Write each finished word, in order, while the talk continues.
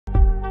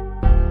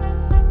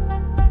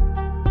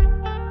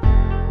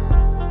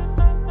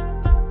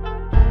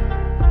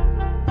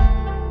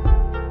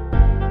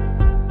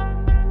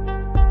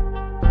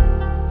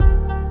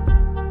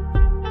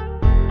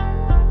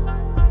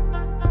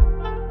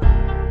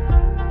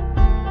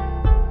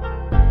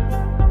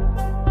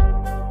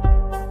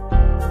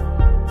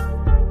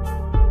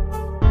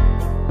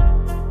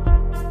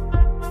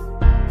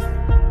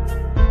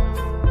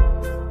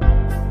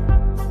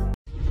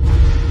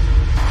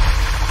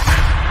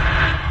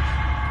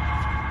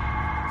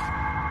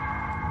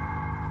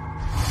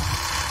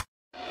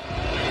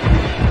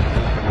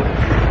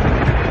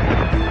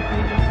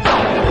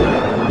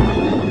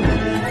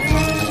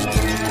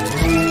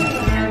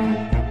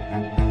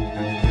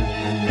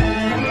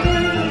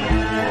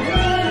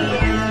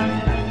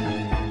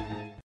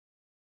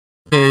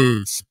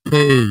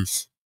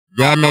Peace.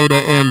 Y'all know the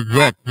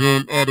m.reck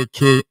room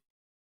etiquette.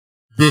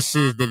 This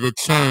is the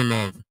return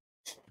of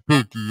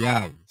spooky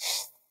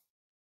hours.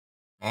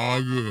 Oh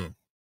yeah.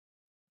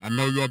 I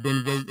know y'all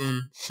been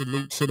waiting.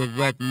 Salute to the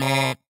rec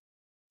mob.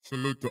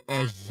 Salute to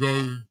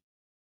SJ.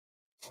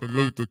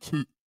 Salute to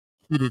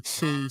the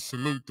T.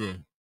 Salute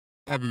to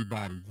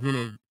everybody.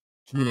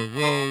 Gina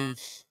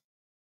Rose.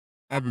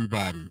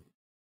 Everybody.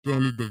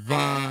 Danny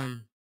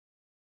Divine.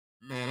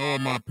 Man, all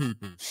my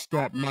people.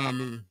 Step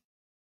Mommy.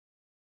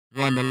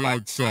 Run the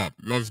lights up.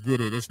 Let's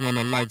get it. Let's run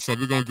the lights up.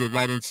 We're going to get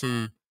right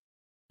into,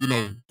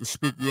 the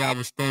spooky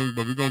hours thing,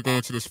 but we're going to go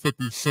into this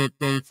 50 Cent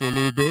thing for a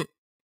little bit.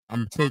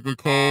 I'm taking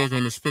calls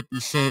on this 50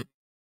 Cent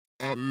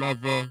at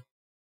Lover,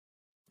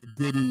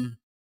 Diddy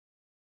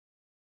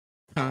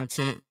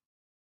content,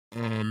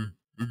 and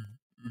we're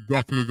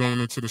definitely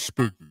going into the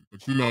spooky.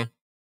 But,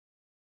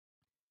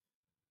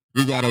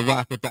 we got to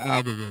rock with the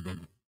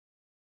algorithm.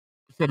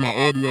 Is my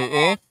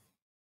audio off?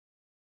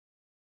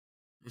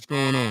 What's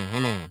going on?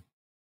 Hold on.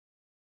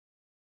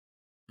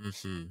 Let's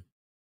see.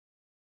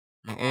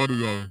 My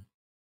audio.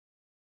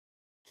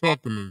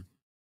 Talk to me.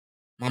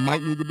 My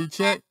mic need to be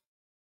checked?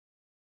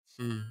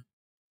 See.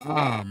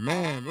 Ah,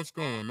 man, what's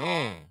going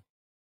on?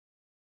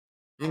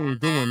 We ain't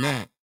doing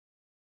that.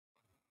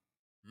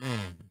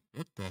 Man,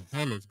 what the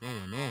hell is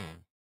going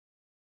on?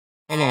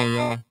 Hold on,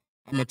 y'all.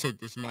 I'm gonna take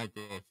this mic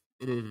off.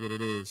 It is what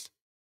it is.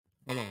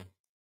 Hold on.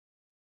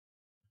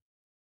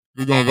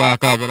 We gonna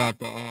rock out without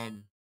the,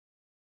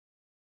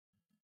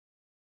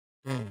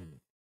 damn.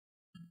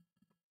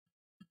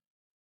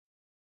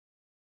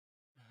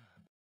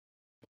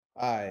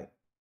 All right.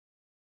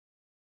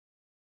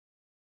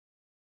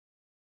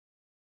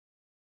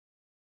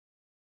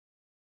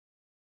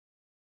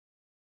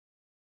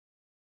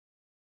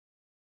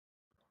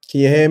 Can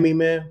you hear me,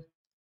 man?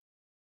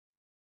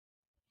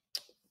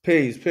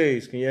 Peace.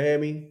 Can you hear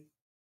me?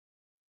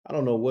 I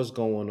don't know what's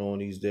going on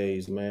these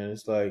days, man.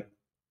 It's like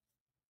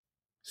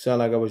sound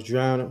like I was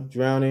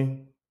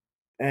drowning.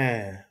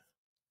 Ah.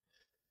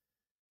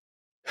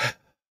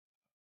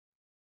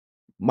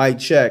 Mic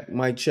check.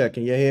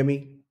 Can you hear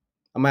me?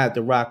 I'm gonna have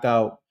to rock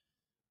out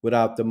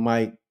without the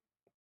mic.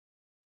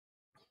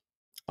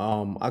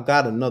 I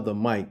got another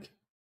mic.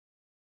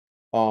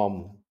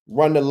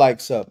 Run the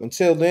lights up.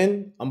 Until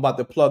then, I'm about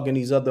to plug in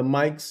these other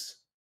mics,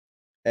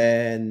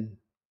 and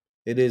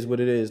it is what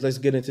it is. Let's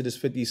get into this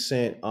 50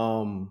 Cent.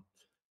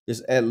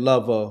 This Ed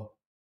Lover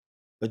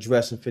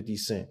addressing 50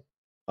 Cent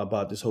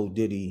about this whole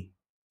Diddy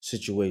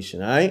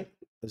situation. All right,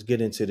 let's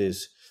get into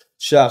this.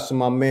 Shouts to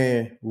my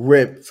man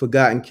Rip,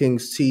 Forgotten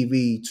Kings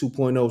TV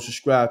 2.0.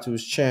 Subscribe to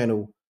his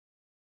channel.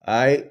 All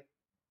right,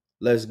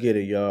 let's get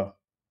it, y'all.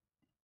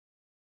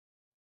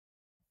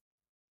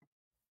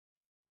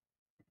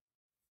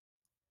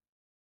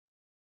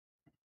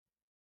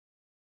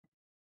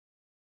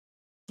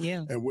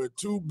 Yeah. And we're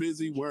too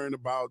busy worrying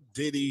about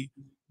Diddy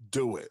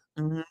do it.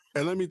 And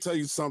let me tell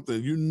you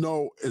something,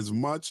 as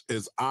much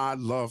as I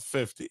love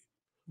 50,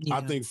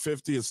 I think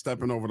 50 is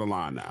stepping over the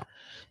line now.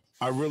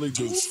 I really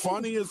do.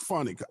 Funny is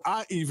funny.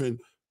 I even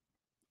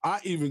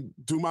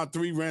do my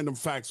 3 random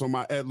facts on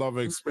my Ed Lover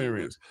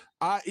experience.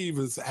 I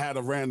even had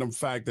a random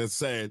fact that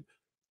said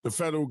the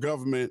federal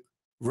government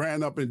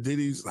ran up in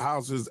Diddy's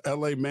house, his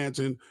LA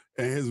mansion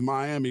and his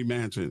Miami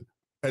mansion.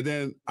 And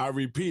then I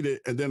repeat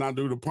it, and then I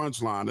do the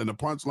punchline. And the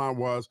punchline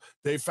was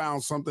they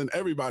found something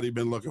everybody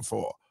been looking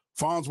for.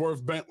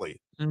 Farnsworth Bentley.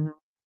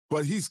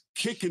 But he's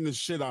kicking the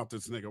shit out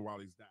this nigga while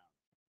he's down.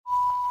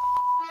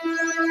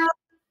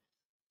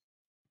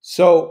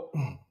 So,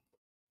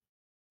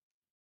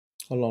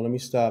 hold on, let me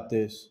stop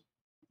this.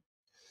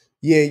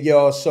 Yeah,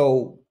 y'all.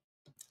 So,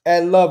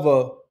 Ed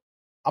Lover,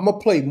 I'm gonna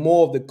play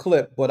more of the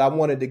clip, but I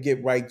wanted to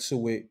get right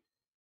to it.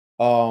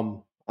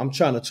 I'm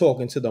trying to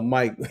talk into the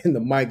mic, and the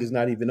mic is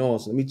not even on.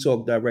 So let me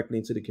talk directly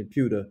into the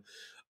computer.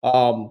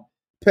 Pound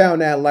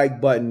that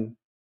like button.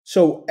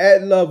 So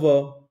Ed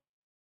Lover,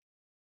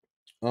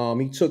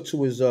 he took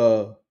to his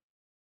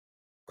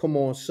Come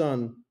On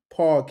Son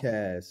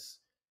podcast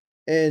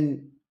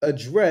and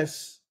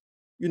address,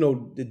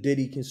 the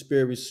Diddy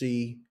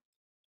conspiracy,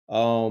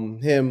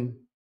 him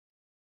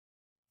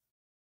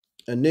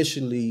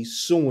initially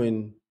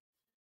suing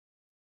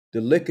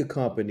the liquor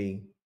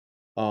company,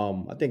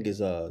 I think it's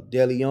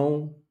De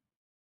Leon,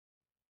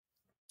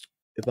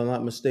 if I'm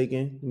not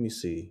mistaken. Let me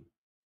see.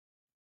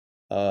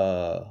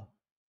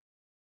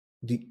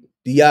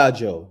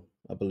 Diageo,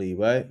 I believe,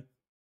 right?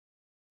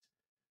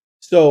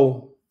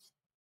 So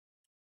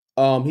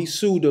he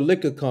sued the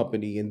liquor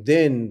company, and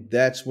then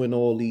that's when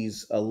all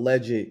these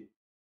alleged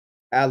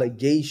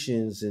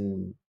allegations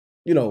and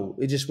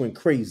it just went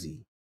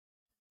crazy.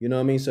 You know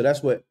what I mean? So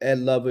that's what Ed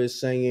Lover is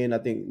saying. I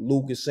think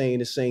Luke is saying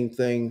the same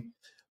thing.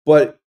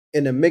 But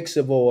in the mix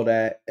of all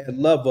that, Ed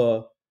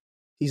Lover,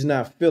 he's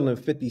not feeling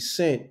 50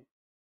 Cent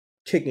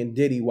kicking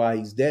Diddy while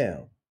he's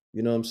down.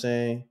 You know what I'm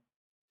saying?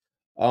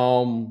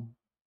 Call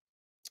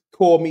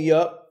me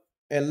up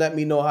and let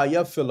me know how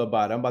you feel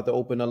about it. I'm about to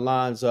open the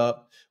lines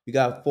up. We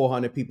got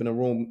 400 people in the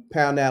room.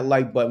 Pound that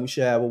like button. We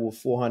should have over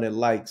 400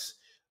 likes.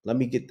 Let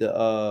me get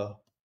the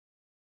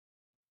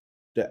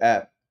the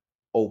app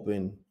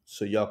open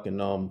so y'all can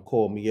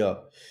call me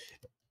up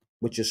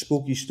with your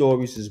spooky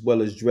stories as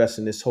well as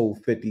dressing this whole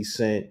 50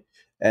 Cent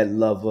at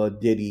Lover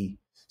Diddy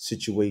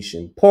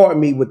situation. Pardon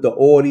me with the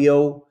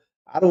audio.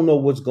 I don't know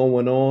what's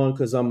going on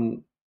because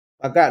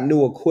I got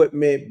new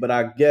equipment, but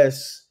I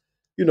guess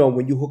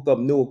when you hook up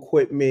new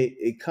equipment,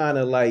 it kind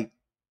of like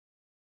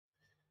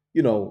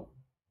you know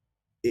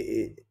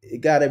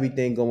it got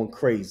everything going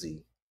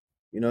crazy.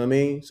 You know what I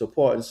mean? So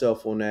pardon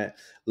yourself on that.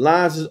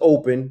 Lines is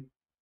open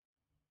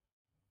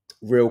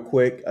real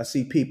quick. I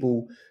see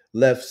people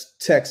left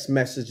text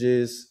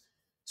messages.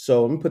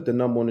 So let me put the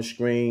number on the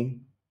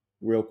screen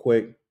real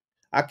quick.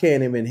 I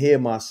can't even hear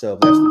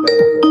myself. That's the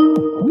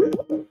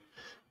bad part. Okay.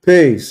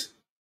 Peace.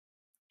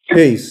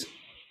 Peace.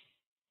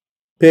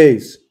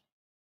 Peace.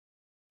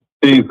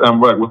 Peace,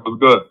 m.reck. What's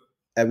good?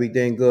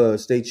 Everything good.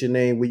 State your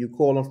name, where you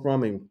calling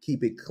from, and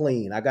keep it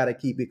clean. I gotta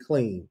keep it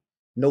clean.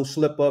 No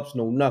slip ups,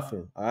 no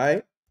nothing. All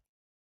right.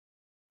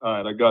 All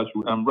right, I got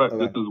you. m.reck, All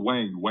this right. is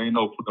Wayne. Wayne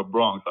from the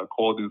Bronx. I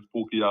called in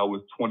spooky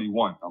hours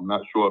 21. I'm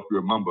not sure if you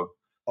remember.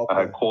 Okay. I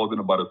had called in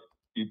about a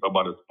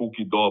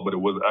spooky doll, but it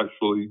was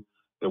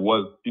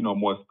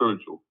more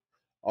spiritual.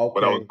 Okay.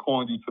 But I was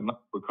calling you tonight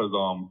because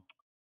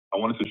I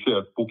wanted to share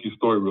a spooky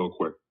story real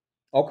quick.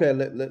 Okay,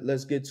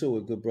 let's get to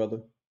it, good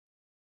brother.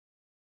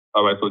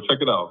 All right, so check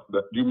it out.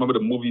 Do you remember the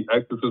movie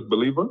Exorcist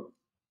Believer?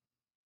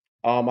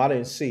 I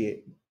didn't see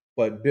it,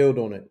 but build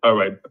on it. All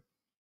right.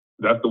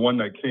 That's the one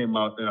that came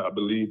out in, I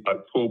believe,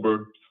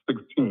 October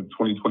 16th,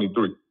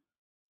 2023.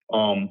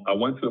 I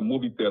went to the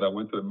movie theater. I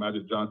went to the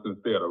Magic Johnson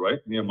Theater, right?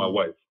 Me and my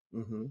wife.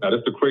 Mm-hmm. Now,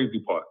 that's the crazy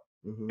part.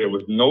 Mm-hmm. There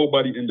was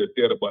nobody in the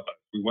theater but us.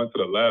 We went to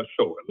the last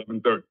show at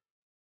 11:30.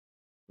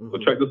 So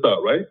check this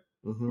out, right?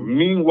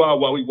 Meanwhile,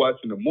 while we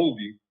watching the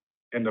movie,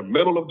 in the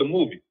middle of the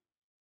movie,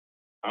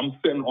 I'm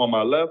sitting on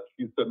my left,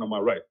 she's sitting on my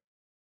right.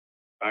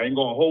 I ain't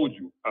gonna hold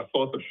you. I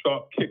felt a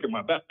sharp kick in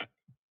my back.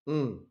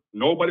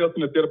 Nobody else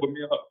in the theater but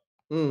me and her.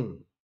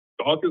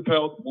 Dark as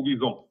hell, the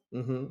movie's on.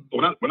 So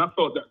when I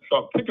felt that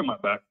sharp kick in my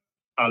back,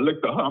 I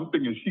looked at her. I'm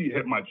thinking she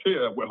hit my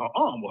chair with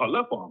her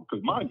left arm.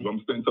 Because mind you, I'm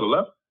sitting to the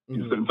left,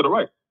 she's sitting to the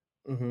right.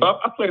 So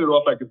I played it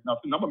off like it's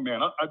nothing. I'm a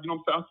man. I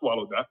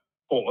swallowed that.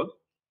 Pause.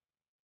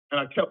 And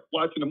I kept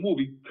watching the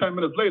movie. 10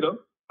 minutes later,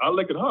 I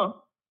look at her,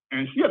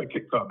 and she had a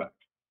kick to her back.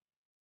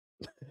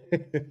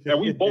 And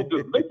we both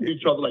just looked at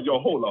each other like, yo,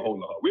 hold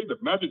on. We're at the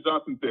Magic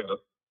Johnson Theater.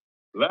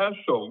 Last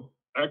show,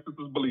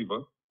 Exorcist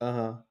Believer,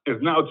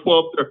 is now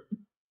 12:30.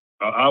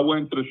 I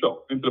went to the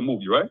show, into the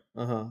movie, right?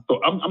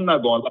 So I'm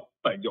not going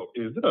like, yo,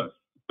 is it a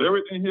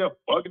spirit in here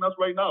bugging us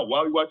right now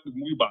while we watching this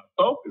movie by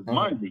ourselves? It's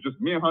mine. It was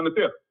just me and her in the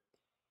theater.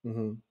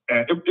 And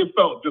it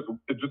felt just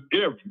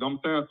eerie, you know what I'm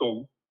saying?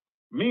 So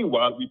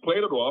meanwhile, we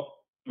played it off.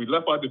 We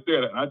left out the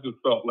theater, and I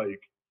just felt like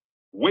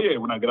weird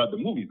when I got out the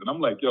movies. And I'm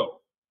like, yo,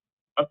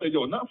 I said,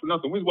 yo, not for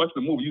nothing. We was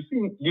watching the movie. You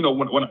seen,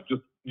 when I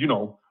just,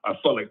 I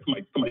felt like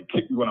somebody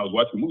kicked me when I was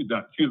watching the movie.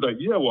 She was like,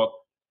 yeah, well,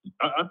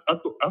 I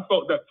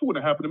felt that too when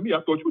it happened to me.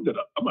 I thought you did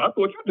it. I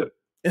thought you did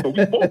it. So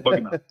we both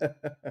bugging out.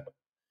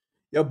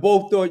 Y'all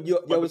both thought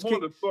y'all was kicking.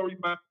 The story,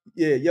 man.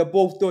 Yeah, y'all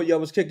both thought y'all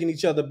was kicking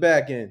each other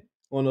back in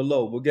on the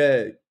low. But go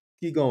ahead,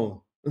 keep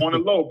going. On the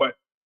low, but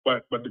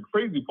the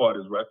crazy part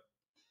is, right?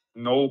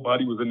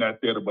 Nobody was in that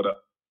theater but us.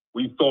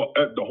 We saw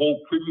the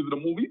whole previews of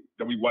the movie,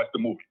 then we watched the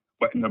movie.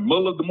 But in the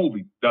middle of the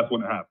movie, that's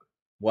when it happened.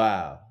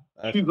 Wow.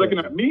 She's looking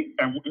at me,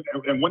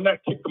 and when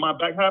that kick to my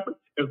back happened,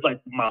 it's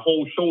like my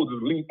whole shoulders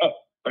leaned up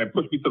and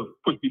pushed me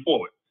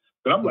forward.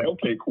 Then I'm like,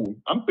 okay, cool.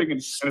 I'm thinking, and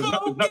it's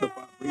not the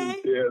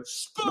vibrating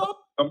chairs. You know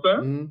what I'm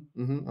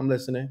saying? I'm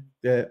listening.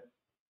 Yeah.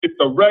 It's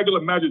a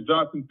regular Magic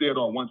Johnson Theater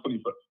on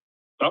 121st.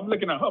 So I'm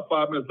looking at her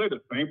 5 minutes later.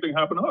 Same thing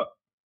happened to her.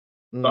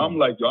 So I'm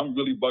like, yo, I'm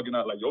really bugging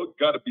out. Like, yo, it's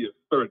got to be a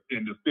spirit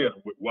in this theater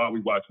while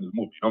we watching this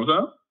movie. You know what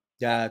I'm saying?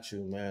 Got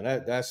you, man.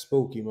 That's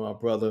spooky, my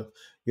brother.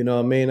 You know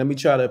what I mean? Let me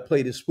try to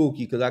play the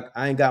spooky because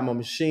I ain't got my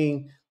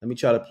machine. Let me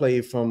try to play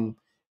it from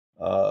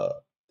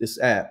this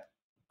app.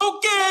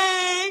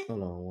 Okay.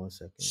 Hold on 1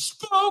 second.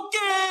 Spooky.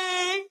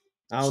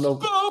 I don't know.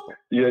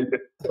 Yeah,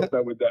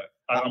 with that.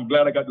 I'm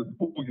glad I got the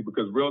spooky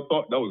because real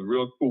talk, that was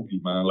real spooky,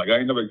 man. Like I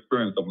ain't never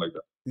experienced something like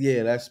that.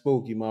 Yeah, that's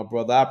spooky, my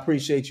brother. I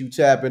appreciate you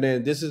tapping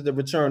in. This is the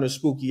return of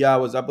Spooky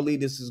Hours. I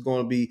believe this is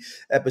going to be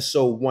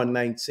episode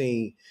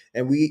 119.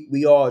 And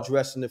we are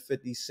addressing the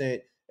 50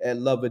 Cent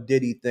and Lover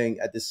Diddy thing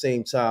at the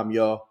same time,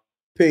 y'all.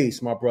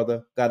 Peace, my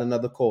brother. Got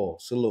another call.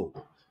 Salute.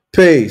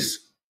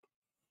 Peace.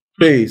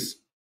 Peace.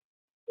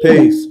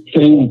 Peace.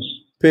 Peace.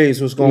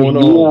 Peace. What's going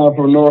on? Dion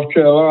from North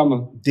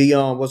Carolina.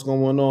 Dion, what's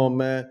going on,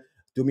 man?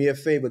 Do me a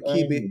favor.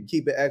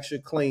 Keep it extra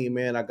clean,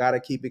 man. I gotta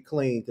keep it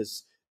clean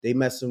because they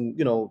messing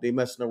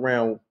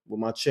around with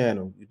my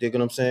channel. You dig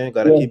what I'm saying?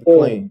 Gotta keep it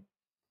clean.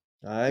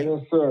 All right.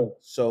 Yes, sir.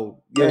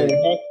 So yeah,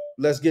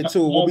 let's get to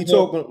it. What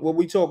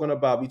we talking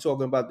about? We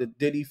talking about the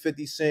Diddy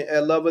 50 Cent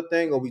Ed Lover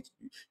thing, or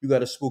you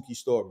got a spooky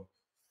story?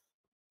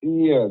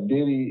 Yeah,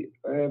 Diddy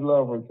Ed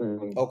Lover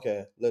thing.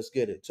 Okay, let's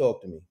get it.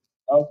 Talk to me.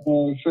 I was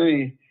going to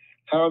say,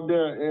 how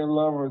dare Ed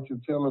Lover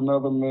to tell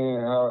another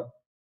man how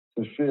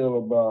to feel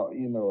about,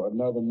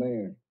 another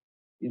man?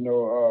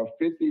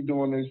 50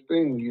 doing this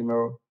thing,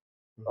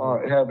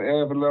 have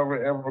Ed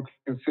Lover ever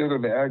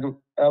considered the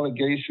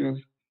allegations?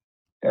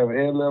 Have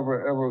Ed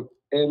Lover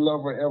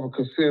ever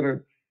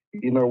considered,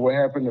 what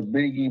happened to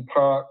Biggie,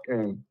 Pac,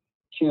 and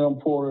Kim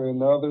Porter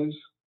and others?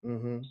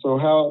 So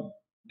how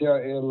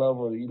dare Ed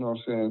Lover, to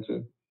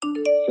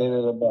say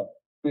that about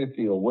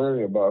 50 or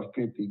worry about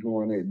 50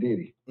 going at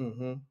Diddy?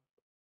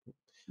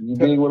 You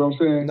dig what I'm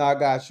saying? No, I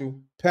got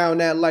you.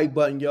 Pound that like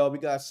button, y'all. We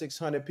got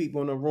 600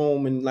 people in the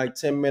room in like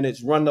 10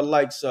 minutes. Run the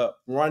likes up.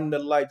 Run the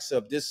likes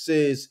up. This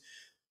is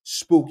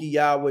Spooky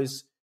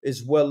Hours,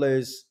 as well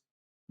as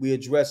we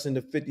addressing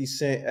the 50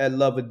 Cent at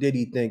Love a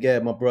Diddy thing. Yeah,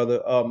 my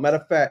brother. Matter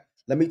of fact,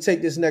 let me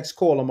take this next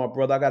call on my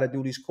brother. I got to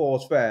do these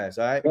calls fast,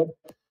 all right? Yep.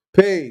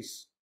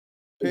 Peace.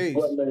 Peace.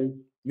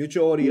 Mute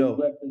your audio.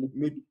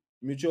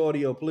 Mute your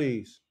audio,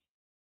 please.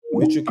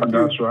 Mute your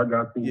computer. I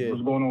got you. Yeah.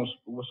 What's going on?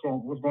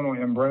 What's going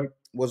on, m.reck?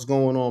 What's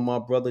going on, my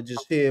brother?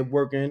 Just here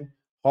working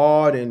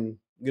hard, and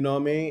you know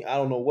what I mean? I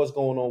don't know what's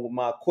going on with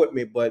my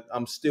equipment, but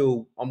I'm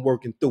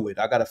working through it.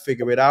 I got to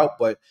figure it out,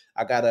 but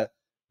I got to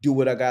do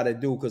what I got to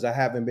do because I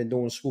haven't been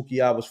doing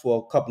Spooky Hours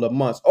for a couple of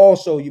months.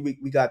 Also,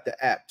 we got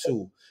the app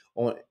too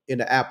in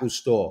the Apple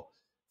Store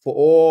for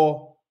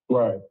all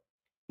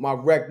my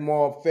m.reck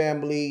Mob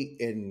family,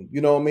 and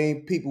you know what I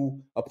mean? People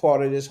are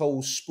part of this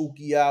whole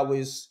Spooky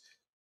Hours,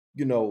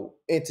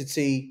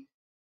 entity.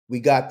 We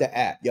got the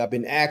app. Y'all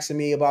been asking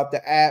me about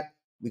the app.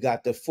 We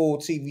got the full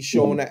TV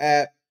show on the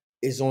app.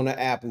 It's on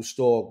the Apple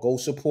Store. Go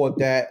support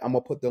that. I'm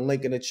going to put the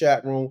link in the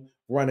chat room.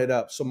 Run it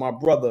up. So, my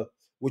brother,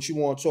 what you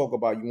want to talk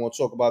about? You want to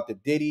talk about the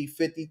Diddy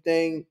 50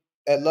 thing,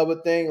 at Lover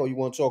thing, or you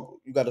want to talk,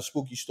 you got a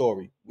spooky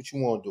story? What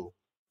you want to do?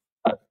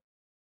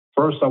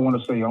 First, I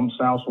want to say I'm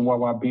Sounds from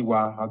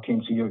YYBY.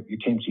 You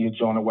came to your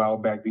joint a while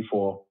back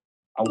before.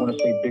 I want to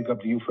say big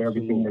up to you for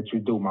everything that you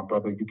do, my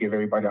brother. You give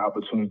everybody the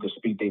opportunity to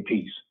speak their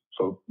piece.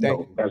 So,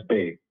 that's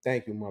big.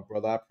 Thank you, my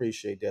brother. I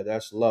appreciate that.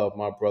 That's love,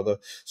 my brother.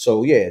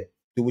 So, yeah,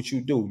 do what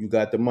you do. You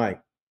got the mic.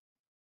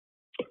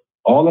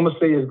 All I'm going to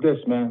say is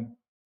this, man.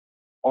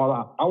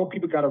 Our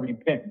people got to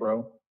repent,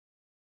 bro.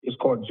 It's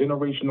called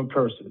generational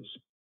curses.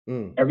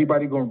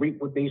 Everybody going to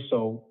reap what they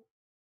sow.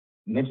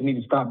 Niggas need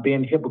to stop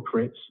being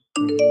hypocrites.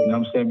 You know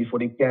what I'm saying? Before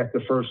they cast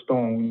the first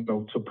stone,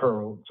 to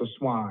pearl, to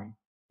swine.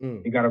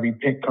 They got to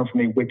repent, come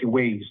from their wicked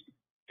ways.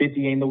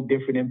 50 ain't no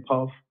different than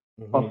Puff.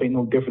 Puff ain't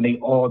no different. They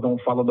all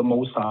don't follow the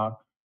Most High.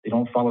 They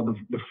don't follow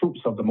the fruits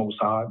of the Most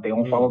High. They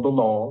don't follow the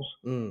laws.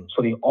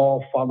 So they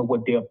all follow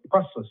what their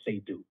oppressors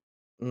say do.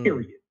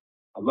 Period.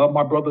 I love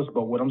my brothers,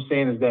 but what I'm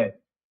saying is that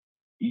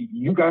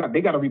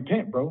they gotta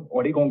repent, bro,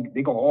 or they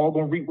all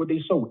gonna reap what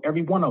they sow,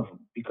 every one of them,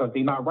 because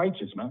they not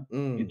righteous, man.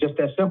 It's just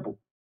that simple.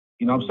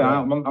 You know what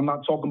I'm saying? I'm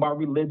not talking about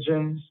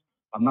religions.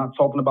 I'm not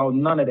talking about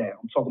none of that.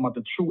 I'm talking about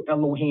the true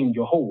Elohim,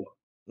 Jehovah.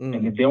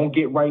 And if they don't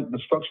get right,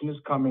 destruction is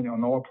coming,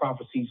 and all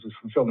prophecies is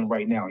fulfilling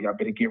right now. Y'all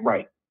better get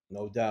right.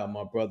 No doubt,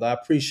 my brother. I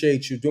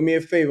appreciate you. Do me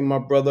a favor, my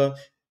brother.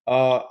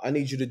 I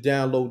need you to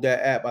download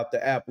that app out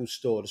the Apple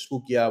Store, the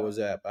Spooky Hours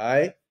app, all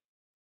right?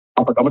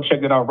 I'm going to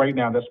check it out right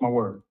now. That's my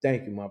word.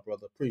 Thank you, my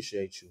brother.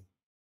 Appreciate you.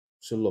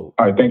 Salute.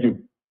 All right, thank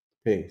you.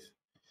 Peace.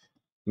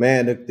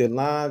 Man, the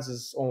lines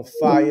is on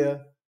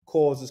fire.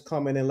 Calls is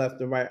coming in left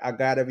and right. I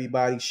got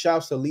everybody.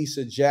 Shouts to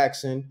Lisa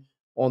Jackson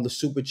on the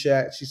super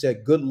chat. She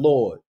said, good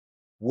Lord,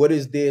 what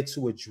is there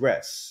to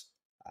address?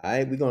 All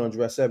right, we're going to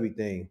address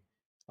everything,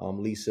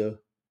 Lisa.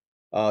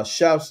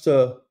 Shouts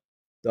to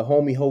the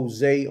homie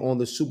Jose on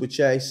the super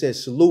chat. He said,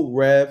 salute,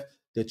 Rev.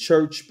 The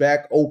church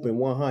back open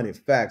 100.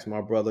 Facts,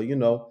 my brother.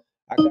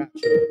 I got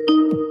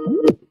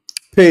you.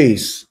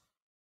 Peace.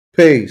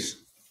 Peace.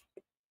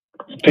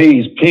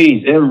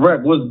 Peace.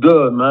 m.reck, what's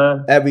good,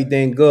 man?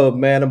 Everything good,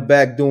 man. I'm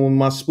back doing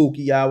my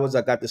Spooky Hours.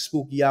 I got the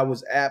Spooky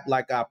Hours app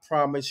like I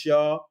promised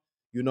y'all.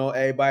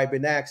 Everybody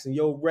been asking,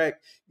 yo,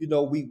 Reck, we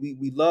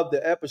love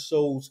the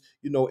episodes,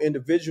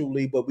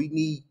 individually, but we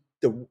need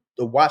to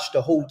watch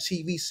the whole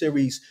TV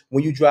series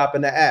when you drop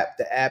in the app.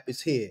 The app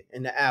is here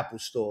in the Apple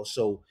Store.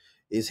 So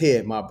it's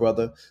here, my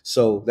brother.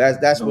 So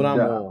that's what I'm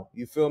on.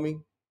 You feel me?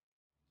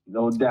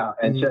 No doubt.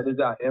 And check this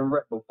out,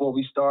 m.reck, before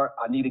we start,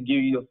 I need to give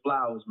you your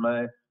flowers,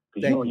 man.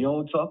 Because you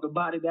don't talk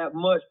about it that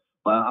much,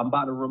 but I'm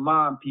about to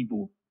remind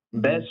people.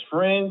 Best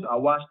Friends, I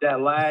watched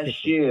that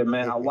last year,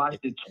 man. I watched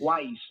it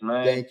twice,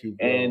 man. Thank you,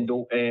 bro.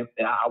 And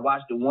I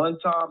watched it one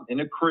time in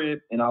the crib,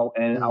 and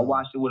I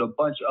watched it with a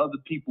bunch of other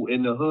people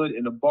in the hood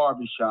in the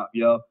barbershop,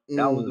 yo.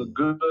 That was a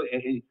good.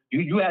 And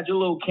you had your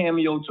little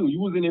cameo too.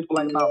 You was in it for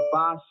like about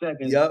 5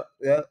 seconds. Yep.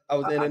 I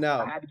was in and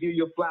out. I had to give you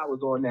your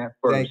flowers on that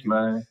first,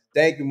 man.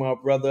 Thank you, my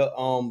brother.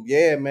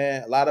 Yeah,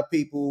 man. A lot of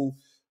people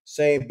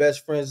saying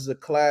Best Friends is a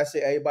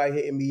classic. Everybody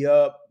hitting me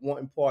up,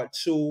 wanting part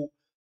 2.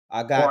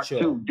 I got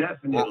y'all. Part 2,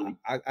 definitely.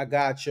 I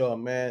got y'all,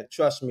 man.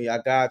 Trust me, I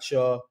got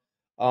y'all.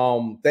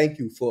 Thank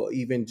you for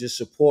even just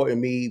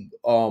supporting me.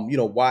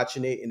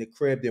 Watching it in the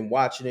crib, then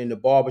watching it in the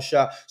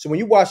barbershop. So when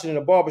you watched it in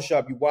the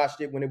barbershop, you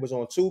watched it when it was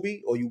on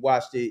Tubi, or you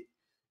watched it,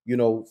 you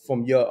know,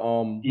 from your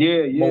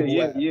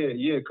mobile app.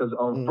 Because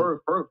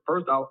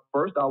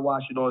first I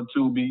watched it on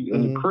Tubi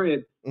in the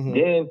crib.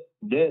 Then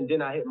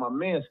I hit my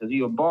man because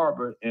he a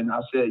barber, and I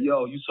said,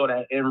 "Yo, you saw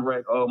that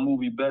m.reck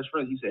movie Best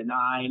Friends?" He said, "Nah,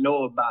 I ain't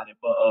know about it,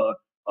 but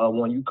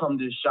when you come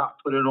to the shop,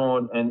 put it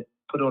on the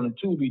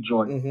Tubi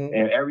joint."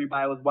 And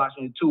everybody was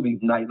watching the Tubi,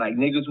 like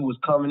niggas who was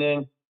coming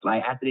in.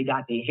 Like, after they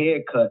got their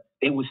hair cut,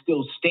 they was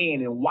still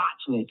staying and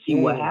watching it, see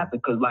what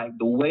happened. Because, like,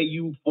 the way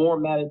you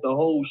formatted the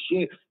whole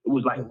shit, it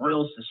was, like,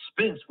 real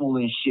suspenseful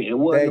and shit. It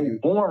wasn't no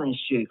boring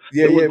shit.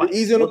 Yeah, it was but like,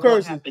 easy on the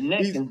cursing.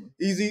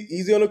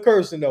 Easy on the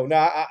cursing, though.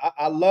 Now,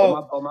 I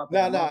love, my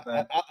bad.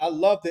 I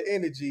love the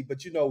energy,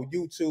 but, you know,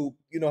 YouTube,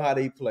 you know how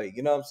they play.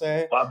 You know what I'm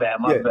saying? My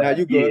bad. Now,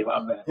 you good. Yeah,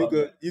 my bad.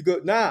 You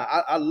good. Nah,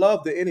 I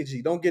love the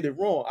energy. Don't get it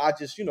wrong. I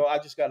just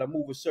got to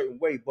move a certain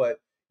way, but.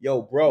 Yo,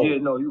 bro. Yeah,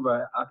 no, you're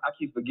right. I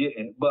keep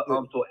forgetting. But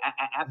so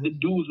after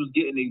dudes was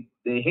getting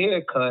their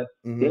hair cut,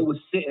 they was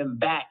sitting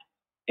back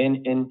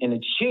in a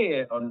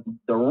chair, on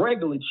the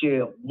regular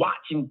chair,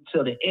 watching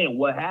to the end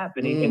what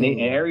happened.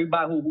 And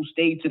everybody who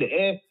stayed to the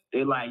end,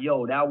 they're like,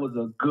 yo, that was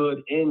a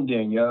good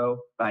ending, yo.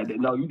 Like,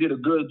 no, you did a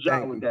good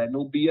job with that.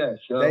 No BS,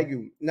 yo. Thank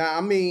you. Now,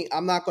 I mean,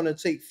 I'm not gonna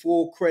take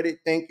full credit.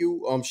 Thank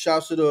you.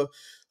 Shouts to the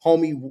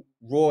homie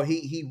Raw.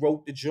 He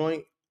wrote the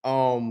joint.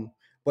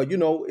 But you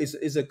know,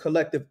 it's a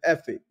collective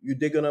effort. You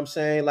dig what I'm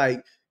saying?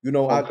 Like, you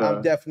know,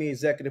 I'm definitely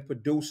executive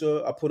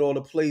producer. I put all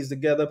the plays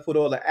together, put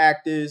all the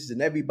actors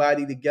and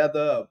everybody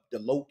together, the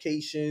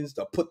locations,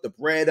 to put the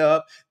bread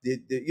up,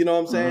 you know what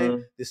I'm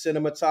saying? The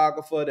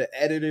cinematographer, the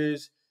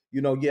editors,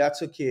 you know, I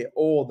took care of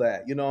all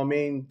that. You know what I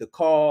mean? The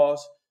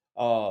cars,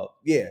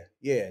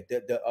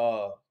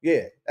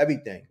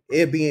 everything.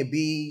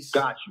 Airbnbs.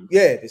 Got you.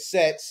 Yeah, the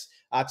sets.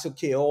 I took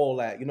care of all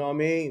that. You know what I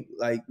mean?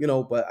 Like, you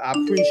know, but I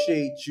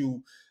appreciate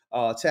you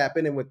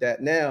tapping in with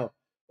that. Now,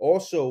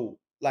 also,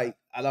 like,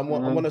 I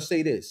want to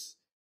say this.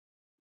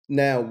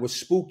 Now, with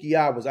Spooky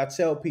Hours, I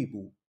tell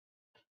people,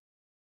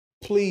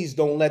 please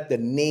don't let the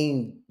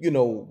name, you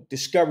know,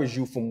 discourage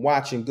you from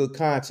watching good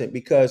content,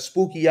 because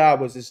Spooky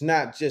Hours is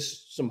not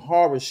just some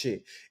horror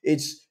shit.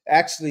 It's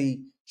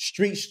actually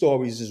street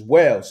stories as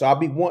well. So I'll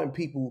be wanting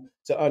people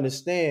to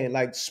understand,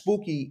 like,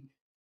 spooky,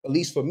 at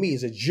least for me,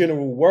 is a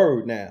general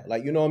word now.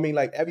 Like, you know what I mean?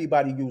 Like,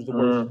 everybody use the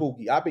word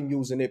spooky. I've been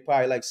using it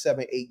probably like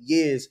 7-8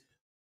 years,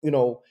 you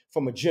know,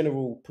 from a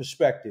general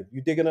perspective.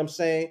 You dig what I'm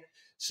saying?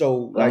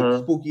 So,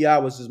 like, Spooky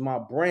Hours is my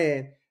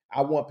brand.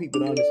 I want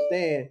people to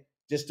understand,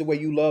 just the way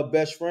you love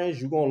Best Friends,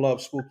 you're gonna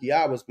love Spooky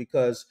Hours,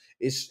 because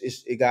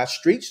it got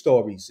street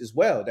stories as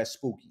well. That's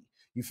spooky.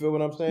 You feel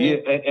what I'm saying? Yeah,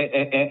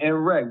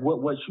 and Reg,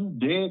 what you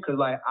did, because,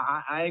 like,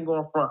 I ain't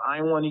going front. I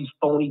ain't one of these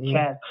phony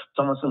cats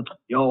telling some,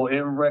 yo,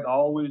 m.reck, I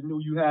always knew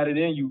you had it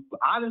in you.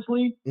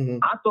 Honestly,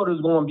 I thought it was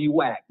going to be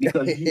whack,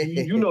 because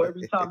you know,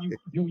 every time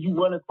you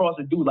run across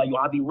a dude, like, yo,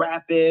 I be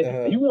rapping,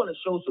 and you want to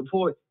show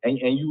support, and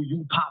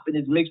you popping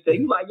his mixtape,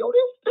 you like, yo,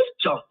 this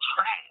junk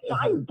trash.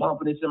 I ain't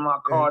bumping this in my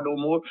car no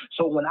more.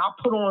 So when I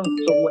put on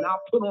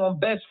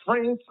Best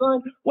Friends,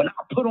 son, when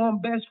I put on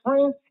Best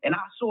Friends, and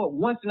I saw it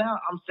once and out,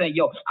 I'm saying,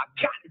 yo, I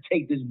got to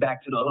take this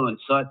back to the hood,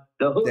 son.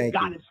 The hood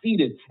got to see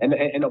this. And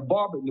the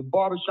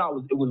barbershop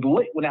was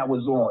lit when that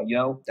was on,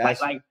 yo.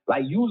 Like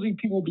usually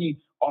people be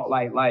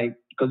like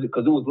because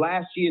it was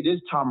last year this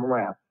time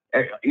around.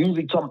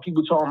 Usually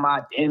people talking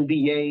about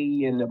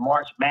NBA and the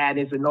March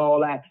Madness and all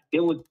that.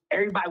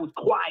 Everybody was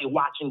quiet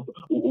watching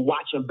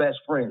Best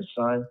Friends,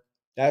 son.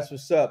 That's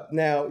what's up.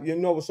 Now, you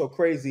know what's so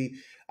crazy?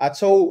 I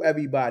told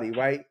everybody,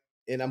 right?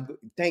 And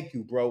thank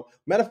you, bro.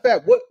 Matter of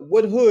fact,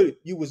 what hood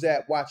you was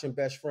at watching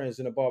Best Friends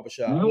in the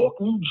barbershop? North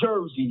New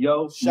Jersey,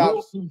 yo.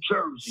 North New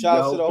Jersey,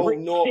 Shouts to the whole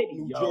North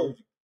New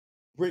Jersey.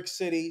 Brick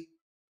City.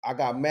 I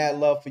got mad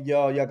love for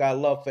y'all. Y'all got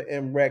love for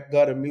m.reck,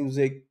 Gutter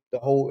Music, the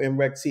whole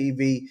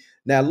mrecktv.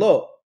 Now,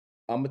 look,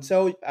 I'm gonna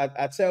tell you,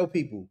 I tell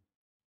people,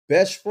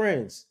 Best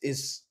Friends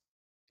is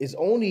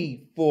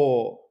only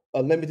for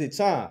a limited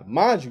time.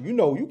 Mind you, you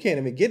know, you can't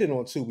even get it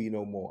on Tubi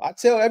no more. I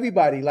tell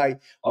everybody, like,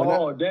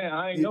 damn,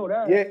 I ain't know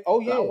that. Yeah, oh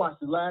yeah. I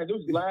watched it last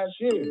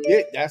year.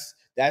 Yeah,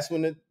 that's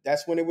when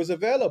it was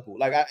available.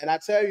 Like, I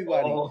tell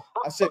everybody,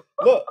 I said,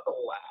 look,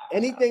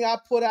 anything I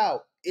put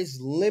out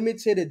is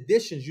limited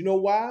editions. You know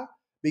why?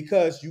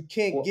 Because you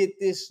can't get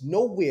this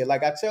nowhere.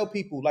 Like, I tell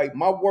people, like,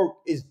 my work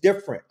is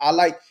different. I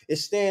like it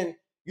stand,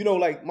 you know,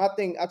 like my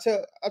thing, I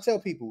tell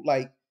people,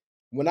 like,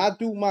 when I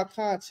do my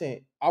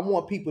content, I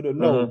want people to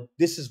know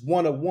this is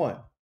 101.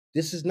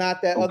 This is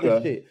not that other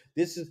shit.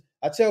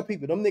 I tell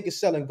people, them niggas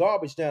selling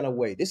garbage down the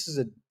way. This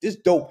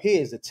dope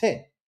here is a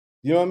 10.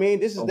 You know what I mean?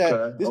 This is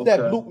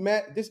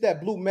that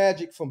blue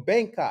magic from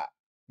Bangkok.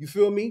 You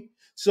feel me?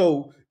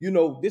 So, you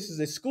know, this is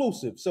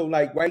exclusive. So,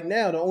 like, right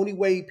now, the only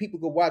way people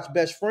can watch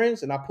Best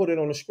Friends, and I put it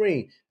on the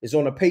screen, is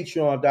on the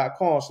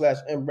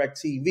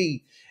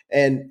patreon.com/mrecktv.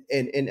 And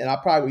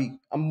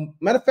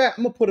matter of fact,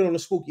 I'm gonna put it on the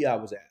Spooky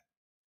Hours app.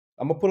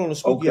 I'm gonna put on the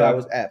Spooky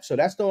Hours app. So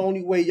that's the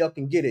only way y'all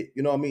can get it.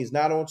 You know what I mean? It's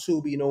not on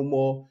Tubi no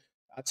more.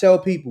 I tell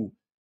people,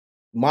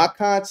 my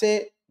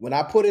content, when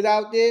I put it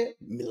out there,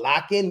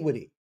 lock in with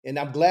it. And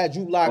I'm glad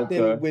you locked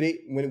in with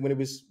it when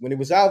it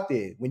was out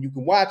there, when you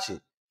can watch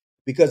it.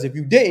 Because if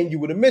you didn't, you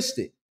would have missed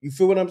it. You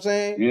feel what I'm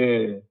saying?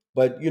 Yeah.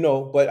 But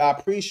but I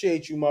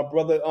appreciate you, my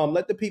brother.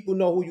 Let the people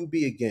know who you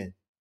be again.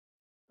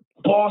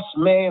 Boss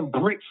man,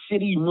 Brick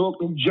City,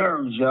 Newark, New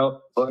Jersey,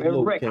 yo. But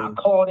m.reck, I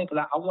called in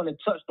because I want to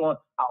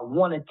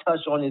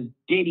touch on this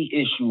Diddy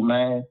issue,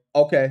 man.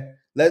 Okay.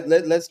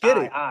 Let's get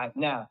it. All right.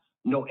 Now,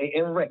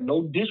 m.reck,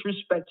 no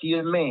disrespect to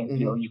your man.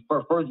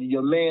 First,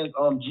 your man,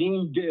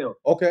 Gene Dill.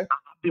 Okay.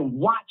 I've been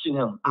watching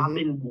him.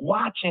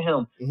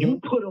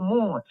 You put him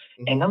on.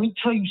 And let me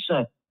tell you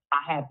something.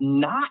 I have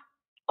not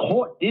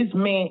caught this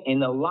man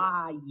in a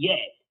lie yet.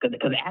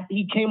 Because after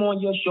he came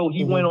on your show,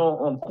 he went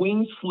on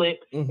Queen's Flip,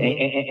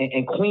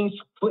 and Queen's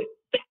Flip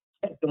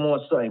checked him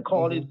on something.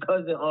 Called his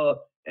cousin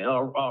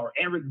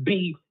Eric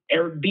B.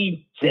 Eric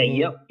B said,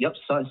 yep,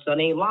 son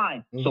ain't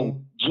lying.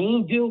 So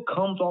Gene Dill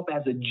comes off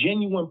as a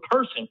genuine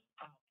person.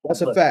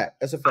 That's a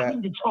fact. I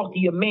need to talk to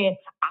your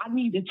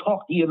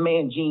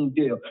man. Gene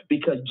Dill,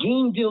 because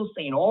Gene Dill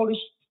saying all this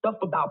stuff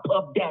about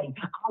Puff Daddy.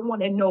 I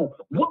want to know,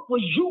 what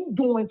was you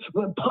doing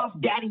when Puff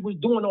Daddy was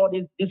doing all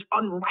this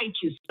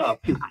unrighteous stuff?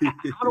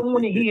 I don't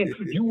want to hear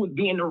you was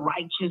being the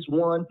righteous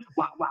one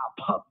while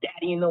Puff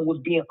Daddy was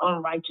being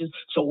unrighteous.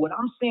 So what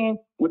I'm saying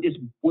with this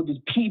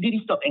P.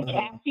 Diddy stuff, and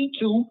Cassie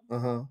too.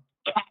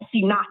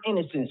 Cassie not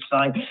innocent,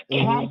 son.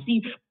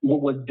 Cassie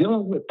was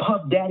dealing with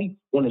Puff Daddy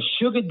when a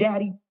sugar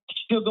daddy,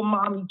 sugar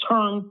mommy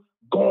turn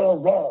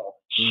gone wrong.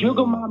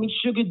 Sugar mommy,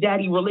 sugar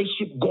daddy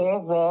relationship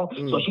gone wrong.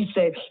 So she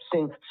said,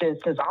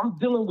 since I'm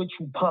dealing with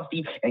you,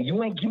 Puffy, and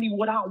you ain't give me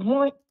what I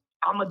want,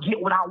 I'm going to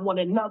get what I want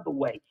another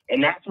way.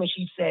 And that's when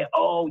she said,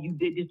 oh, you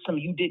did this to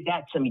me, you did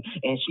that to me.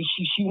 And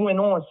she went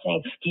on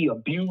saying he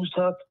abused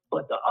her.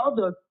 But the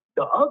other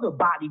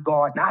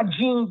bodyguard, not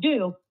Gene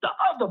Dill, the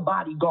other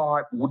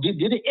bodyguard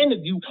did an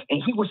interview,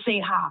 and he was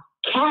saying how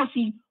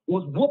Cassie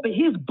was whooping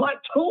his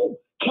butt too.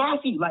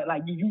 Cassie,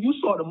 like you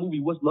saw the movie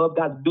What's Love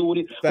Got to Do with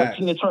It? Facts.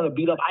 When Tina Turner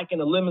beat up Ike in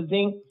the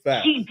limousine.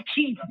 Facts. He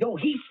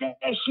said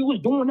that she was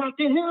doing that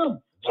to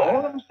him. So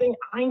all I'm saying,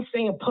 I ain't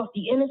saying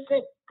Puffy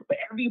innocent, but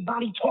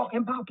everybody talking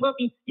about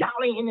Puffy, y'all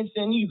ain't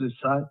innocent either,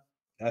 son.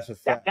 That's a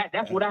fact.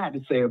 That's what I had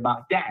to say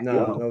about that.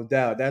 No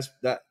doubt.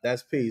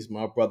 That's peace,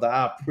 my brother.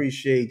 I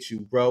appreciate you,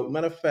 bro.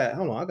 Matter of fact,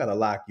 hold on, I gotta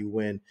lock you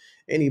in.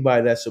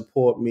 Anybody that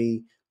support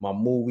me, my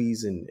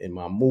movies and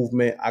my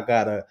movement, I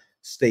gotta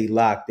stay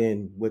locked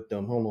in with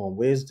them. Hold on,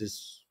 where's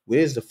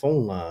the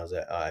phone lines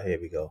at? All right, here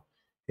we go.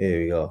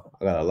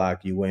 I gotta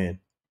lock you in.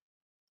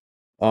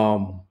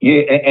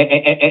 Yeah,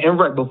 and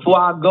right before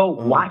I go,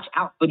 watch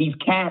out for these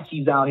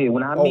Cassies out here.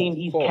 When I mean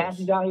these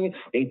Cassies out here,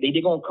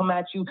 they gonna come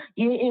at you.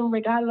 Yeah,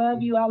 m.reck, I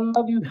love you,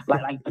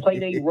 like play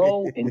they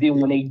role, and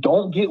then when they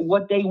don't get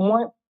what they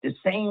want, the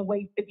same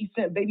way 50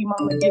 Cent baby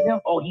mama did him.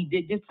 Oh, he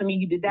did this to me,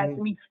 he did that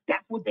to me.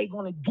 That's what they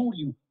gonna do to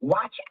you.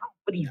 Watch out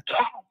for these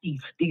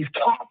Cassies. These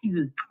Cassies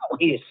is out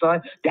here,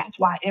 son. That's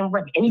why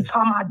m.reck,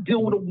 anytime I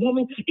deal with a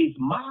woman, it's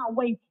my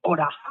way or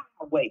the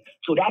highway.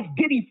 So that's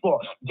Diddy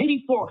for.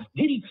 Diddy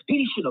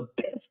should have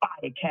been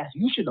fired, Cassie.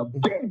 You should have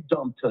been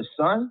dumped her,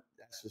 son.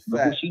 That's a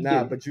fact.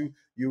 Nah, but you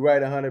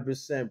right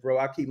 100%, bro.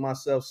 I keep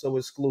myself so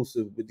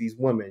exclusive with these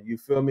women. You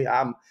feel me?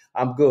 I'm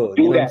good.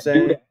 You know what I'm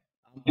saying?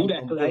 Do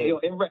that, because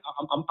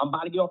I'm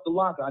about to get off the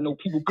locker. I know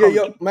people come.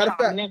 Yeah, matter of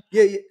fact,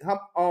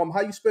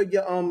 how you spell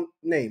your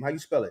name? How you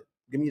spell it?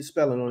 Give me a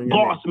spelling on your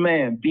Boss name.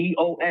 Man,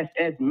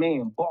 BOSS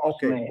man, Boss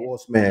Man. Okay,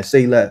 Boss Man.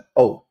 Say that.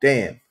 Oh,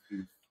 damn.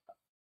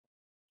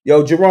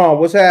 Yo, Jerome,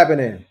 what's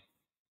happening?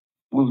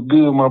 What's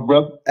good, my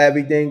brother?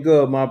 Everything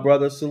good, my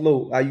brother.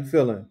 Salute. How you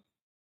feeling?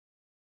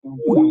 I'm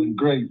feeling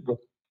great, bro.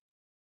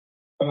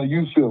 How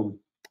you feeling?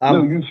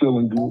 You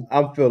feeling good?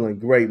 I'm feeling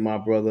great, my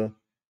brother.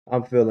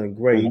 I'm feeling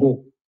great.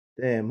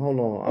 Damn, hold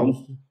on.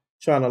 I'm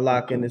trying to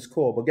lock in this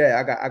call, but yeah,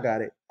 I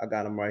got it. I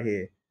got him right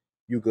here.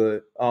 You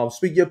good?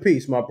 Speak your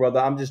piece, my brother.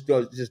 I'm just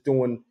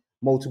doing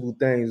multiple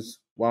things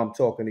while I'm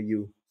talking to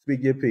you.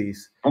 Speak your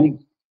piece. You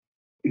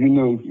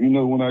know,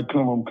 when I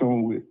come, I'm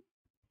coming with.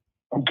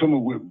 How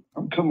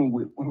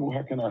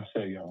can I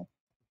say, y'all?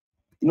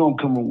 You know, I'm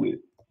coming with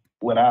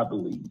what I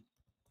believe.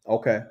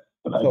 Okay.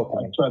 But I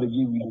try to give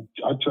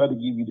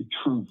you the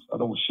truth. I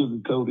don't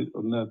sugarcoat it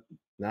or nothing.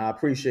 Nah, I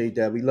appreciate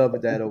that. We love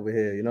it that over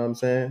here. You know what I'm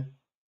saying?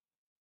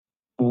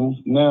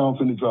 Now I'm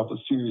finna drop a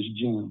serious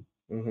gem.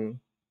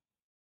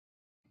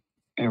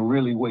 And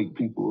really wake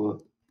people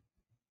up.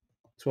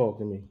 Talk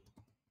to me.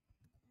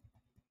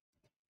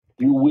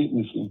 You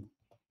witnessing.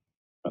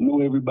 I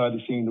know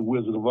everybody's seen The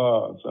Wizard of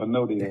Oz. I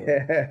know they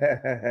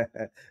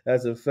have.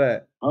 That's a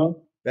fact. Huh?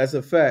 That's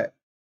a fact.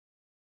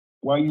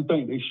 Why you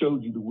think they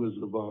showed you The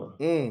Wizard of Oz?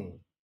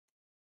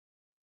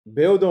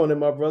 Build on it,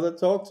 my brother.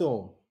 Talk to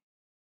him.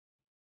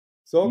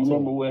 You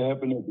remember what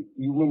happened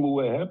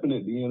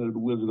at the end of The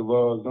Wizard of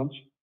Oz, don't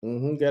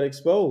you? Got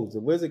exposed. The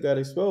wizard got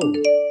exposed.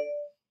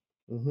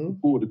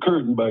 Pulled the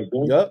curtain back,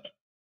 right?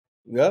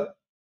 Yep.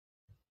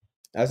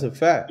 That's a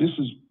fact. This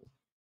is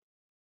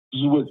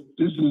the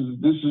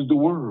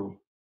world.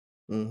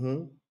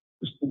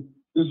 This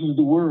is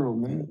the world,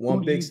 man.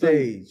 One big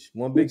stage.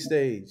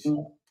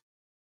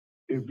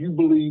 if you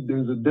believe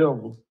there's a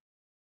devil,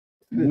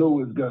 you know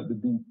it's got to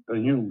be a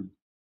human.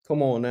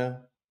 Come on now.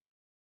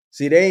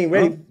 See, they ain't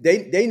ready.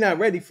 They not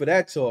ready for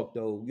that talk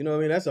though. You know what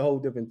I mean? That's a whole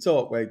different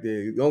talk right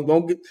there. Don't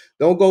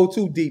go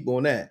too deep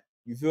on that.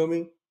 You feel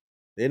me?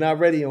 They're not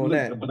ready on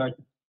that. But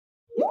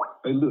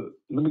hey, look,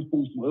 let me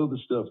pull some other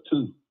stuff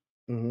too.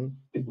 Mm-hmm.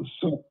 It was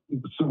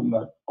something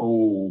like,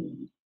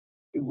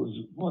 it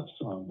was what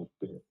song was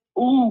that?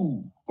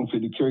 Ooh, I'm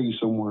fit to carry you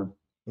somewhere.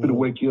 I'm to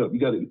wake you up.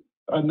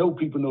 I know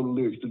people know the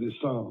lyrics to this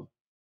song.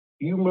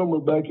 You remember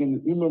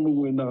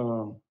when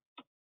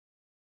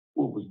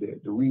what was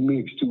that? The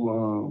remix to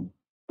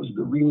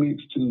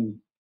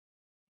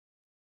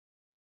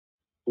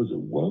was it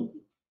what?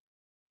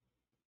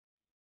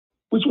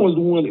 Which one's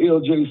the one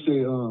LJ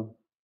said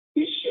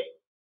this shit?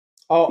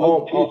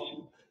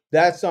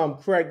 That's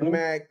Craig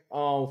Mack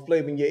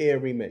Flavor in Your Ear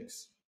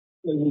remix.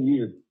 Flavor in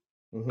Your Ear.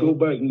 Go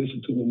back and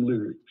listen to them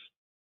lyrics.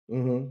 I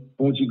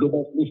want you to go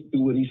back and listen to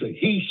what he said.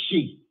 He,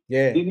 she.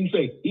 Yeah. Didn't he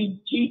say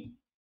he, she?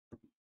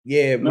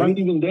 Yeah. Not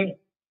even that.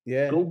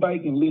 Yeah. Go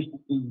back and listen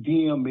to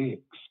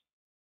DMX.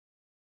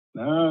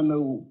 Now I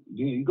know.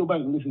 You go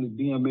back and listen to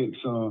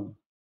DMX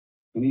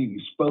and he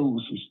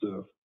exposed some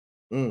stuff.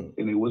 And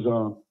it was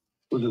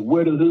it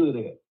Where the Hood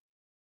At?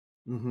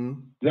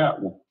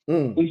 That one.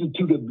 Listen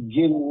to the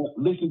beginning.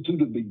 Listen to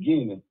the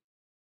beginning.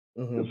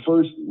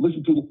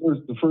 Listen to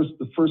the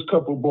first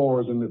couple of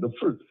bars and the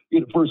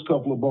first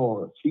couple of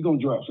bars. He gonna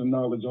drop some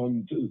knowledge on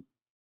you too.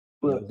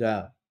 But no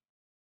doubt.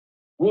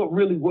 What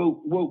really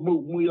woke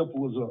me up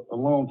was a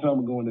long time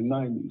ago in the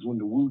 90s when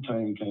the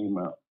Wu-Tang came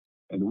out.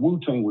 And the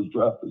Wu-Tang was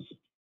dropping some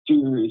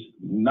serious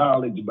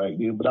knowledge back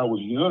then, but I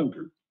was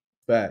younger.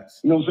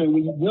 Facts. You know what I'm saying?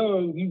 When you're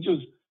young,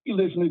 you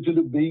listening to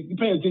the beat, you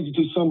paying attention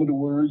to some of the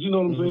words, you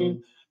know what I'm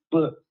saying?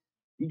 But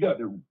you got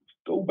to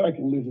go back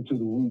and listen to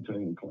the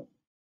Wu-Tang Clan.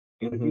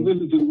 And if you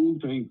listen to the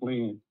Wu-Tang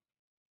Clan,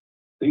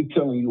 they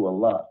telling you a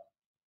lot.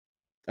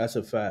 That's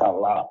a fact. A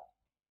lot.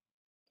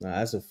 Nah,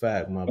 that's a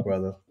fact, my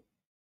brother.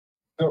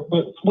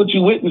 But what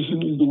you're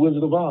witnessing is the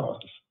Wizard of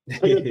Oz.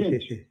 Pay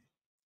attention.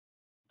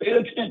 Pay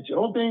attention.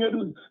 Only thing I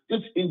do is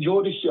just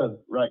enjoy the show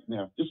right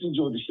now. Just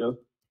enjoy the show.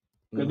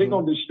 Because they're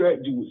going to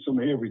distract you with some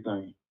of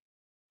everything.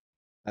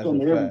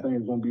 Some of everything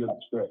is going to be a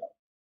distraction.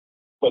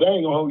 But I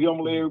ain't going to hold you. I'm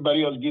going to let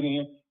everybody else get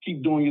in.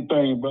 Keep doing your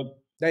thing, brother.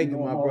 Thank you,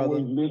 my brother. I'm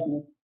always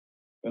listening.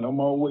 And I'm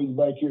always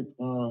back here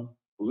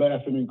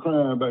laughing and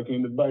crying back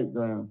in the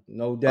background.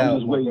 No doubt, I'm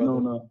just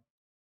waiting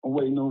I'm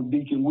waiting on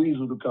Deacon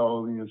Weasel to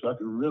call in so I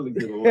can really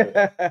get a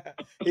laugh.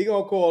 He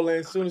gonna call in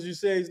as soon as you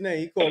say his name.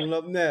 He calling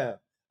up now.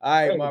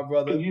 All right, my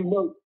brother. You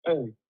know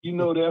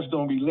that's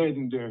gonna be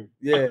legendary.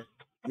 Yeah,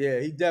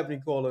 he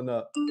definitely calling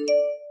up.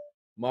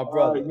 My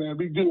brother. All right, man,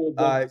 be good,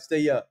 bro. All right,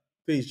 stay up.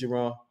 Peace,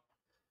 Jerome.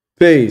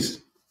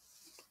 Peace.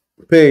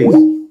 Peace.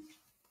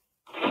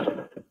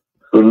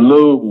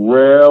 Salute,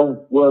 Rev.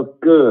 What's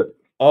good?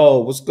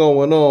 Oh, what's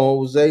going on,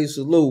 Jose?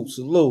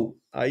 Salute.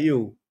 How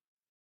you?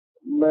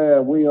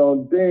 Man, we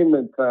on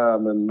demon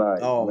time tonight.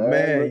 Oh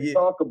man, let's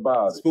talk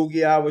about it.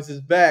 Spooky Hours is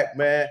back,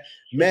 man.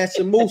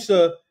 Mansa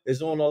Musa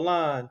is on the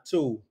line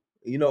too.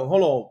 You know,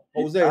 hold on,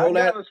 Jose. Hold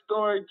I got a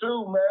story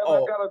too, man.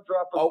 I gotta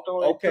drop a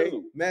story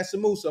too. Mansa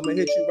Musa, I'm gonna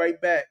hit you right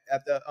back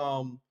after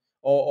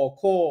or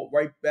call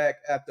right back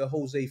after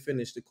Jose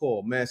finished the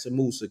call, Mansa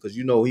Musa, because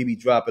you know he be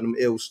dropping them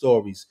ill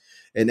stories,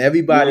 and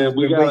everybody's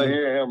we been gotta waiting.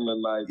 hear him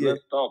tonight. Yeah.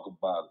 Let's talk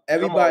about it.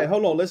 Everybody,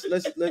 hold on. Let's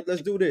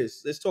do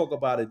this. Let's talk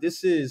about it.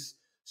 This is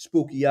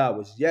Spooky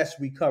Hours. Yes,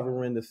 we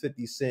covering the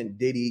 50 Cent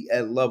Diddy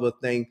and Lover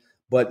thing,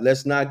 but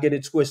let's not get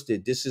it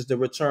twisted. This is the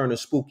return of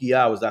Spooky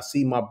Hours. I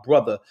see my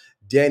brother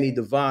Danny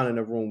Devine in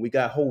the room. We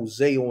got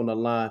Jose on the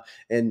line,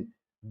 and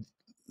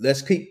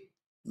let's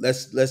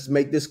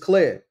make this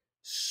clear.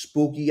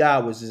 Spooky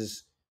Hours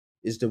is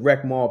the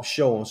Wreck Mob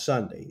show on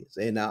Sundays,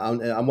 and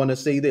I want to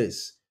say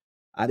this.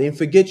 I didn't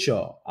forget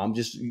y'all.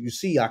 You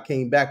see, I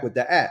came back with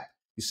the app.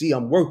 You see,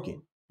 I'm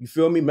working. You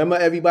feel me? Remember,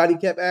 everybody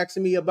kept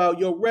asking me about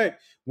your Wreck.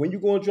 When you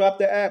going to drop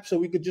the app so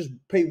we could just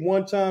pay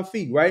one-time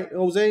fee, right,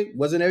 Jose?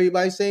 Wasn't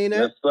everybody saying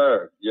that? Yes,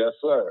 sir. Yes,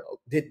 sir.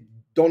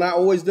 Don't I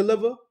always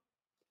deliver?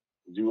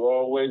 You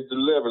always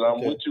deliver.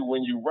 I'm with you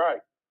when you right.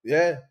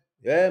 Yeah,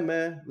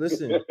 man.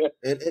 Listen.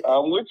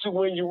 I'm with you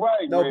when you're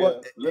right, man.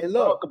 But let's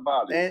talk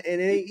about it. And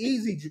it ain't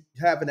easy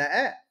having an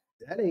app.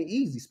 That ain't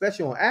easy,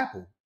 especially on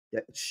Apple.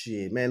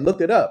 Shit, man,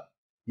 look it up.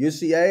 You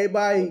see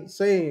everybody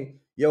saying,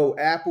 yo,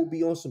 Apple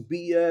be on some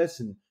BS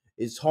and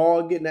it's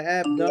hard getting the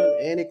app done,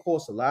 and it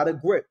costs a lot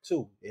of grip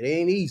too. It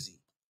ain't easy.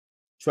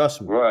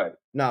 Trust me. Right.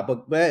 Nah,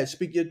 but man,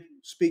 speak your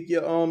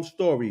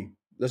story.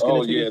 Let's get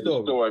into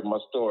your story. My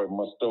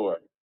story.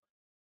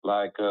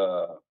 Like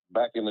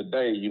back in the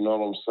day, you know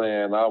what I'm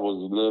saying? I was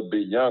a little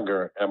bit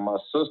younger, and my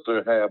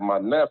sister had my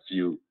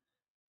nephew.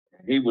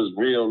 He was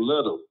real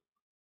little.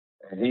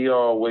 And he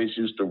always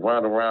used to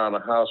run around the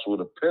house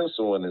with a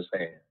pencil in his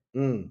hand.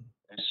 And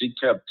she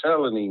kept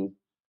telling him,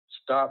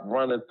 stop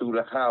running through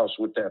the house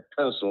with that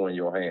pencil in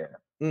your hand.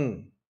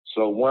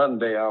 So one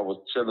day I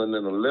was chilling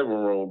in the living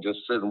room, just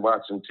sitting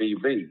watching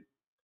TV.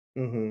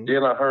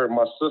 Then I heard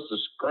my sister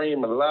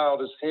screaming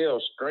loud as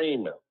hell,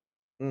 screaming.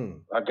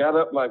 I got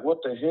up like, what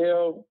the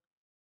hell?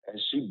 And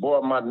she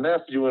brought my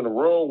nephew in the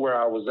room where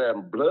I was at,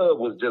 and blood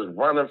was just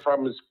running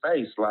from his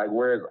face, like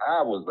where his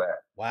eye was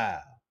at.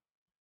 Wow.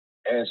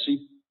 And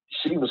she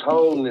was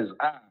holding his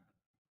eye.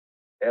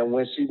 And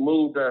when she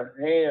moved her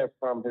hand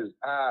from his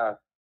eye,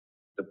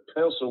 the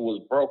pencil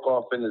was broke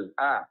off in his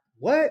eye.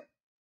 What?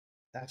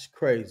 That's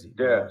crazy.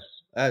 Yes.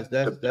 That's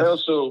the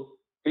pencil,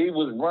 he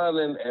was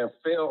running and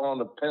fell on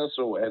the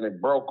pencil and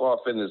it broke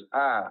off in his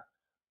eye.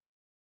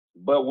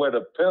 But where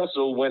the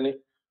pencil,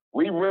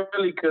 we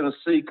really couldn't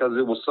see because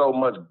it was so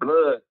much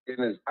blood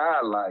in his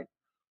eye, like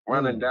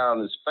running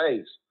down his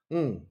face.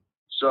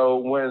 So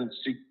when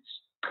she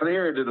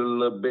cleared it a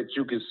little bit,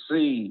 you could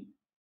see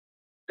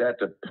that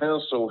the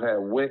pencil had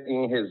went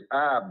in his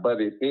eye, but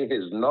it hit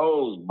his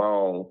nose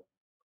bone,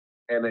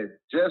 and it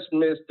just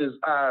missed his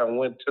eye and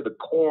went to the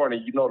corner.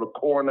 You know, the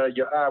corner of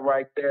your eye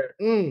right there,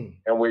 and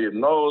where your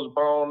nose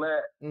bone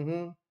at.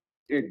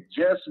 It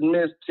just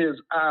missed his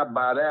eye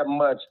by that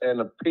much, and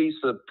a piece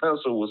of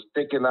pencil was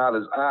sticking out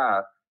his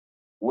eye,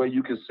 where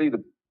you could see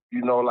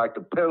like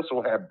the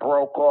pencil had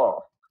broke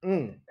off,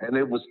 and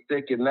it was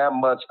sticking that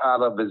much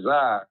out of his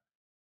eye,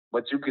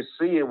 but you could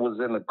see it was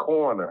in the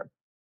corner.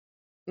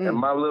 And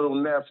my little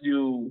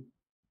nephew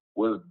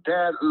was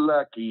that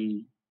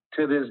lucky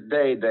to this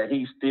day that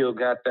he still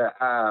got that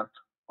eye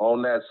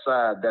on that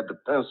side, that the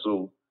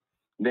pencil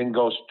didn't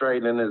go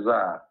straight in his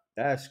eye.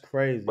 That's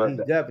crazy. He's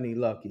definitely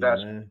lucky,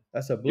 man.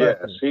 That's a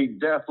blessing. Yes, he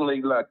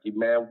definitely lucky,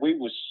 man. We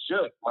was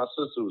shook. My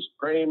sister was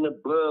screaming,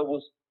 blood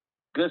was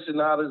gushing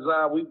out his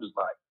eye. We was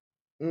like,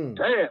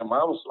 damn.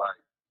 I was like,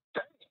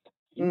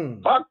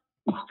 damn. Fuck.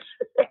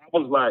 I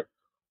was like,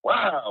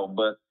 wow.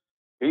 But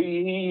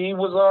he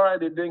was all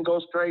right. It didn't go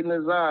straight in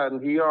his eye,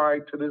 and he all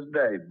right to this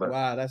day. But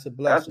wow, that's a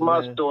blessing.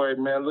 That's my story,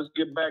 man. Let's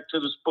get back to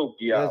the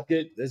spooky hour.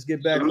 Let's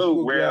get back to the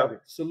spooky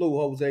hour. Salute,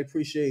 Jose.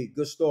 Appreciate it.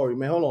 Good story,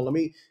 man. Hold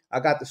on, I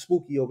got the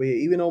spooky over here.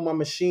 Even though my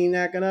machine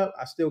acting up,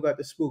 I still got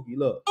the spooky.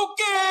 Look.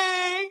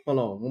 Okay. Hold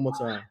on, one more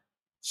time.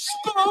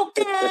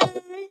 Spooky.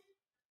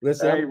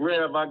 Listen. Hey,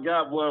 Rev, I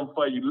got one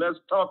for you. Let's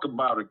talk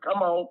about it.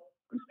 Come on.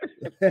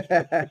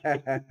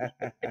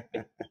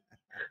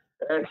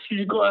 And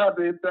you're going to have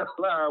to hit that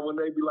line when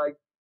they be like,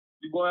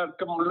 you're going to have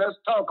to come on, let's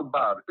talk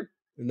about it.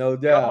 No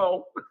doubt. Come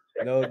on.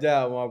 No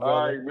doubt, my brother.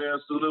 All right, man.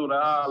 Salute.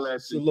 I'll let you.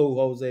 Salute,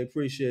 Jose.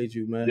 Appreciate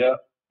you, man. Yeah.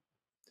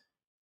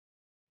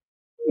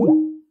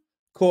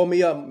 Call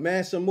me up,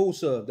 Mansa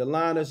Musa. The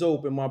line is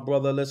open, my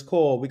brother. Let's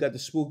call. We got the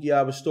spooky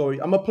hour story.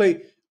 I'm going to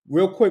play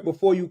real quick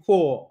before you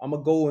call. I'm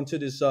going to go into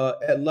this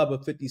Ed Lover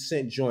 50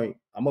 Cent joint.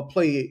 I'm going to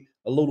play it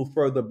a little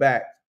further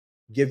back,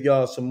 give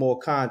y'all some more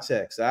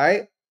context, all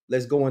right?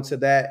 Let's go into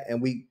that,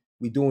 and we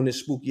doing this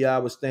spooky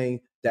hours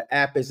thing. The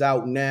app is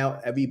out now.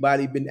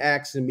 Everybody been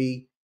asking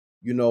me,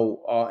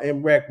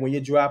 m.reck, when you're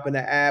dropping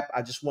the app,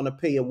 I just want to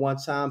pay a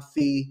one-time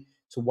fee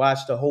to watch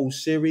the whole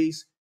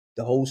series.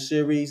 The whole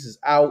series is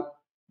out.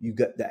 You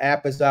got the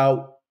app is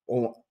out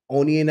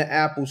only in the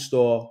Apple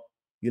Store.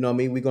 You know what I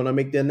mean? We're gonna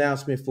make the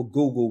announcement for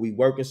Google. We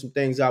working some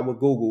things out with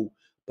Google,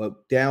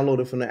 but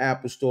download it from the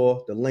Apple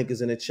Store. The link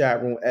is in the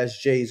chat room.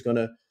 SJ is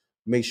gonna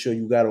make sure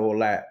you got all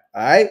that.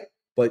 All right,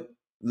 but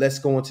let's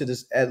go into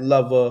this Ed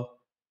Lover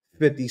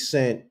 50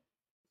 Cent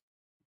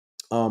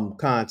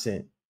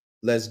content.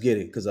 Let's get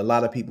it, because a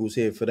lot of people's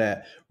here for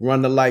that.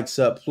 Run the lights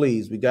up,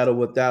 please. We got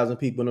over 1,000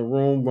 people in the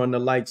room. Run the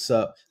lights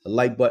up. The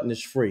like button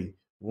is free.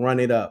 Run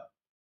it up.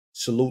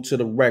 Salute to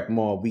the Wreck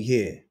Mob. We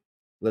here.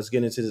 Let's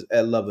get into this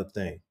Ed Lover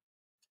thing.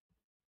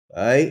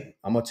 All right?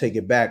 I'm going to take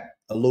it back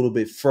a little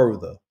bit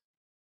further.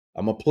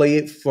 I'm going to play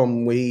it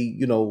from where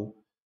he,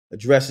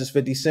 addresses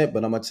 50 Cent,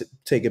 but I'm going to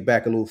take it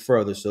back a little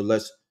further. So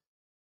let's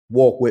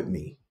walk with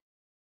me.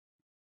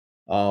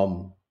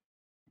 Walk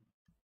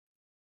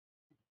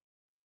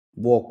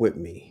with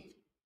me.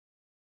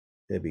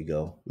 There we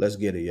go. Let's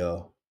get it,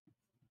 y'all.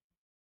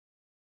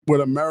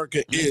 What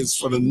America is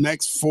for the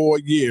next 4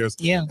 years.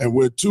 Yeah. And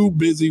we're too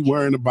busy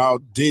worrying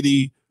about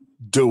Diddy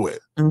do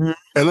it. And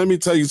let me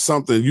tell you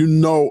something.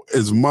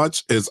 As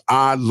much as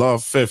I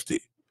love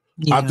 50,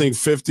 I think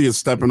 50 is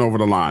stepping over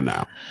the line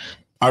now.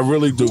 I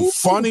really do.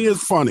 Funny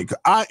is funny.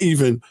 I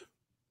even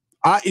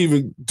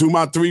do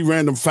my 3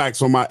 random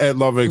facts on my Ed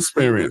Lover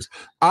experience.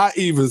 I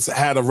even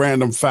had a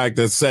random fact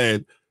that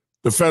said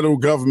the federal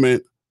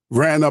government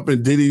ran up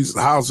in Diddy's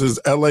house, his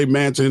LA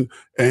mansion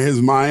and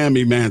his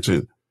Miami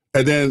mansion.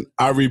 And then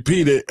I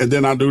repeat it, and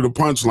then I do the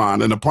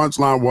punchline. And the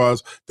punchline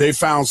was they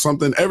found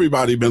something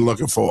everybody been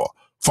looking for.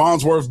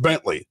 Farnsworth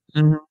Bentley.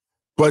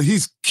 But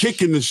he's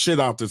kicking the shit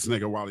out this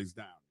nigga while he's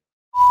down.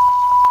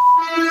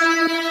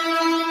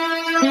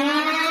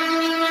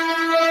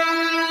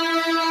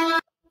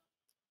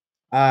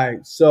 All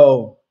right,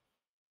 so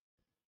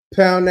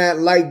pound that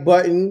like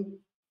button.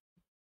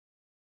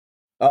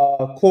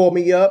 Call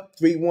me up,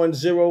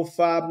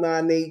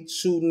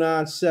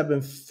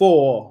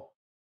 310-598-2974.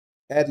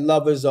 Ed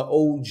Lover's an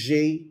OG.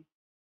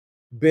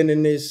 Been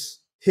in this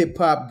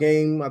hip-hop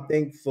game, I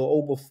think, for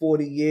over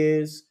 40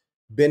 years.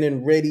 Been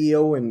in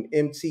radio and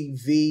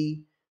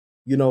MTV.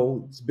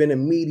 It's been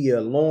in media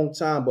a long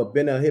time, but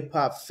been a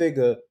hip-hop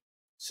figure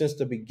since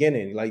the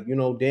beginning. Like, you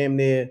know, damn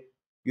near,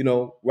 you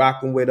know,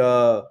 rocking with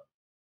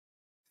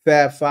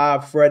Fab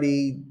Five,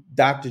 Freddie,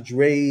 Dr.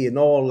 Dre, and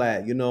all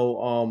that, you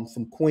know,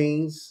 from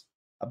Queens,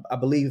 I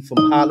believe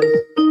from Hollis.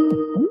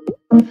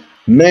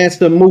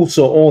 Master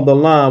Musa on the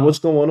line. What's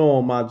going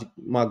on,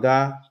 my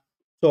guy?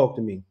 Talk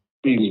to me.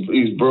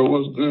 Peace, bro.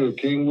 What's good?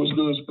 King, what's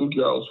good? Spooky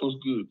House, what's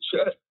good?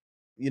 Chat.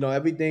 You know,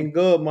 everything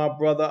good, my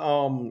brother.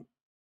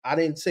 I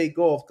didn't take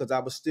off because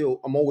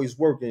I'm always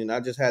working.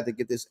 I just had to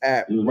get this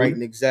app right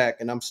and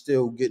exact, and I'm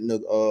still getting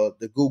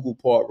the Google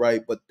part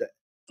right, but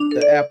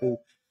the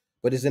Apple,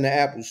 but it's in the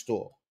Apple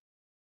store.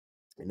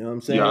 You know what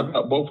I'm saying? Yeah, I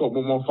got both of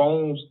them on my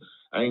phones.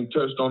 I ain't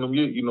touched on them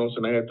yet. You know what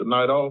I'm saying? I had the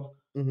night off.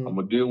 I'm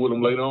gonna deal with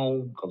them later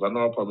on because I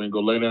know I probably ain't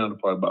gonna lay down until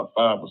probably about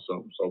 5 or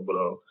something. So, but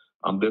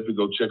I'm definitely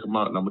gonna check them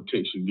out and I'm gonna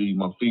text you and give you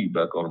my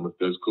feedback on them if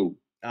that's cool.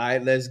 All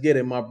right, let's get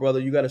it, my brother.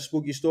 You got a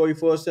spooky story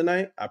for us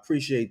tonight? I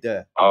appreciate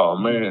that. Oh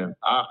man,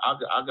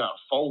 I got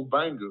 4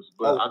 bangers,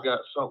 but I got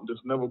something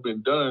that's never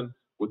been done.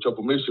 With your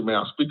permission, man,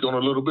 I'll speak on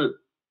it a little bit.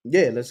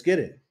 Yeah, let's get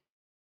it.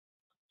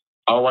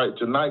 All right,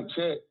 tonight,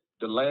 chat,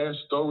 the last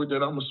story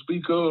that I'm gonna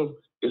speak of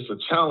is a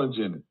challenge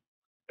in it.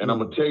 And I'm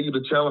gonna tell you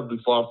the challenge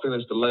before I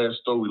finish the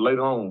last story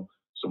later on.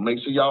 So make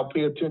sure y'all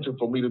pay attention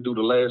for me to do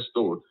the last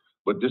story.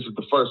 But this is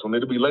the first one.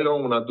 It'll be later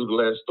on when I do the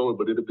last story,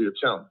 but it'll be a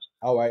challenge.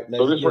 All right,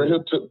 so this right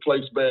here took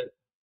place back.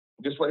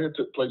 This right here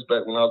took place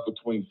back when I was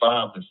between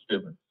 5 and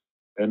 7.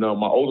 And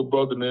my older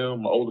brother and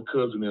them, my older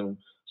cousin and them,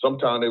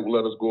 sometimes they would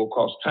let us go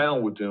across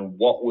town with them,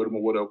 walk with them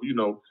or whatever, you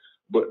know.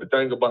 But the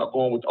thing about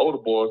going with the older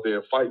boys,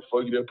 they'll fight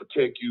for you, they'll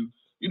protect you.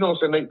 You know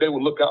what I'm saying? They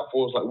would look out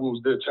for us like we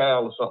was their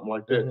child or something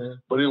like that.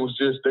 But it was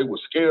just, they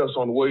would scare us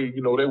on the way.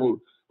 You know, they would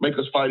make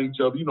us fight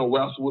each other, you know,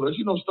 wrestle with us,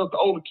 you know, stuff the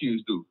older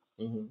kids do.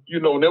 You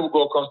know, and they would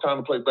go across town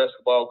to play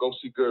basketball, go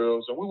see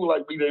girls. And we would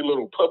like be their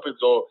little puppets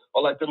or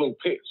like their little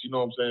pets, you know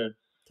what I'm saying?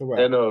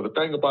 Correct. And the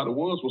thing about it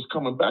was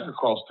coming back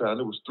across town.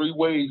 There was 3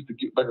 ways to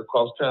get back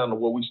across town to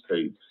where we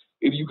stayed.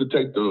 Either you could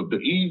take the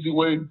easy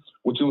way,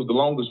 which it was the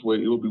longest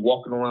way. It would be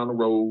walking around the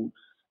road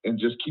and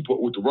just keep up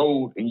with the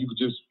road, and you could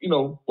just, you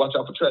know, watch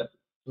out for traffic.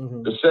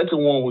 The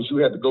second one was you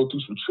had to go through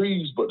some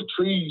trees, but the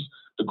trees,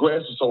 the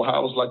grass was so high,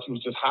 it was like you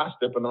was just high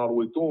stepping all the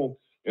way through them,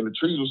 and the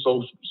trees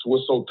were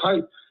so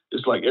tight.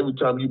 It's like every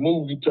time you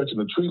move, you touching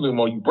the tree limb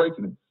or you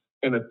breaking it.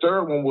 And the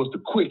third one was the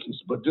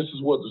quickest, but this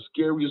was the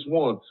scariest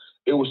one.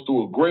 It was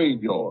through a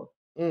graveyard.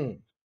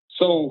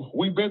 So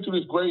we've been through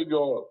this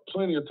graveyard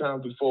plenty of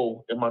times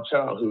before in my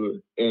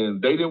childhood,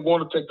 and they didn't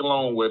want to take the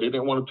long way. They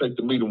didn't want to take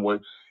the medium way.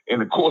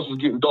 And the course was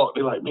getting dark.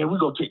 They're like, man, we're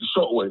going to take the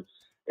short way.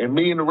 And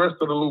me and the rest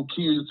of the little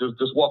kids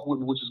just walk with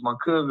me, which is my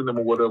cousin and them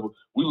or whatever.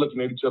 We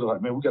looking at each other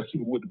like, man, we got to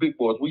keep it with the big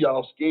boys. We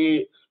all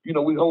scared. You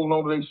know, we holding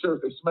on to their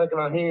shirts. They smacking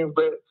our hands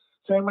back,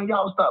 saying, man,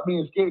 y'all stop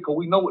being scared because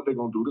we know what they're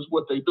going to do. This is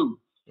what they do.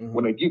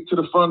 When they get to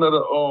the front of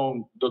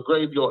the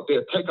graveyard,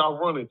 they'll take off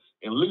running,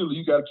 and literally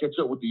you got to catch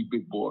up with these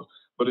big boys.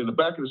 But in the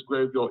back of this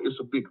graveyard, it's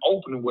a big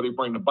opening where they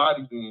bring the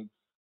bodies in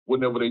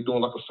whenever they're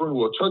doing like a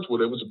funeral or church,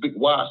 whatever. It's a big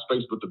wide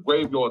space, but the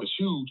graveyard is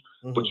huge.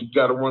 But you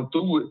got to run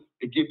through it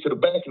and get to the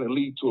back, and it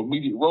leads to an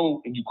immediate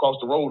road, and you cross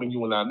the road, and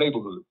you in our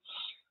neighborhood.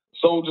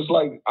 So just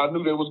like I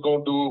knew they was going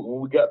to do it, when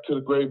we got to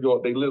the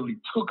graveyard, they literally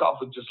took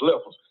off and just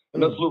left us.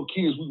 And us little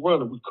kids, we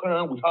running, we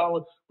crying, we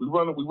hollering, we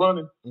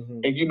running.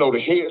 And you know, the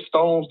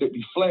headstones that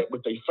be flat,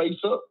 but they face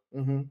up.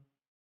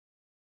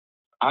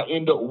 I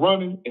end up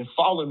running and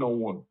falling on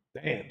one.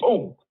 Damn.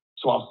 Boom.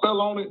 So I fell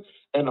on it,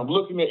 and I'm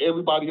looking at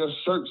everybody else's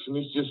shirts, and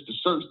it's just the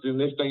shirts. The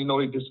next thing you know,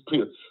 they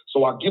disappear.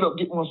 So I get up,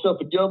 get myself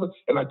together,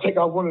 and I take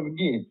out running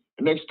again.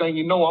 The next thing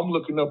you know, I'm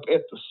looking up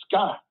at the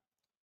sky.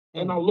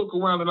 And I look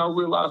around, and I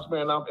realize,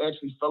 man, I'm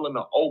actually fell in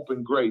an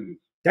open grave.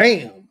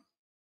 Damn.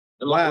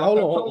 Wow,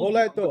 hold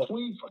that thought.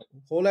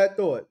 Hold that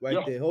thought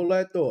right there. Hold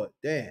that thought.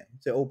 Damn,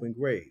 it's an open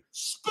grave.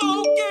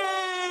 Spooky.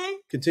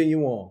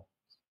 Continue on.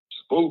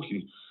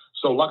 Spooky.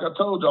 So like I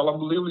told y'all, I'm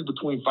literally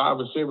between 5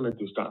 and 7 at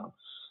this time.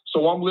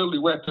 So I'm literally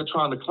right there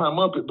trying to climb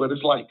up it, but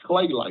it's like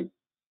clay-like.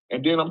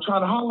 And then I'm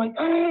trying to holler like,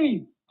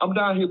 hey, I'm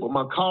down here, but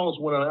my calls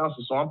went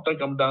unanswered. So I'm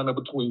thinking I'm down there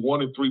between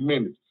 1 and 3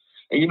 minutes.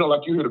 And you know,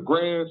 like you hear the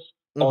grass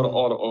or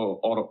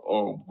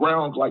the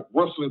ground like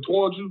rustling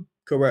towards you.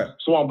 Correct.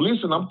 So I'm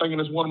listening. I'm thinking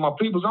it's one of my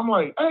peoples. I'm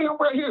like, hey, I'm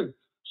right here.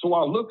 So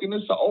I look, and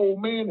it's an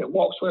old man that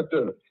walks right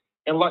there.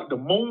 And like the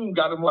moon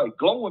got him like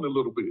glowing a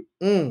little bit.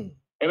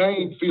 And I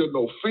ain't feel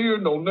no fear,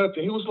 no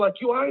nothing. He was like,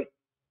 you all right?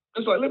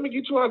 It's like, let me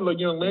get you out of there,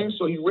 young man.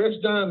 So he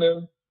reached down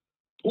there,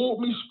 pulled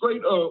me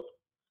straight up,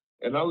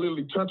 and I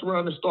literally turned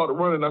around and started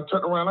running. I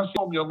turned around. I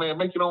said, young man,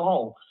 make it on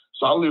home.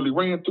 So I literally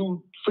ran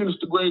through, finished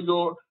the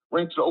graveyard,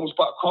 ran to the open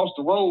spot, crossed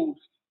the road,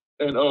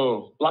 and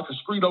like a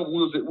street over,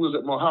 we was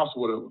at my house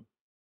or whatever.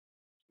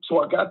 So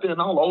I got there, and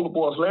all the older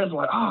boys laughing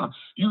like,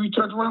 you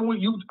turned around with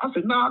you? I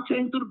said, nah, I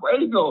came through the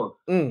graveyard.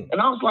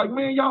 And I was like,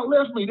 man, y'all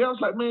left me. They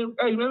was like, man,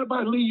 hey, man,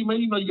 everybody leave you, man.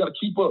 You know you got to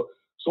keep up.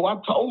 So I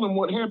told them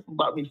what happened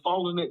about me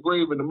falling in that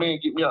grave and the man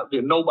get me out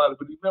there. Nobody,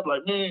 but he never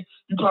like, man,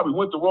 you probably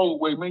went the road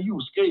way, man. You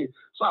was scared.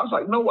 So I was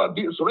like, no, I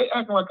didn't. So they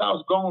acting like I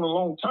was gone a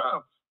long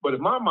time. But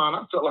in my mind,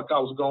 I felt like I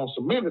was gone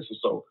some minutes or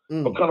so.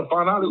 But kind of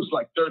find out it was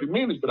like 30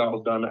 minutes that I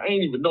was done. I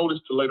ain't even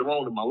noticed till later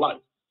on in my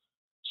life.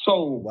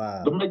 So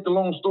to make the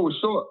long story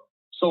short,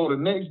 so the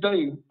next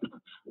day,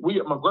 we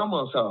at my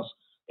grandma's house.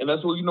 And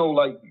that's what, you know,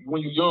 like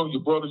when you're young,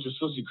 your brothers, your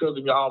sisters, your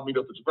cousins, you all meet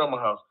up at your grandma's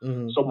house.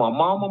 So my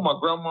mama, my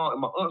grandma, and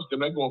my aunts, then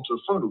they going to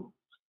the funeral.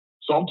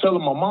 So I'm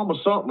telling my mama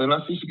something, and I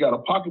see she got a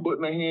pocketbook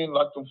in her hand,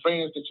 like them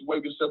fans that you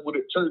wave yourself with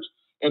at church,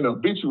 and the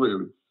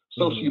obituary.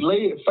 So she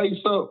lay it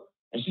face up,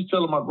 and she's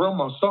telling my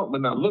grandma something,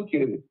 and I look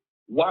at it.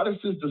 Why this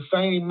is the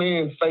same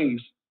man's face,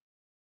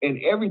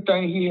 and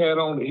everything he had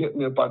on that hit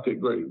me about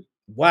that grave.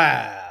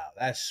 Wow,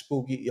 that's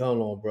spooky.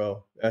 Hold on,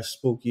 bro. That's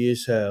spooky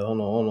as hell.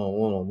 Hold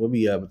on. Where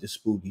we at with the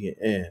spooky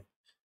and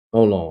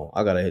hold on.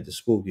 I gotta hit the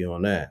spooky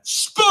on that.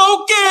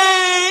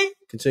 Spooky!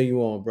 Continue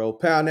on, bro.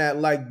 Pound that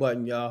like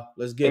button, y'all.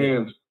 Let's get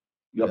it.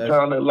 Y'all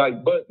pound that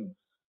like button.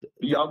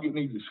 Y'all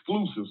getting these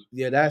exclusives.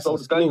 Yeah, that's so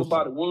exclusive. The thing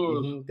about it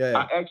was,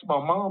 I asked my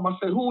mom, I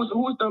said, who is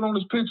that on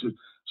this picture?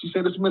 She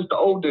said, it's Mr.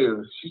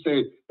 Odell. She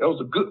said, that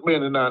was a good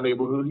man in our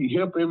neighborhood. He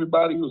helped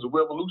everybody. He was a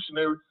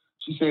revolutionary.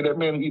 She said, that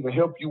man even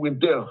helped you in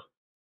death.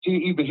 He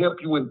even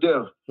helped you in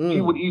death. He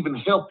would even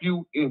help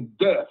you in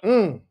death.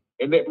 And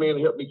that man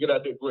helped me get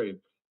out that grave.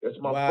 That's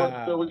my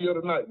first story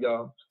of the night,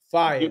 y'all.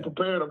 Fire. Get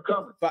prepared, I'm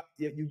coming.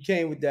 You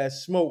came with that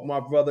smoke, my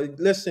brother.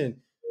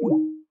 Listen,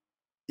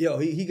 yo,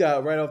 he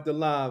got right off the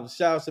line.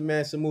 Shout out to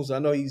Mansa Musa. I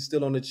know he's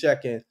still on the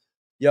check-in.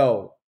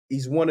 Yo,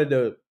 he's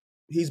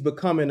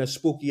becoming a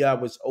Spooky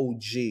Hours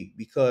OG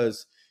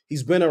because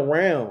he's been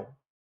around.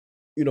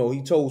 You know,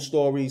 he told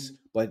stories,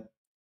 but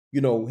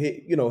here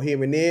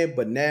and there.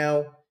 But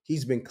now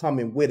he's been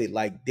coming with it.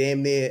 Like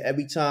damn near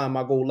every time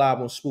I go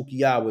live on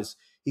Spooky Hours,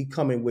 he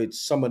coming with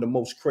some of the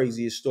most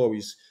craziest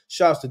stories.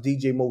 Shouts to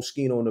DJ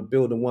Moschino in the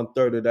building,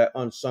 1/3 of that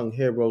unsung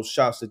heroes.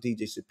 Shouts to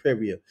DJ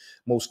Superior,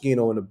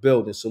 Moschino in the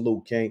building.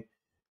 Salute, King.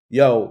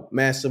 Yo,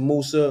 Mansa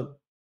Musa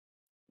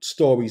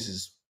stories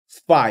is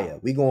fire.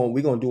 We're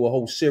gonna do a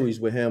whole series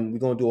with him. We're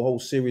gonna do a whole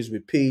series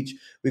with Peach.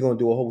 We're gonna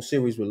do a whole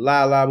series with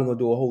Lala. We're gonna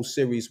do a whole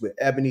series with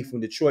Ebony from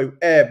Detroit.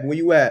 Eb, where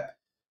you at?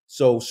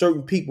 So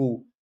certain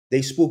people,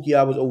 they Spooky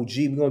Hours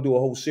OG. We're gonna do a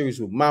whole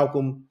series with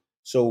Malcolm.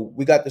 So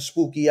we got the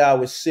Spooky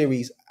Hours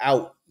series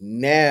out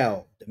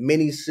now. The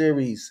mini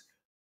series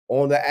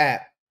on the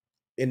app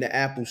in the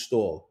Apple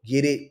Store.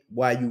 Get it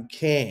while you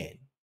can.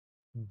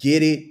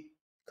 Get it.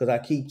 Cause I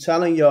keep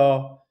telling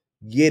y'all,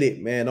 get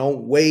it, man.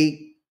 Don't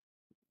wait.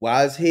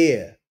 While it's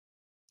here,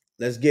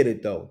 let's get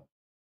it though.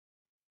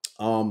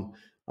 I'm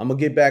gonna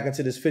get back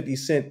into this 50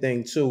 Cent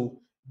thing too.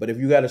 But if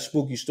you got a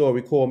spooky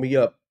story, call me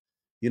up.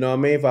 You know what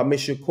I mean? If I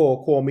miss your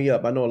call me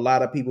up. I know a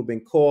lot of people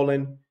been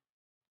calling.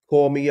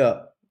 Call me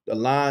up. The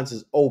lines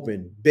is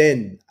open.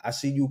 Ben, I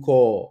see you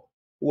call.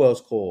 Who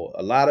else called?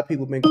 A lot of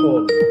people been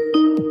calling.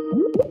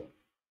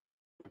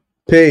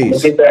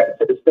 Peace.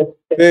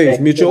 Peace.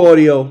 Mute your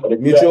audio.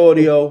 Mute your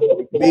audio.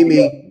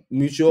 Mimi,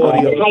 mute your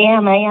audio. I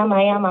am.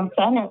 I'm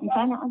trying to.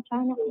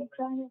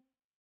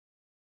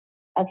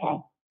 Okay.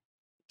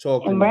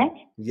 Talk to m.reck?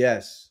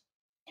 Yes.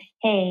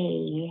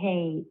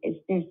 Hey, is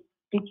this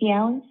Spooky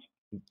Hours?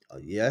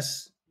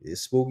 Yes,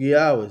 it's Spooky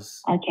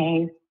Hours.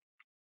 Okay.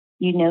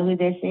 You know who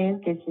this is?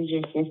 This is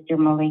your sister,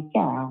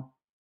 Malika.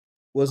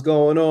 What's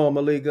going on,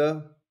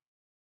 Malika?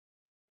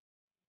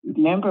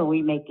 Remember,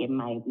 we making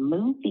my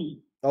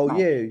movie. Oh, my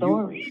yeah.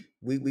 story.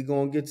 We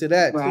gonna get to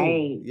that,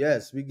 right. too.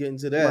 Yes, we getting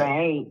to that.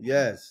 Right.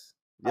 Yes.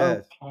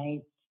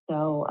 Okay.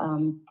 So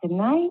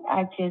tonight,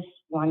 I just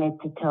wanted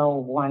to tell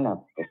one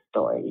of the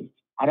stories.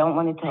 I don't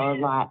want to tell a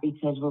lot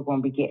because we're going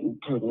to be getting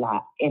to a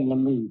lot in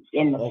the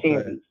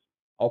series.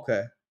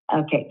 Okay.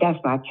 Okay, that's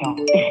my cat.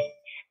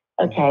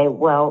 Okay,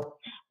 well,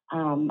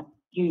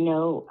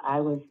 I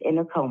was in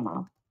a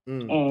coma,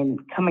 and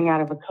coming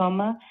out of a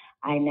coma,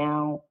 I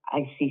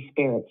see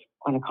spirits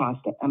on a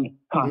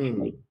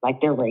constantly,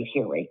 like they're right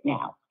here, right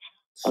now.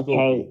 Spooky.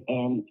 Okay,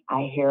 and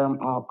I hear them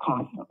all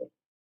constantly.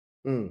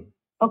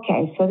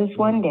 Okay, so this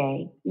one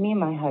day, me and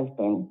my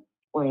husband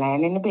were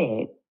laying in the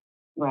bed,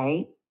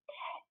 right?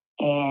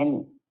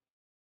 And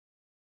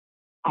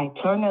I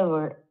turn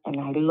over and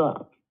I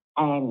look,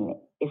 and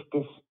it's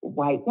this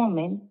white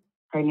woman.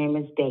 Her name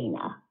is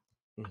Dana.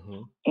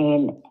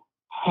 And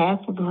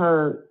half of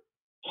her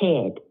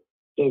head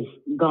is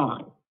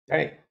gone.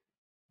 Dang.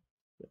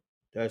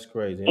 That's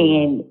crazy.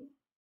 And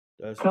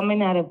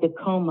coming out of the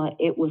coma,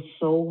 it was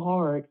so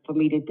hard for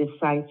me to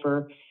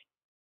decipher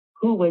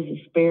who was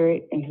a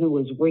spirit and who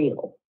was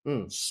real.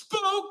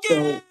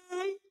 Spooky!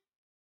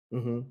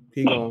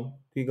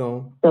 Keep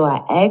going. So I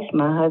asked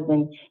my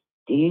husband,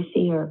 do you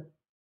see her?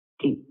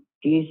 Do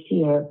you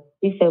see her?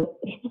 He said,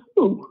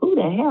 who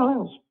the hell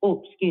else?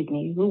 Oh, excuse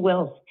me. Who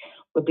else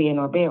would be in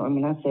our bedroom?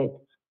 And I said,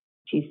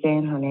 she's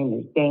saying her name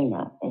is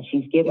Dana, and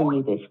she's giving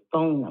me this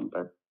phone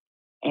number,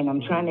 and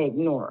I'm trying to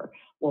ignore her.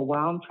 Well,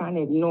 while I'm trying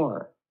to ignore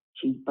her,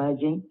 she's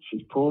budging.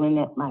 She's pulling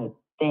at my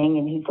thing,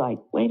 and he's like,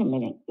 wait a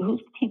minute.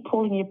 Who's keep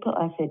pulling your pull?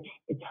 I said,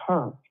 it's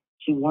her.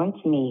 She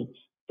wants me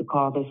to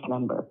call this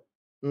number.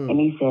 And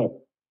he said,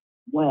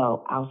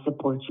 well, I'll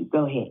support you.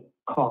 Go ahead.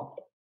 Call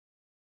it.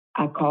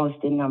 I called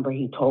the number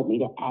he told me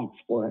to ask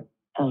for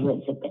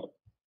Elizabeth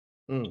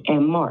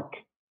and Mark.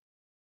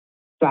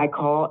 So I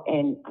called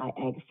and I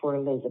asked for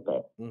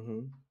Elizabeth.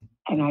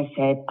 And I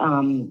said,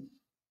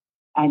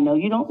 I know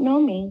you don't know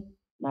me.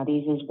 Now,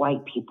 these is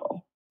white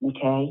people,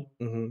 okay?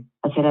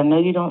 I said, I know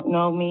you don't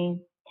know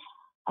me.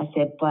 I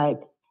said,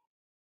 but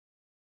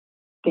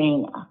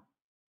Dana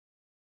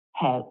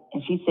had,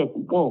 and she said,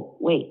 whoa,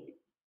 wait,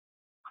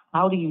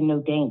 how do you know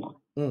Dana?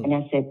 And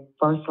I said,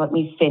 first, let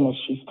me finish.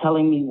 She's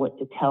telling me what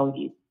to tell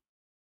you.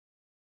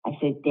 I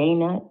said,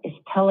 Dana is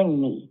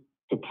telling me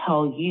to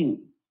tell you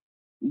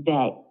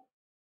that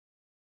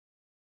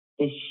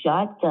the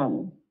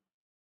shotgun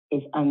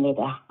is under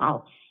the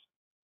house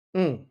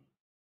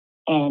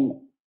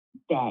and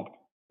that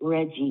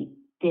Reggie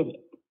did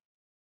it.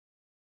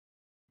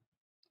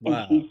 Wow.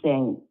 And she's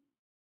saying,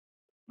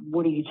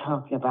 what are you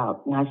talking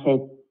about? And I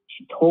said,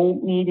 she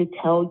told me to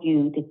tell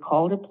you to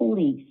call the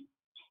police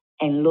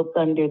and look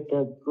under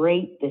the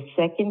grate, the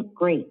second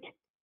grate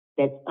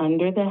that's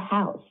under the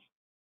house,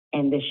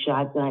 and the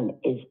shotgun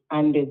is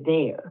under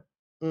there,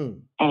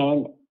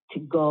 and to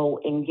go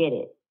and get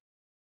it.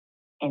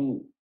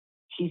 And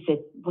she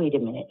said, wait a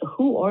minute,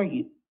 who are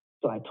you?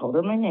 So I told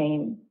her my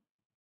name,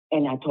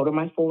 and I told her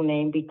my full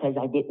name because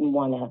I didn't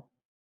want to,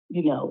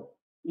 you know,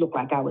 look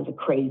like I was a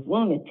crazed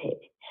lunatic.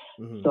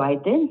 So I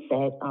then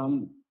said,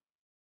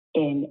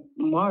 and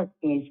Mark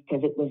is,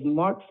 because it was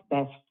Mark's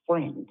best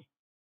friend.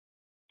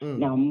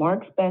 Now,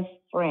 Mark's best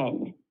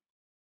friend,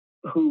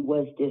 who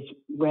was this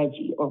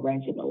Reggie or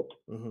Reginald,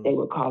 they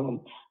would call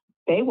him,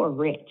 they were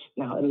rich.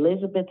 Now,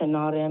 Elizabeth and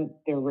all them,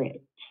 they're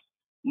rich.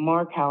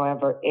 Mark,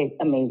 however,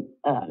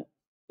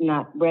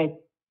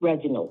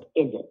 Reginald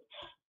isn't.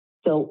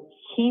 So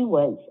he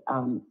was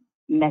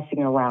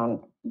messing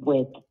around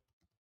with,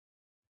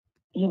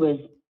 he was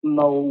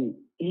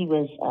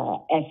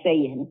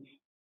essaying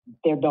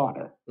their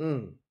daughter,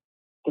 the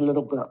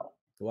little girl.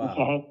 Wow.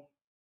 Okay.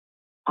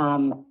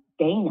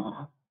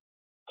 Dana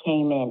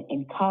came in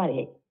and caught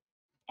it,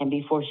 and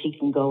before she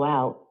can go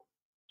out,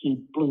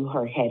 he blew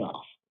her head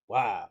off.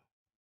 Wow.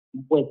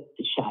 With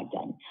the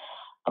shotgun.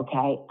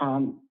 Okay.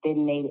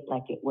 Then made it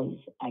like it was,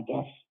 I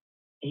guess,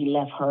 he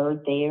left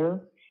her there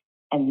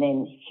and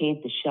then hid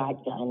the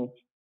shotgun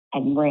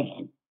and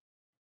ran.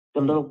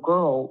 The little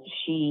girl,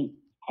 she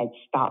had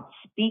stopped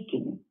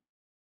speaking.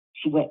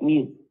 She went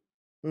mute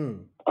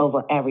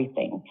over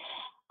everything.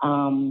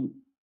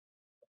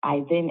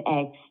 I then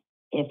asked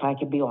if I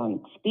could be on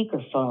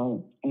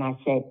speakerphone, and I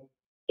said,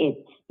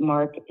 it's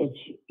Mark, it's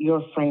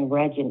your friend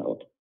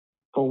Reginald.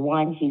 For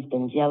one, he's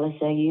been jealous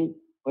of you.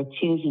 For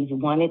two, he's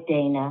wanted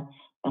Dana.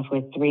 And for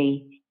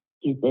three,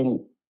 he's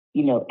been,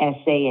 you know,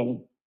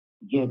 essaying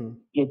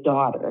your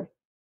daughter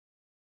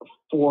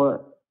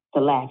for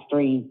the last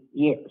 3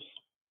 years.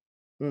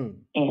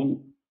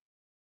 And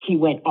he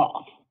went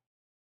off.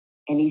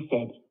 And he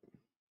said,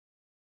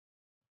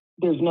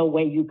 there's no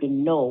way you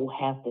can know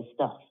half the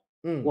stuff.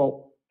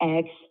 Well,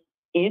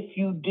 if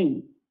you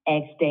do,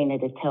 ask Dana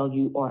to tell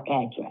you our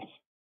address.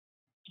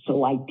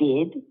 So I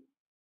did.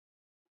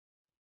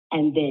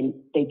 And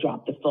then they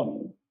dropped the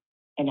phone.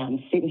 And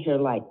I'm sitting here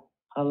like,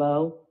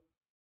 hello?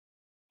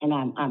 And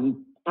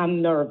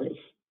I'm nervous.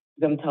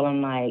 I'm telling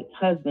my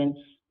husband,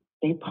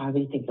 they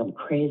probably think I'm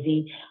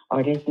crazy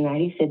or this and that.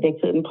 He said they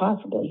couldn't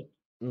possibly.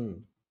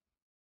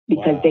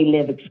 Because they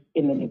live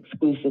in an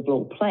exclusive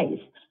little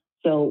place.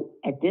 So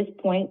at this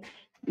point,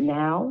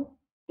 now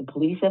the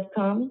police have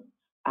come.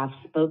 I've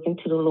spoken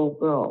to the little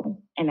girl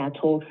and I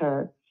told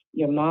her,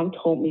 your mom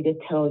told me to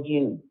tell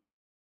you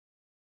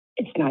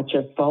it's not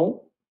your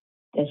fault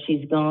that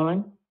she's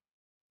gone,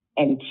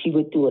 and she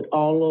would do it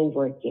all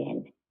over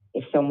again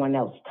if someone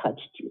else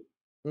touched you.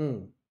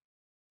 And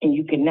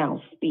you can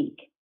now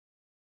speak.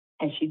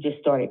 And she just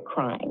started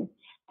crying.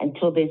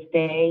 Until this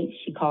day,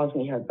 she calls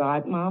me her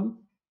godmom.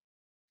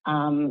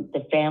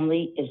 The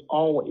family is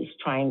always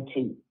trying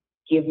to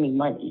give me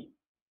money,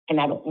 and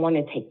I don't want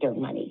to take their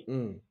money.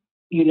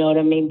 You know what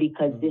I mean?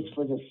 Because this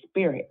was a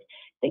spirit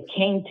that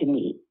came to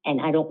me, and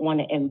I don't want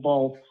to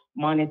involve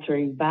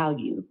monetary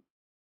value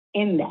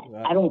in that.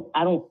 Wow.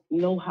 I don't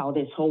know how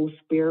this whole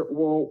spirit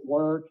world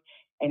works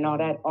and all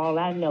that. All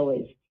I know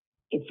is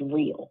it's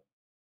real.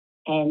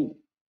 And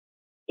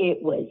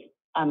it was,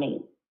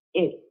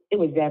 it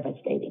was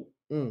devastating.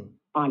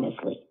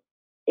 Honestly.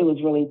 It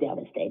was really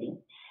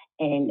devastating.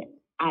 And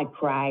I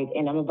cried,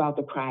 and I'm about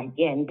to cry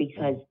again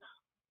because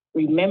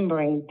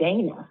remembering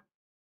Dana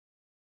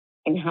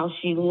and how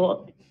she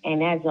looked,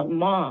 and as a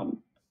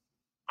mom,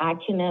 I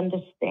can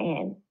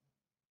understand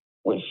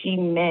what she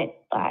meant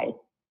by,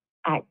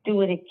 I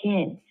do it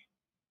again.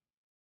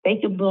 They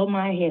could blow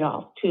my head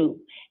off too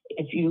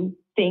if you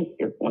think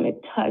you're going to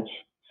touch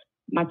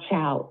my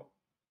child.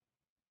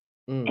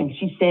 And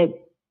she said,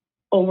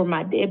 over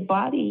my dead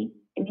body,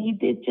 and he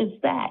did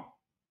just that.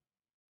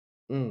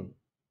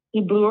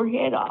 He blew her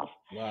head off.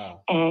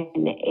 Wow.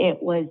 And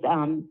it was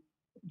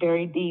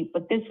very deep.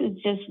 But this is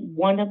just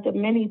one of the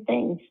many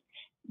things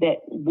that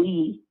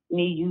we,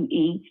 me, you,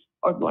 E,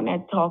 are going to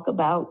talk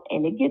about.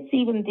 And it gets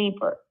even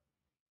deeper.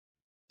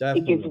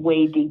 Definitely. It gets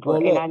way deeper.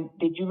 Well, and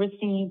did you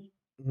receive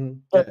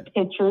the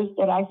pictures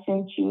that I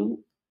sent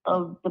you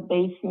of the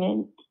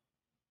basement?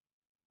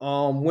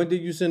 When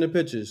did you send the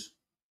pictures?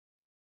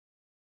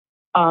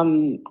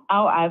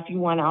 If you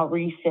want, I'll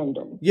resend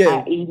them.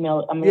 Yeah. I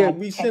email. I mean, yeah, I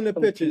resend the text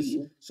them pictures. to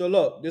you. So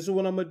look, this is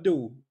what I'm gonna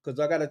do because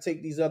I gotta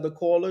take these other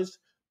callers,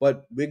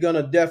 but we're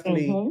gonna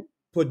definitely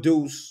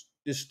produce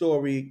this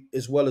story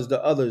as well as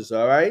the others.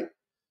 All right.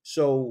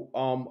 So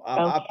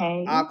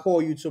I'll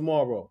call you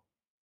tomorrow.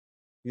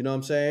 You know what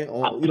I'm saying?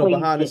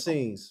 Behind the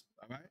scenes.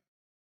 All right.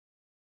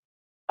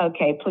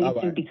 Okay, please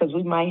do, because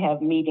we might have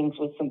meetings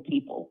with some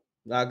people.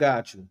 I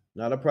got you.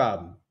 Not a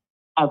problem.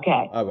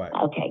 Okay. All right.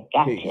 Okay,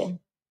 gotcha. Peace.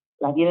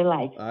 Love you to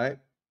life. All right.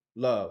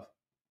 Love.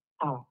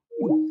 Oh.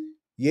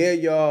 Yeah,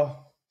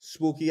 y'all.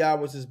 Spooky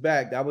Hours is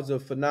back. That was a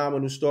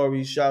phenomenal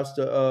story. Shouts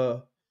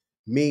to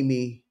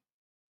Mimi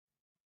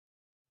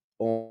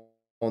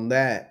on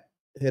that.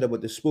 Hit her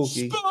with the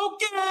spooky.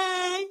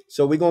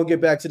 So we're gonna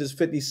get back to this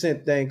 50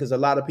 Cent thing because a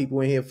lot of people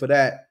in here for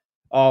that.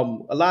 A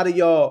lot of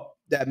y'all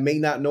that may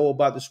not know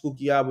about the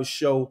Spooky Hours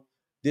show.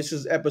 This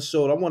is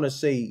episode, I want to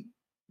say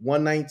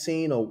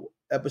 119 or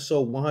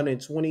episode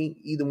 120,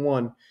 either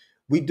one.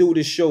 We do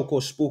this show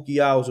called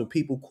Spooky Hours where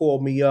people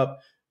call me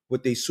up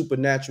with their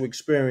supernatural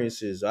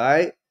experiences, all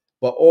right?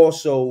 But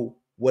also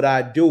what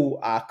I do,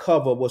 I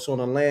cover what's on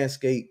the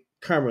landscape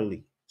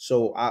currently.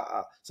 So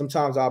I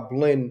sometimes I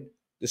blend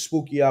the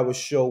Spooky Hours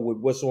show with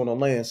what's on the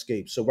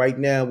landscape. So right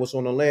now, what's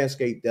on the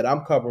landscape that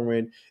I'm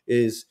covering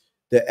is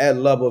the Ed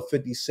Lover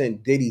 50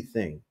 Cent Diddy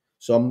thing.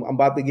 So I'm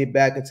about to get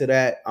back into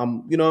that.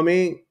 You know what I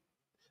mean?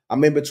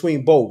 I'm in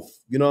between both.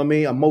 You know what I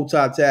mean? I'm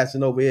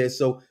multitasking over here.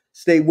 So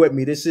stay with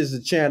me. This is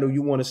the channel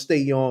you want to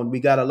stay on. We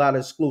got a lot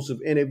of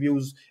exclusive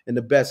interviews and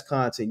the best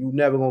content. You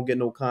never gonna get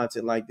no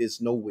content like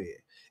this nowhere.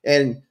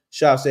 And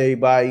shouts to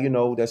everybody,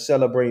 that's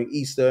celebrating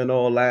Easter and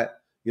all that.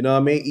 You know what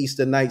I mean?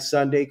 Easter night,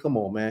 Sunday. Come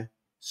on, man.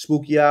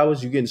 Spooky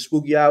Hours. You're getting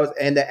Spooky Hours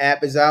and the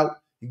app is out.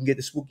 You can get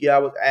the Spooky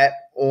Hours app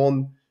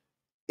in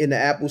the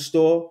Apple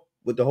store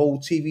with the whole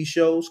TV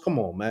shows. Come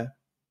on, man.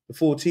 The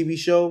full TV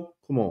show.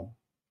 Come on.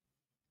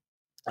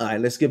 All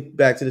right, let's get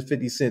back to the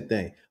 50 Cent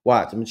thing.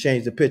 Watch, I'm gonna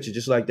change the picture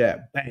just like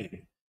that.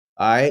 Bang.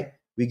 All right,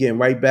 we getting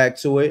right back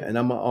to it, and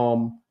I'm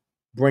gonna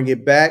bring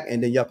it back,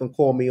 and then y'all can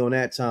call me on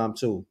that time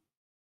too.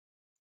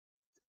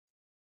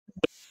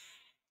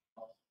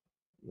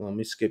 Let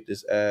me skip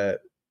this ad.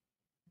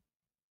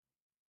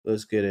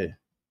 Let's get it.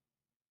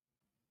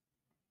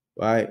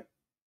 All right.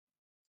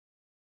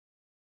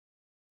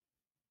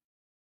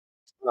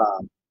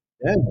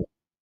 Damn.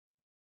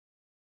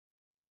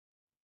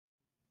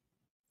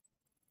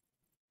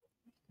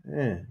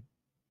 Man.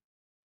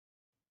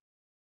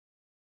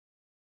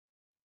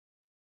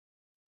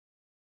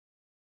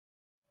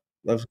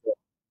 Let's go.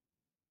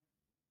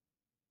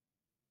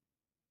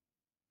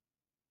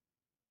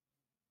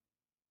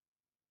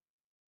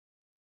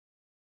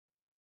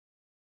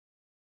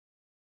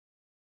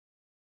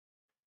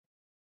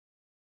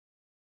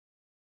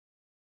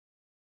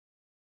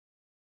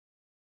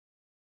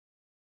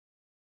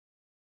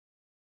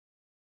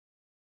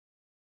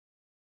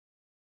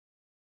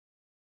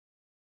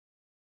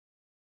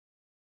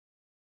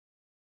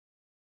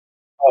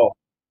 Oh,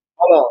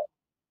 hold on.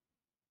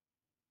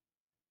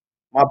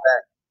 My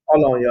bad.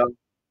 Hold on, y'all.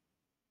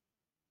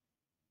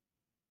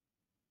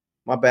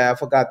 My bad. I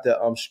forgot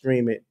to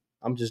stream it.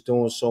 I'm just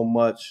doing so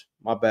much.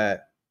 My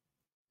bad.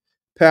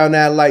 Pound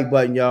that like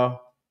button,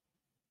 y'all.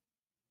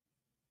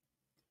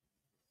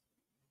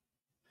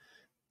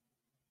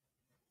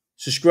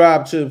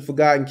 Subscribe to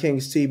Forgotten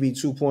Kings TV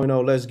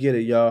 2.0. Let's get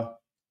it, y'all.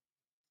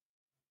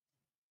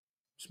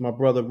 It's my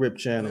brother Rip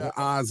channel. Their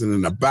eyes and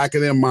in the back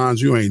of their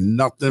minds, you ain't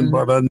nothing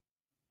but a,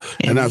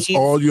 and that's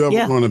all you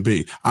ever going to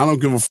be. I don't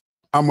give a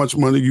how much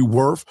money you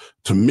worth.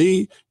 To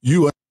me,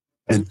 you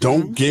and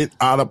don't get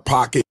out of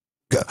pocket.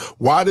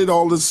 Why did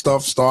all this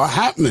stuff start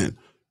happening?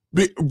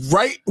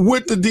 Right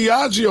with the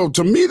Diageo,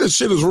 to me, this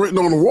shit is written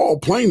on the wall,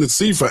 plain to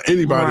see for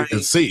anybody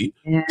to see.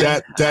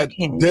 That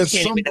there's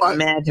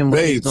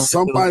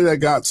somebody that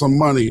got some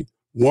money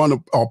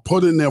or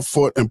put in their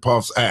foot and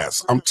Puff's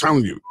ass. I'm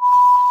telling you.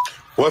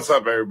 What's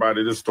up,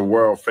 everybody? This is the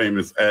world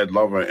famous Ed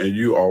Lover, and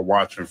you are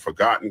watching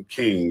Forgotten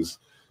Kings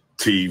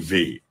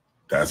TV.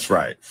 That's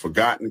right,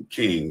 Forgotten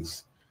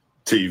Kings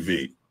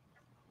TV.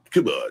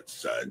 Come on,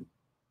 son.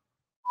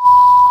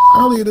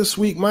 Earlier this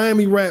week,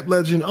 Miami rap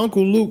legend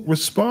Uncle Luke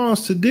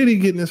responds to Diddy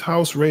getting his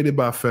house raided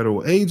by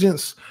federal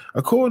agents.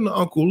 According to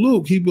Uncle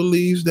Luke, he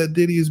believes that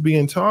Diddy is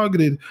being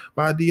targeted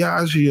by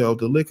Diageo,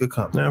 the liquor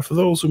company. Now, for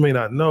those who may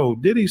not know,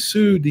 Diddy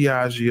sued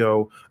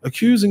Diageo,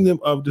 accusing them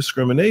of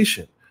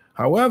discrimination.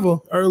 However,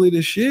 early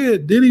this year,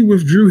 Diddy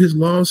withdrew his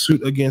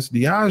lawsuit against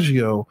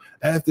Diageo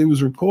after it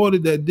was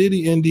reported that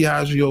Diddy and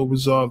Diageo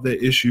resolved their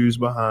issues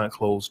behind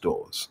closed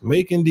doors,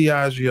 making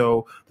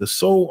Diageo the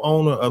sole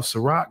owner of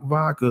Ciroc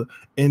Vodka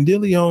and De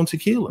Leon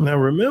Tequila. Now,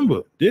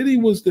 remember, Diddy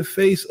was the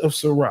face of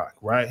Ciroc,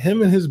 right?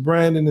 Him and his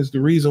branding is the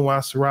reason why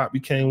Ciroc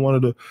became one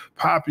of the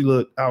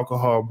popular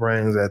alcohol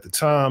brands at the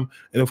time.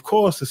 And of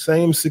course, the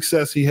same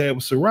success he had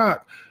with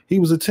Ciroc, he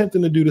was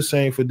attempting to do the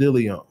same for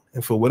DeLeon.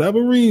 And for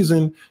whatever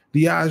reason,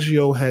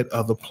 Diageo had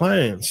other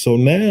plans. So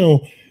now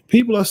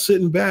people are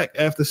sitting back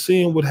after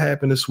seeing what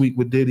happened this week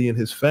with Diddy and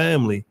his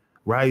family,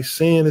 right?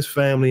 Seeing his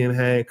family in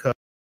handcuffs.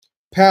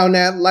 Pound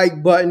that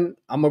like button.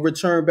 I'm going to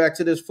return back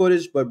to this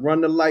footage, but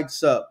run the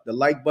likes up. The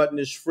like button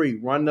is free.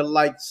 Run the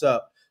likes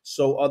up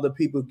so other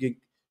people get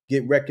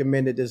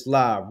recommended this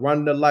live.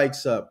 Run the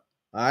likes up.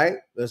 All right?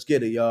 Let's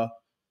get it, y'all.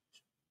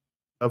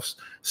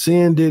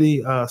 Seeing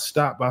Diddy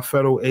stopped by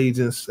federal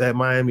agents at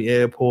Miami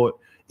airport,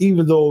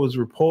 even though it was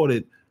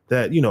reported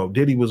that, you know,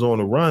 Diddy was on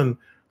the run.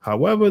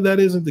 However, that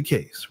isn't the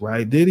case,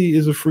 right? Diddy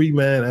is a free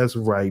man as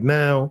of right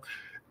now,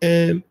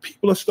 and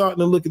people are starting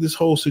to look at this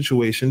whole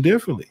situation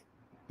differently.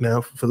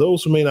 Now, for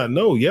those who may not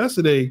know,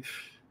 yesterday,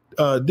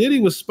 Diddy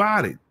was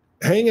spotted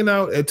hanging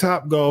out at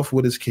Topgolf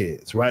with his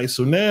kids, right?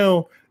 So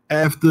now,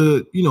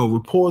 after, you know,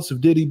 reports of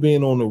Diddy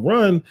being on the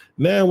run,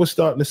 now we're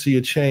starting to see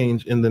a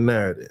change in the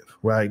narrative,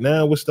 right?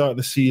 Now we're starting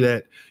to see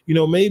that, you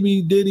know,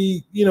 maybe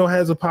Diddy, you know,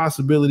 has a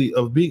possibility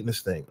of beating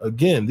this thing.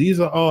 Again, these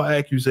are all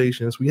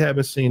accusations. We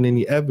haven't seen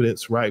any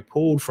evidence, right,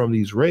 pulled from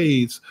these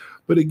raids.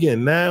 But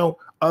again, now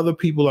other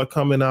people are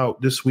coming out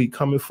this week,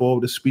 coming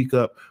forward to speak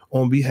up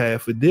on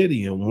behalf of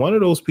Diddy. And one of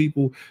those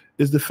people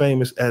is the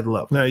famous Ed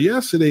Lover. Now,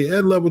 yesterday,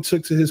 Ed Lover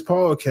took to his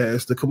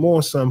podcast, the Come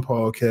On Son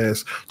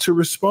podcast, to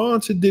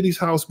respond to Diddy's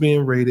house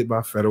being raided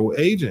by federal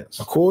agents.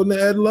 According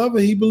to Ed Lover,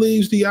 he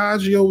believes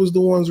Diageo was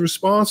the ones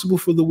responsible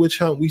for the witch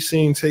hunt we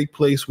seen take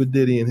place with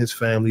Diddy and his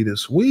family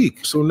this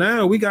week. So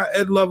now we got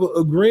Ed Lover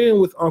agreeing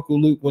with Uncle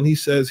Luke when he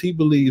says he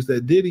believes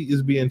that Diddy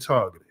is being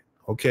targeted.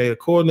 Okay,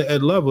 according to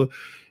Ed Lover,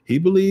 he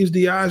believes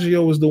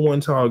Diageo was the one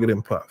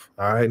targeting Puff.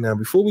 All right, now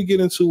before we get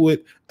into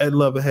what Ed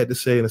Lover had to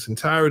say in its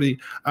entirety,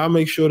 I'll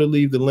make sure to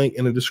leave the link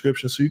in the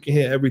description so you can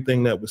hear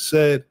everything that was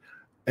said.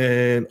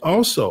 And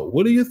also,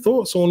 what are your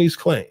thoughts on these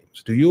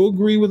claims? Do you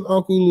agree with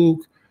Uncle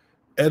Luke,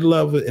 Ed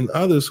Lover, and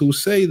others who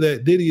say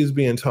that Diddy is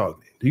being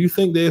targeted? Do you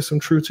think there's some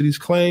truth to these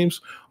claims,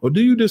 or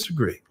do you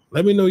disagree?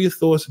 Let me know your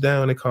thoughts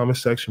down in the comment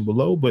section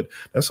below. But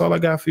that's all I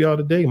got for y'all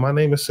today. My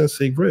name is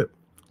Sensei Grip.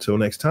 Till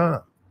next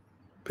time,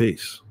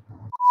 peace.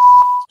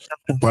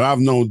 But I've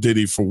known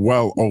Diddy for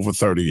well over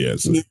 30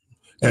 years.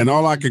 And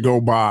all I could go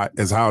by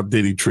is how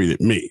Diddy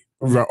treated me.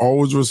 We're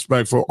always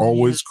respectful,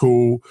 always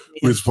cool.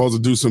 We're supposed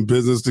to do some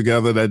business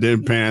together that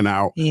didn't pan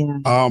out.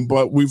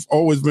 But we've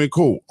always been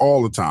cool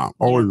all the time.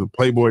 Always a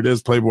Playboy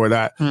this, Playboy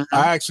that. I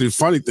actually,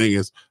 funny thing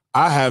is,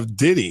 I have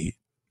Diddy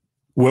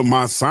with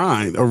my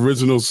sign,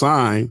 original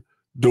sign,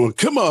 doing,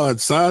 come on,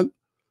 son.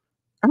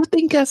 I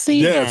think I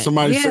see that. Yeah,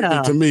 somebody sent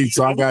it to me.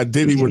 So I got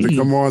Diddy with the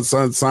come on,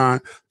 son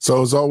sign.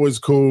 So it's always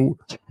cool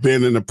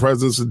being in the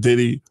presence of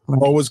Diddy.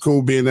 Always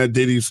cool being at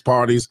Diddy's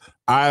parties.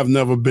 I have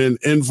never been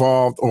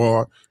involved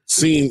or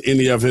seen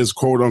any of his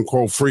quote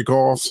unquote freak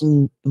offs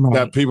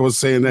that people are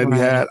saying that he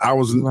had. I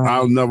was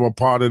never a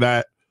part of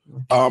that.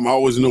 I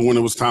always knew when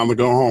it was time to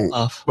go home.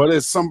 But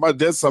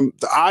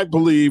I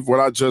believe what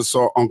I just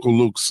saw Uncle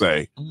Luke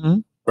say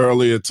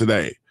earlier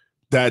today,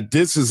 that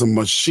this is a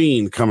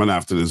machine coming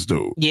after this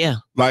dude. Yeah.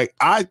 Like,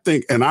 I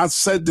think, and I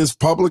said this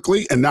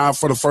publicly, and now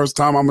for the first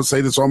time, I'm going to say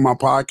this on my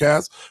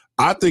podcast,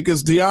 I think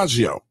it's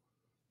Diageo.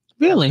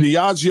 Really?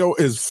 Diageo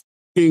is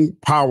fucking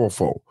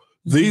powerful.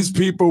 These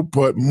people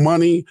put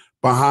money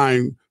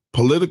behind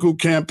political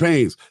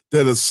campaigns.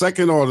 They're the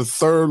second or the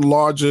third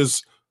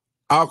largest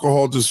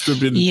alcohol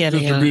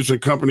distribution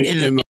company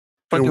in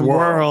the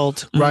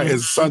world. Right? And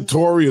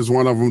Suntory is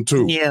one of them,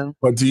 too. Yeah.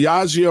 But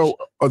Diageo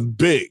is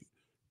big.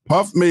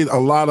 Puff made a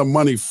lot of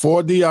money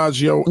for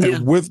Diageo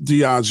and with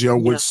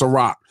Diageo with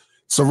Ciroc.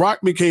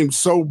 Ciroc became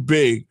so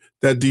big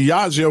that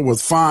Diageo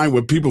was fine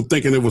with people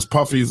thinking it was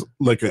Puffy's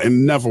liquor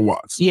and never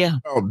was. Yeah.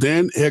 Oh,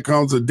 then here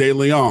comes the De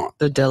Leon.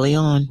 The De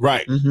Leon.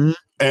 Right.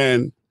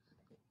 And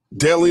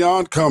De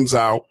Leon comes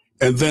out,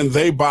 and then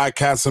they buy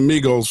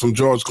Casamigos from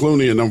George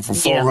Clooney and them for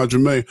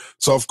 $400 million.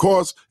 So, of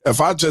course, if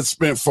I just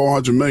spent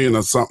 $400 million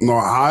or something,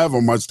 or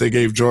however much they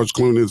gave George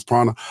Clooney his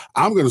partner,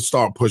 I'm going to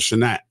start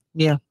pushing that.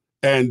 Yeah.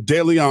 And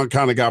De Leon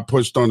kind of got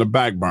pushed on the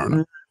back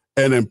burner.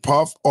 And then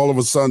Puff all of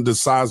a sudden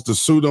decides to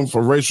sue them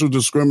for racial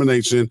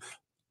discrimination.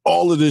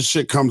 All of this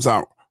shit comes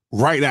out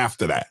right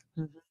after that.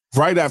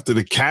 Right after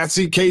the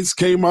Cassie case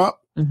came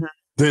up,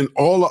 then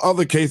all the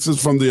other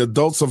cases from the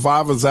Adult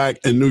Survivors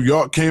Act in New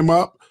York came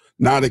up.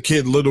 Now the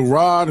kid Little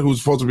Rod,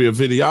 who's supposed to be a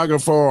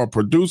videographer or a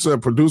producer,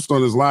 produced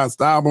on his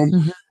last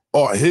album,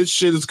 or his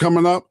shit is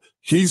coming up.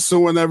 He's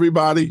suing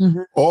everybody.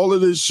 All of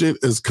this shit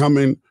is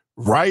coming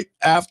right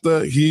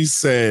after he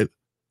said,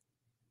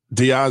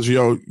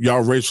 Diageo,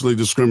 y'all racially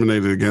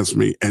discriminated against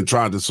me and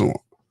tried to sue him.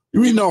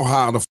 We know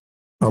how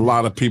a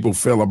lot of people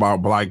feel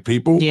about black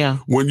people. Yeah.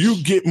 When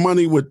you get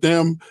money with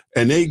them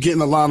and they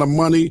getting a lot of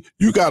money,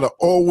 you got to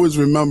always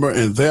remember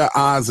in their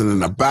eyes and in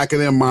the back of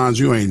their minds,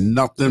 you ain't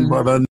nothing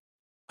but a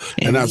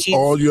and that's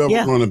all you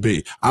ever going to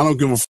be. I don't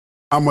give a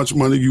how much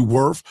money you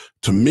worth.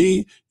 To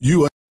me,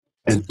 you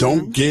and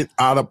don't get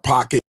out of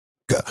pocket.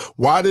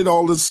 Why did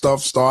all this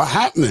stuff start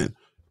happening?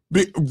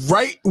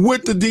 Right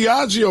with the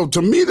Diageo.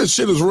 To me, this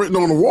shit is written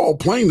on the wall,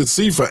 plain to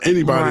see for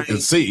anybody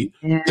to see.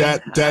 Yeah,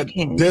 That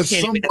there's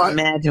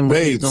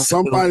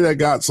somebody that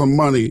got some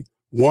money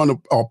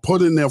or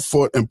put in their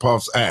foot in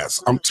Puff's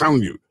ass. I'm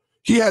telling you,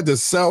 he had to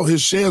sell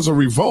his shares of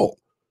Revolt.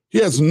 He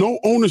has no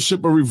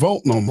ownership of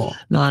Revolt no more.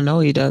 No, I know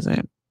he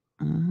doesn't.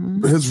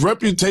 His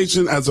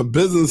reputation as a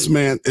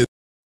businessman is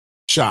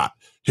shot.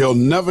 He'll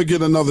never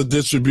get another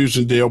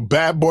distribution deal.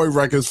 Bad Boy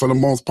Records, for the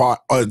most part,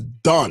 are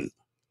done.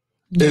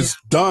 Yeah. It's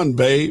done,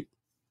 babe.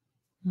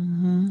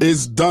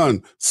 It's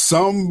done.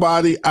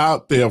 Somebody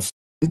out there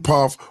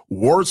Puff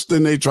worse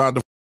than they tried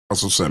to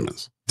Russell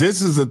Simmons.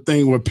 This is the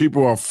thing where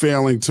people are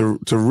failing to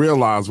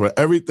realize where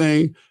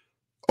everything,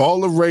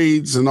 all the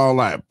raids and all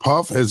that,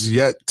 Puff has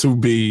yet to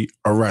be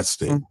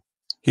arrested.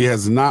 He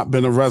has not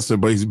been arrested,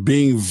 but he's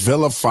being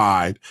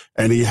vilified,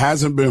 and he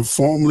hasn't been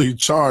formally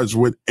charged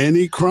with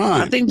any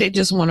crime. I think they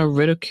just want to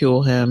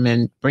ridicule him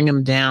and bring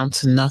him down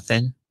to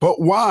nothing.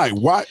 But why?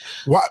 Why,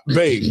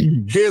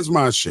 babe, here's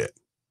my shit.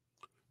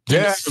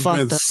 There have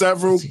been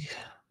several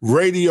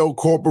radio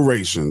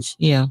corporations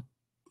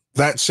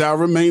that shall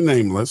remain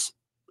nameless,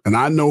 and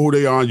I know who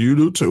they are, you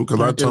do too,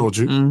 because I told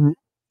you,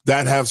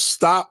 that have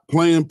stopped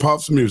playing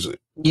Puff's music.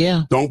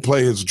 Yeah. Don't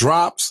play his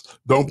drops.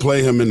 Don't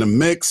play him in the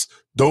mix.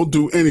 Don't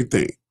do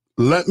anything.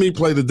 Let me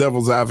play the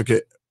devil's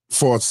advocate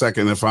for a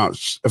second if I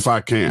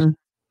can.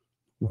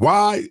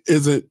 Why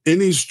isn't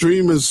any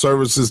streaming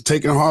services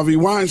taking Harvey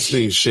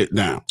Weinstein's shit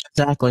down?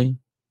 Exactly.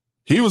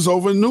 He was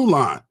over New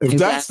Line. If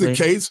that's the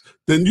case,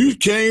 then you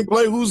can't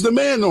play Who's the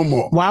Man no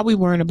more. Why are we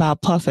worrying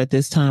about Puff at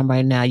this time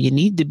right now? You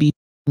need to be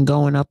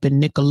going up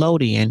in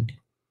Nickelodeon.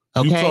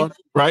 Okay?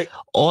 Right.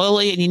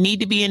 And you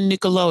need to be in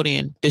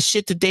Nickelodeon. The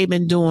shit that they've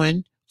been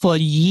doing for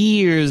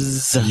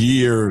years to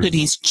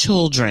these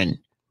children.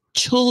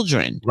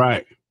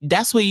 Right.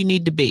 That's where you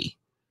need to be.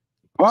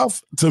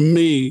 Puff, to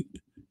me,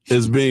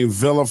 is being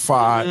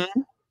vilified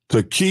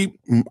to keep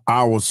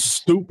our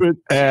stupid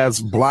ass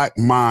black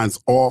minds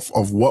off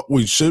of what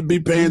we should be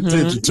paying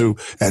attention to,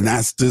 and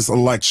that's this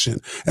election.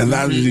 And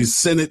that is these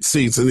Senate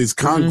seats and these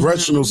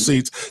congressional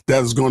seats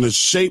that is going to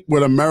shape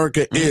what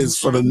America is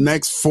for the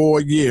next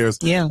 4 years.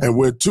 Yeah. And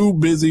we're too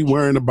busy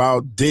worrying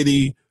about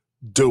Diddy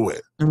do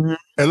it. And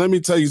let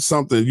me tell you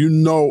something,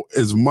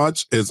 as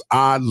much as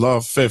I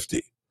love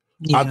 50,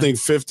 I think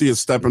 50 is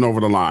stepping over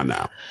the line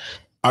now.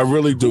 I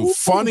really do.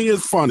 Funny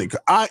is funny.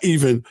 I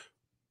even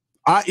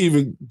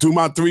do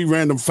my 3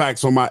 random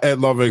facts on my Ed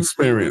Lover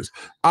experience.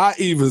 I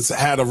even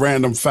had a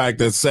random fact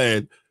that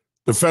said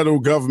the federal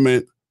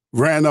government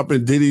ran up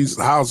in Diddy's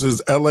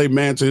houses, LA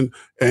mansion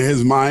and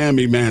his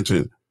Miami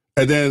mansion.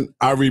 And then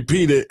I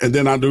repeat it, and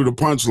then I do the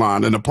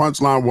punchline. And the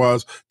punchline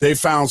was they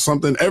found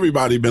something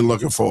everybody been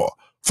looking for.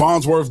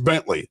 Farnsworth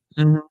Bentley.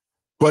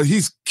 But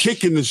he's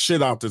kicking the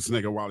shit out this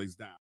nigga while he's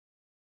down.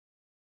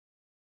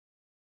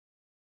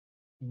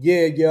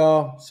 Yeah,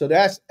 y'all. So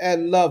that's Ed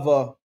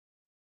Lover,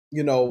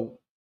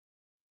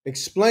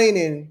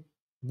 explaining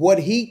what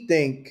he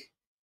think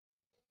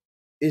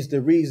is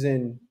the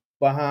reason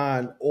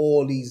behind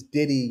all these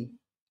Diddy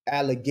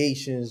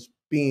allegations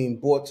being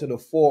brought to the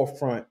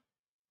forefront.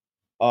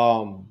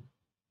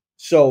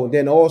 So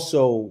then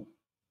also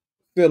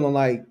feeling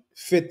like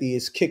 50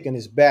 is kicking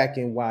his back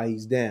in while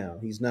he's down.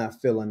 He's not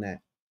feeling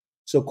that.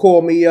 So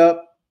call me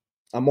up.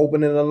 I'm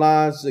opening the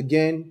lines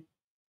again.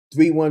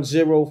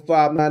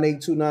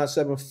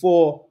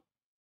 310-598-2974.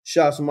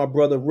 Shouts to my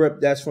brother Rip.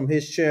 That's from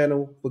his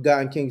channel,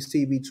 Forgotten Kings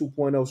TV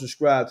 2.0.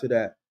 Subscribe to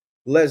that.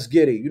 Let's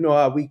get it. You know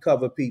how we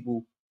cover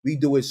people. We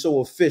do it so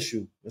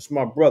official. That's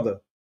my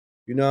brother.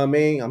 You know what I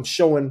mean? I'm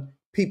showing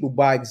people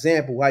by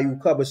example how you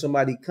cover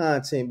somebody's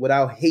content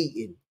without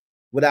hating,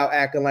 without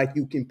acting like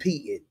you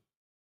competing.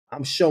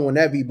 I'm showing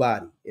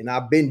everybody, and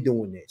I've been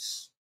doing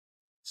this.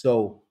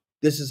 So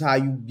this is how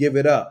you give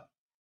it up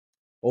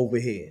over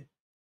here.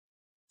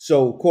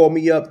 So call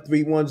me up,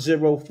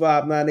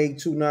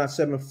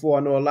 310-598-2974. I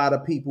know a lot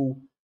of people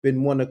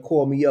been wanting to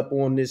call me up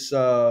on this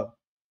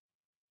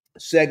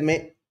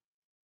segment.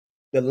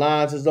 The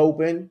lines is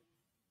open.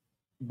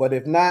 But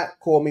if not,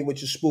 call me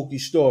with your spooky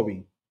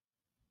story.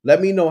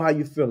 Let me know how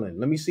you feeling.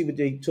 Let me see what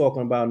they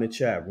talking about in the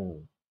chat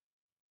room.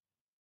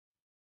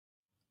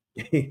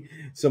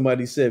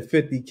 Somebody said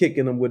 50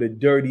 kicking him with a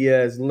dirty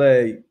ass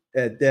leg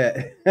at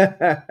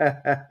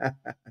that.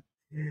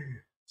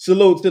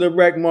 Salute to the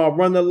Wreck Mob.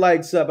 Run the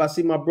lights up. I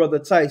see my brother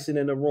Tyson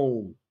in the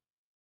room.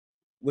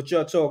 What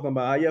y'all talking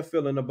about? How y'all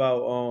feeling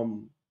about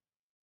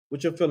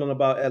what you're feeling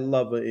about Ed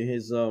Lover in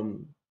his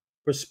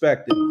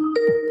perspective?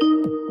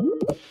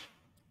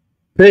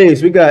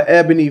 Peace. We got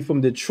Ebony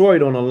from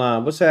Detroit on the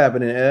line. What's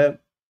happening, Eb?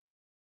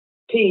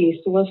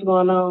 Peace. What's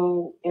going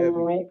on,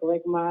 m.reck,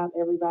 Wreck Mob,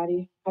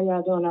 everybody? How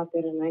y'all doing out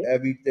there tonight?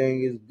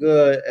 Everything is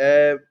good,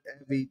 Eb.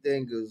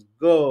 Everything is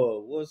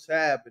good. What's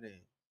happening?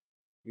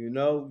 You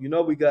know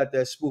we got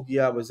that Spooky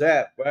Hours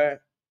app, right?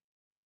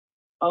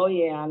 Oh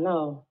yeah, I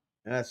know.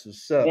 That's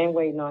what's up. Been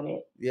waiting on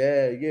it.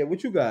 Yeah.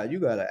 What you got? You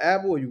got an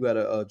Apple or you got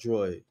a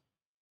Droid?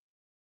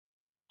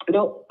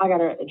 Nope, I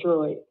got a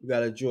Droid. You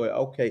got a Droid.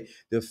 Okay.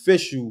 The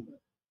official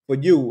for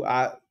you,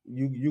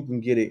 you can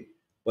get it.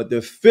 But the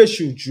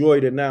official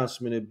droid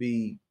announcement will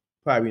be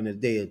probably in a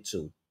day or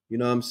two. You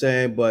know what I'm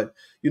saying? But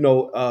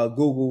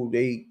Google,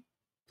 they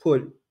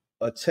put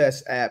a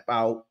test app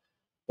out,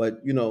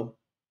 but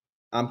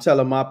I'm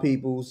telling my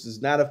peoples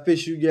it's not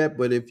official yet,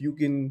 but if you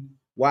can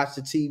watch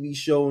the TV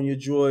show on your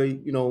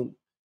droid,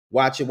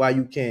 watch it while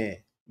you can.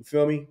 You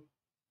feel me?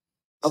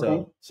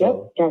 Okay.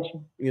 So Yep, gotcha.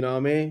 you know what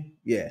I mean?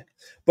 Yeah.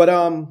 But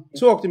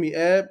talk to me,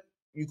 Ab.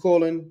 You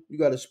calling? You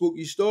got a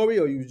spooky story,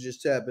 or you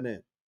just tapping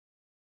in?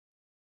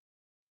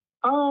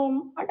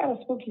 I got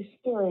a spooky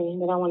story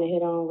that I want to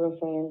hit on real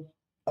fast.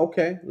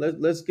 Okay,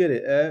 let's get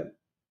it, Ab.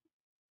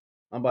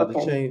 I'm about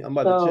to change. I'm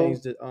about to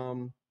change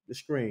the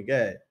screen. Go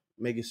ahead.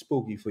 Make it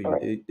spooky for you.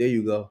 Right. There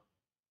you go.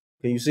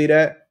 Can you see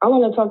that? I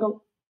want to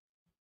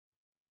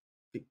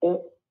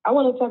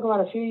talk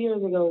about a few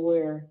years ago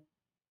where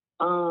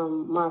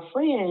my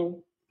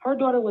friend, her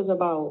daughter was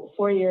about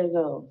 4 years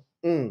old.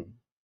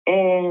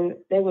 And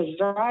they was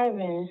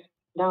driving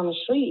down the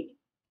street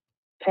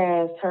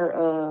past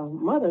her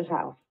mother's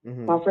house,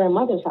 my friend's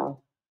mother's house.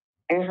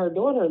 And her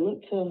daughter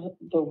looked to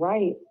the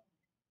right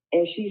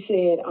and she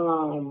said,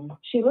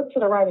 she looked to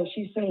the right and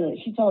she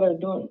told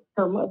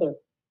her mother,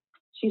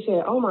 she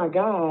said, "Oh my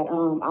God,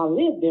 I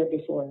lived there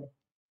before."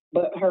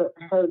 But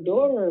her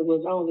daughter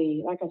was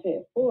only, like I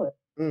said, 4.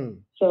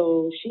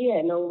 So she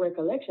had no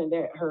recollection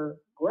that her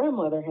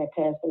grandmother had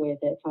passed away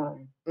at that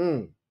time.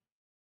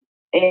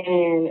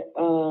 And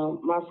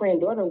my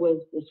friend's daughter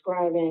was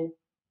describing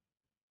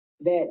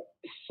that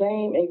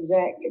same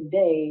exact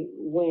day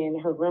when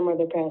her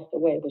grandmother passed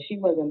away, but she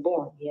wasn't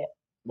born yet.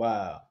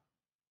 Wow.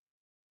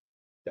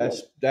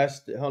 That's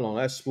hold on,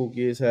 that's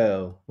spooky as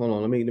hell. Hold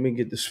on, let me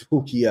get the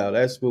spooky out.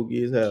 That's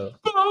spooky as hell.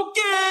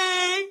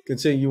 Spooky.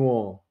 Continue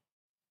on.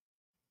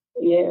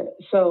 Yeah,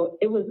 so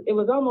it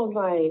was almost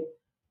like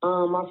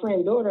my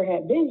friend's daughter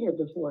had been here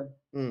before.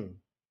 And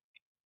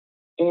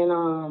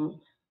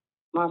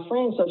my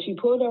friend, so she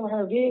pulled over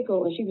her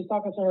vehicle and she was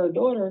talking to her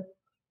daughter,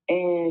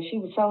 and she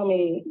was telling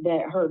me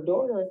that her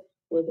daughter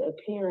was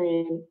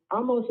appearing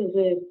almost as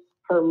if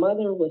her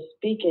mother was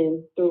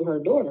speaking through her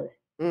daughter.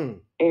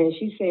 And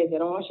she said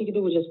that all she could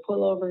do was just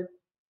pull over.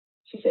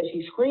 She said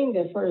she screamed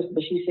at first,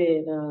 but she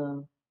said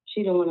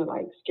she didn't want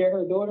to scare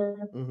her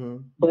daughter.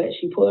 But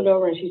she pulled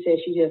over and she said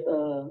she just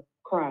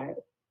cried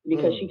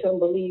because she couldn't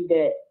believe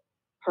that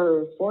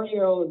her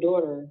 4-year-old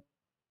daughter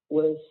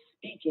was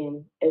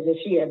speaking as if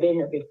she had been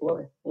here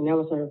before, and that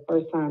was her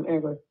first time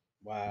ever.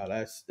 Wow,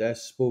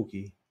 that's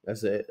spooky.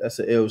 That's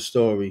an ill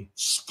story.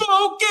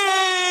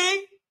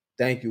 Spooky.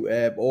 Thank you,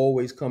 Ab.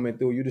 Always coming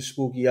through. You the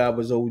Spooky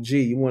Hours OG.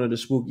 You one of the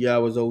Spooky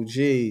Hours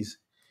OGs.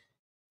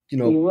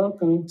 You're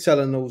welcome.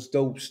 Telling those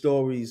dope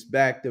stories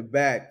back to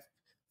back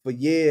for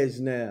years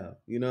now.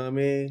 You know what I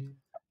mean?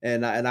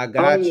 And I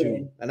got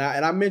you. And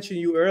I mentioned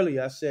you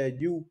earlier. I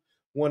said you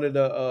one of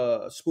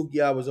the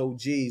Spooky Hours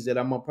OGs that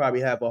I'm gonna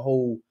probably have a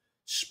whole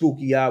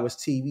Spooky Hours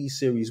TV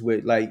series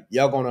with. Like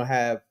y'all gonna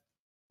have,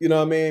 you know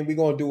what I mean? We're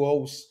gonna do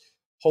a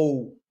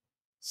whole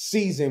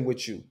season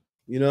with you.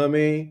 You know what I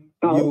mean?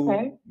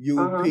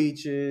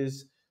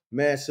 Peaches,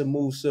 Mansa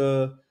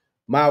Musa,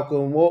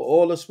 Malcolm,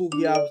 all the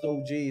Spooky Hours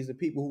OGs, the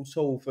people who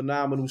told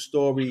phenomenal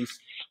stories.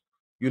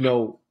 We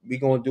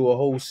gonna do a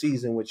whole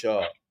season with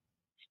y'all.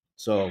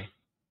 So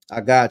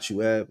I got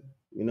you, Ab.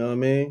 You know what I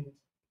mean?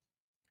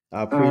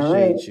 I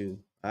appreciate you.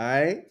 All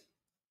right?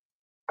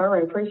 All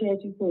right,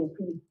 appreciate you too.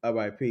 Peace. All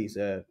right, peace,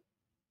 Ab.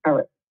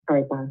 All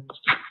right, bye.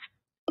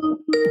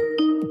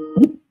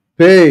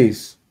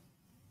 Peace.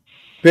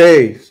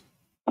 Peace.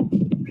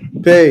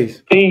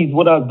 Peace. Peace.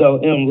 What up, though,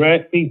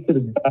 m.reck? Peace to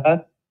the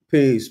guy.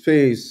 Peace.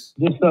 Peace,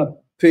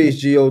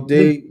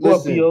 G.O.D.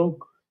 Scorpio.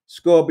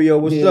 Scorpio,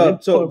 what's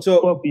up?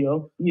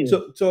 Scorpio. Yeah.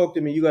 Talk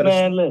to me. You got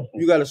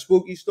a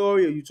spooky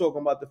story, or you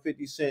talking about the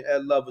 50 Cent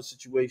Ed Lover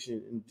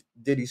situation and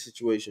Diddy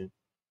situation?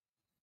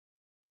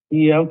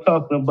 Yeah, I'm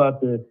talking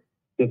about the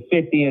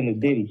 50 and the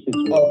Diddy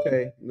situation.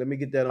 Okay, let me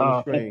get that on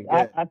the screen.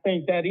 I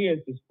think that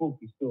is the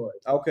spooky story.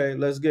 Okay,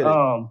 let's get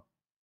it.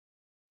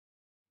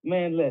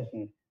 Man,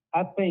 listen.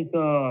 I think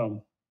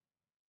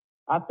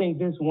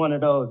this is one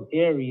of those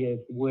areas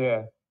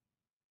where,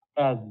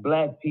 as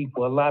Black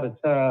people, a lot of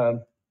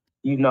times,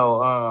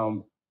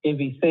 it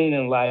be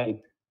seeming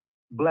like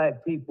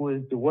Black people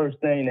is the worst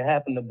thing to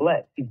happen to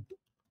Black people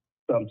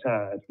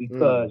sometimes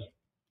because,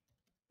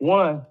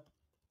 one,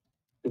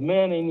 the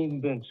man ain't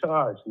even been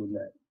charged with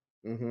that,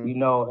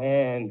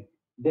 and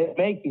they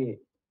make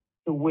it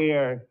to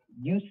where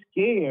you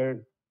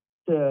scared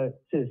to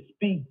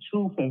speak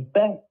truth and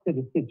fact to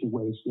the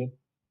situation,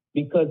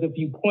 because if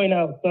you point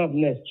out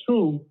something that's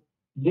true,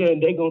 then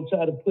they're gonna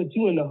try to put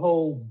you in the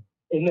whole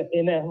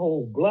in that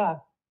whole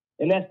block,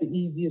 and that's the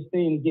easiest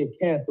thing to get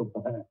canceled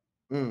behind.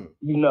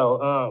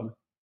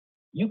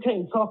 You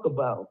can't talk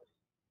about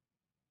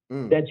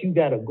that you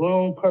got a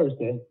grown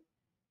person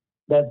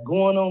that's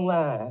going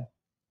online,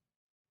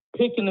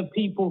 picking the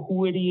people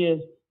who it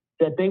is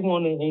that they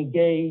want to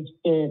engage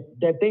in,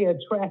 that they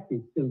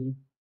attracted to,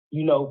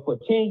 for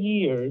 10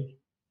 years,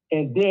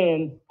 and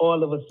then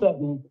all of a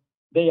sudden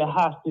they are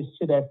hostage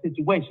to that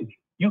situation.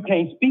 you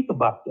can't speak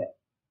about that.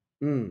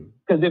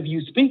 Because if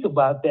you speak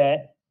about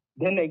that,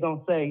 then they're going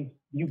to say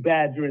you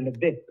badgering the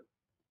victim.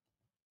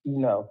 You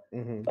know,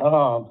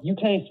 you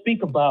can't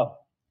speak about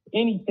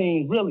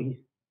anything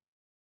really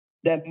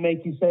that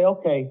make you say,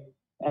 okay,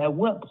 at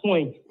what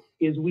point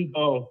is we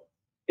gonna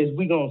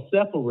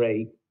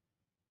separate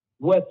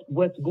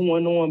what's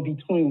going on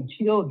between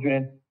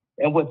children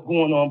and what's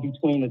going on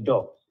between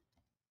adults?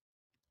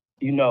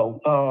 You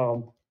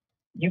know,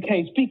 you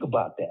can't speak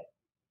about that.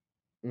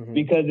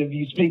 Because if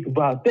you speak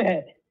about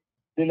that,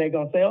 then they're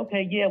gonna say,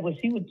 okay, yeah, well,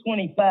 she was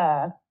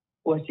 25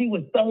 or she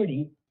was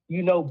 30,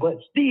 you know,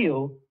 but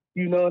still,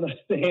 you know what I'm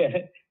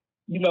saying?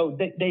 You know,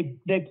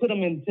 they put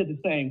them into the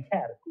same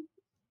category.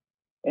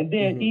 And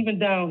then even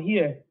down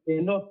here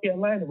in North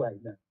Carolina right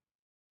now,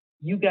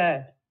 you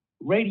got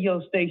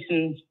radio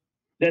stations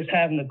that's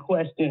having the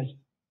questions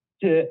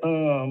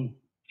to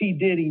P.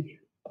 Diddy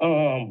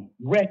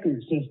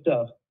records and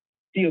stuff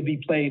still be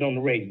played on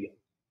the radio.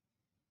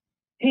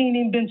 He ain't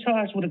even been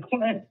charged with a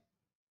crime.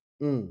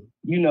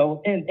 You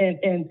know,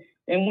 and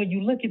when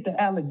you look at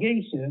the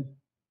allegations,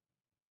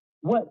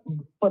 what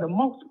for the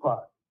most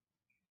part,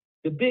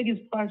 the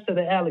biggest parts of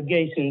the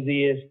allegations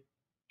is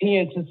he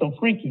into some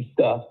freaky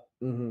stuff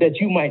that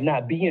you might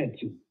not be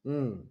into.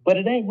 But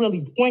it ain't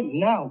really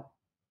pointing out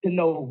to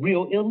no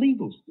real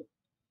illegal stuff.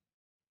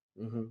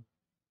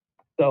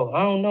 So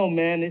I don't know,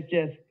 man. It's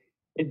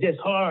just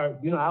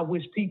hard. You know, I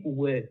wish people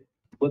would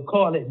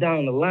call it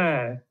down the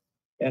line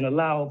and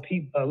allow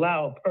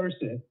a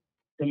person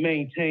to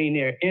maintain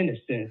their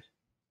innocence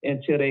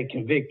until they're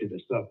convicted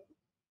of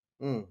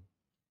something.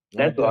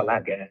 That's all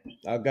I got.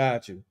 I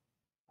got you.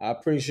 I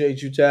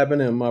appreciate you tapping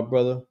in, my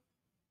brother.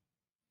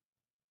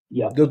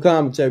 Yeah. Good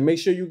commentary. Make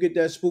sure you get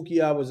that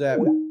Spooky Hours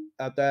app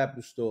at the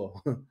Apple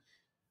Store.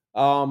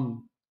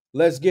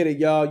 Let's get it,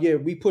 y'all. Yeah,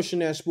 we pushing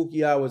that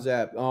Spooky Hours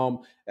app.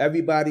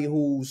 Everybody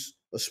who's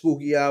a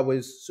Spooky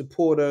Hours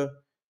supporter,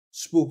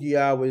 Spooky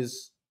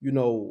Hours, you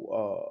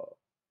know,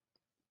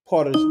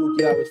 part of the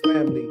Spooky Hours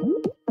family,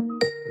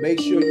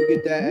 make sure you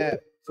get that app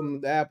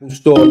from the Apple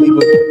Store.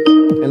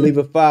 Leave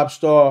a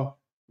 5-star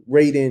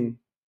rating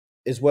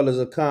as well as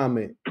a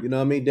comment. You know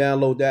what I mean?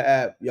 Download that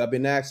app. Y'all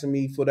been asking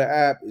me for the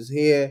app. It's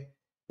here.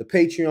 The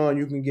Patreon,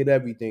 you can get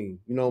everything.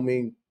 You know what I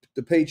mean?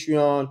 The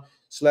Patreon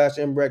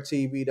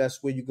 /mrecktv,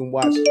 that's where you can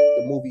watch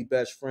the movie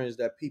Best Friends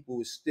that people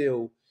is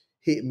still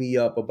hitting me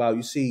up about.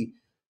 You see,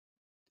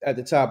 at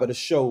the top of the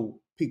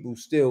show, people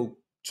still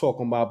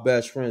talking about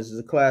Best Friends. It's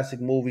a classic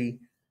movie.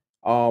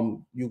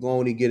 You can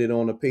only get it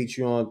on the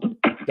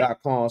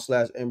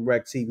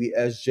patreon.com/mrecktv.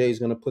 SJ is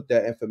gonna put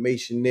that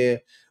information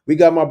there. We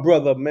got my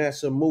brother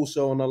Massa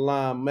Musa on the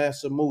line.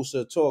 Massa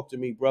Musa, talk to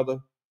me,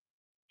 brother.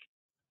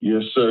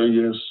 Yes, sir.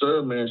 Yes,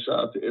 sir, man. Shout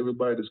out to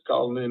everybody that's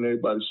calling in,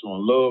 everybody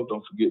showing love.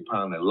 Don't forget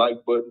pound that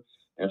like button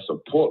and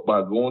support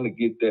by going to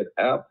get that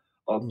app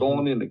or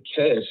throwing in the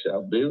cash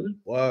out, baby.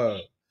 Wow,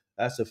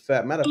 that's a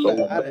fact. Matter of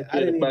fact, I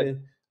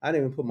didn't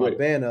even put my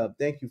banner up.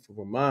 Thank you for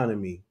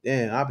reminding me.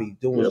 Damn, I be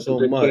doing so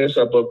put that much. Cash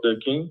up there,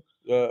 King.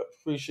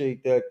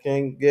 Appreciate that,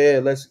 King.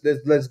 Yeah, let's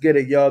get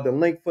it, y'all. The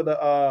link for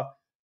the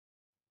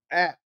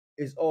app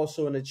is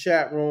also in the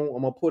chat room.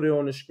 I'm gonna put it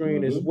on the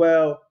screen as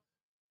well.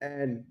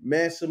 And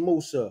Mansa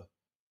Musa,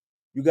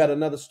 you got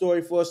another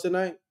story for us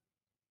tonight?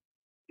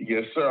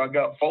 Yes, sir. I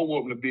got 4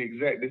 of them to be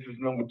exact. This is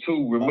number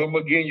 2. Remember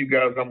again, you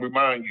guys, I'm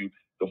reminding you,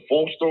 the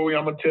 4th story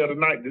I'm gonna tell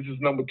tonight, this is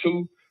number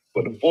 2.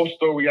 But the 4th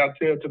story I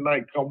tell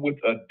tonight come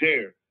with a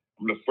dare.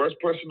 I'm the first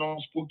person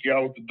on Spooky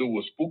Hour to do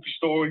a spooky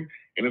story,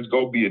 and it's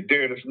gonna be a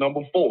dare. That's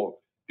number 4.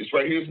 This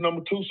right here is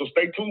number 2, so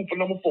stay tuned for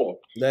number 4.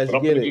 Let's but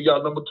I'm get gonna it. give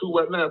y'all number 2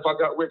 right now if I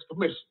got Rex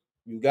permission.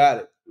 You got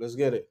it. Let's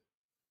get it.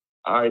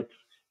 All right,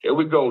 here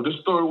we go. This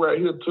story right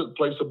here took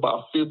place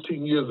about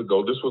 15 years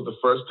ago. This was the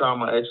first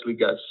time I actually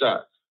got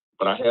shot,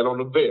 but I had on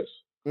a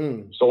vest.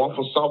 So I'm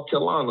from South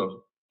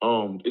Carolina.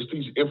 It's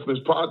these infamous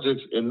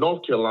projects in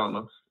North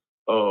Carolina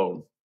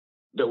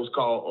that was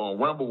called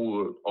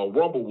Rumblewood or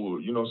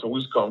Rumblewood. You know, so we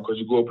used to call them because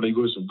you go up and you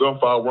go hear some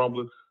gunfire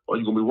rumbling, or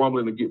you're gonna be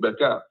rumbling to get back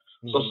out.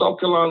 So South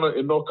Carolina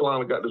and North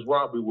Carolina got this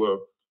robbery where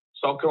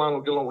South Carolina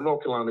will get on with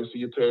North Carolina, they see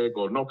your tag,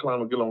 or North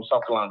Carolina will get on with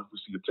South Carolina if we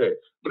see your tag.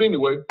 But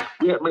anyway,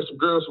 we had met some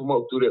girls from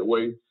up through that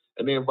way,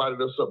 and they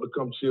invited us up to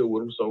come chill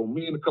with them. So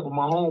me and a couple of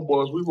my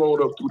homeboys, we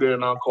rolled up through there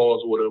in our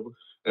cars or whatever.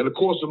 And of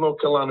course, the North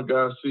Carolina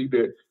guys see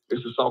that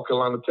it's the South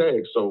Carolina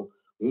tag. So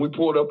when we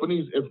pulled up in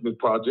these infamous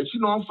projects, you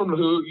know, I'm from the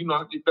hood, you know,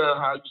 I get down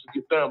how I used to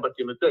get down back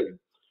in the day.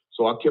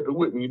 So I kept it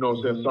with me, you know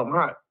what I'm saying, something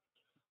hot.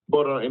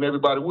 But, and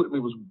everybody with me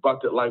was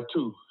about that life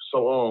too.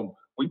 So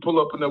we pull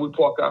up in there, we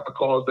park out the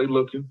cars, they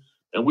looking,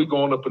 and we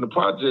going up in the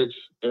projects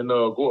and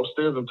go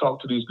upstairs and talk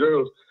to these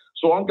girls.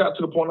 So I got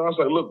to the point I was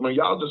like, look, man,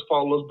 y'all just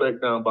follow us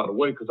back down by the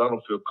way, because I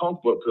don't feel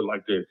comfortable up here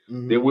like that.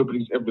 Then whipping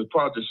these infamous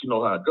projects, you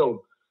know how it goes.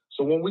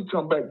 So when we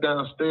come back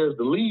downstairs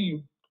to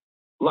leave,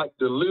 like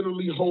the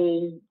literally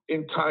whole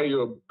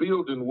entire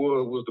building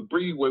was the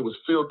breezeway was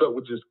filled up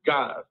with just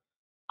guys.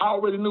 I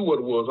already knew what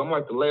it was. I'm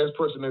like the last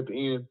person at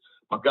the end.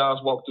 My guys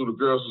walked through, the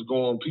girls was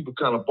going, people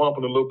kind of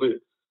bumping a little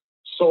bit.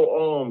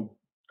 So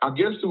I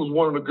guess it was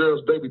one of the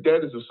girls' baby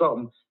daddies or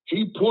something.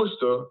 He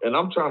pushed her, and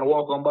I'm trying to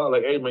walk on by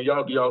like, hey, man,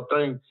 y'all do y'all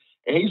thing.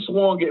 And he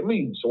swung at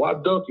me. So I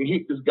ducked and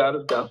hit this guy.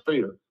 This guy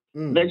fell.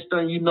 Next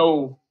thing you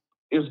know,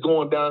 it's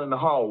going down in the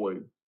hallway.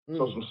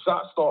 So some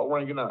shots start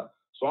ringing out.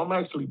 So I'm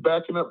actually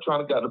backing up,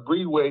 trying to get the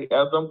breezeway.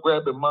 As I'm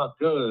grabbing my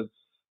gun,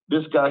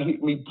 this guy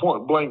hit me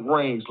point blank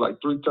range like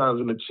 3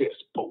 times in the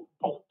chest. Boom,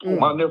 boom,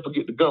 boom. I'll never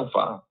forget the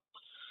gunfire.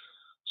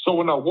 So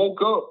when I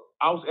woke up,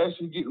 I was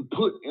actually getting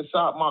put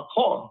inside my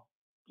car.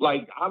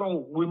 Like, I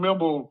don't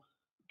remember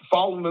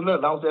falling or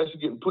nothing. I was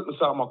actually getting put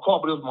inside my car,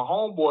 but it was my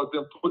homeboy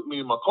that put me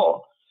in my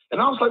car.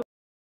 And I was like,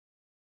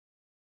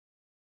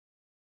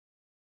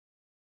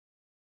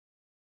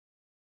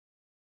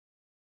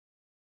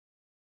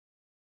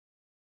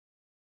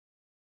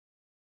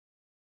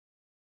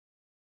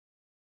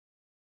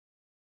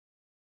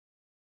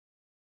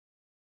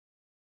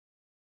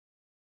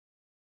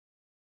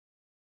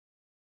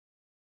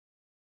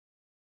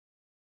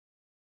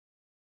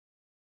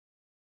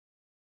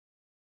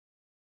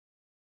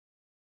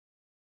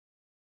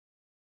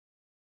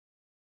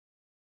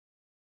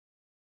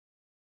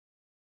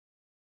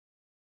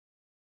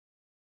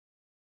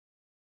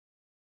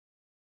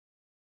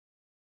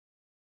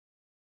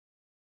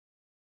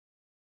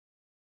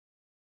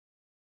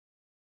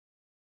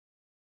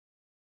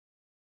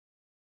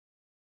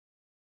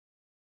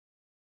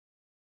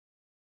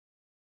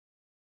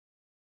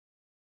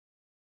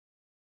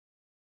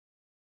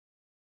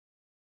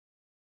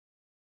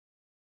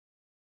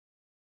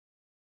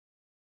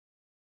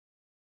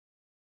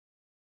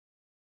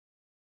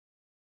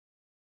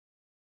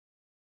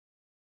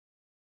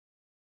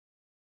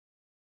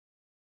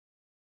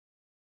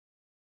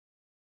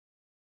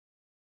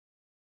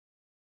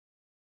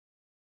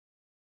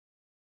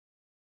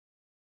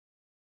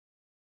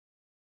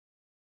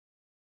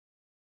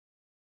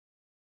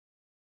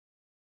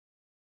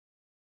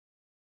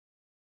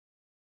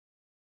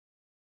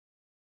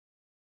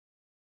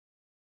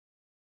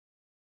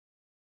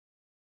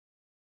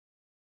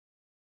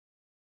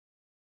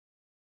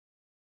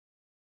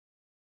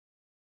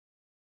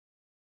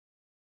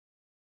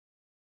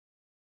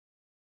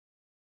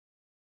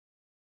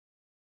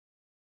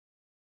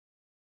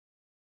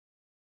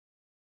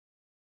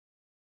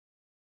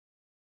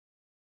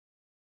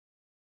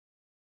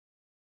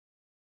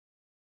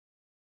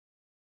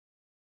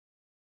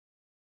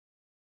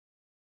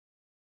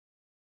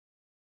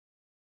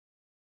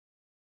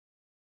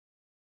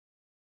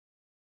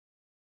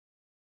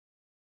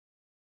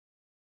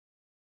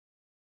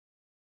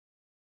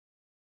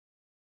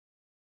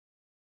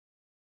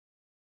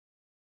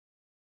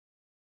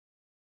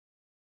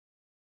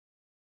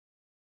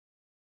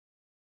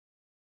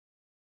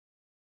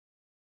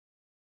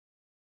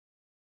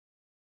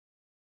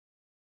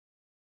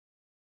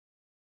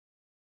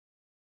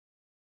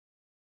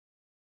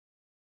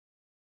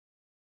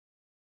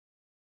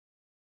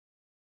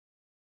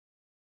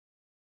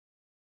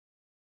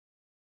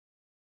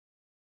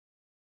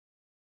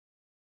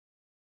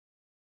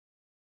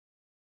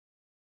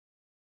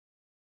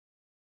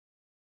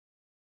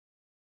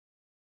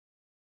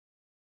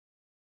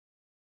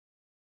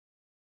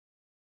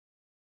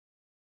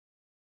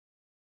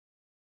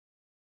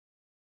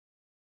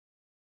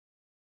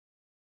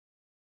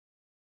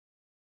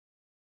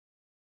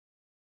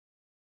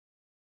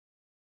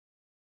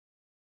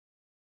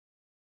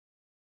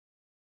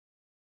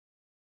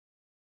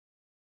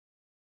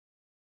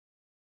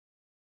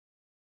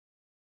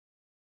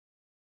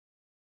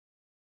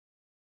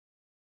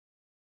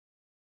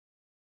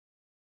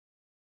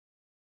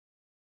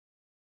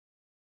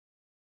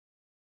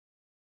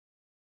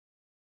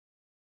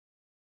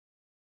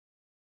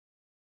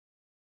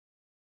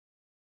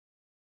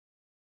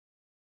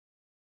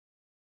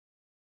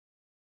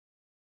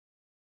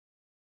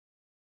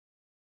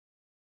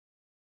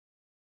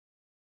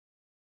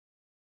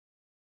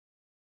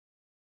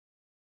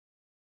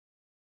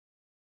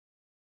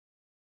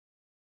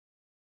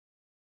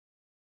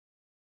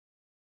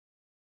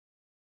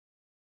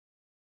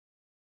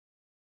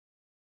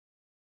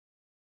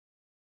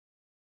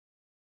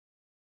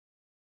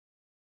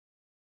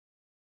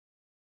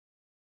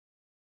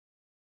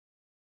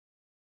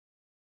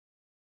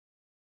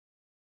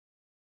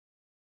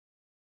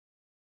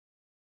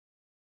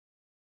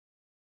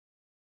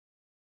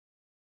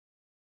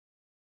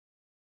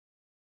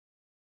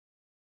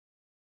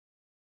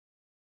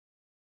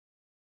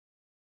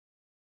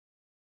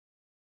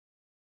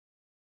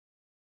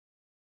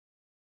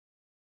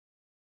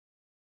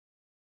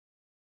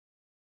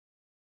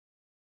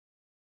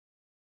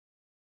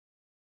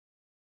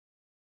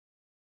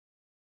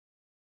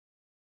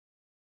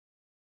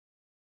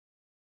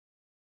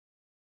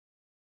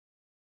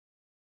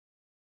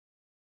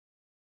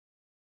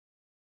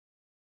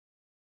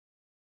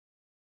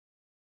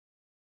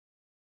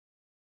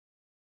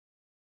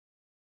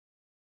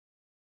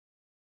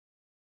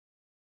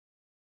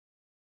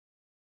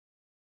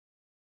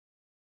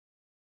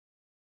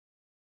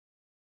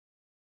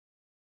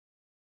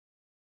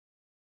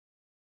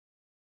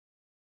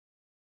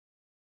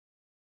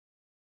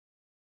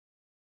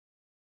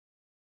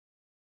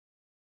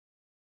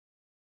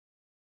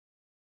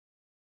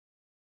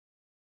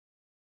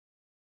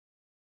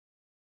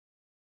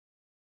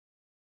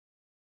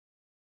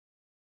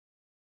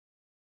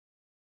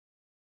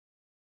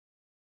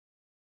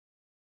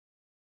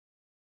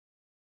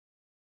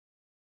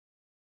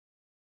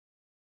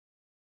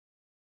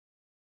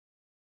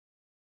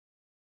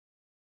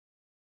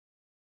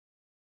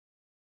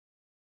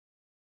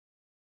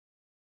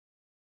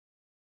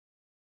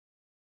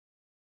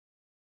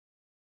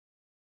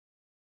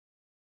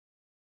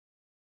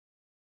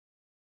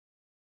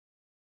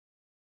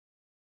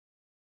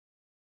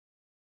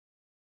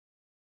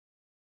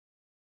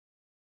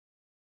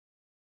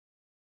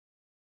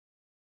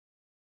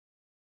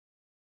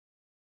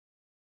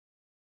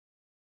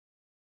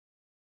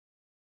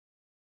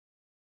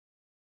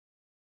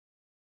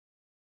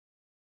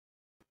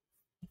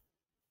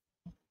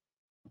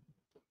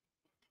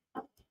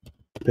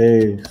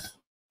 Peace.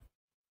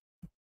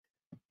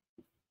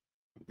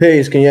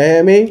 Peace, can you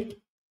hear me?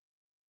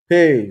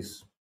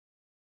 Peace.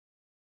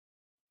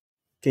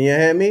 Can you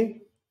hear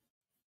me?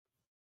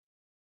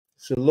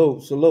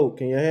 Salute, salute.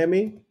 Can you hear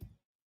me?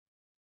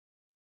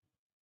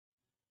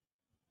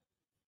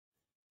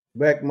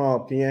 Back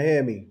mob, can you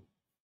hear me?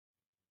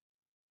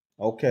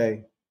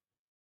 Okay.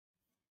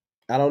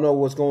 I don't know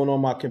what's going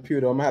on my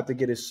computer. I'm gonna have to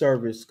get it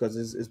serviced because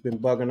it's been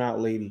bugging out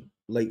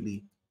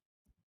lately.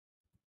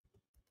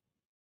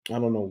 I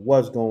don't know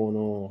what's going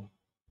on,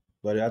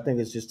 but I think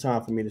it's just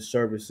time for me to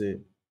service it.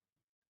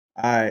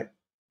 All right,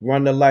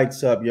 run the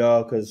lights up,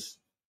 y'all, because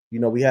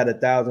we had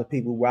 1,000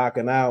 people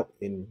rocking out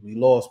and we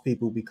lost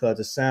people because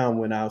the sound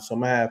went out. So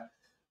I'm gonna have.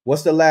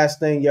 What's the last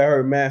thing you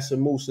heard Master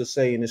Musa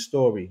say in the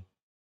story?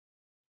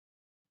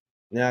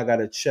 Now I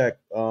gotta check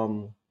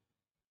to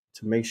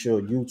make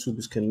sure YouTube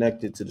is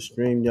connected to the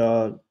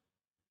StreamYard.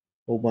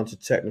 Whole bunch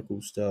of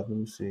technical stuff. Let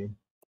me see.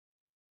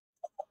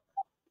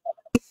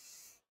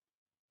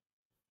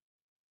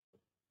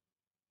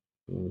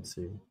 Let me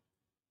see.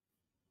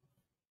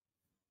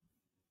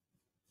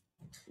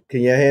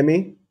 Can you hear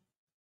me?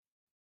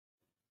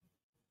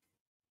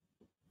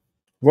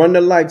 Run the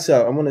lights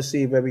up. I want to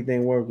see if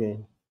everything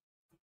working.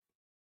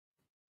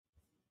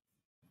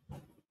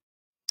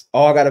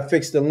 Oh, I gotta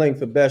fix the link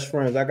for best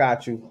friends. I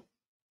got you.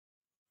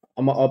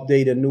 I'm gonna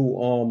update a new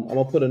I'm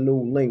gonna put a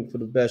new link for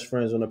the best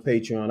friends on the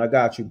Patreon. I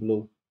got you,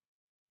 Blue.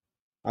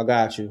 I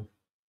got you.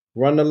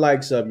 Run the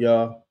lights up,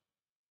 y'all.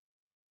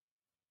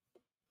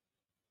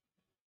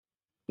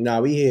 Nah,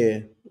 we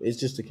here. It's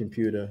just a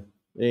computer.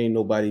 There ain't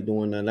nobody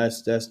doing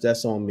that.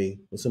 That's on me.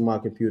 It's on my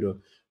computer.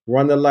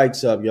 Run the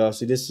lights up, y'all.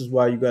 See, this is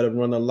why you gotta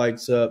run the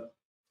lights up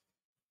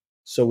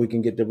so we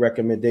can get the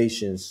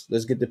recommendations.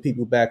 Let's get the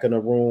people back in the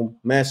room.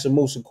 Master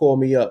Musa, call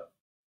me up.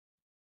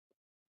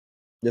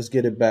 Let's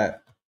get it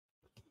back.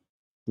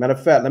 Matter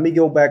of fact, let me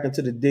go back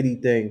into the Diddy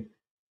thing,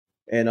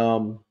 and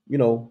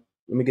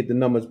let me get the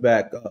numbers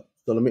back up.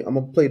 So I'm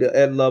gonna play the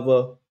Ed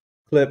Lover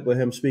clip with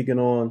him speaking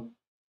on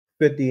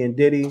 50 and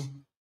Diddy,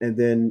 and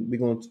then we're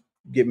gonna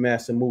get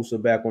Master Musa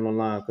back on the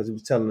line because he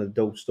was telling a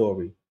dope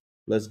story.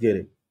 Let's get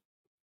it.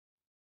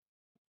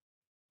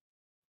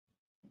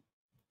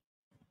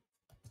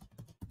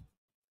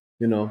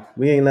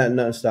 We ain't letting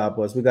nothing stop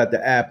us. We got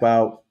the app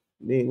out.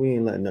 We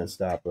ain't letting nothing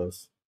stop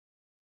us.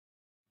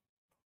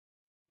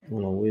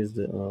 Hold on, where's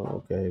the?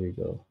 Okay, here we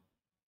go.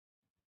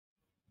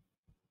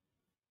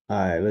 All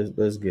right,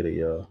 let's get it,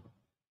 y'all.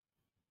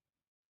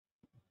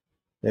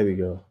 There we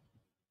go.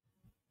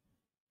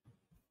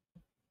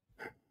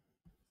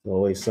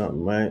 Always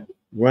something, right?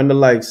 Run the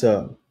lights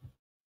up.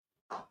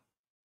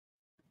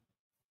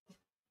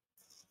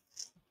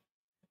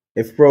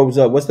 It froze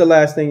up. What's the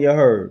last thing you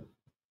heard?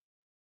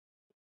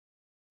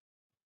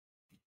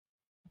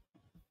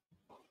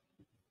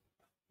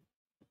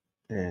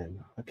 And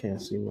I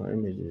can't see my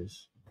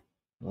images.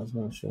 That's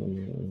not showing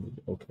me.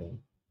 Okay.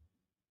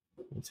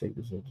 Let me take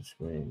this off the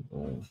screen.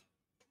 All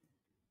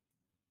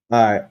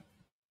right.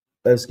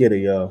 Let's get it,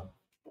 y'all.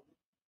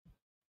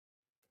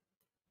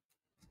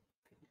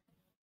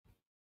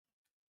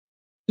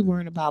 You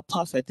worrying about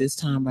Puff at this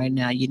time right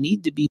now. You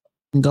need to be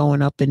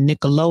going up in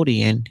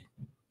Nickelodeon.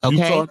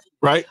 Okay?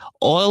 Right.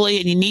 Oily,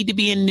 and you need to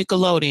be in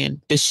Nickelodeon.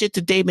 The shit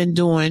that they've been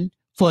doing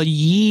for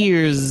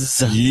years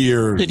to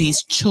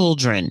these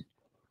children.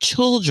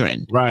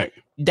 Right.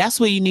 That's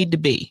where you need to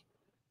be.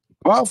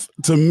 Puff,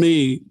 to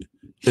me,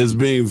 is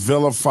being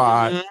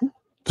vilified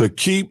to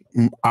keep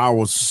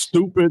our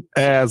stupid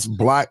ass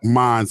black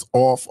minds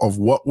off of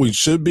what we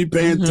should be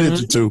paying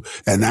attention to,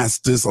 and that's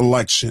this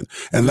election.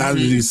 And that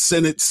is these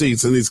Senate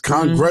seats and these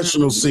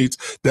congressional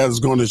seats that is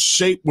going to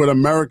shape what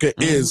America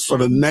is for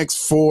the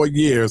next 4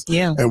 years.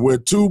 Yeah. And we're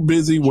too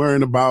busy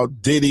worrying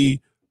about Diddy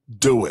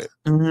do it.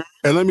 And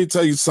let me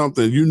tell you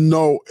something,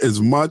 as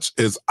much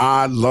as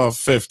I love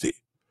 50,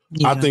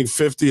 I think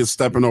 50 is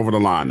stepping over the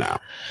line now.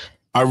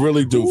 I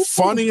really do. Ooh.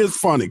 Funny is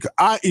funny.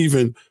 I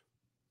even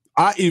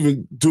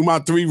do my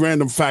 3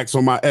 random facts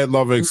on my Ed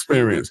Lover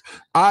experience.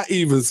 I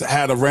even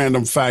had a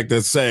random fact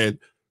that said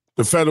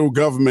the federal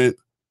government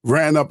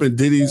ran up in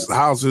Diddy's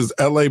house, his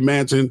LA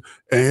mansion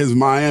and his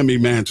Miami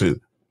mansion.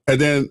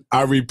 And then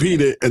I repeat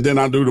it, and then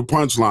I do the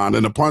punchline.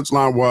 And the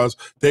punchline was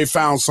they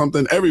found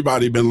something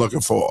everybody been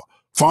looking for.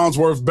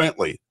 Farnsworth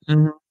Bentley.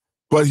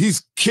 But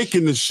he's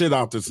kicking the shit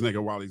out this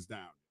nigga while he's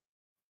down.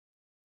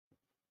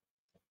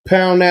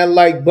 Pound that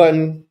like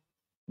button.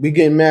 We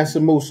getting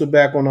Master Musa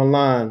back on the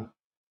line.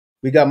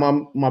 We got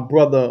my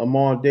brother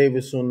Amon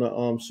Davis on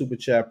the super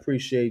chat.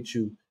 Appreciate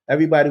you.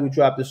 Everybody who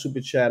dropped the super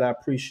chat, I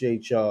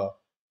appreciate y'all.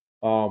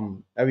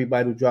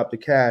 Everybody who dropped the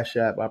Cash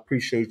App, I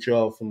appreciate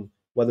y'all from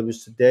whether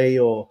it's today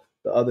or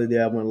the other day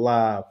I went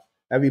live.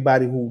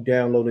 Everybody who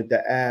downloaded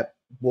the app,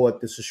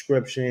 bought the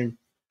subscription,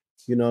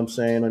 you know what I'm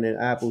saying, on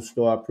the Apple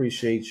Store, I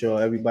appreciate y'all.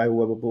 Everybody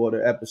who ever bought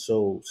an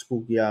episode,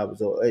 Spooky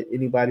Hours, or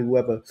anybody who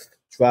ever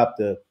dropped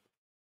a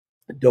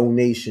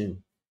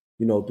donation,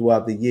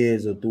 throughout the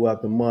years or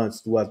throughout the months,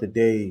 throughout the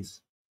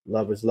days.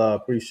 Love is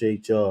love.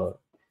 Appreciate y'all.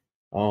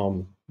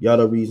 Y'all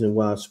the reason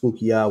why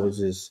Spooky Hours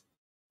is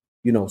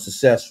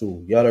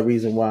successful. Y'all the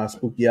reason why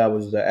Spooky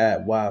Hours is the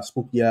app. Why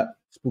Spooky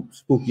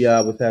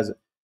Hours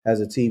has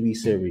a TV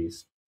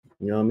series.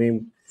 You know what I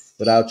mean?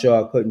 Without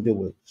y'all, I couldn't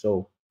do it.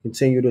 So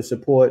continue to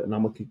support, and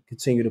I'm gonna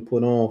continue to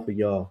put on for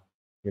y'all.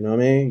 You know what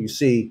I mean? You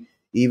see,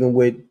 even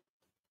with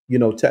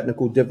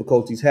technical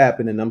difficulties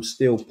happening, I'm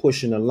still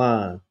pushing the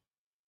line.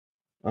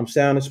 I'm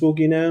sounding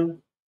spooky now.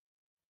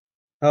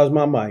 How's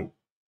my mic?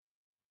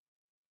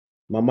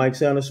 My mic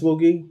sounding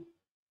spooky?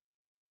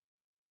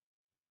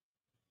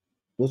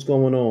 What's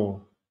going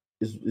on?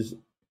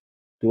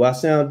 Do I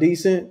sound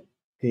decent?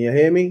 Can you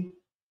hear me?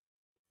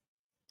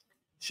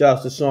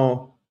 Shouts to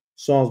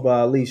songs by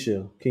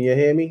Alicia. Can you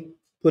hear me?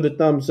 Put a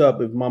thumbs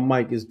up if my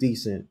mic is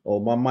decent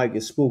or my mic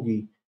is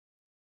spooky.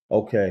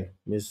 Okay,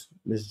 Miss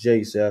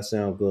J said I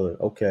sound good.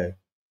 Okay.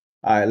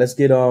 All right, let's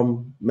get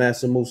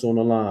Master Moose on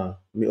the line.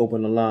 Let me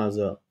open the lines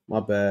up. My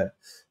bad.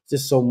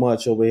 Just so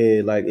much over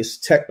here. Like, it's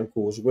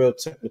technical. It's real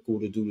technical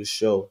to do this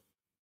show.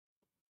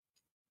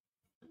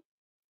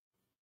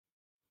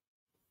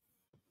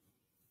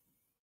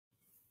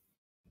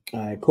 All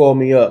right, call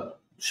me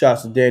up.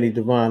 Shouts to Danny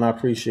Divine. I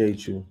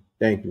appreciate you.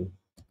 Thank you.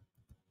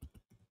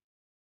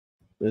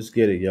 Let's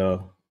get it,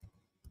 y'all.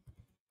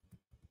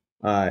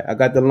 All right, I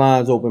got the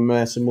lines open,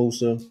 Master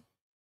Musa.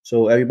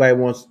 So everybody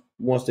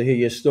wants to hear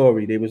your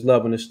story. They was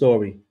loving the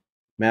story.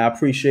 Man, I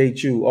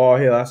appreciate you. All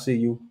here, I see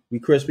you. We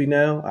crispy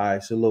now? All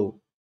right, salute.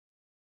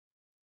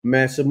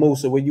 Master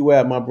Musa, where you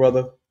at, my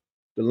brother?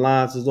 The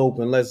lines is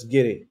open. Let's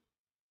get it.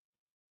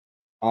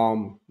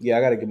 Yeah,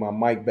 I gotta get my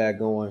mic back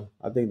going.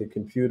 I think the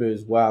computer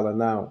is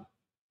wilding out.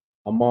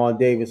 Amon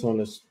Davis on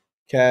the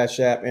Cash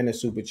App and the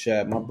Super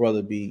Chat. My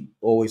brother be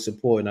always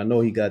supporting. I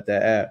know he got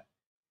that app.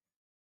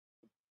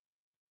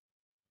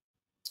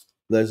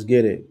 Let's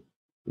get it.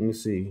 Let me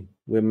see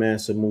where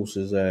Mansa Moose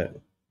is at.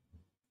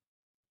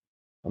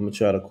 I'm gonna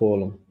try to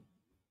call him.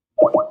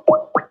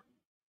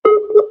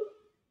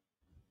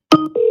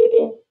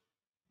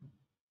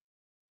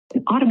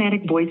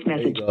 Automatic voice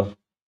message. There you go.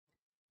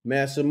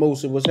 Mansa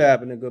Moose, what's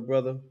happening, good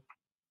brother?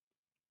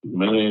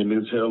 Man,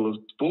 this hella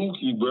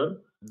spooky, bro.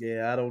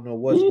 Yeah, I don't know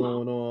what's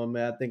going on,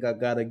 man. I think I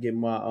gotta get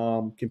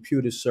my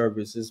computer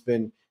service.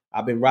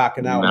 I've been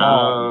rocking out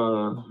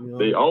hard.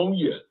 They own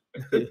you.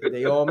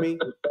 They own me?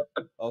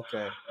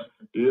 Okay.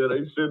 Yeah,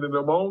 they sending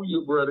them on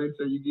you, bro. They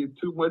say you get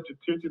too much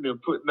attention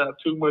and putting out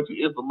too much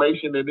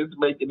information, and it's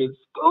making it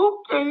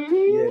spooky.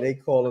 Yeah, they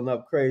calling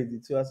up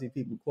crazy too. I see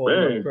people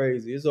calling up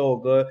crazy. It's all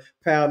good.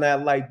 Pound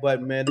that like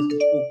button, man. This is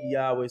Spooky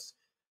Hours.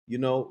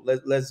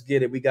 Let's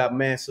get it. We got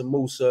Mansa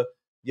Musa.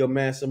 Yo,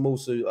 Mansa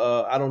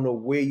Musa. I don't know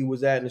where you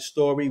was at in the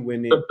story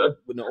when the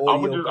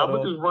audio cut off.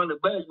 I'm just run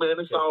it back, man.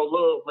 It's all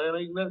love,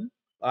 man. Ain't nothing.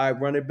 All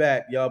right, run it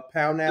back, y'all.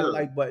 Pound that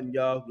like button,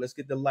 y'all. Let's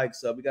get the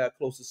likes up. We got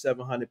close to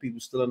 700 people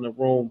still in the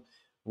room.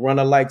 Run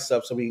the likes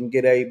up so we can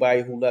get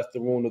everybody who left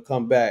the room to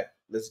come back.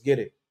 Let's get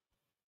it.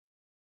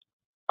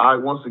 All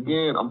right, once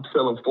again, I'm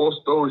telling 4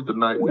 stories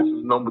tonight. This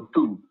is number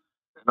 2. And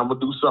I'm going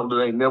to do something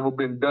that ain't never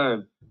been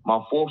done. My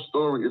 4th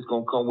story is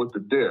going to come with the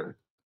dare.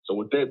 So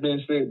with that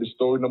being said, the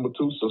story number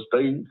 2, so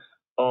stay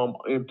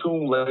in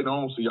tune later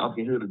on so y'all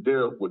can hear the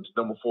dare with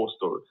number 4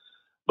 story.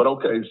 But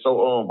okay, so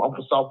I'm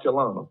from South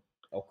Carolina.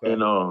 Okay.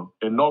 And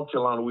in North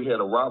Carolina, we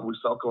had a rivalry.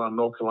 South Carolina,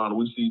 North Carolina,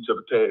 we see each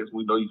other tags.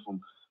 We know you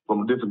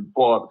from a different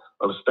part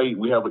of the state.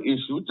 We have an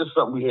issue. It's just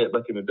something we had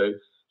back in the day.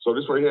 So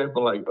this right here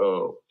happened like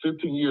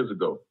 15 years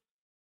ago.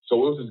 So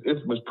it was this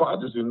infamous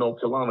project in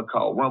North Carolina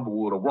called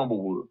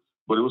Rumblewood.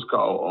 But it was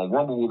called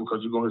Rumblewood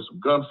because you're going to hear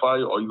some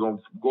gunfire or you're going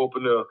to go up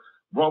in there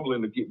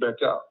rumbling to get back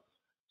out.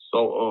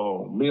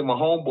 So me and my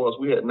homeboys,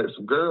 we had met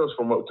some girls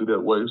from up through that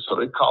way. So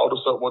they called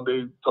us up one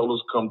day, told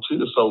us to come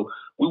chill. So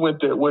we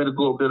went that way to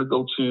go up there to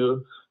go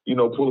chill,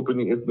 pull up in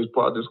the infamous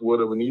projects,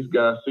 whatever. And these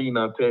guys seen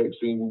our tag,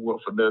 seen we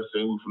went from there,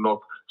 seen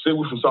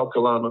we from South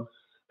Carolina.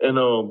 And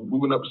we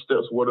went up the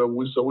steps, whatever.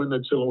 So we're in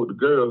there chilling with the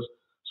girls.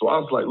 So I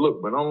was like,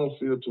 look, man, I don't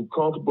feel too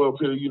comfortable up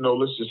here.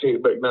 Let's just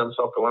head back down to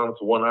South Carolina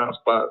to one of our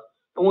spots.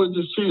 And we'll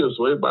just chill.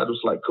 So everybody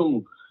was like,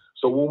 cool.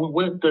 So when we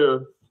went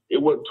there,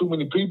 it wasn't too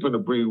many people in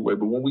the breezeway,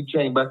 but when we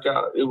came back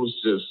out, it was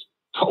just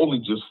totally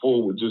just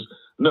full with just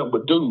nothing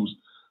but dudes.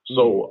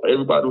 So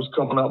everybody was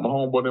coming out, my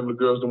homeboy, them, the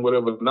girls, and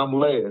whatever, and I'm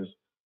last.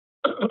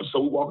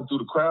 So we walking through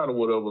the crowd or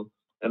whatever,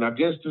 and I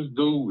guess this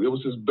dude, it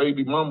was his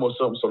baby mama or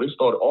something, so they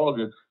started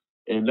arguing,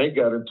 and they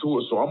got into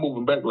it. So I'm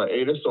moving back like,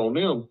 hey, that's on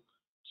them.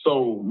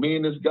 So me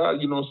and this guy,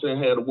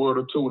 had a word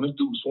or two, and this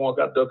dude swung,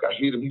 I ducked, I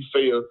hit him, he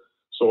fell.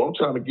 So I'm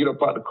trying to get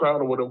up out the crowd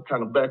or whatever,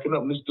 kind of backing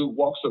up, and this dude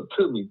walks up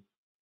to me.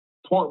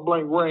 Point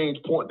blank range,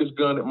 point this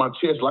gun at my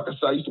chest. Like I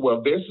said, I used to wear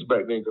vests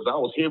back then because I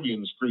was heavy in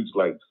the streets.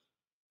 Like,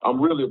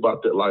 I'm really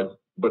about that life.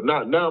 But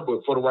not now,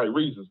 but for the right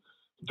reasons.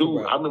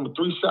 Dude, I remember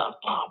 3 shots,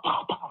 pow,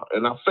 pow, pow,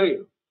 and I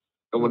fell.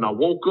 And when I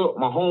woke up,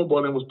 my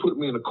homeboy then was putting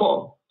me in the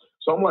car.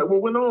 So I'm like,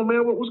 what went on,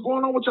 man? What's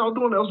going on? What y'all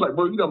doing? I was like,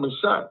 bro, you done been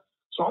shot.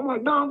 So I'm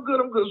like, nah, I'm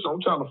good. So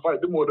I'm trying to fight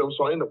them or them.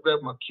 So I ended up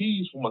grabbing my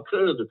keys from my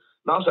cousin.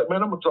 And I was like,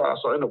 man, I'm going to drive.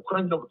 So I ended up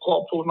cranking up the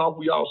car, pulling off.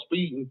 We all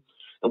speeding.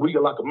 And we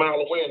get like a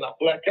mile away, and I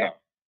black out.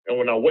 And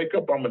when I wake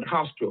up, I'm in the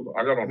hospital.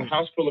 I got on a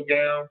hospital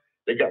gown.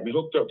 They got me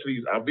hooked up to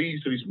these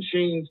IVs, to these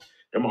machines,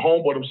 and my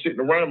homeboy, them sitting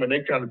around me, and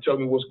they kind of tell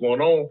me what's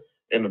going on,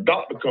 and the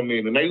doctor come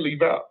in, and they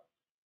leave out.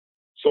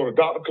 So the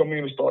doctor come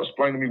in and start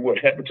explaining to me what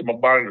happened to my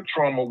body, the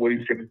trauma, what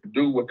he's going to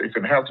do, what they're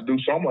going to have to do.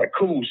 So I'm like,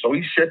 cool. So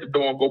he shut the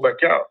door and go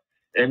back out.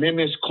 And in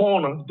this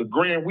corner, the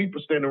Grand Reaper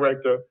standing right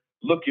there,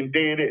 looking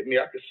dead at me.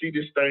 I could see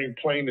this thing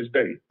plain as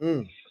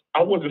day.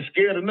 I wasn't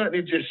scared of nothing.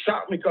 It just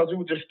shocked me because he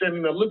was just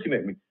standing there looking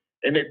at me.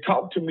 And it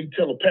talked to me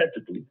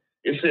telepathically.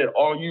 It said,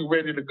 are you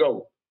ready to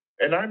go?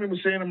 And I remember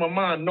saying in my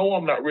mind, no,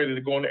 I'm not ready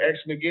to go. And they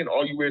asked me again,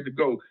 are you ready to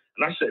go?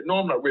 And I said, no,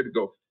 I'm not ready to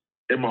go.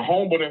 And my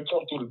homeboy didn't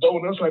come through the door.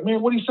 And I was like,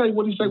 man, what do you say?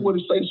 What do you say? What do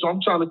you say? So I'm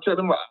trying to tell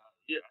them, like,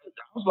 yeah.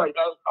 I was like,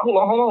 hold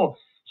on.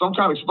 So I'm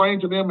trying to explain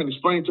to them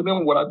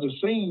what I just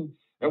seen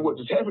and what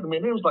just happened to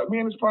me. And they was like,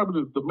 man, it's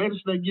probably the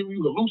medicine they give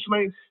you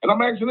hallucinate. And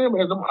I'm asking them,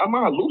 am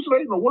I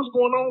hallucinating or what's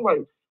going on?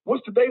 Like,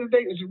 what's the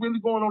day-to-day? Is it really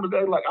going on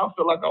today? Like, I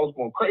felt like I was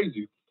going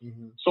crazy.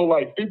 So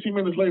like 15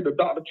 minutes later, the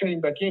doctor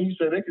came back in. He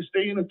said they can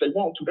stay in if they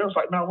want to. They was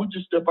like, no, we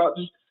just step out,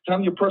 just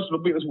handle your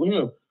personal business with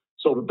him.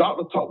 So the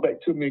doctor talked back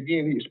to me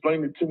again. He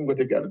explained it to me what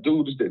they got to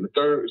do, this, that, and the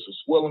third. It's a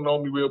swelling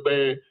on me real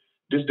bad,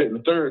 this, that, and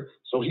the third.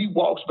 So he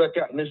walks back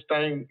out, and this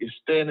thing is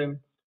standing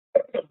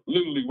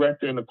literally right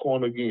there in the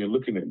corner again,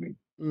 looking at me.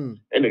 And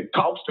it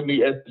talks to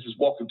me as it's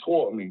walking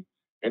toward me.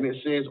 And it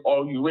says,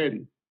 are you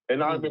ready?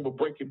 And I remember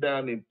breaking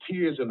down in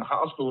tears in the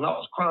hospital, and I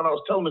was crying. I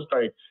was telling this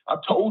thing, I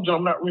told you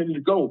I'm not ready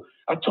to go.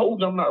 I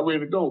told you I'm not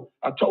ready to go.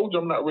 I told you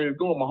I'm not ready to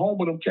go. And my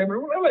homeboy them came in,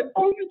 and they're like,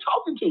 who are you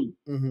talking to?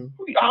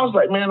 I was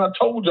like, man, I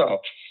told y'all.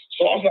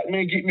 So I was like,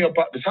 man, get me up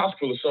out this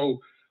hospital.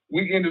 So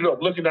we ended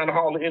up looking down the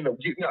hall and ended up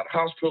getting out of the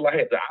hospital. I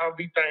had the IV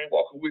thing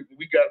walking with me.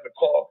 We got in the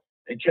car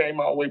and came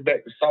all the way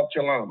back to South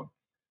Carolina.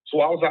 So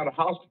I was out of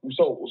the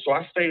hospital. So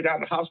I stayed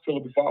out of the hospital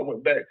before I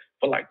went back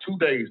for like 2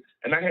 days.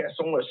 And I had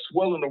so much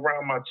swelling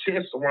around my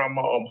chest, around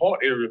my heart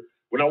area.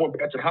 When I went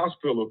back to the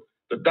hospital,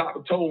 the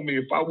doctor told me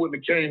if I wouldn't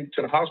have came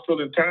to the hospital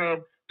in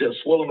time, that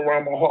swelling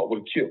around my heart would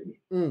have killed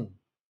me.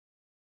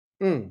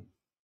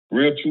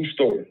 Real true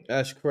story.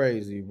 That's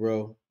crazy,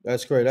 bro.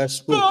 That's crazy. That's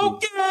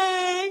spooky.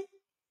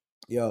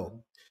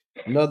 Yo,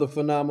 another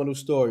phenomenal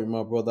story,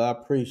 my brother. I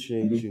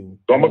appreciate you.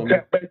 So I'm going to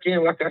tap back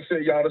in. Like I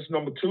said, y'all, that's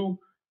number 2.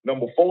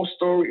 Number 4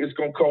 story is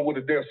going to come with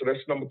a death. So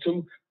that's number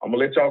 2. I'm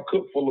going to let y'all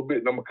cook for a little bit,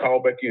 and I'm going to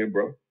call back in,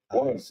 bro.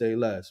 Say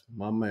less,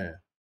 my man.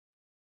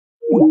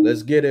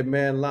 Let's get it,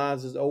 man.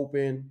 Lines is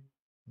open.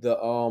 The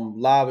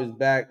live is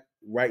back,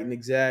 right and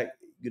exact.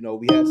 You know,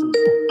 we had some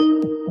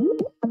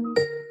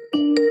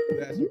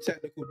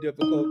technical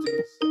difficulties.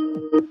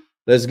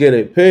 Let's get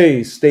it.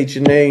 Peace. State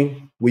your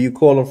name, where you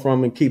calling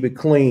from, and keep it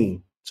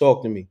clean.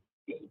 Talk to me.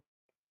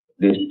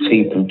 This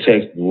T from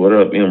Texas. What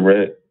up,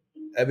 m.reck?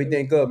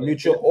 Everything good.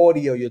 Mute your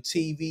audio, your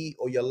TV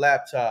or your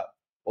laptop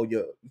or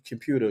your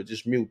computer.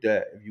 Just mute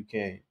that if you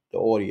can. The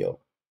audio.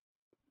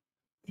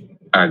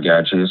 I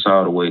got you. It's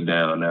all the way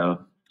down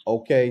now.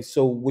 Okay,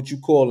 so what you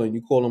calling?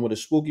 You calling with a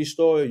spooky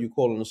story, or you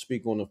calling to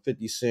speak on the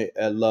 50 Cent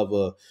at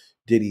Lover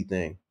Diddy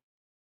thing?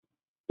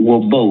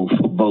 Well, both,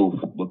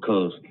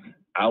 because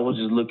I was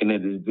just looking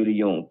at this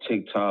video on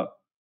TikTok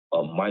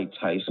of Mike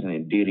Tyson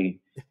and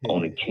Diddy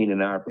on the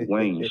Keenan Ivory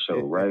Wayne show,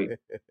 right?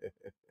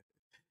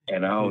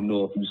 And I don't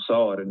know if you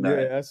saw it or not.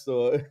 Yeah, I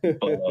saw it.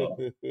 But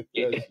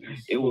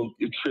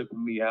it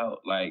tripping me out,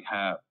 like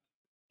how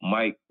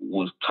Mike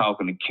was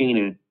talking to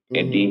Keenan,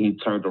 and then he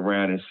turned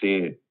around and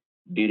said,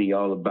 Diddy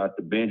all about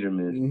the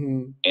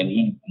Benjamins, and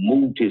he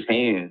moved his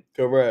hand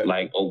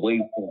like away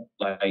from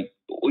like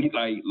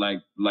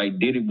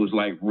Diddy was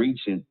like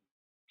reaching,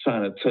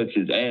 trying to touch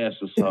his ass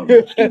or something.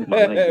 Excuse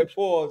my language.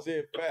 Pause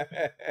here,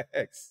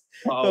 facts.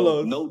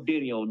 Oh, no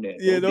Diddy on that.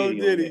 Yeah, no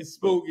Diddy.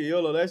 Spooky.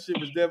 Hold on, that shit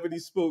was definitely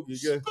spooky.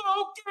 Spooky.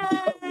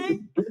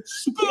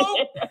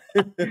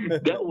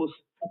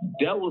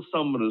 That was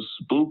some of the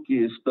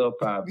spookiest stuff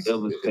I've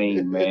ever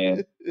seen,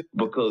 man.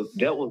 Because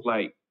that was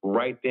like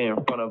right there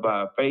in front of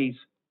our face.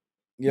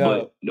 Yeah.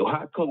 But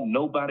how come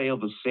nobody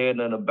ever said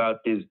nothing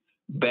about this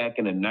back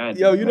in the 90s?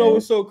 Yo, you know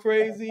what's so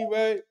crazy,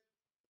 right?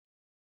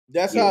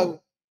 That's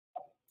how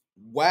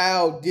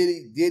wild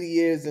Diddy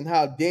is and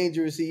how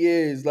dangerous he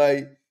is.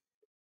 Like,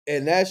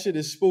 and that shit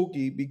is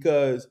spooky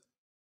because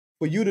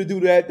for you to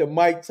do that to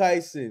Mike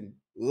Tyson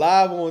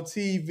live on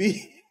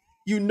TV,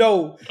 you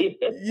know he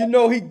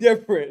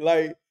different.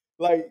 Like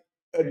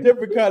a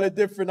different kind of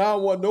different. I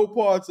don't want no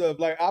parts of.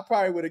 Like, I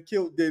probably would have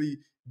killed Diddy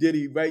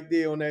right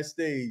there on that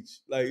stage.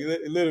 Like,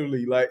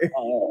 literally, like.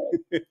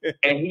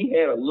 And he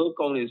had a look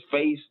on his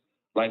face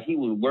like he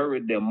was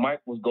worried that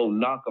Mike was gonna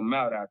knock him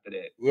out after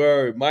that.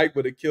 Word, Mike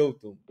would have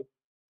killed him.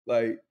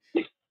 Like,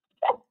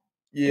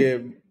 yeah.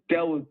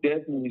 That was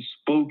definitely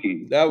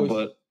spooky.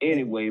 But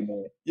anyway,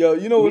 man. Yo,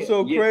 you know what's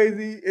so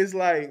crazy? It's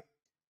like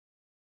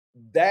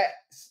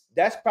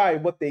that's probably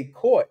what they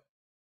caught.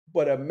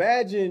 But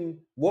imagine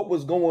what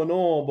was going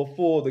on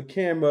before the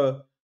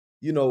camera,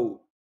 you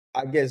know,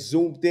 I guess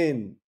zoomed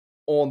in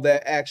on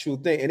that actual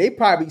thing. And they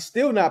probably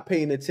still not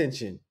paying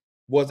attention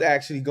what's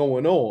actually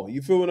going on.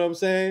 You feel what I'm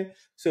saying?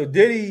 So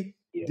Diddy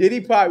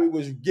Diddy probably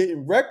was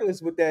getting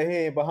reckless with that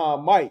hand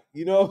behind Mike.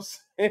 You know what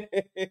I'm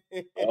saying?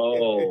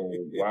 Oh,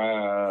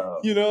 wow.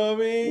 You know what I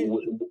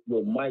mean?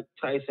 With Mike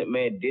Tyson,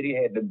 man, Diddy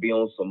had to be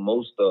on some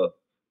more stuff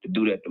to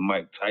do that to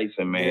Mike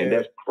Tyson, man.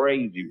 That's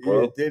crazy,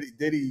 bro. Yeah,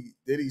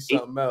 Diddy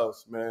something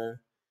else, man.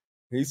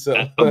 He's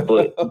something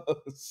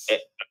else.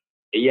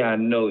 Yeah, I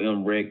know,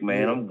 m.reck,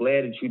 man. I'm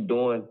glad that you're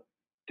doing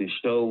the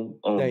show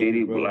on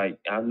Diddy. Like,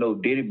 I know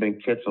Diddy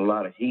been catching a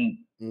lot of heat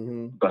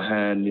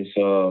behind this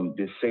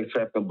sex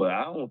trafficking, but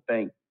I don't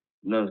think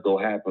nothing's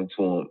gonna happen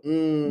to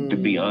him. To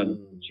be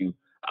honest with you,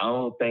 I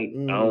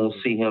don't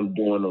see him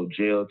doing no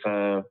jail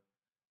time.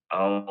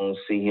 I don't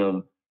see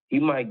him. He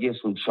might get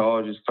some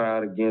charges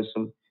filed against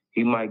him.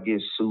 He might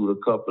get sued a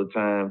couple of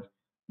times.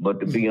 But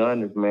to be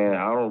honest, man,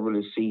 I don't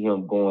really see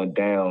him going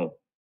down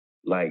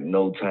like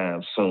no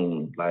time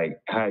soon. Like,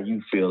 how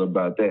you feel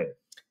about that?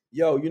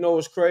 Yo, you know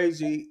what's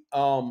crazy?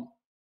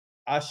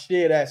 I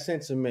share that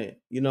sentiment.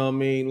 You know what I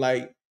mean?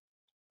 Like,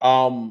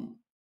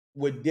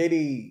 with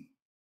Diddy,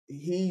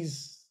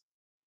 he's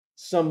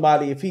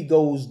somebody, if he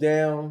goes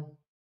down,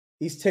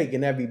 he's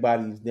taking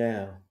everybody's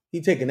down.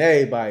 He's taking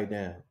everybody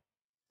down.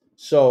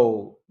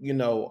 So, you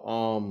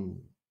know,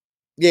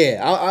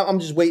 yeah, I'm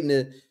just waiting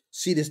to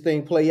see this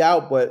thing play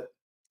out. But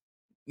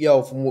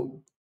yo,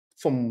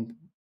 from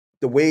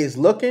the way it's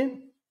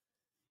looking,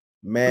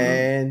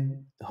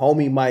 man,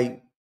 homie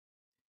might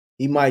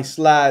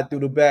slide through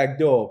the back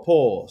door.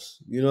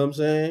 Pause. You know what I'm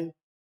saying?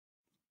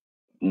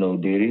 No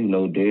Diddy,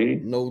 no Diddy.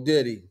 No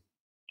Diddy.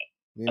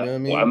 You know what I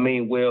mean? I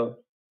mean, well,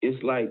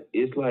 it's like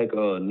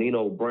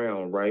Nino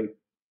Brown, right?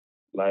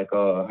 Like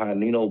how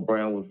Nino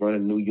Brown was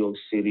running New York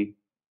City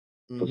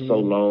for so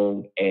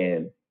long,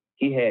 and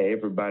he had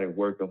everybody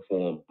working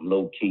for him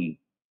low key,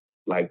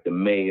 like the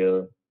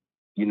mayor,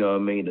 you know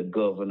what I mean, the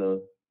governor.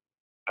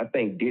 I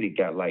think Diddy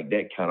got like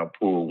that kind of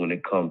pull when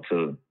it comes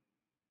to,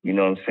 you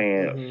know what I'm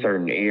saying,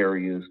 certain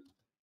areas,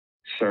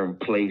 certain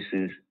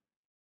places.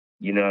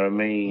 You know what I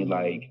mean?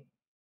 Like,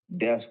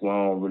 that's why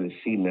I don't really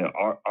see now.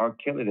 R.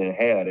 Kelly didn't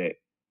have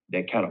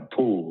that kind of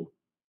pull.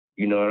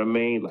 You know what I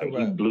mean? Like,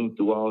 he blew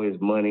through all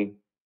his money.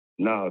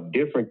 Now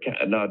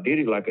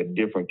Diddy like a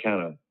different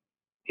kind of,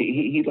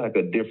 he's like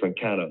a different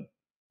kind of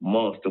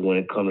monster when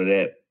it comes to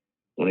that.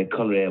 When it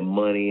comes to that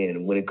money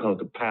and when it comes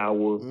to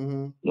power,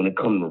 when it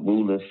comes to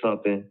ruling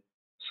something.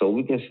 So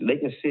they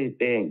can sit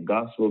there and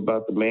gossip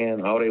about the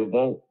man all they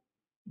want,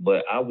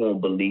 but I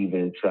won't believe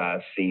it until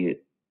I see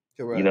it.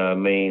 Correct. You know what I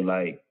mean?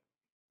 Like,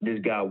 this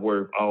guy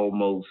worth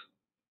almost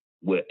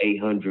with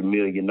 $800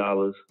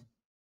 million.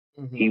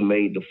 He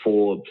made the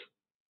Forbes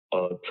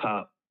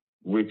top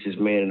richest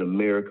man in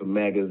America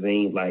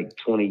magazine like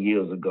 20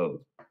 years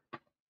ago.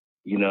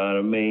 You know what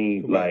I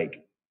mean? Correct.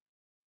 Like,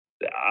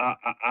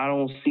 I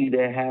don't see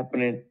that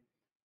happening.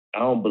 I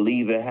don't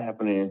believe it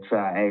happening until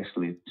I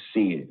actually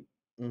see it.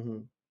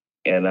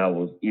 And I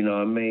was, you know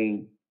what I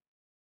mean?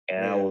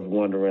 And I was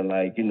wondering,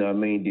 like, you know what I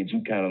mean? Did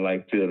you kind of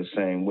like feel the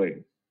same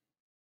way?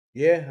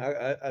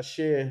 Yeah, I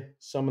share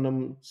some of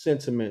them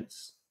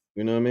sentiments.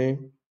 You know what I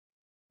mean?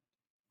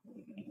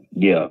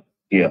 Yeah.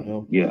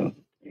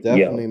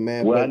 Definitely,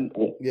 man. Well,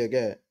 But yeah, go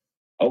ahead.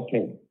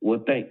 Okay.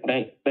 Well, thanks,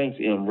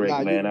 m.reck,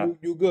 Nah, man.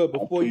 you good.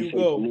 Before you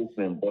go,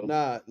 listening, bro.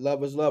 nah,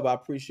 love is love. I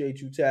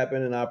appreciate you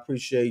tapping, and I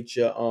appreciate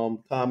your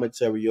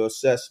commentary, your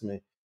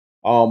assessment.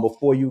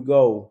 Before you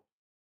go,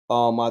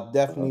 I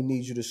definitely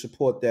need you to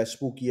support that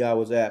Spooky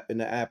Hours app in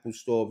the Apple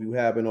Store if you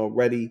haven't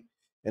already.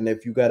 And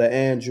if you got an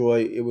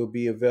Android, it will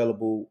be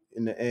available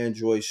in the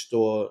Android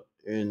store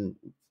and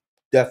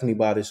definitely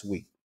by this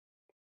week.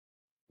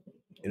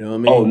 You know what I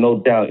mean? Oh, no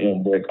doubt,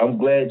 m.reck. I'm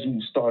glad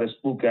you started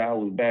Spooky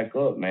Hours back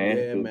up, man.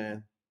 Yeah,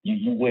 man.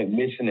 You went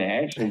missing in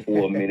action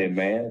for a minute,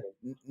 man.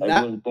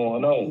 Like, what's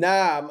going on?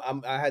 Nah,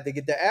 I had to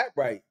get the app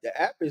right.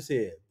 The app is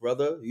here,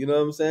 brother. You know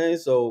what I'm saying?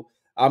 So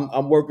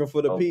I'm working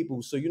for the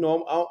people. So, you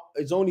know,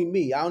 it's only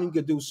me. I only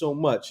could do so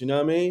much. You know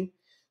what I mean?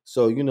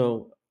 So, you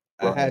know,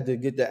 I had to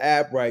get the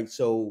app right.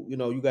 So, you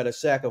know, you got to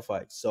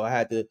sacrifice. So I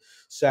had to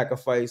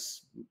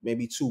sacrifice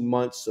maybe 2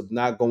 months of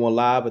not going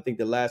live. I think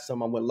the last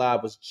time I went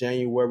live was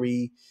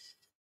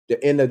the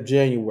end of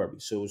January.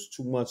 So it was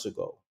 2 months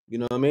ago. You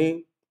know what I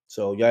mean?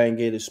 So y'all ain't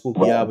getting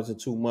Spooky Hours in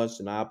 2 months,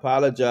 and I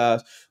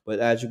apologize. But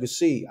as you can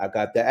see, I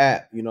got the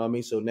app. You know what I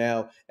mean? So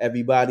now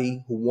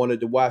everybody who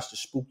wanted to watch the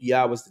Spooky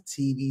Hours, the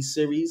TV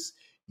series,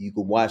 you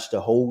can watch the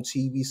whole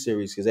TV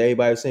series. Because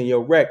everybody's saying,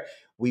 yo, Rec,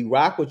 we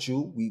rock with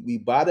you. We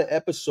buy the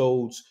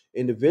episodes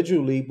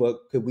individually,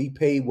 but could we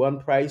pay one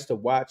price to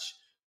watch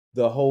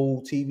the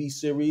whole TV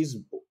series,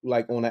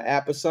 like on an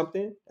app or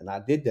something? And I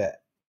did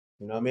that.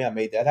 You know what I mean? I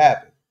made that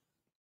happen.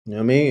 You know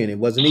what I mean? And it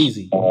wasn't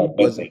easy.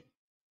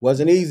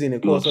 Wasn't easy, and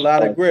it cost a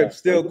lot of grip.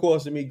 Still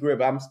costing me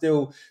grip. I'm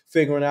still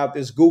figuring out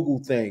this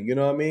Google thing. You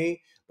know what I mean?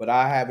 But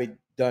I have it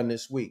done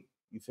this week.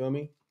 You feel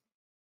me?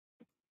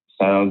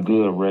 Sound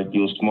good, Rec.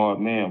 You're a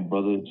smart man,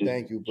 brother. Just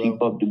thank you, bro.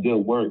 Keep up the good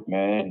work,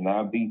 man. And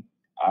I'll be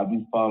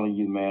following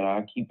you, man.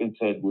 I'll keep in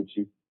touch with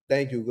you.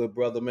 Thank you, good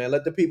brother, man.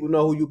 Let the people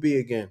know who you be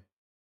again.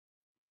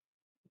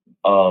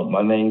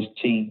 My name's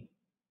T.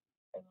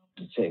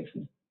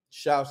 Texas.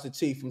 Shouts to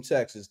T from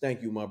Texas.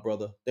 Thank you, my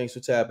brother. Thanks for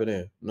tapping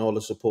in and all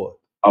the support.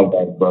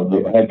 Okay, brother.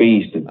 All right. Happy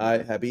Easter. All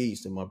right, happy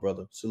Easter, my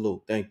brother.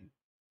 Salute. Thank you.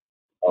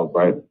 All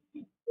right.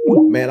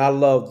 Man, I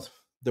love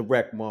the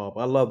rec mob.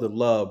 I love the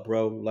love,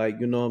 bro. Like,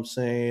 you know what I'm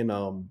saying?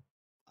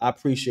 I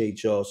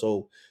appreciate y'all.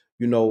 So,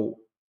 you know,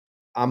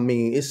 I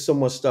mean, it's so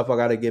much stuff I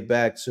gotta get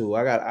back to.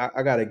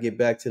 I gotta get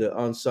back to the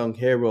unsung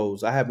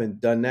heroes. I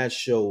haven't done that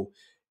show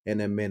in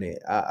a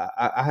minute.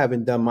 I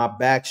haven't done my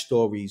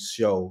backstories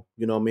show.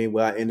 You know what I mean?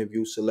 Where I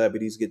interview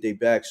celebrities, get their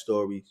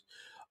backstories.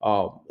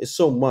 It's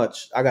so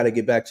much. I gotta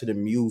get back to the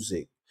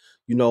music.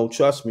 You know,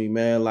 trust me,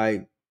 man.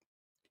 Like,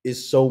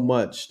 it's so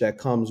much that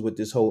comes with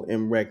this whole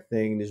m.reck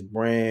thing, this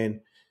brand.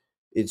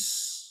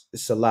 It's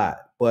a lot,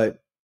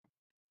 but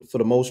for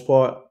the most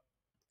part,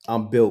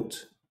 I'm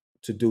built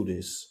to do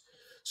this.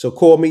 So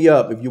call me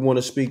up if you want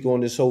to speak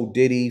on this whole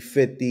Diddy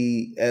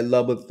 50 Ed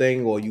Lover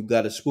thing, or you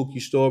got a spooky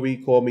story.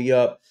 Call me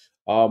up.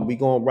 We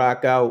gonna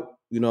rock out.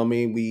 You know what I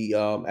mean? We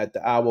at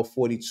the hour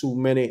 42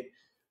 minute,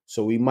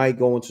 so we might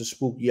go into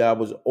spooky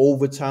hours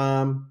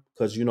overtime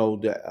because you know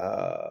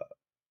the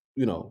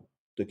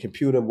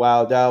computer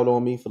wilded out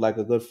on me for like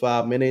a good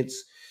 5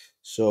 minutes.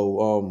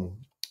 So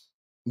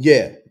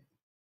yeah,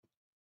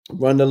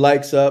 run the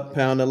likes up,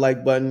 pound the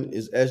like button.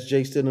 Is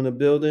SJ still in the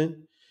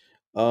building?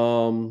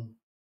 Um,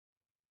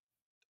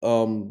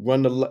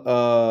 Run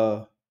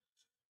the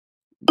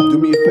do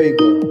me a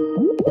favor.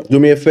 Do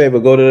me a favor.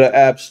 Go to the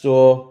App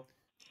Store.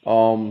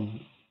 On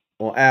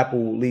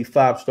Apple, leave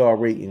 5-star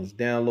ratings.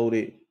 Download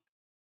it,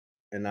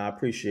 and I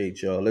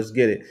appreciate y'all. Let's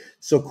get it.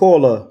 So,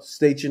 caller,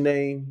 state your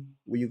name,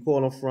 where you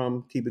calling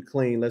from. Keep it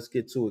clean. Let's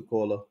get to it,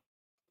 caller.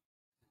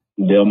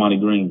 Del Monte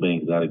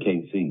Greenbanks out of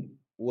KC.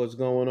 What's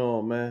going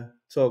on, man?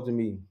 Talk to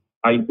me.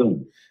 How you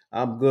doing?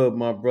 I'm good,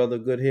 my brother.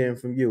 Good hearing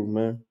from you,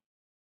 man.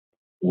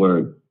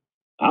 Word.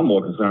 I'm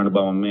more concerned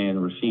about my man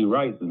Rasheed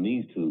Rice than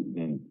these two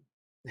than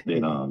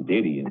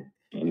Diddy and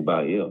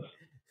anybody else.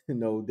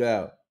 No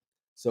doubt.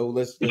 So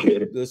let's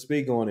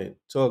speak on it.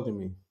 Talk to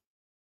me.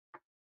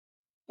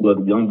 Well,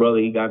 the young brother,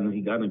 he got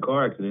in a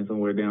car accident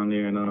somewhere down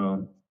there,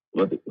 and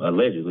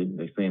allegedly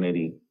they saying that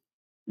he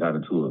got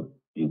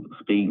he was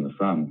speeding or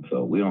something.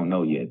 So we don't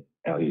know yet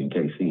out here in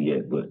KC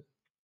yet, but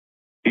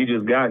he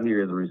just got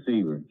here as a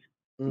receiver.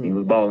 He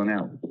was balling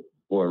out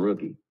for a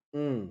rookie.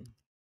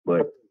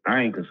 But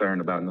I ain't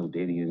concerned about no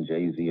Diddy and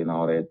Jay-Z and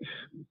all that.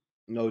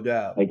 No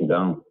doubt. Take it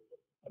down.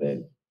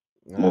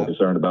 More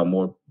concerned about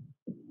more.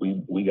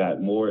 We got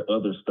more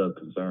other stuff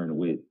concerned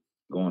with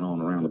going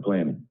on around the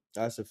planet.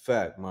 That's a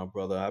fact, my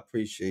brother. I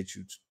appreciate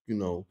you,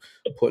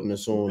 putting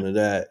us on to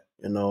that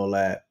and all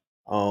that.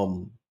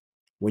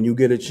 When you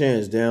get a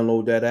chance,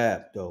 download that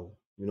app, though.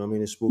 You know what I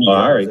mean? It's Spooky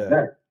Hours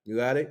app. You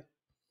got it?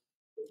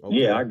 Okay.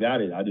 Yeah, I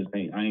got it. I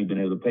ain't been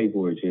able to pay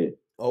for it yet.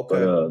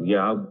 Okay. But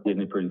yeah, I'm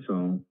getting it pretty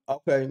soon.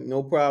 Okay,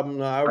 no problem.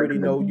 No, I already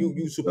know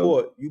you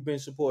support. You've been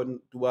supporting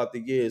throughout the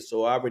years,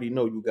 so I already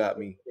know you got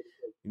me.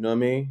 You know what I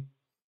mean?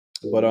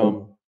 But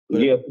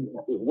yeah.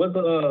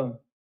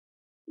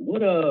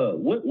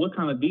 What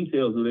kind of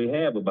details do they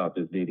have about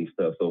this Diddy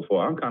stuff so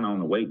far? I'm kind of on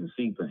the wait and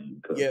see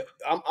thing. Yeah,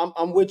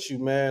 I'm with you,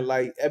 man.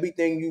 Like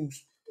everything you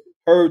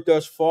heard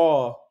thus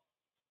far,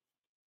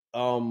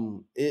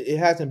 it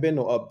hasn't been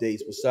no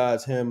updates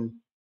besides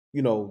him,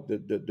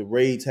 the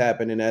raids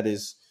happening at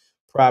his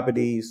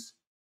properties,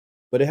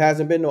 but it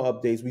hasn't been no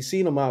updates. We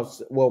seen him out.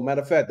 Well,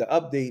 matter of fact, the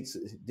updates,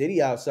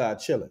 Diddy outside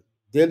chilling.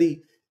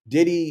 Diddy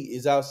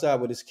is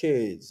outside with his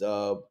kids.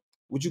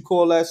 Would you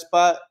call that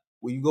spot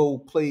where you go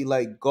play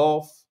like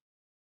golf?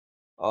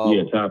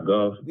 Yeah, Top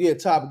Golf. Yeah,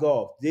 Top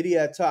Golf. Diddy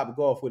at Top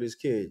Golf with his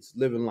kids,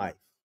 living life.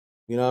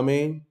 You know what I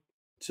mean?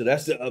 So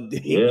that's the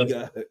update we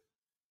got.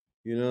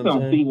 You know what I'm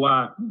saying?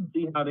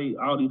 See how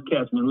all these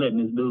cats been letting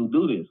this dude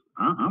do this.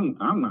 I'm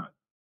not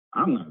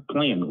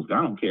playing those.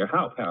 I don't care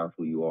how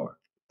powerful you are.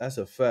 That's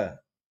a fact.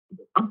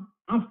 I'm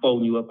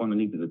folding you up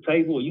underneath the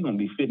table, or you're gonna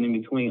be fitting in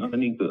between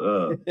underneath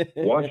the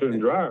washer and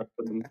dryer.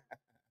 I'm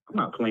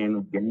not playing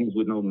those games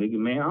with no nigga,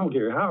 man. I don't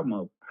care how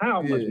much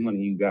money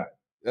you got.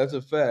 That's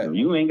a fact. If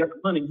you ain't got the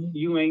money,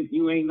 you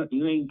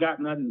ain't got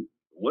nothing.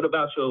 What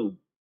about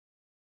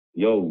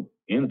your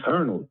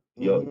internal,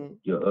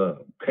 your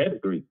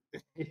pedigree?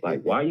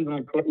 Like, why are you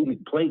gonna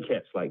play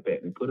cats like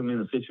that and put them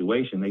in a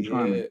situation they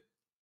trying to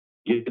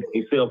get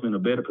themselves in a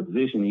better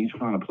position, and you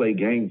trying to play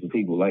games with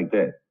people like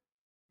that?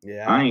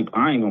 Yeah, I ain't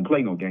gonna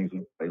play no games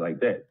with people like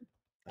that.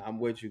 I'm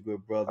with you,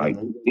 good brother. Like,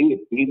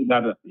 he's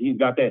got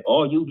that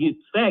all you get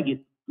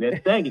faggot,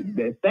 that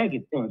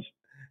faggot punch.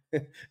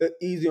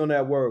 Easy on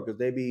that word, because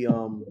they be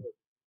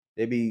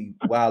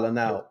wilding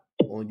out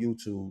on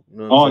YouTube. You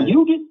know what I'm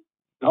saying?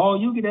 All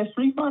you get that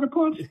Street Fighter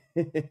punch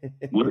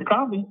with a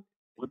copy,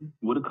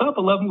 with a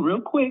couple of them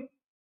real quick.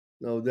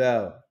 No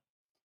doubt.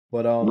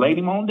 But laid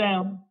him on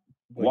down,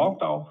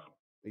 walked off.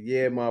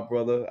 Yeah, my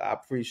brother. I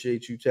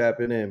appreciate you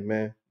tapping in,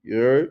 man. You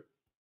heard?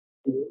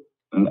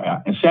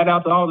 And shout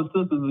out to all the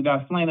sisters that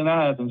got slanted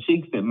eyes and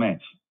cheeks that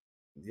match.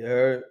 You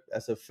heard?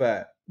 That's a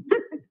fact.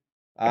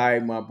 All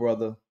right, my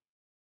brother.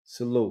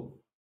 Salute.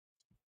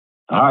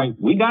 All right,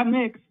 we got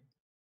next.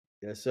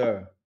 Yes,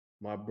 sir.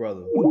 My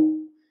brother.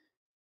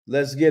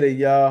 Let's get it,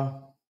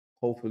 y'all.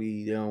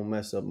 Hopefully they don't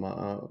mess up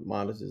my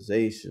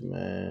monetization,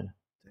 man.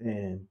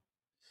 Damn.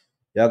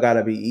 Y'all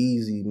gotta be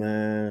easy,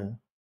 man.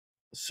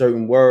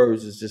 Certain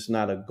words is just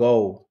not a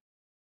go.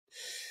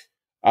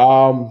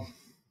 Yeah,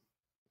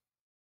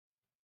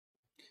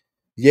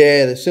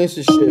 the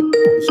censorship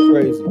is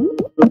crazy.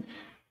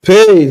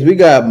 Pigs, we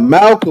got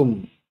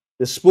Malcolm,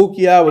 the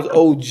Spooky Hours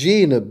OG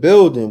in the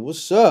building.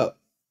 What's up?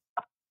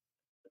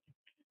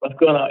 What's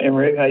going on,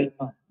 m.reck? How you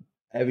doing?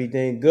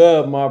 Everything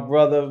good, my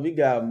brother. We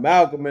got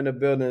Malcolm in the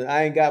building.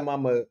 I ain't got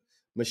my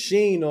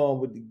machine on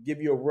with to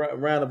give you a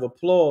round of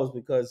applause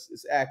because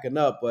it's acting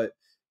up. But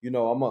you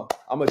know, I'm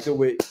gonna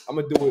do it. I'm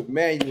gonna do it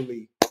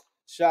manually.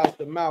 Shout out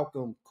to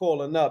Malcolm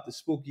calling up the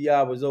Spooky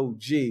Hours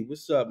OG.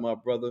 What's up, my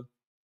brother?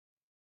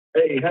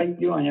 Hey, how you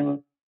doing, m.reck?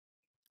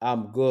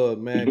 I'm good,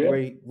 man.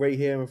 Great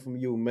hearing from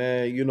you,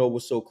 man. You know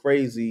what's so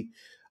crazy?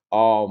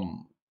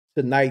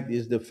 Tonight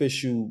is the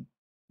official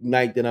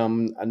night that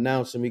I'm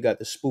announcing we got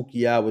the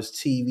Spooky Hours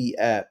TV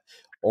app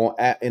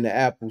in the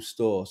Apple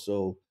Store.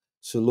 So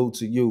salute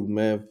to you,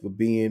 man, for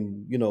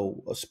being, you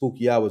know, a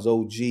Spooky Hours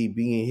OG,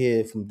 being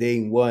here from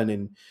day one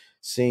and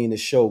seeing the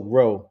show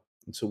grow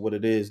into what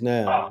it is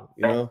now.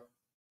 You know?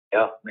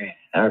 Yeah, man.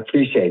 I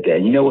appreciate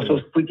that. You know what's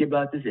so spooky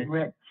about this,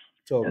 m.reck?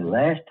 The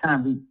last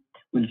time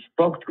we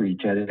spoke to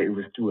each other, it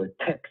was through a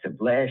text of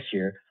last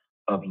year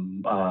of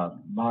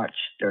March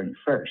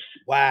 31st.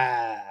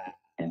 Wow.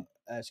 And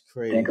that's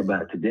crazy. Think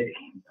about today.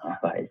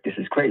 Like, this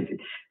is crazy.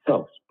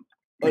 So,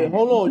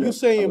 hold on. You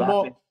saying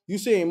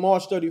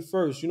March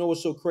 31st. You know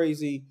what's so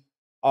crazy?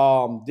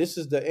 This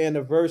is the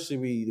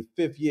anniversary, the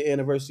 5th year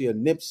anniversary of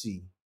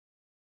Nipsey.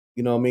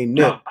 You know what I mean?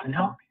 Nip. I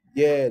know.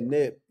 Yeah,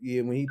 Nip.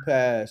 Yeah, when he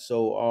passed.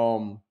 So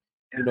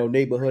you know,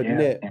 neighborhood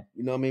Nip.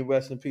 You know what I mean?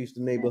 Rest in peace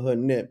to neighborhood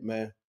Nip,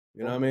 man.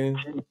 You know what I mean?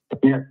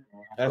 Yeah.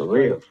 That's For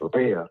real.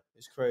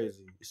 It's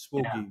crazy. It's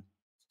spooky. Yeah.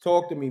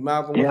 Talk to me,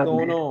 Malcolm. What's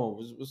going on?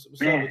 What's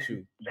up with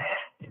you?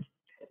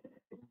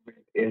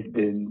 It's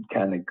been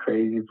kind of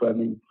crazy for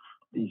me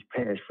these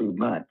past few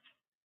months.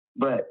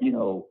 But, you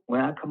know, when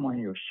I come on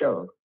your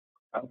show,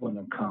 I want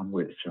to come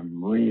with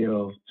some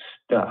real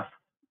stuff.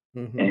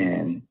 Mm-hmm.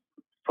 And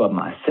for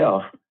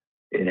myself,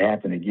 it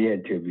happened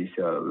again to me.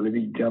 So let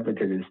me jump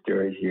into this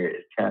story here.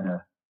 It's kind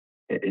of,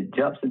 it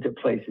jumps into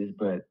places,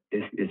 but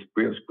it's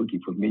real spooky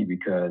for me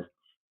because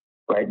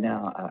right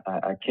now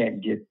I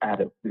can't get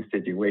out of the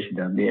situation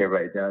I'm in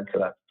right now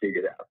until I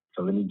figure it out.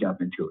 So let me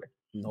jump into it.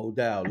 No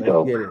doubt. Let's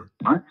get it.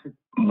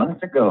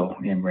 Months ago,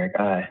 m.reck,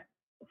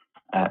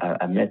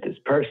 I met this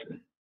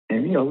person.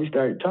 And, you know, we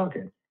started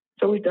talking.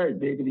 So we started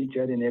digging each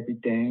other and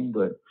everything.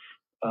 But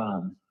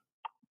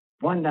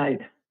one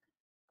night,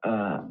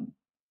 I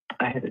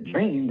had a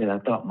dream that I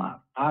thought my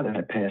father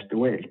had passed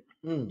away.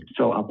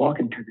 So I walk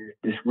into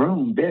this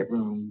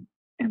bedroom,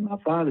 and my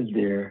father's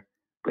there,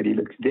 but he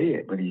looks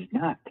dead, but he's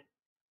not.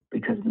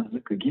 Because when I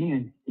look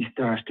again, he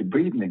starts to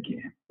breathing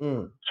again.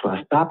 So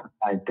I stopped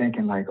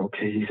thinking like,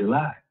 okay, he's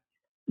alive.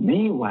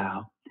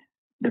 Meanwhile,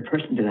 the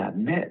person that I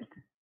met,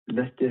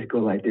 let's just go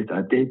like this.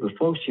 A day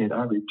before, she had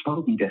already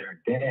told me that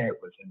her dad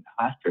was in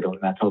the hospital,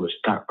 and I told her to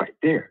stop right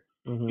there.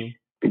 Mm-hmm.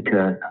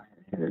 Because I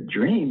had a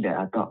dream that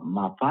I thought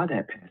my father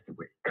had passed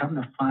away. Come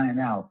to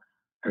find out,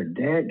 her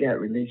dad got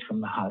released from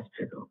the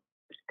hospital.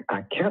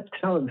 I kept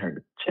telling her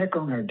to check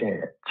on her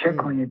dad,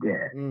 check on your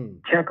dad,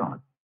 check on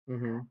him.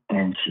 Mm-hmm.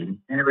 And she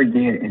never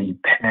did, and he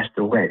passed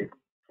away.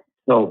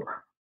 So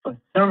for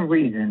some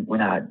reason,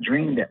 when I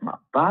dreamed that my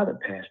father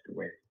passed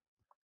away,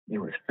 it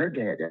was her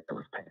dad that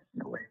was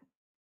passing away.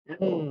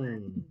 So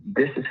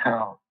this is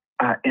how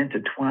I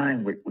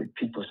intertwine with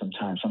people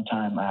sometimes.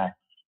 Sometimes I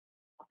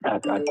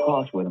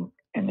cross with them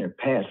and they're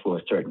passed for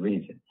a certain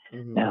reason.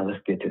 Mm-hmm. Now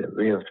let's get to the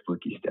real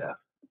spooky stuff.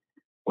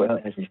 Well,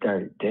 as we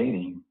started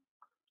dating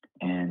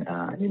and,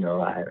 you know,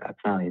 I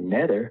finally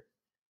met her,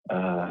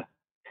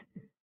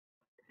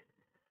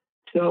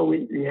 so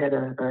we had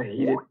a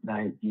heated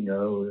night, you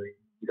know,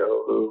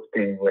 little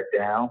thing went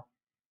down.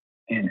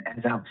 And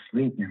as I was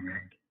sleeping,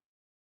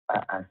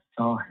 I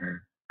saw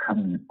her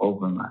coming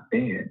over my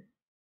bed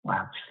while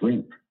I was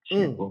asleep.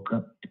 She woke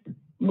up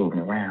moving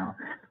around,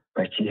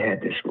 but she had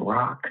this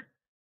rock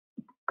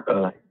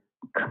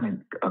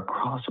coming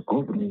across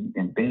over me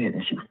in bed,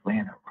 and she was laying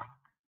a rock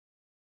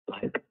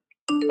like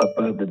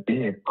above the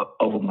bed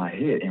over my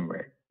head,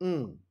 m.reck.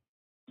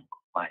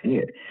 My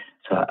head.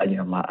 So, you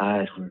know, my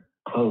eyes were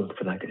closed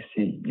but I could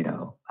see, you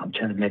know, I'm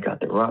trying to make out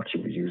the rock she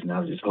was using. I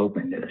was just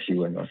hoping that she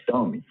wasn't going to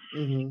stone me.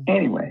 Mm-hmm.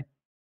 Anyway,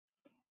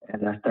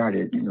 as I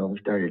started, you know, we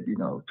started, you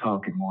know,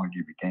 talking more and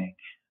everything.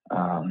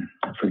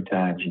 A few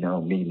times, you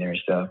know, meeting her and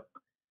stuff.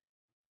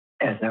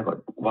 As I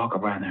would walk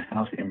around the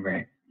house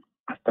m.reck,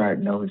 I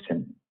started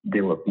noticing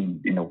there would be,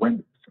 you know,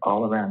 windows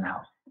all around the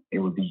house.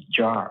 There would be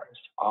jars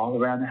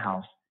all around the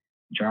house,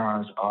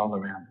 jars all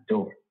around the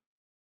door.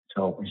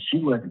 So when she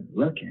wasn't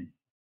looking,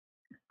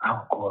 I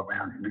would go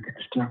around and look at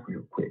the stuff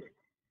real quick.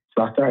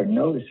 So I started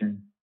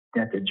noticing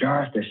that the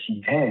jars that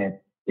she had,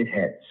 it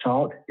had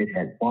salt, it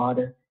had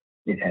water,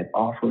 it had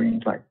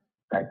offerings like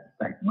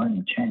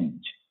money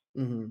change.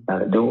 Mm-hmm. By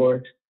the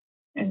doors,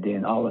 And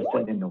then all of a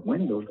sudden in the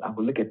windows, I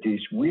would look at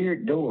these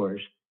weird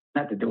doors,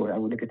 not the door, I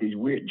would look at these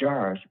weird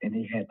jars, and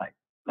they had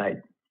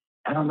like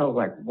I don't know,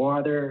 like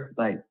water,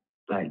 like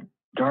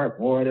dark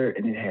water,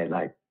 and it had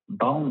like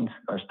bones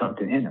or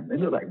something in them. It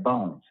looked like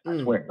bones.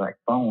 I swear, like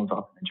bones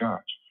off in the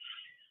jars.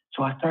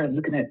 So I started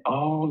looking at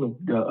all of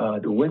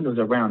the windows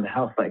around the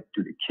house, like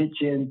through the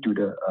kitchen, through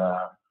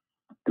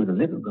the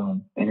living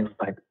room, and it was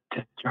like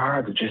just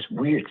jars of just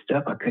weird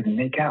stuff I couldn't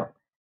make out.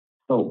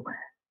 So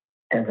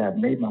as I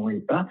made my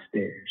way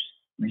upstairs,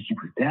 when she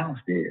was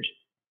downstairs,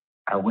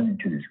 I went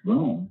into this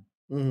room,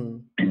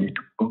 and it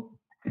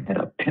had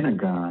a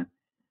pentagon.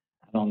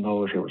 I don't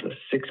know if it was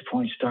a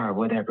 6-point star or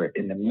whatever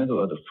in the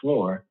middle of the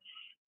floor,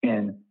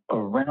 and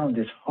around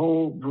this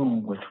whole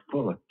room was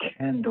full of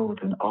candles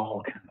and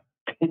all kind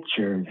of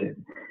pictures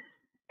and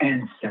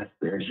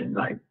ancestors, and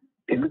like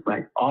it looked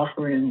like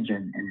offerings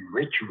and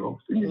rituals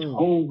in this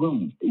whole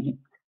room.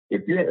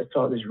 If you had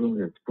saw this room,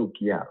 it would spook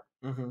you out.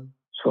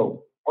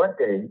 So one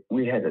day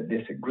we had a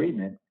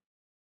disagreement,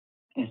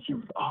 and she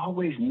was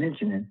always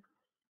mentioning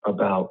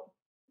about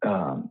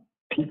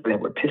people that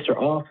would piss her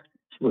off.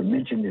 She would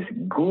mention this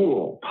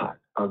ghoul pot,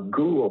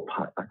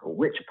 like a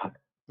witch pot.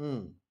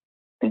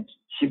 And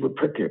she would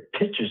put their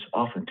pictures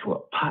off into a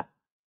pot,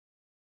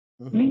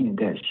 meaning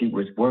that she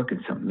was working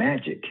some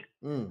magic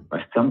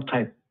or some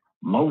type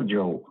of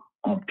mojo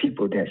on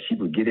people that she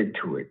would get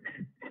into it.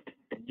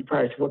 And you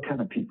probably say, what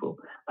kind of people?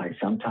 Like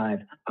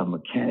sometimes a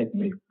mechanic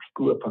may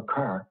screw up her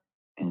car,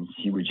 and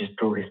she would just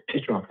throw his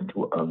picture off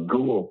into a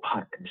ghoul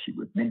pot, and she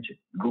would mention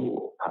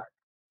ghoul pot.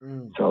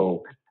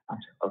 So I'm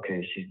saying,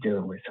 okay, she's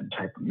dealing with some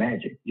type of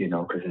magic, you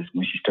know, because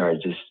when she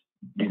started just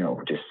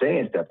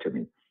saying stuff to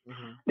me.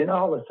 Then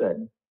all of a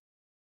sudden,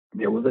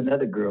 there was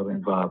another girl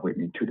involved with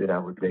me too that I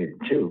was dating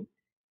too.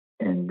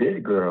 And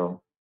this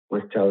girl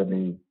was telling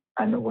me,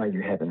 I know why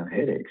you're having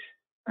headaches.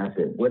 I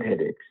said, what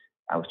headaches?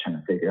 I was trying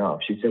to figure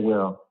out. She said,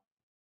 well,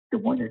 the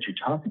one that you're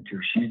talking to,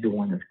 she's the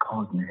one that's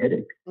causing the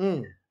headache.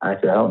 I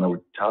said, I don't know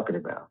what you're talking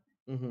about.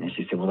 And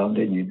she said, well, I'm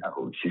letting you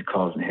know she's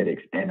causing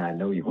headaches, and I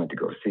know you went to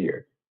go see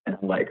her. And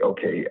I'm like,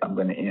 okay, I'm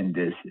going to end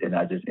this. And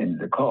I just ended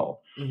the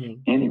call.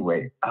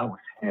 Anyway, I was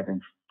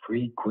having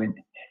frequent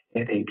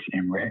headaches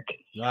m.reck.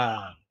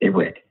 Wow.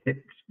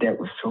 That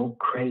was so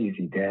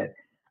crazy that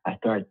I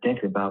started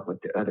thinking about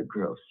what the other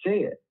girl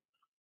said.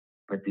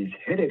 But these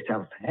headaches I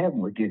was having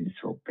were getting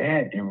so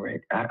bad,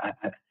 m.reck. I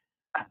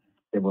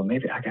said, well,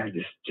 maybe I got to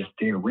just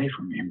stay away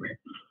from m.reck.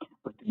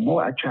 But the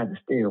more I tried to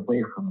stay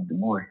away from her, the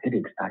more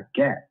headaches I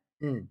got.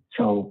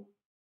 So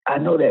I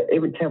know that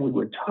every time we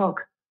would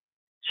talk,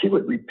 she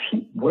would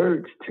repeat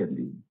words to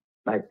me.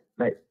 Like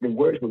the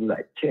words would be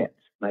like chants.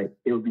 Like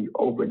it would be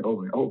over and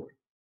over and over.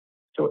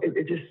 So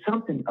it's just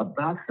something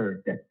about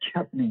her that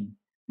kept me.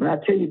 When I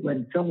tell you,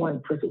 when someone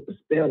puts a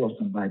spell on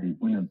somebody,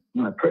 when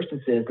a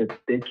person says that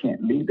they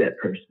can't leave that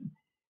person,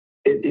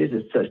 it is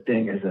a such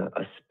thing as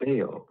a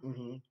spell.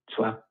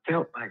 So I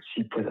felt like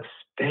she put a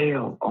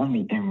spell on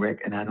me m.reck,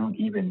 and I don't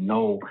even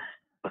know.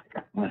 Like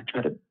when I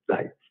try to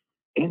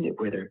end it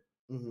with her,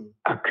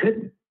 I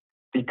couldn't,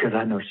 because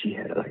I know she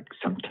had like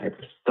some type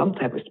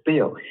of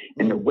spell.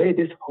 And the way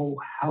this whole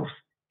house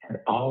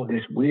had all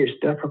this weird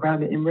stuff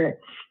around it m.reck,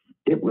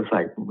 it was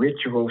like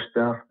ritual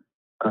stuff.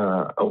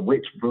 A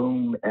witch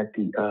broom at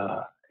the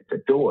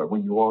door.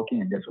 When you walk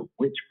in, there's a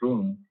witch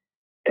broom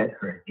at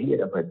her head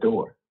of her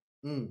door.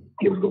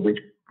 It was a witch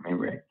broom,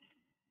 m.reck.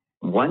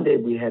 One day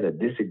we had a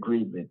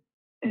disagreement,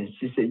 and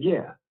she said,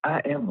 yeah,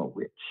 I am a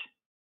witch.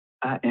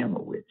 I am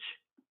a witch.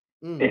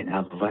 And I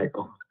was like,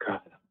 oh my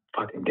God, I'm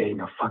fucking dating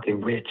a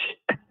fucking witch.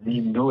 I didn't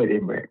even know it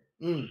m.reck.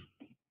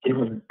 It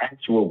was an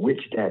actual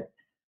witch that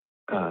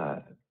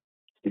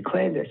she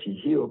claimed that she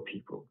healed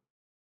people.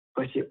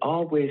 But she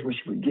always, when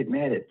she would get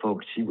mad at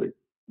folks, she would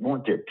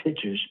want their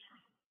pictures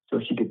so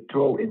she could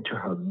throw into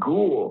her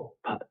ghoul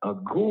pot, a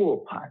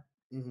ghoul pot.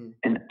 And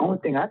the only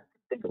thing I could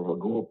think of a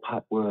ghoul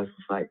pot was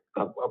like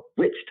a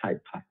witch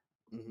type pot.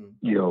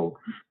 You know,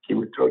 she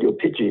would throw your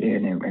picture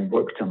in and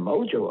work some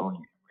mojo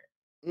on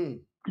you.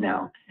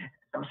 Now,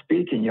 I'm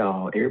speaking,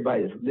 y'all.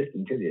 Everybody is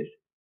listening to this.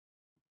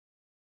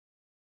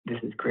 This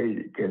is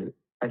crazy because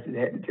I just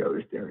had to tell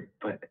this story.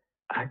 But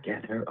I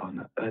got her on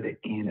the other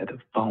end of the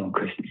phone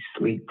because she's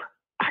asleep.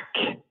 I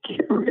can't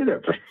get rid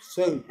of her.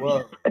 Say,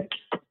 well,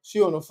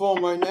 she on the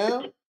phone right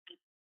now?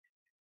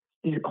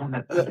 She's on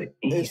the other end.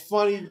 It's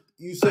funny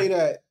you say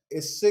that.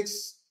 It's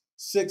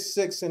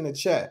 666 in the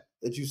chat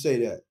that you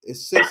say that.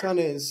 It's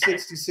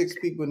 666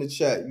 people in the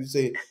chat. You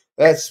say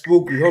that's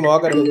spooky. Hold on,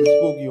 I gotta hit the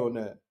spooky on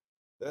that.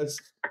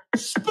 That's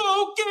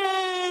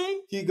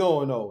spooky. Keep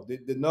going though.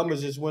 The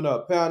numbers just went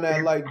up. Pound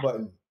that like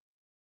button.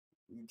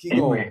 Keep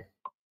going.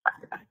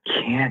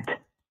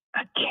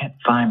 I can't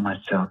find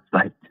myself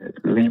like to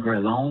leave her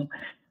alone,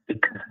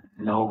 because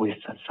I know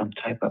it's some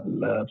type of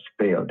love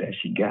spell that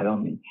she got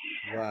on me.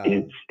 Wow.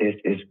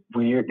 It's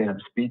weird that I'm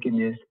speaking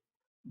this,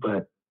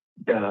 but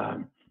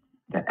the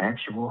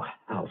actual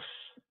house,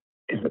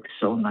 it looks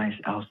so nice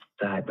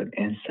outside, but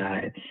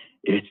inside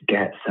it's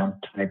got some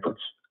type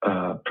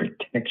of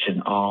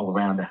protection all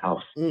around the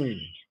house.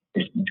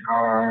 There's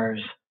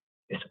jars,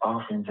 It's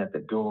offerings at the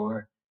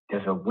door.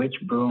 There's a witch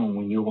broom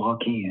when you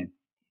walk in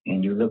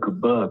and you look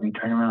above. You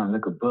turn around and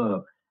look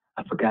above.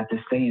 I forgot the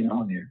saying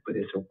on there, but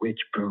it's a witch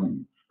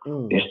broom.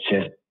 It's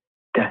just,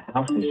 the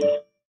house is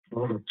just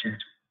full of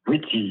just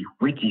witchy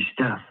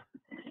stuff.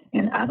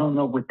 And I don't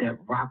know what that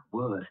rock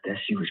was that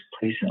she was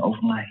placing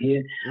over my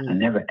head. I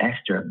never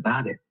asked her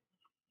about it.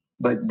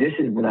 But this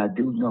is what I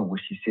do know,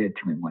 what she said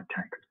to me one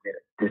time, because we had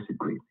a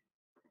disagreement.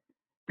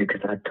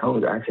 Because I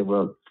told her, I said,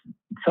 well,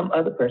 some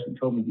other person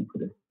told me you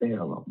put a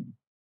spell on me.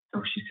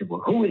 So she said,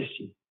 well, who is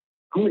she?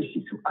 Who is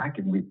she? So I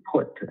can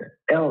report to the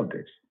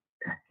elders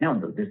to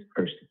handle this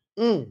person.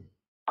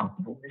 Her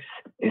voice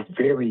is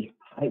very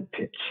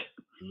high-pitched.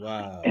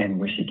 Wow. And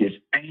when she gets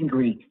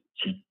angry,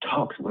 she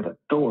talks with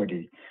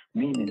authority,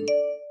 meaning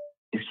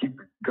if she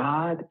was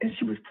God and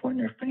she was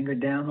pointing her finger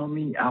down on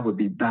me, I would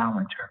be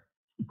bowing to her.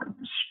 She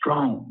becomes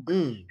strong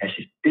as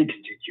she speaks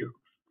to you.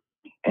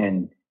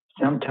 And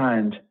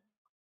sometimes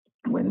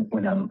when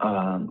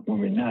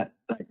we're not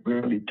like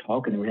really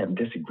talking and we're having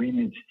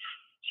disagreements,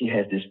 she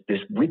has this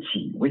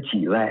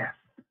witchy laugh.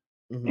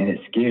 And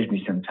it scares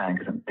me sometimes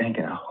because I'm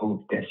thinking, I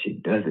hope that she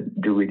doesn't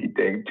do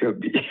anything to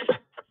me.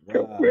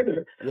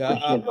 Yeah,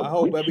 I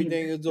hope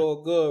everything is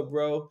all good,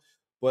 bro.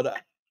 But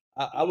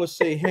I would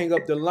say hang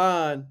up the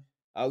line.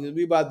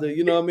 We about to,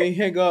 you know what I mean?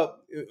 Hang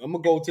up. I'm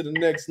gonna go to the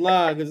next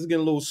line because it's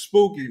getting a little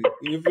spooky.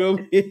 You feel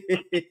me?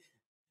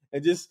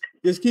 And just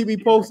keep me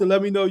posted.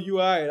 Let me know you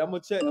all right. I'm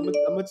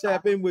gonna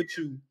tap in with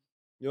you.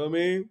 You know what I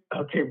mean?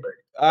 Okay, buddy.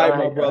 All right,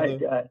 my brother.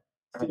 All right.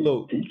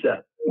 Salute. Peace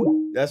out.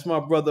 That's my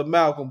brother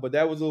Malcolm, but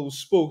that was a little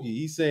spooky.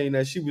 He's saying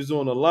that she was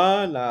on the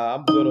line. Nah,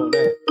 I'm good on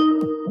that.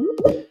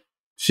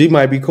 She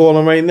might be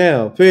calling right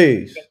now.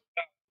 Peace.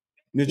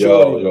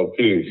 Yo,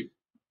 peace.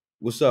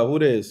 What's up? Who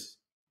this?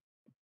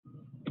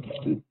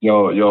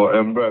 Yo,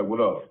 m.reck, what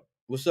up?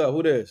 What's up?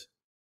 Who this?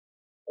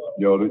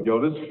 Yo,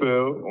 this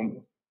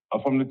Phil.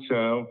 I'm from the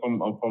town. I'm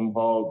from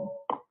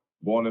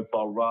born in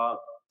Far Rock.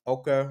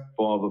 Okay.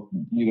 Father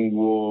from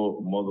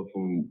Edenwood, mother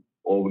from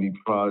Albany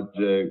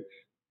Project,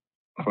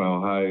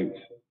 Crown Heights.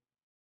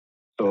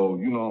 So,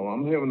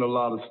 I'm hearing a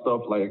lot of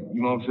stuff like,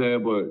 you know what I'm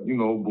saying? But,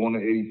 born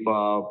in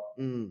 85.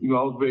 I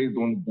was raised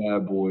on the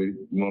bad boy,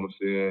 you know what I'm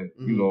saying?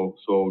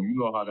 So you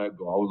know how that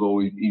go. I was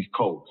always East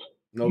Coast.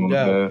 No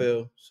doubt,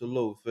 Phil.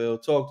 Salute, Phil.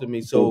 Talk to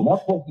me. So my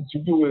question to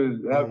you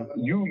is, have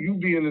you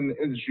being in the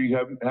industry,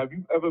 have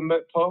you ever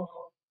met Puff?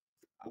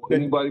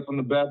 Anybody from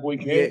the bad boy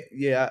camp?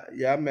 Yeah,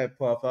 I met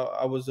Puff.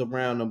 I was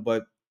around him,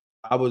 but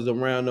I was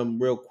around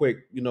him real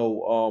quick,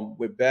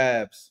 with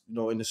Babs,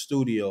 in the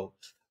studio.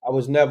 I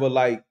was never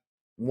like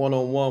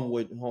one-on-one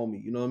with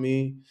homie, you know what I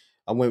mean?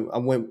 I went All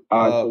right,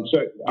 so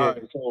check. Yeah, all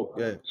right,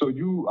 so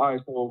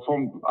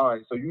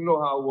you know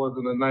how it was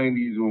in the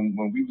 90s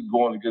when we was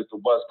going against the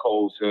West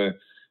Coast, and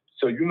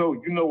so you know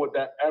what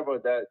that vibe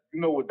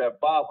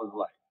was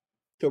like.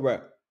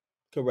 Correct.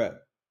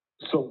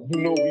 So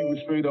we were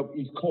straight up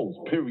East Coast,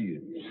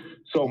 period.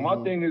 So my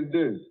thing is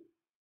this.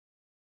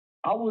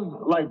 I was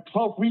like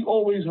Puff, we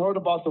always heard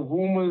about the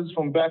rumors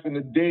from back in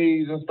the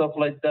days and stuff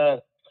like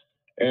that.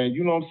 And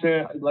you know what I'm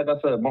saying? Like I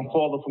said, my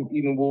father from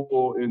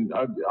Edenwood, and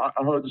I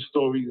heard the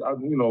story.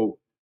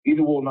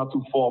 Edenwood not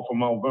too far from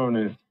Mount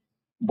Vernon.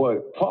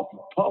 But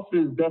Puff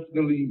is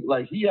definitely,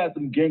 like, he had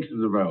some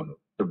gangsters around him.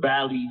 The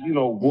Valley,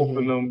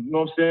 whooping them, you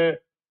know what I'm saying?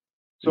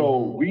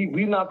 So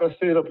we not going to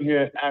sit up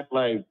here and act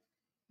like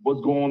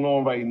what's going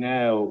on right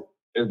now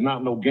is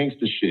not no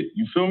gangster shit.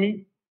 You feel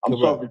me? I'm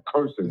sorry for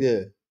cursing.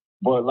 Yeah.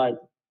 But, like,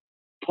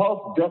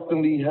 Puff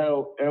definitely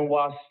held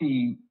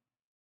NYC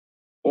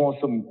on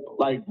some,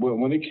 like,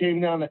 when it came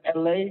down to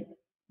LA,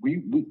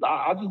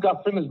 I just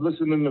got finished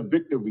listening to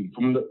Victory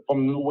from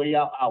the Way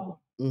Out album.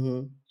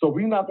 So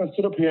we're not gonna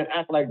sit up here and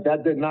act like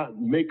that did not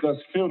make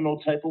us feel no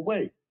type of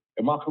way.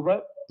 Am I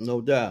correct? No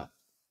doubt.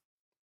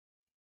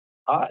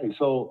 All right,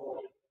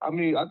 so I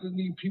just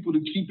need people to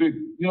keep it,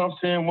 you know what I'm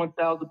saying,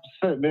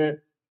 1000%,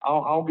 man. I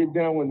don't get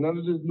down with none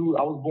of this new.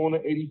 I was born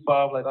in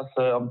 85, like I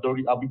said,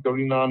 I'll be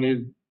 39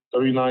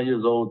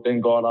 years old.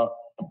 Thank God I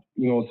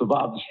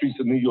survived the streets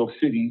of New York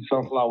City,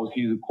 sunflower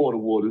season, quarter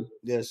waters.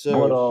 Yes, sir.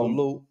 But,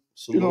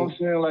 Salute. You know what I'm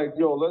saying? Like,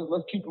 yo,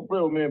 let's keep it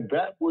real, man.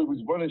 Bad Boy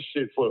was running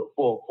shit for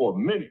a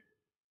minute.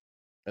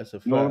 That's a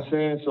fact. You know what I'm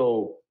saying?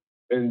 So,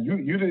 and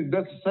you didn't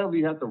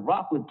necessarily have to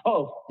rock with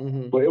Puff,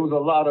 but it was a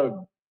lot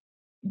of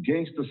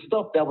gangster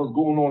stuff that was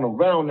going on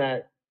around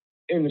that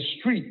in the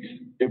streets,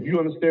 if you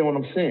understand what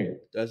I'm saying.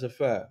 That's a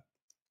fact.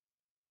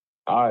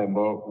 All right,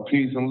 bro.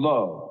 Peace and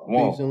love.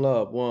 Peace and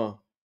love. One.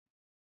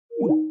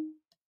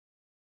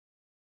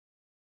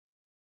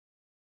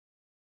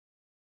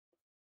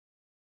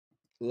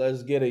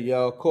 Let's get it,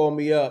 y'all. Call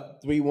me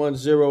up,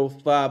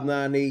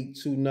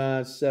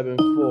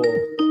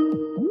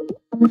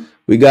 310-598-2974.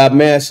 We got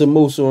Mansa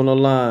Musa on the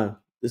line.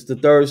 This the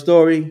third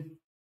story?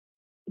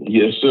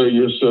 Yes, sir.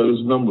 Yes, sir. This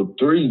is number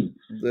 3.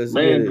 Let's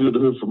Man, get it. good to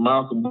hear from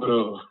Malcolm, but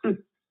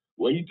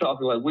well, he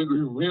talking like we're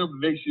going to hear him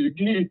next year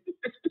again.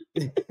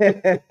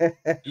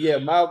 Yeah,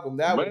 Malcolm,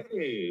 that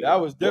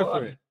was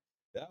different. Boy.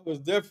 That was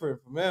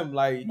different from him.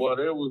 Like, boy,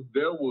 that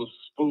was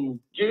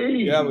spooky.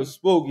 That was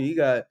spooky. He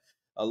got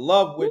a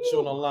love witch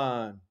on the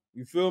line.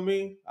 You feel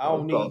me? I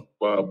don't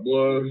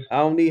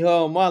need her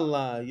on my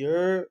line. You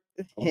heard?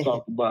 I'm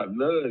talking about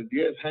none.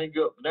 Yes, hang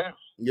up now.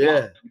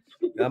 Yeah.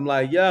 I'm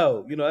like,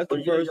 yo, that's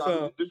the first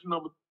time. This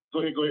number. Go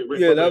ahead, Rick.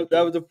 Yeah,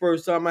 that was the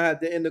first time I had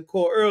to end the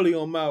call early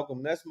on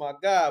Malcolm. That's my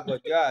guy,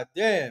 but god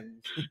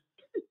damn.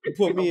 You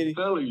put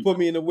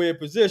me in a weird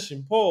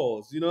position.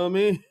 Pause. You know what I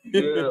mean?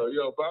 Yeah,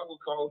 Bible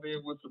called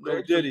in with some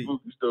extra Diddy.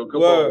 spooky stuff.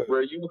 Come on, bro.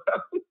 You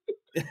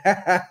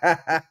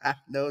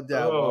no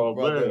doubt, my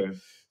brother.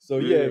 Man. So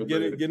get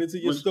into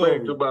your story.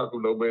 Respect to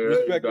Malcolm, though, man.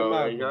 Respect to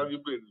Malcolm. Ain't out your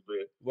business,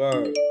 man.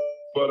 Word.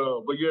 But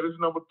yeah, this is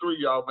number 3,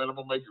 y'all, man. I'm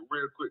gonna make it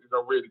real quick because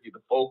I'm ready to get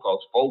the phone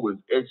calls. 4 was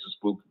extra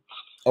spooky.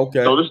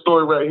 Okay. So this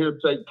story right here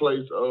take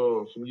place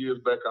some years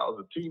back. I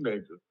was a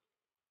teenager.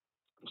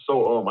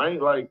 So I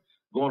ain't like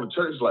going to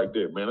church like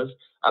that, man.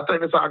 I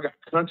think that's how I got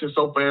conscious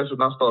so fast when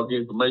I started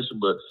getting information,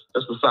 but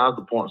that's besides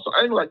the point. So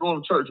I ain't like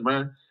going to church,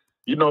 man.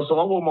 So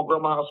I'm over at my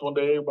grandma's house one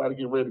day, everybody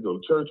getting ready to go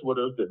to church,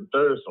 whatever, this, and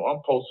third. So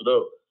I'm posted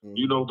up,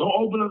 don't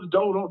open up the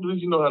door, don't do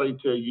this. You know how they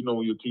tell you,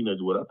 when you're a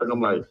teenager, what I think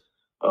I'm like,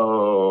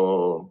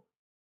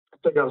 I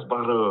think I was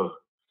about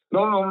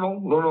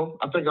no.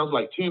 I think I was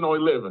like 10 or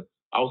 11.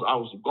 I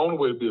was going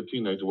away to be a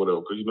teenager,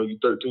 whatever, because you're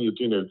 13, you're a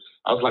teenager.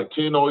 I was like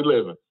 10 or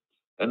 11.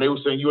 And they were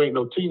saying, you ain't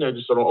no teenager,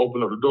 so don't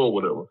open up the door,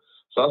 whatever.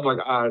 So I was like,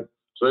 all right.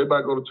 So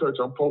everybody go to church.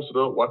 I'm posted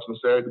up, watching the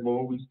Saturday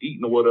movies,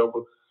 eating or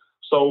whatever.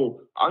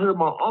 So I heard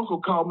my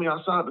uncle call me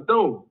outside the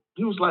door.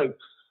 He was like,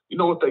 you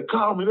know what they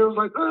called me? They was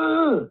like,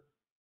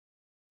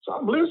 So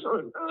I'm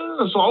listening.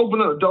 So I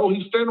open up the door.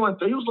 He's standing right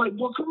there. He was like,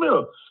 boy, come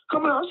here.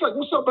 Come here. I was like,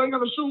 what's up? I ain't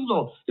got no shoes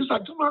on. He's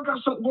like, come on, I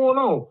got something going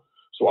on.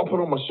 So I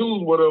put on my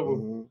shoes,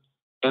 whatever.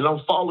 And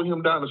I'm following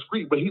him down the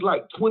street, but he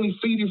like 20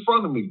 feet in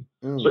front of me.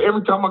 So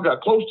every time I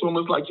got close to him,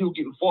 it's like he was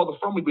getting farther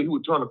from me, but he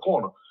would turn a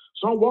corner.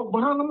 So I walked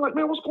behind him, like,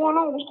 man, what's going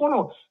on? What's going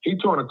on? He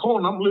turned a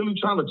corner. I'm literally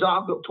trying to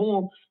jog up to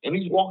him, and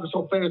he's walking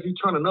so fast, he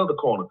turned another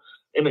corner.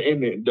 And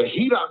the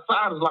heat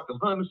outside is like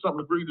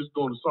 100-something degrees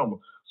during the summer.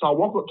 So I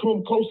walk up to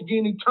him close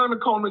again, he turned the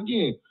corner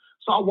again.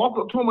 So I walk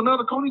up to him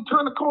another corner, he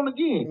turned the corner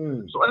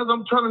again. So as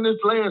I'm turning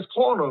this last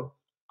corner,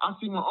 I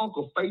see my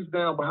uncle face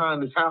down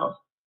behind his house,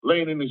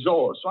 laying in his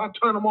yard. So I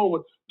turn him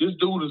over. This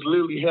dude is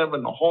literally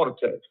having a heart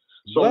attack.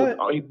 So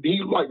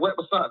he's like right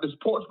beside this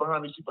porch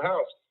behind these people's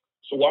house.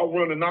 So I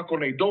run and knock on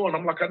their door, and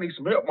I'm like, I need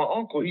some help. My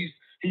uncle, he's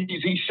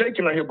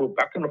shaking out here, but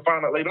I couldn't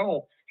find out later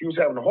on he was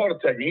having a heart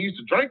attack, and he used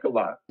to drink a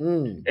lot.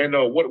 And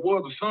what it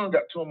was, the sun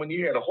got to him when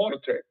he had a heart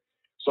attack.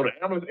 So the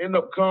ambulance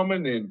ended up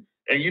coming, and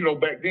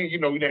back then,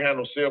 we didn't have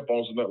no cell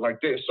phones or nothing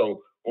like that.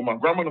 So when my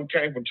grandma and them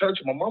came from church,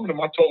 my mom and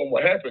them, I told them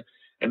what happened,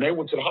 and they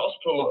went to the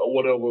hospital or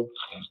whatever.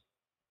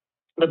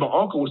 And my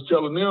uncle was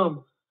telling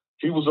them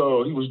he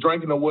was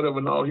drinking or whatever,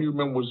 and all he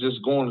remember was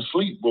just going to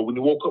sleep. But when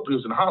he woke up, he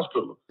was in the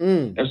hospital.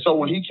 And so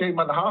when he came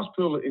out of the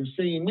hospital and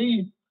seen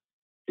me,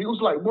 he was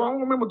like, well, I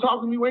don't remember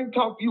talking to you, ain't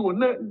talking to you or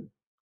nothing.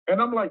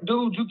 And I'm like,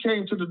 dude, you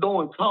came to the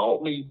door and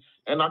called me,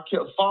 and I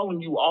kept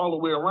following you all the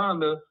way around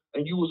there,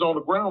 and you was on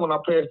the ground when I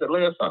passed that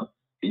last time.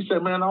 He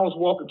said, man, I was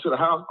walking to the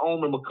house, I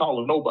don't remember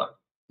calling nobody.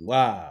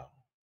 Wow.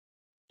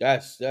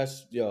 That's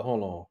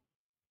hold on.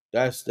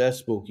 That's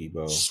spooky,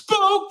 bro.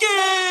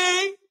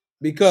 Spooky!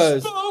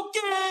 Because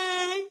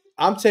spooky!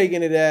 I'm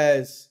taking it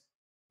as,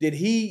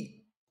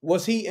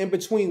 was he in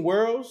between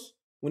worlds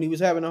when he was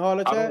having a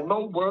heart attack? I don't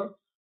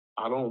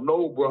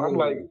know, bro. I'm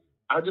like,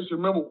 I just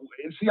remember,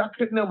 and see, I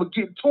could never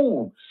get to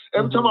him.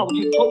 Every time I would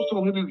get close to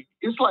him,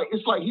 it's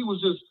like he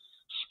was just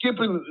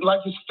skipping,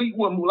 like his feet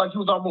wouldn't move, like he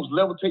was almost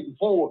levitating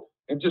forward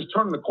and just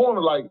turning the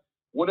corner, like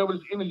whatever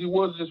his energy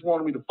was, just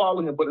wanted me to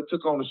follow him, but it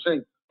took on the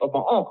shape of my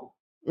uncle.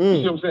 You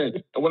see what I'm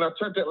saying? And when I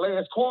turned that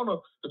last corner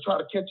to try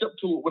to catch up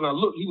to it, when I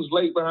looked, he was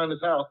laid behind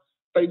his house,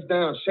 face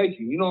down,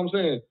 shaking. You know what I'm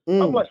saying?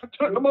 I'm like, I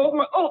turned him over, I'm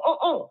like,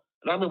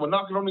 And I remember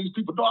knocking on these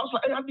people's doors. I was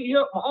like, hey, I need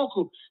help. My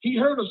uncle, he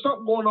heard of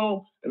something going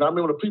on. And I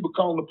remember the people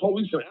calling the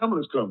police and the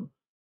ambulance coming.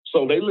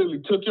 So they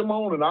literally took him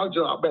on, and I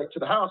jumped back to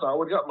the house. I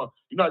already got my,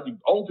 how the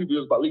old people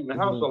is about leaving the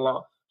house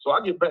unlocked. So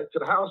I get back to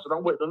the house, and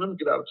I'm waiting on them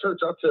to get out of church.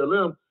 I tell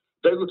them,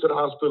 they go to the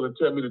hospital and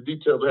tell me the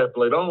details that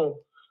happened later on.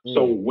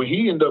 So when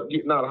he ended up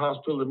getting out of the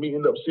hospital and me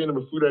ended up seeing him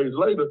a few days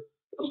later,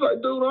 it was like,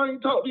 dude, I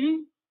ain't talk to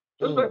you.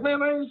 It was like, man,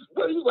 he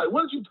was like,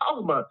 what are you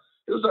talking about?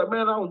 It was like,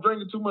 man, I was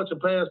drinking too much and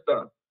passed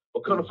out.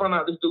 But couldn't find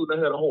out this dude that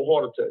had a whole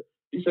heart attack.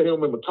 He said he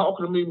don't remember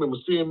talking to me, remember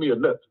seeing me or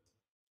nothing.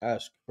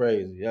 That's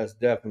crazy. That's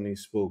definitely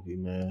spooky,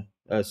 man.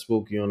 That's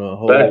spooky on a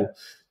whole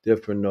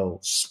different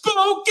note.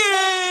 Spooky!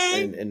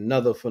 And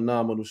another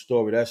phenomenal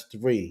story. That's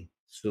 3.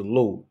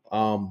 Salute.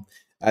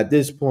 At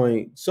this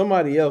point,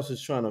 somebody else is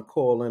trying to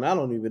call in. I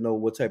don't even know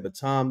what type of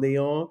time they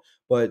on,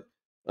 but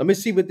let me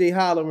see what they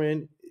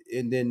hollering,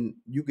 and then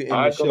you can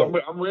end the show.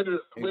 I'm ready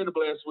to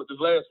blast with this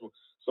last one.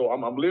 So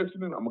I'm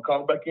listening. I'm gonna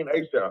call back in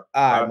ASAP.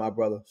 All right, my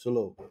brother.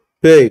 Salute.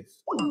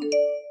 Peace.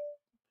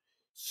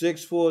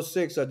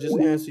 646. I just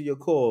answered your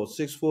call.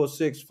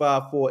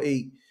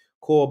 646-548.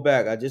 Call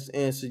back. I just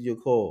answered your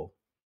call.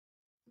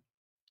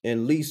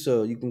 And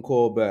Lisa, you can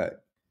call back.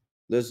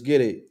 Let's get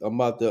it. I'm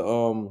about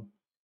to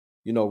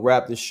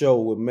wrap the show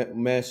with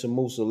Mansa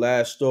Musa,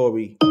 last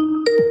story.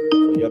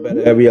 So y'all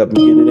better hurry up and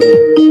get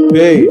it in.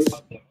 Peace.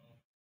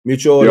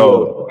 Mute your audio.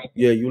 Yo.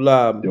 Yeah, you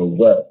live. Yo,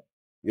 what?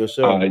 Yes,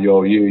 sir.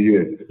 Yo, yeah.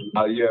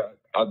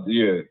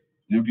 Yeah.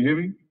 You can hear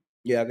me?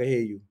 Yeah, I can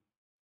hear you.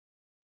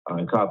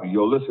 I copy.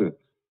 Yo, listen.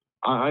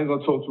 I ain't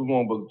gonna talk too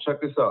long, but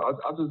check this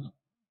out. I just,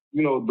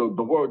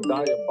 the word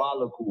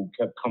diabolical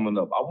kept coming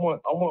up. I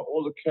want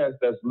all the cats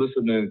that's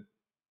listening.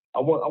 I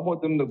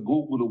want them to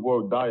Google the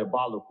word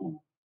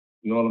diabolical.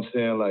 You know what I'm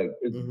saying? Like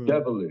it's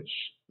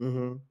devilish.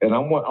 Mm-hmm. And I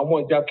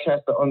want y'all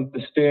cats to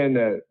understand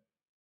that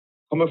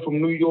coming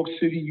from New York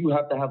City, you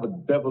have to have a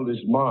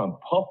devilish mind.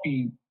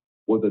 Puffy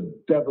was a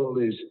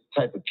devilish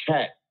type of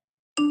cat,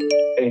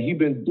 and he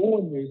been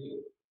doing this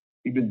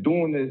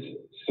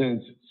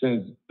since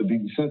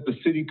the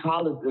City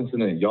College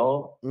incident,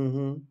 y'all.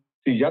 Mm-hmm.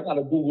 See, y'all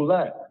gotta Google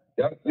that.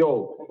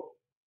 Yo,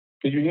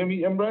 can you hear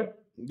me, m.reck?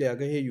 Yeah, I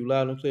can hear you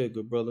loud and clear,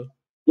 good brother.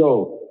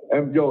 Yo,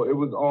 it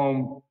was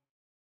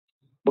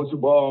what's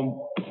your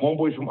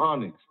homeboy from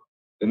Onyx?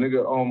 The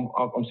nigga,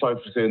 I'm sorry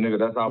for saying nigga,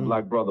 that's our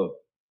black brother.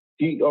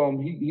 He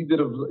did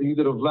a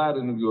Vlad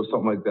interview or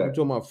something like that. You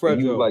talking about Fredro?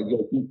 He was like, yo,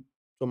 talking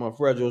about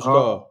Fredro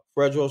Star.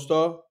 Fredro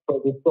Star?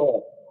 Fredro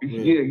Star.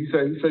 Yeah, he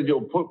said,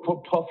 yo,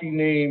 put Puffy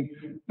name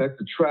next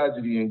to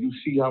tragedy and you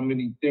see how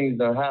many things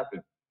that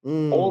happen.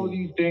 All of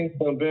these things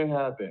have been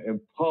happening, and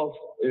Puff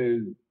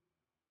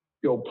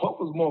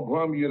was more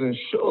grimier than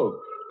Suge.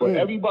 But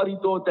everybody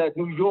thought that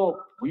New York,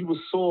 we was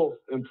soft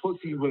and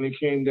pussy when it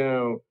came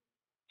down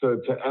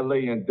to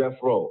LA and Death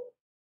Row.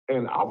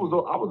 And I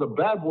was a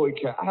bad boy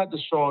cat. I had the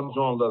Sean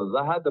John letters.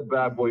 I had the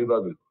bad boy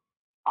letters.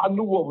 I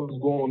knew what was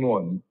going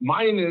on,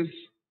 minus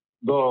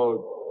the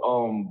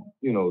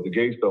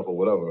gay stuff or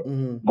whatever.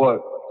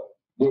 But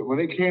when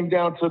it came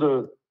down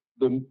to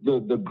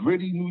the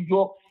gritty New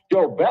York,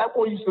 Bad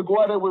Boy used to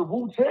go out there with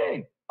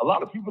Wu-Tang. A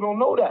lot of people don't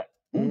know that.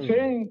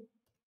 Wu-Tang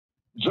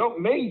jumped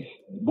Mace.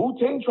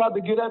 Wu-Tang tried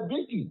to get at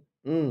Biggie.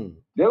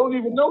 They don't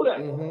even know that.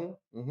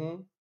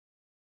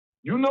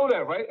 You know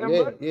that, right,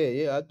 m.reck?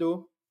 Yeah, I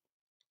do.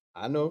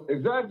 I know.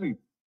 Exactly.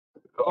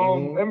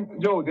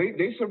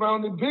 They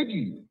surrounded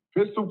Biggie,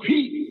 Pistol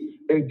Pete,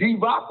 and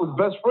D-Rock was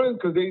best friends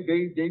because they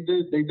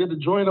did a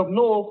joint up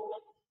north,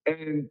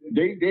 and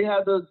they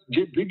had to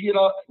get Biggie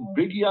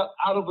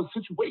out of a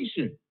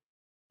situation.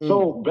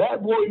 So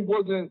Bad Boy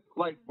wasn't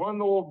like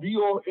run or be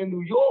all in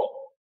New York.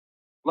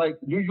 Like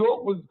New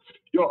York was,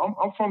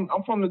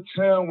 I'm from the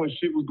town when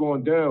shit was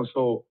going down.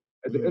 So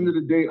at the end of the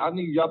day, I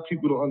need y'all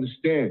people to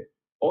understand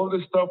all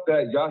this stuff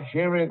that y'all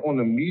hearing on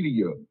the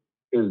media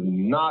is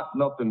not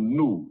nothing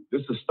new.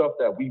 This is stuff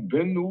that we've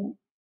been new.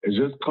 It's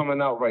just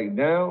coming out right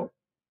now.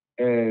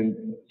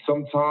 And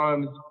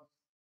sometimes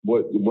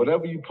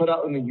whatever you put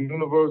out in the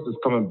universe is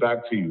coming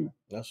back to you.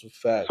 That's a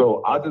fact.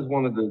 So I just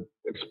wanted to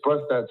express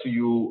that to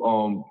you.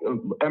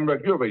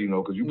 m.reck, you already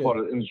know because you're part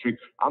of the industry.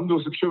 I'm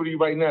doing security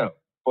right now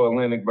for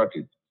Atlantic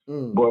Records.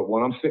 But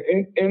when I'm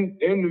saying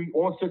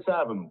on 6th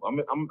Avenue,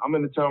 I'm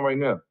in the town right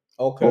now.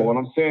 Okay. But what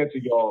I'm saying to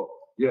y'all,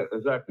 yeah,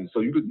 exactly.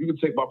 So you could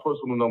take my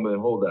personal number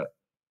and hold that.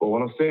 But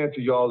what I'm saying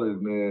to y'all is,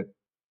 man,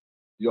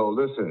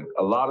 listen,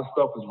 a lot of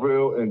stuff is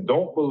real, and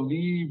don't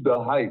believe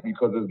the hype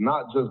because it's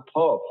not just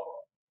Puff.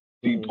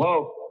 See,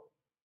 Puff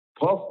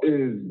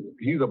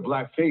he's a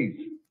black face,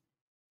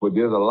 but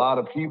there's a lot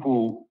of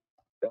people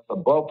that's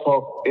above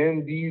Puff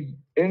in these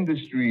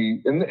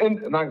industries, and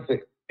I can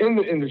say in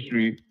the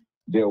industry,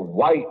 they're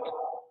white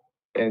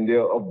and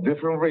they're of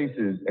different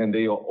races and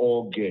they are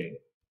all gay.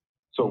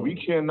 So we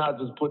cannot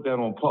just put that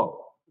on Puff.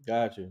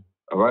 Gotcha.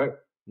 All right?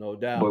 No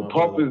doubt. But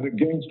Puff is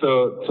against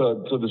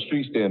to the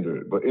street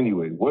standard. But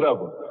anyway,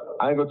 whatever.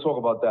 I ain't gonna talk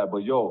about that.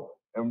 But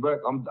m.reck,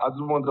 I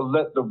just wanted to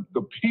let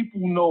the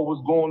people know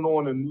what's going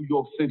on in New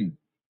York City.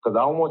 Because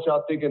I don't want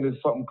y'all thinking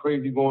there's something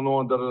crazy going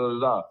on,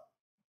 da-da-da-da.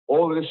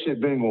 All of this shit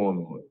been going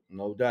on.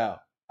 No doubt.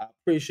 I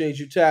appreciate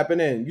you tapping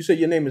in. You said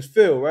your name is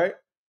Phil, right?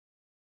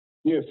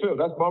 Yeah, Phil.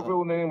 That's my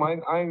real name. No,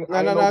 it's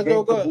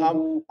no good.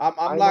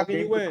 I'm locking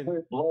you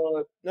in.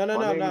 Blood. No.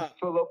 My name is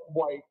Philip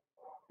White.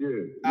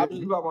 Yeah,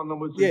 you got my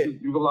number, so you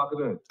can lock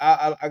it in.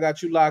 I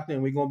got you locked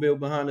in. We're gonna build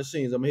behind the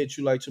scenes. I'm gonna hit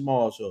you like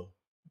tomorrow, so.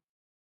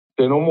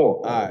 Say no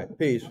more. All right,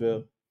 peace,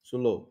 Phil.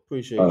 Salute.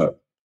 Appreciate you.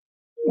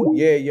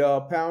 Yeah,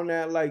 y'all, pound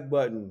that like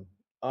button.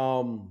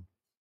 You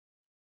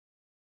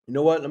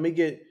know what? Let me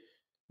get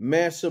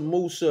Mansa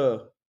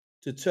Musa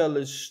to tell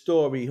his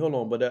story. Hold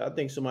on, but I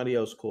think somebody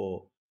else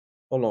called.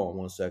 Hold on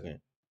 1 second.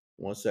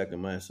 1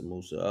 second, Mansa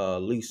Musa.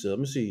 Lisa, let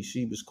me see.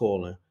 She was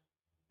calling.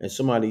 And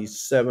somebody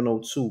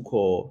 702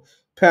 called.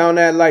 Pound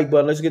that like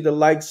button. Let's get the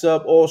likes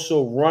up.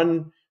 Also,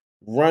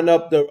 run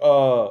up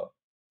the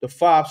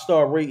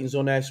 5-star ratings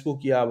on that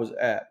Spooky Hours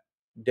app.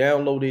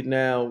 Download it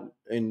now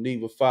and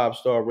leave a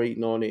 5-star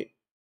rating on it.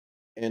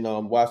 And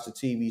watch the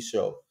TV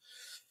show.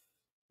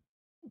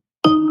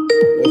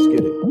 Let's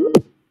get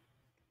it.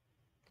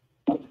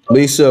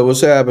 Lisa, what's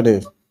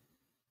happening?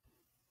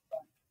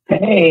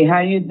 Hey, how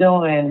you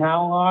doing?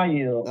 How are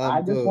you? I'm I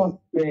just good. want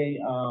to say,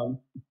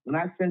 when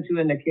I sent you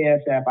in the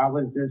Cash App, I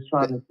was just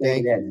trying to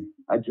say Thank that you.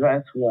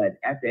 address what?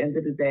 At the end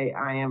of the day,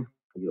 I am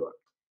from York,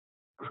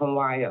 from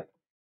YO.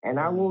 And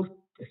I will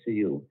say to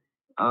you,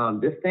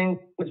 this thing,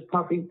 this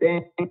puffy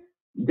thing,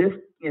 this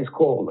is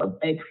called a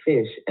big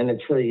fish in a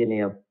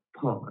trillionaire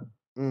pond.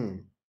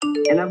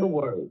 In other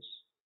words,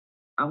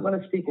 I'm going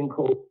to speak in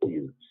code to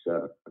you,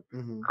 sir.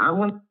 I'm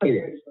going to say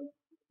this.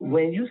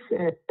 When you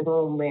said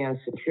Homeland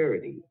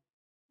Security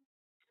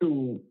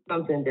to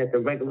something that the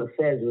regular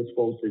feds was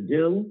supposed to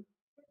do,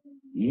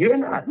 you're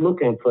not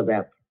looking for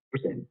that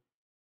person.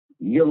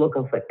 You're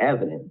looking for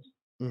evidence.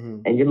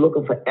 And you're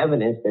looking for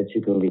evidence that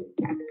you can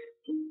react.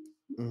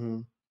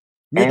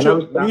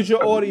 Mute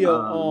your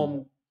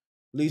audio,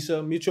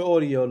 Lisa. Mute your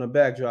audio in the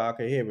backdrop. I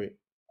can hear it.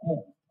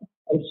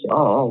 I'm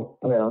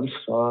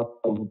sorry.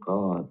 Oh,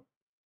 God.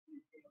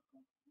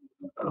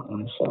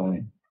 I'm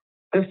sorry.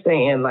 Just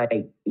saying, like,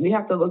 we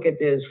have to look at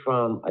this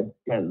from a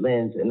different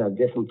lens and a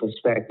different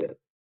perspective.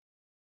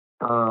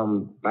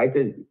 Like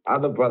the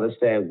other brother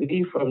said,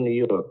 we from New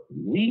York,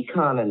 we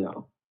kind of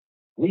know.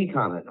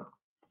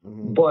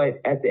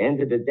 But at the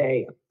end of the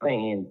day, I'm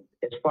saying,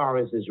 as far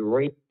as this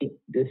rape,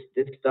 this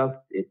stuff,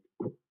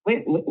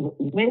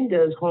 when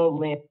does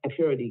Homeland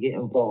Security get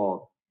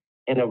involved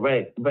in a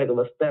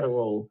regular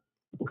federal?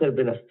 It could have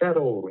been a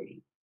federal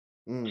raid.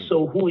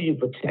 So who are you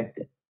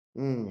protecting?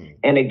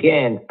 And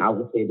again, I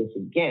will say this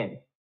again: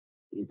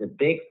 he's a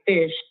big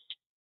fish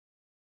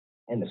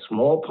in a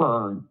small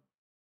pond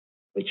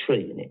with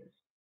trillionaires.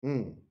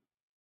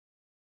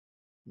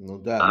 No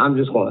doubt. I'm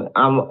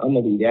gonna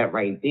leave that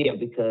right there,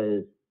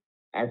 because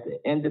at the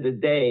end of the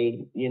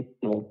day, you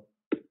know,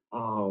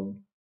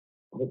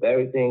 with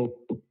everything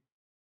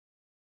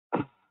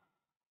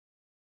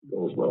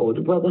goes well with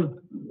the brother.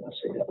 I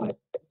say that like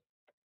that.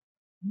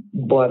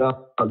 But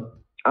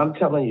I'm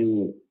telling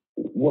you,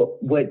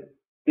 what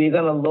we're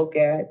gonna look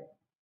at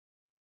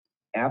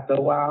after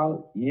a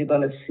while, you're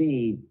gonna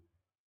see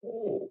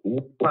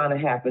what's gonna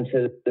happen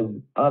to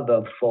the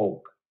other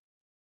folk.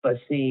 But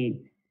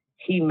see,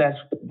 he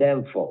messed with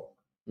them folk.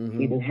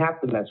 He didn't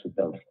have to mess with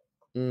them folk.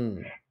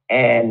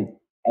 And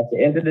at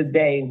the end of the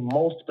day,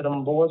 most of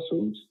them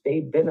lawsuits,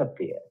 they've been up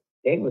there.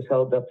 They was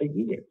held up for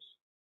years.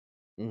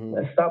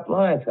 Let's stop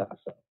lying to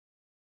ourselves.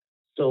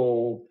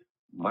 So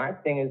my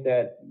thing is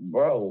that,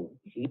 bro,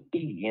 he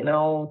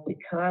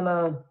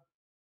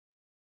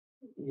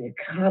you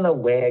kind of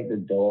wag the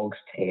dog's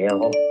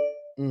tail.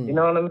 You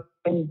know what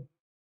I mean?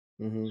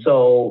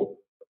 So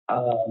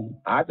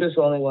I just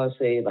only want to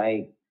say,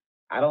 like,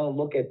 I don't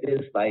look at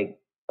this like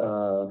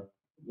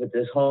with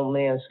this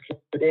Homeland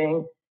Security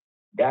thing.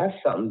 That's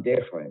something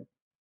different.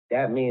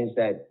 That means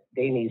that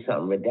they need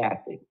something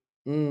redacted.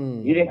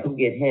 You didn't come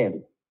get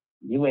him.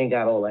 You ain't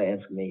got all that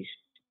information.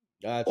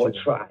 Got or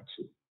you. try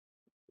to.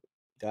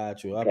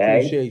 Got you. I Okay?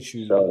 appreciate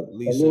you, So,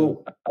 Lisa.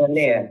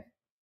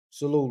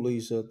 salute,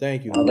 Lisa.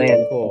 Thank you. I'll for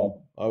land the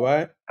call. All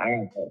right?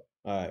 All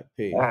right,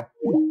 peace. right.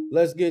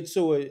 Let's get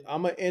to it.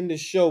 I'm going to end the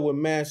show with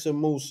Mansa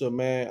Musa,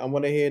 man. I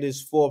want to hear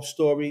this fourth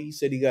story. He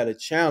said he got a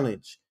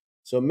challenge.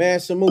 So,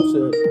 Mansa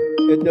Musa,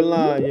 hit the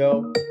line,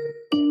 yo.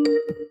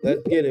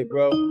 Let's get it,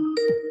 bro.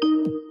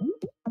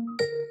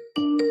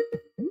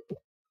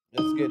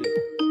 Let's get it.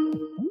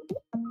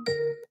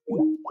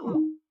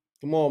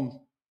 Come on,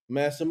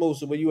 Mansa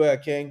Musa, where you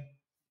at, King?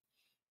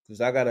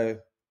 Because I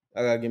gotta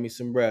give me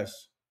some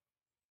rest.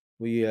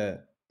 Where you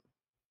at?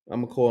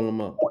 I'm going to call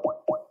him up.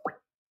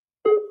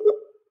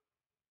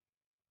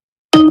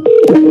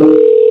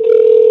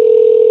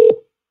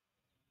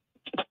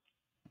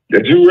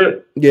 That you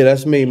ready? Yeah,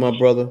 that's me, my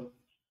brother.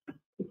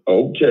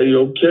 Okay.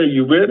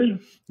 You ready?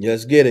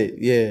 Let's get it.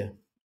 Yeah.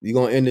 You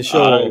gonna end the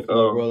show off,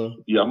 my brother.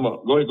 Yeah,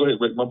 go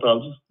ahead, Rick. My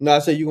apologies. No, I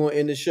said you gonna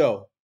end the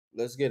show.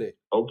 Let's get it.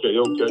 Okay.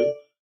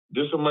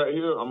 This one right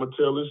here, I'm gonna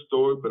tell this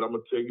story, but I'm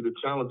gonna tell you the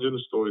challenge in the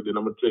story, then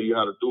I'm gonna tell you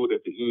how to do it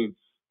at the end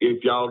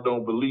if y'all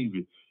don't believe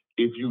it.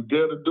 If you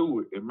dare to do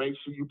it, and make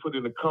sure you put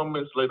in the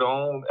comments later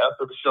on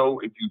after the show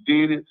if you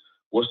did it,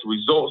 what's the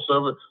results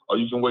of it, or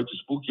you can wait to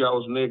Spooky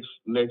Hours next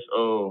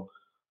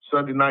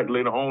Sunday night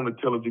later on to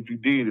tell us if you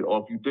did it or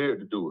if you dared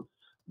to do it.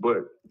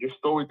 But this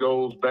story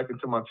goes back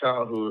into my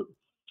childhood.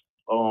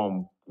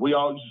 We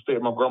all used to stay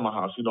at my grandma's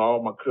house. You know,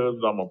 all my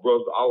cousins, all my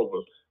brothers, all of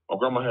us. My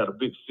grandma had a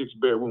big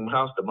 6-bedroom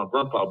house that my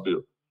grandpa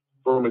built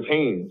from his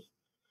hands.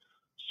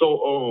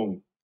 So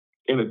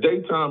in the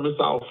daytime, it's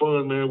all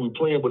fun, man. We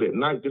playing, but at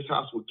night, this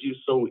house would get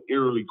so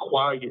eerily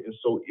quiet and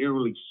so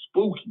eerily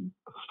spooky.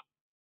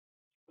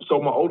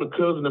 So my older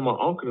cousin and my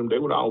uncle, they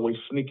would always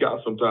sneak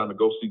out sometime to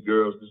go see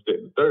girls, this, that,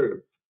 and the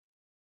third.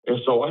 And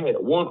so I had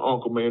one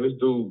uncle, man. This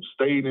dude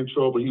stayed in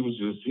trouble. He was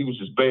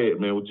just bad,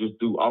 man. Would just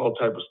do all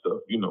type of stuff,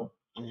 you know.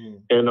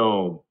 And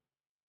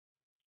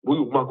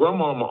my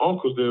grandma and my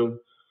uncles them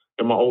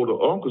and my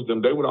older uncles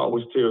them, they would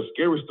always tell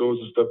scary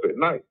stories and stuff at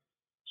night.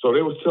 So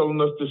they was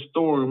telling us this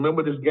story.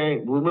 Remember this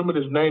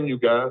name, you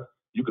guys.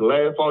 You can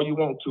laugh all you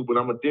want to, but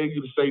I'm gonna dare you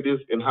to say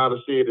this and how to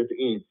say it at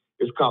the end.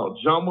 It's called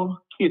Jama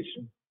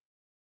Kitchen.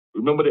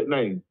 Remember that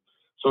name.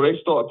 So they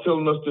start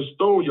telling us this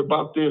story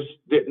about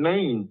that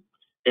name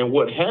and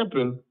what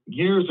happened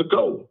years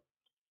ago.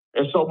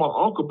 And so my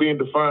uncle, being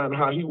defiant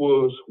how he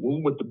was when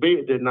we went to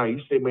bed that night,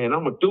 he said, man,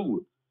 I'm going to do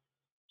it.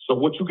 So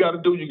what you got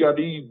to do, you got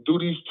to do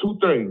these two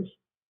things.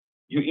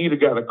 You either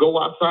got to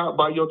go outside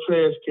by your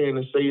trash can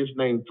and say his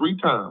name 3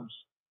 times,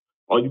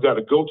 or you got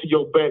to go to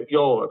your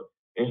backyard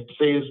and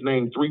say his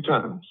name 3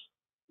 times.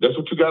 That's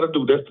what you got to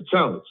do. That's the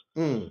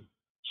challenge.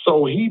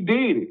 So he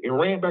did it and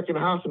ran back in the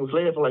house and was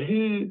laughing like,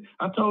 hey,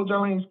 I told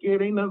y'all I ain't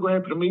scared. Ain't nothing going to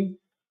happen to me.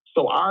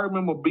 So I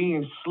remember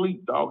being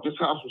asleep, dog. This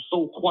house was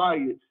so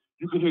quiet,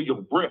 you could hear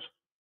your breath.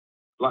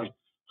 Like,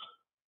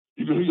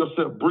 you could hear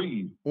yourself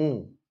breathe.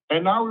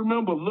 And I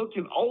remember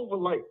looking over,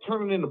 like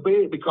turning in the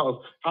bed,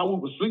 because how we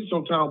would sleep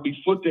sometimes be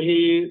foot to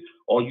head,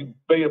 or you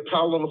lay a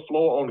towel on the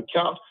floor on the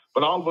couch.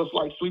 But all of us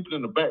like sleeping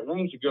in the back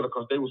rooms together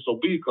because they were so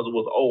big, because it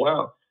was an old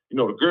house. You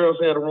know, the girls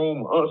had a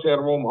room, my aunts had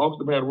a room, my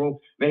uncles had a room.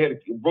 They had a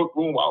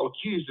room where all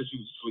the kids just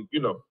used to sleep,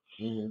 you know.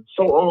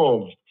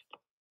 So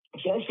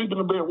I'm sleeping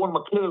in bed with one of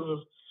my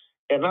cousins,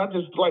 and I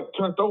just like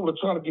turned over to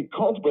try to get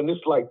comfortable, and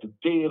it's like the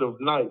dead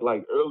of night,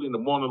 like early in the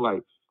morning,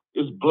 like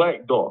it's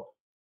black dark.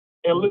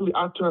 And literally,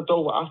 I turned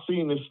over, I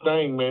seen this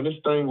thing, man. This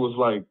thing was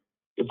like,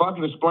 if I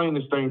can explain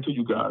this thing to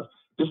you guys,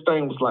 this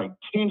thing was like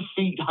 10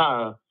 feet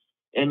high,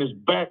 and his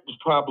back was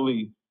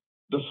probably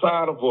the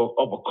side of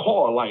a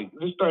car. Like,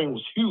 this thing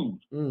was huge.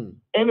 And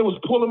it was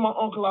pulling my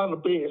uncle out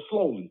of the bed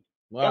slowly.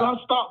 Wow. And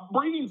I stopped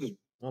breathing.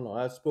 Oh, no,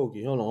 that's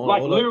spooky. Hold on.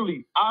 Like,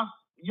 literally,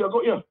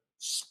 yeah.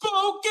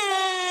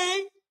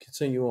 Spooky!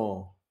 Continue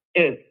on.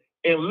 And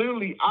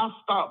literally, I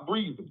stopped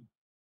breathing.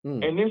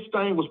 And this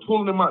thing was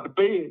pulling him out the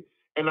bed.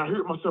 And I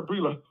heard myself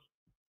breathe, like,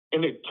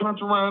 and it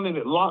turned around and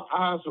it locked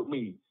eyes with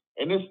me.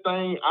 And this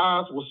thing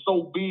eyes was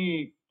so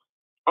big.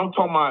 I'm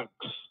talking about,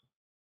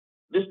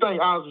 this thing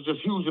eyes was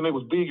just huge and they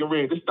was big and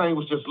red. This thing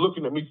was just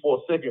looking at me for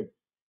a second.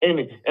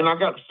 And I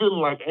got the feeling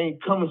like, I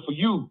ain't coming for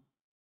you.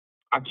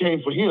 I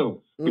came for him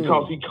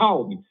because he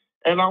called me.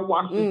 And I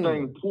watched this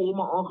thing pull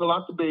my uncle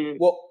out the bed.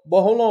 Well,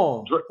 but hold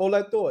on. Hold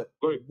that thought.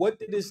 What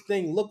did this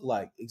thing look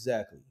like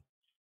exactly?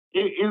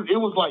 It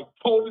was like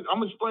totally, I'm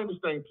gonna explain this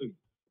thing to you.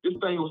 This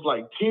thing was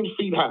like 10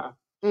 feet high.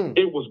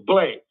 It was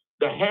black.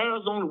 The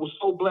hairs on it was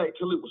so black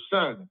till it was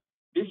shining.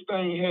 This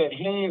thing had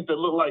hands that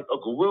looked like a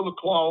gorilla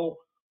claw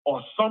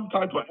or some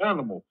type of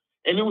animal.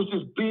 And it was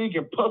just big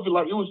and puffy.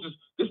 Like, it was just,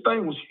 this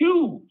thing was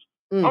huge.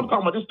 I'm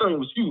talking about this thing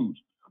was huge.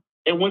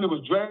 And when it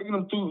was dragging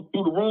him through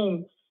the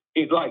room,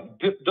 it like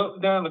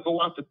ducked down to go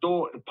out the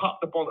door and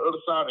popped up on the other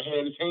side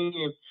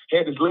and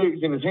had his legs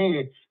in his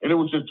hand, and it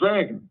was just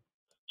dragging him.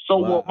 So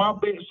where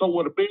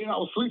the bed I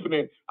was sleeping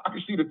in, I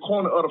could see the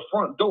corner of the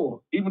front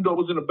door. Even though it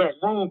was in the back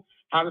room,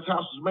 how this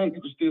house was made,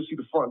 you could still see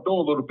the front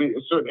door a little bit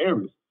in certain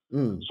areas.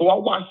 So I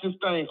watched this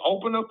thing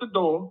open up the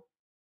door,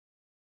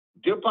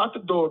 dip out the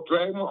door,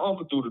 drag my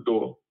uncle through the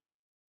door,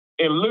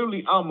 and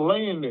literally I'm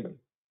laying there.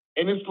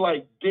 And it's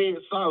like dead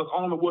silence.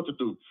 I don't know what to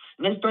do.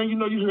 Next thing you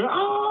know, you hear,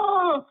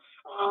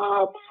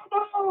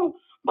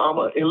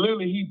 mama. And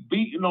literally he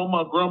beating on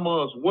my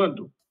grandma's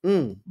window.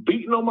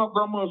 Beating on my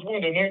grandma's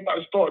window, and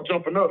everybody started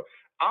jumping up.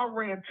 I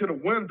ran to the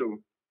window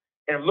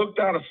and looked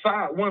out a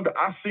side window.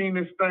 I seen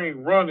this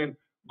thing running,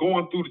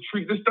 going through the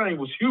trees. This thing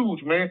was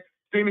huge, man.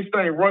 Seen this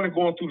thing running,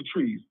 going through the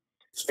trees.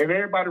 And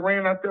everybody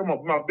ran out there.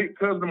 My big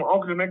cousin and my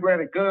uncle and they grabbed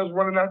their guns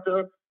running out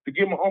there to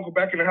get my uncle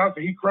back in the house,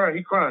 and he crying.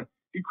 He crying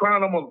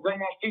on my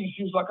grandma's feet.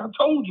 She was like, I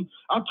told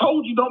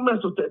you don't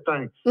mess with that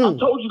thing. I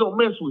told you don't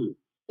mess with it.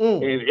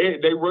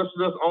 And they rushed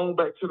us on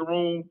back to the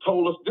room,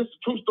 told us, this is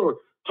a true story,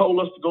 told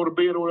us to go to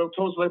bed or whatever,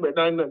 told us to lay back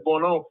down, nothing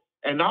going on.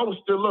 And I was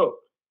still up.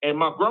 And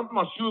my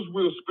grandma, she was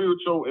real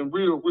spiritual and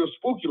real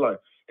spooky like.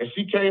 And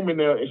she came in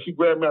there and she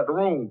grabbed me out the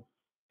room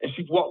and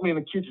she walked me in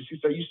the kitchen. She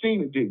said, you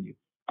seen it, didn't you?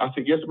 I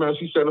said, yes, ma'am.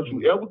 She said, don't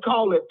you ever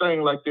call that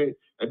thing like that,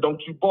 and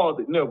don't you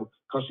bother it, never.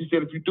 Because she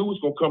said, if you do, it's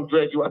going to come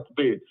drag you out the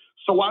bed.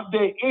 So I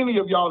dare any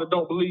of y'all that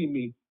don't believe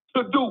me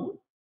to do it.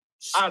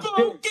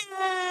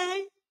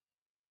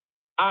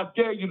 I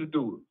dare you to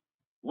do it.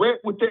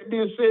 Rhett, with that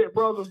being said,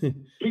 brother,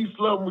 peace,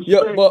 love,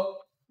 respect. Yeah, but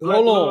black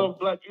hold on. Love,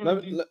 black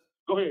energy.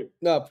 Go ahead.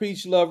 No,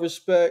 peace, love,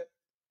 respect.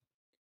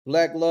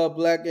 Black love,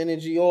 black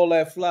energy, all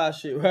that fly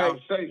shit, right? I'm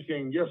saying,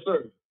 King. Yes,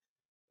 sir.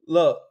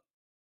 Look,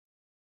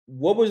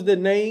 what was the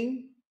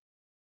name?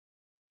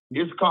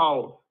 It's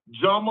called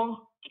Jama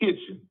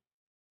Kitchen.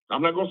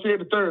 I'm not going to say it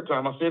the third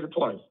time. I said it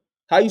twice.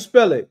 How you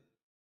spell it?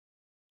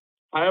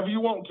 However you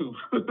want to.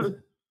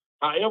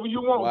 However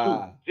you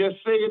want to.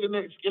 Just say it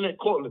in that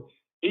courtroom.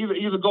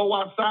 Either go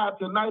outside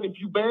tonight if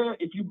you bad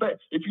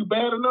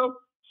enough,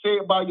 say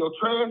it by your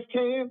trash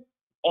can,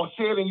 or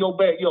say it in your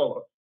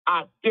backyard.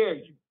 I dare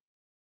you.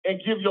 And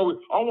give your,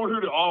 I want to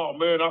hear the, oh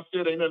man, I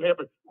said ain't nothing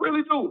happened.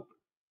 Really do it.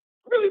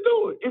 Really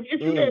do it.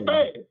 If you that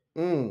bad.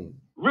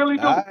 Really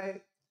do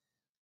it.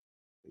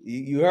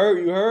 You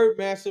heard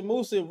Master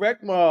Moose and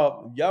Wreck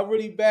Mob. Y'all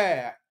really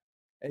bad.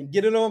 And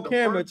get it on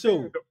camera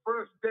too. The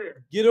first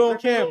dare. Get it on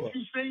camera. If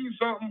you see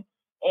something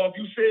or if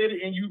you said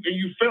it and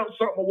you felt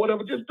something or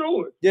whatever, just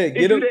do it. Yeah,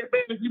 get it.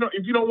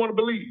 If you don't want to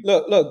believe.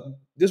 Look,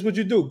 this is what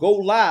you do. Go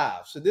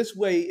live. So this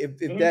way,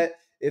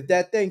 if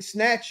that thing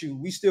snatch you,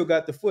 we still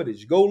got the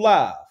footage. Go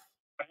live.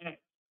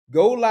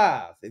 Go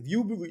live. If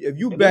you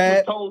and bad.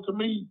 This was told to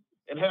me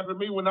and happened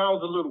to me when I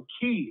was a little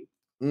kid.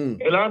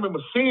 And I remember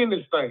seeing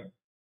this thing.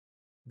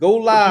 Go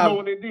live. But you know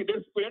what they did?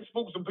 They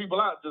spooked some people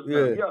out just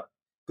now. Yeah.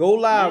 Go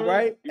live,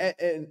 right?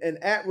 And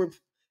at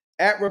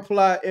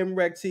reply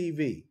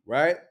m.reck.tv,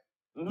 right?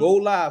 Go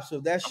live. So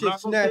that shit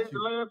snatch you. The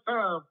last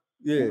time.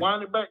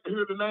 Wind it back to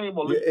hear the name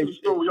or listen to the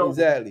story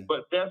exactly.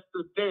 But that's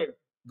the there.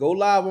 Go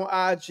live on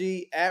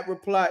IG at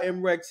reply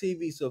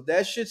m.reck.tv. So if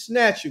that shit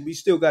snatch you, we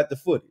still got the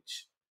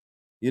footage.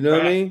 You know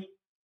what I mean?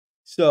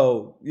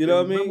 So, you know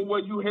what I mean? Remember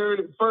where you heard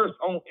it first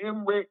on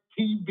m.reck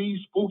TV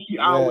Spooky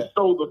Hour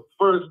Show, the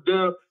first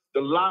there,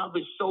 the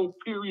livest show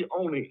period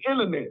on the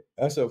internet.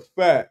 That's a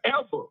fact.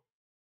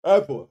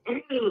 Ever.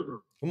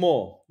 Come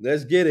on,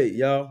 let's get it,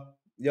 y'all.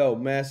 Yo,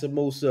 Massa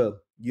Musa,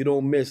 you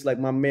don't miss, like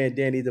my man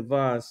Danny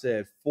Devine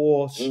said,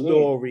 4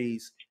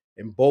 stories,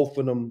 and all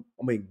 4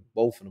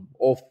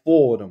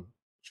 of them,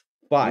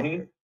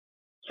 fire.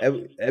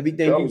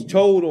 Everything you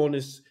told on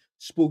this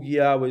Spooky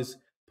Hours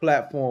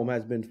platform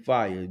has been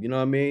fire. You know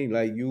what I mean?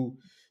 Like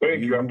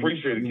Thank you. I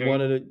appreciate it,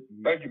 King.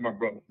 Thank you, my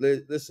brother.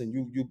 Listen,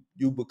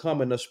 you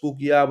becoming a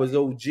Spooky Hours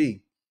OG.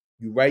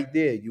 You right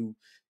there. You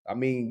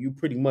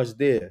pretty much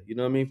there. You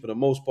know what I mean? For the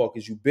most part,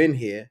 because you've been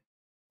here.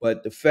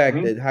 But the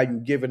fact that how you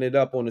giving it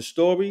up on the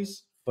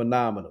stories,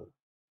 phenomenal.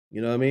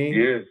 You know what I mean?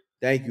 Yes.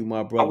 Thank you,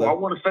 my brother. I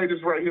want to say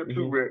this right here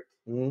too, Rick.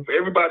 For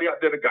everybody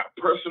out there that got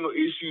personal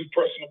issues,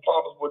 personal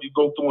problems, what you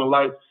go through in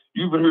life,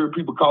 you even heard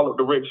people call up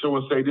the Rick Show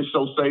and say this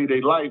show saved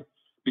their life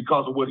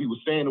because of what he was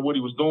saying and what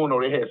he was doing,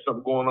 or they had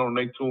something going on and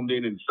they tuned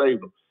in and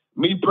saved them.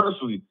 Me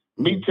personally,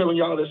 me telling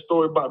y'all that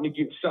story about me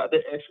getting shot,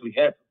 that actually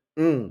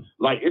happened.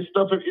 Like it's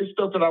stuff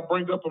that I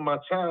bring up in my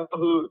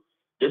childhood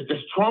that's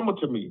trauma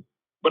to me.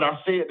 But I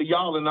say it to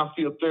y'all and I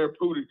feel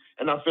therapeutic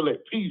and I feel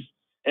at peace.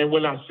 And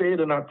when I say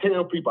it and I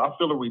tell people, I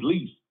feel a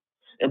release.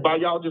 And by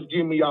y'all just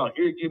giving me y'all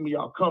ear, giving me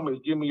y'all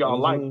comments, giving me y'all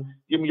likes,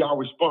 giving me y'all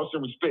response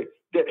and respect,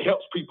 that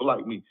helps people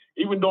like me.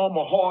 Even though I'm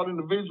a hard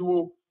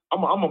individual,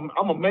 I'm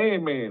a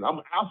man. I'm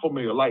an alpha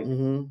male. Like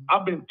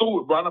I've been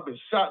through it, bro. I've been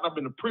shot and I've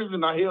been in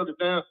prison. I held it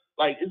down.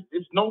 Like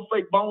it's no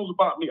fake bones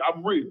about me.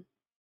 I'm real.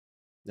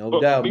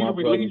 No doubt, my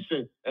brother.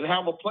 Releasing and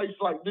have a place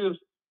like this,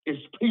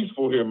 it's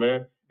peaceful here,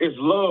 man. It's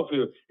love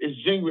here. It's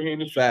genuine here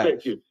and it's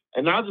respect here.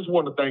 And I just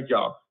want to thank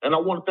y'all. And I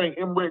want to thank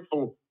m.reck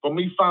for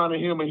me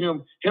finding him and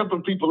him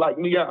helping people like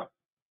me out.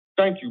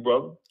 Thank you,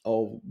 brother.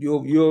 Oh,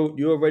 you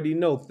already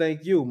know.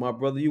 Thank you, my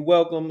brother. You're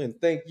welcome. And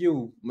thank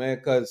you, man,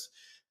 because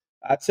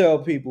I tell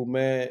people,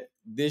 man,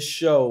 this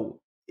show,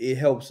 it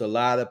helps a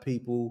lot of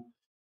people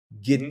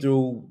get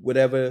through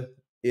whatever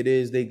it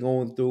is they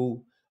going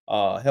through,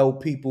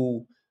 help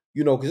people,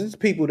 because it's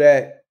people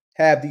that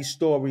have these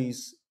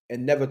stories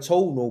and never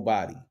told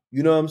nobody.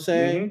 You know what I'm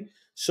saying?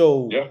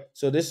 So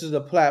this is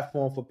a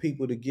platform for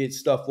people to get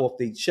stuff off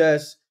their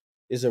chest.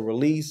 It's a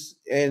release.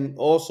 And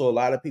also a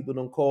lot of people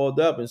done called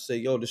up and say,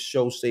 yo, the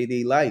show saved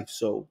their life.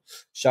 So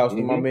shouts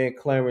to my man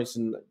Clarence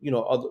and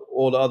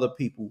all the other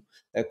people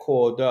that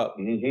called up.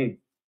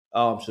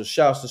 So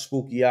shouts to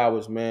Spooky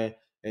Hours, man.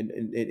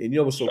 And you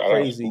know what's so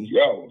crazy?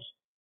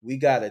 We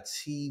got a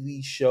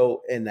TV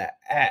show and the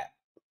app.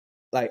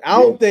 Like,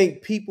 I don't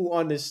think people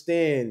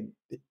understand,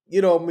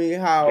 you know what I mean,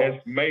 how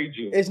that's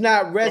major. It's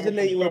not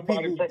resonating with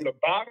people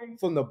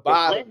from the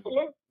bottom.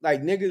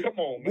 Like, niggas, come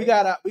on,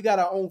 man. We got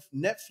our own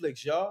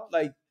Netflix, y'all.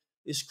 Like,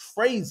 it's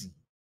crazy.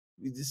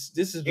 This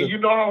is and you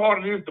know how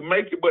hard it is to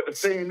make it, but the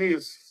thing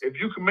is, if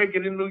you can make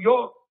it in New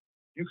York,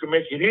 you can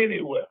make it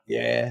anywhere.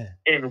 Yeah.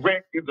 And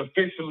m.reck is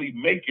officially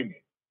making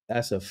it.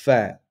 That's a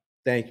fact.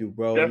 Thank you,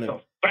 bro. That's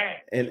a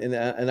fact. And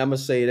I'm gonna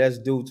say that's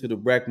due to the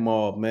m.reck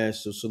mob, man.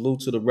 So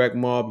salute to the m.reck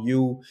mob,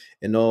 you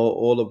and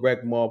all the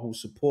m.reck mob who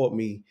support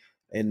me.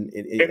 And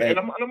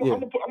I'm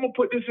gonna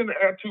put this in the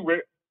air too,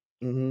 Rick.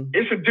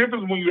 It's a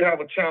difference when you have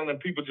a channel and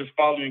people just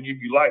follow you and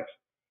give you likes.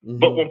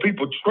 But when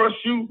people trust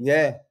you,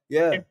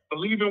 and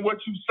believe in what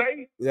you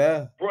say,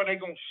 bro, they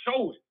gonna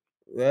show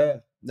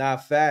it. Nah,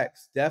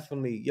 facts,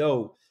 definitely.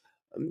 Yo,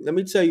 let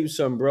me tell you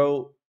something,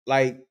 bro.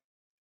 Like,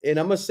 and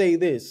I'm gonna say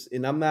this,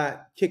 and I'm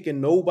not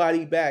kicking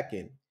nobody back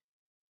in,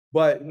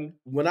 but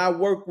when I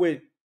work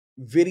with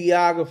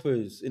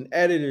videographers and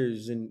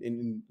editors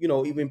and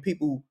even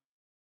people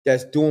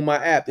that's doing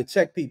my app, the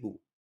tech people,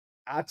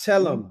 I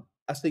tell them,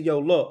 I say, yo,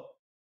 look,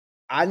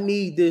 I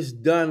need this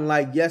done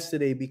like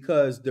yesterday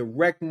because the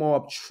m.reck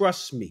mob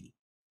trusts me.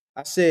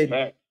 I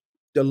said,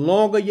 the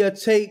longer you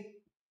take,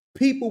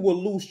 people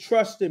will lose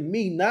trust in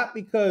me, not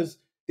because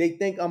they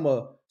think I'm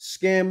a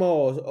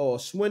scammer or a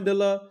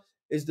swindler.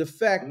 It's the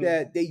fact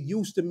that they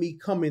used to me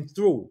coming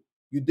through.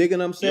 You digging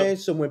what I'm saying?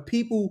 So when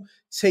people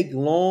take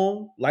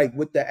long, like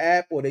with the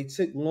app, or they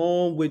take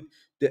long with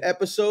the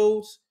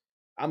episodes,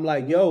 I'm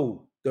like,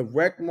 yo, the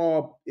m.reck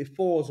mob, it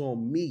falls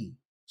on me.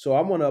 So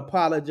I want to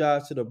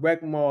apologize to the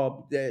m.reck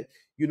mob that,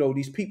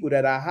 these people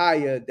that I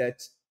hire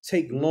that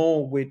take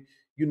long with,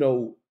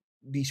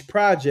 these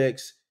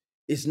projects,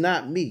 it's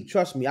not me.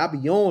 Trust me, I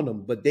be on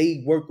them, but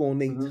they work on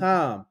their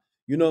time.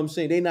 You know what I'm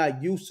saying? They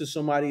not used to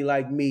somebody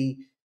like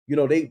me.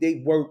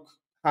 They work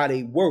how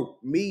they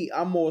work. Me,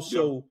 I'm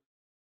also,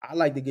 I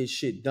like to get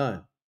shit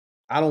done.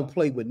 I don't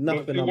play with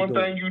nothing I'm one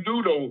doing. thing you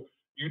do, though,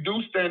 you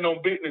do stand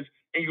on business,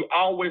 and you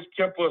always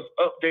kept us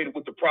updated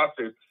with the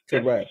process.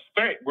 That's Correct.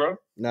 respect, bro.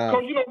 Nah.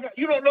 Because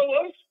you don't know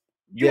us.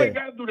 You Yeah. ain't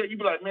got to do that. You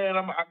be like, man,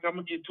 I'm going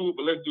to get to it,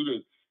 but let's do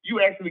this. You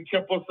actually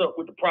kept us up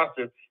with the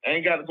process. I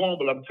ain't got to go on,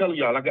 but I'm telling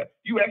y'all,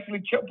 you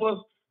actually kept us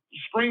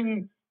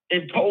string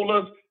and told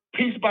us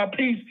piece by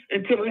piece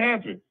until it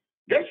happened.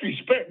 That's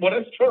respect, boy.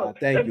 That's trust.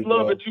 That's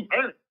love that you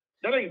earned.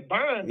 That ain't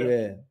buying that.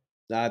 Yeah.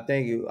 Nah,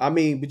 thank you. I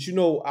mean, but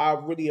I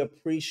really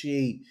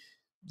appreciate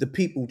the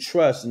people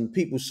trust and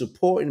people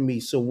supporting me.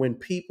 So when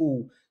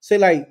people say,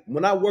 like,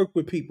 when I work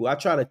with people, I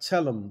try to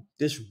tell them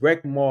this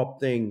rec mob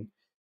thing,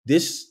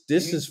 this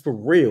is for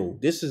real.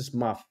 This is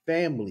my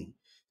family.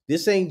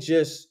 This ain't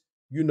just,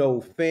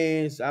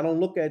 fans. I don't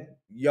look at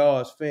y'all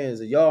as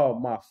fans. Y'all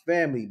my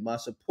family, my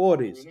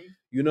supporters.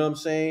 You know what I'm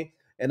saying?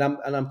 And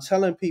I'm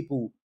telling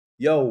people,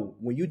 yo,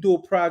 when you do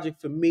a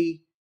project for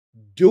me,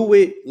 do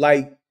it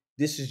like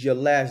this is your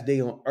last day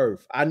on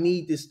earth. I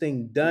need this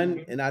thing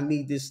done and I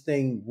need this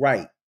thing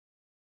right.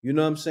 You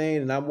know what I'm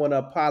saying? And I want to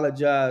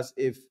apologize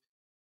if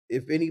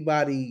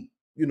anybody,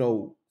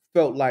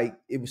 felt like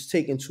it was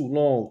taking too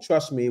long.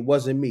 Trust me, it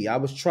wasn't me. I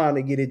was trying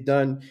to get it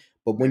done.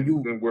 But when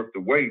it's been worth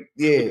the wait.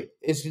 Yeah,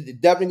 it's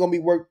definitely gonna be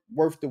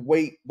worth the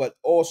wait. But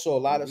also a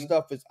lot of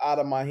stuff is out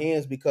of my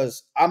hands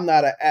because I'm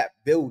not an app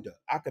builder.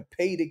 I could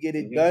pay to get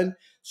it done,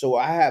 so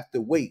I have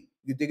to wait.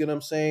 You dig what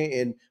I'm saying?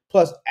 And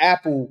plus,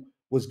 Apple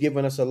was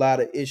giving us a lot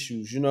of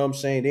issues. You know what I'm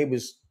saying? They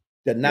was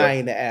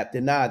denying the app,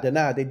 denied.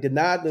 They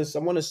denied this. I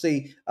want to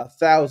say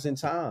 1,000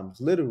 times,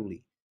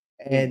 literally.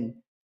 And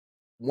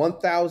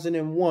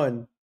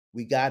 1001,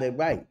 we got it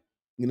right.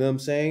 You know what I'm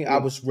saying? I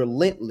was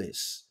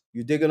relentless.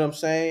 You dig what I'm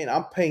saying?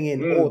 I'm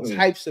paying all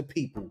types of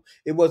people.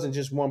 It wasn't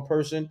just one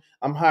person.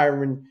 I'm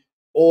hiring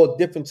all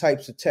different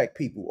types of tech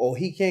people. Oh,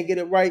 he can't get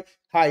it right?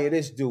 Hire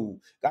this dude.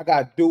 I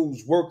got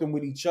dudes working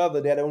with each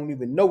other that don't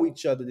even know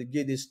each other to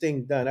get this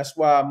thing done. That's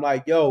why I'm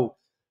like, yo,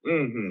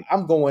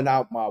 I'm going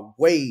out my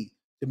way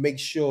to make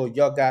sure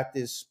y'all got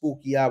this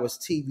Spooky Hours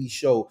TV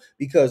show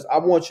because I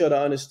want y'all to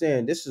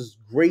understand this is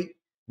great.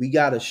 We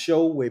got a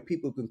show where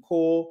people can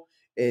call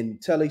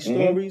and tell their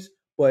stories,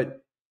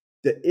 but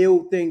the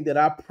ill thing that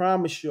I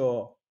promise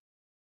y'all,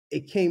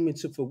 it came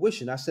into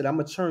fruition. I said, I'm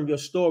going to turn your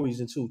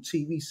stories into a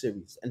TV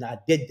series. And I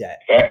did that.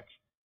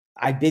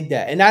 I did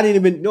that. And I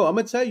didn't even know. I'm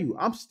going to tell you,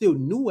 I'm still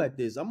new at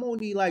this. I'm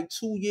only like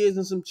 2 years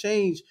and some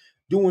change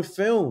doing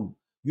film.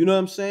 You know what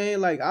I'm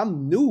saying? Like,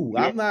 I'm new.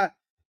 I'm not,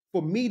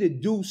 for me to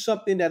do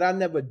something that I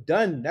never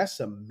done, that's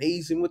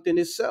amazing within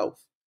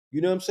itself. You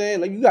know what I'm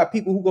saying? Like, you got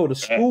people who go to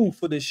school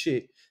for this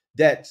shit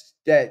that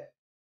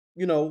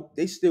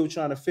they still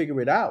trying to figure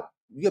it out.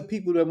 You got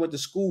people that went to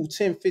school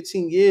 10,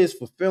 15 years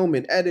for film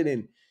and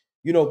editing,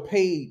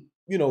 paid,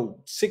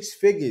 6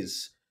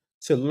 figures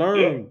to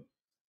learn.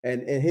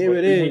 And here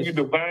it is. When you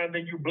divine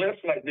and you blessed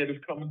like that,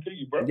 it's coming to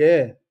you, bro.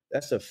 Yeah,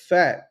 that's a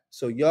fact.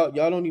 So y'all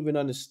don't even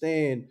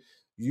understand,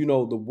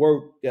 the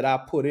work that I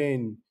put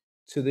in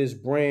to this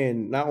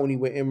brand, not only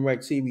with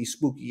mrecktv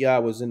Spooky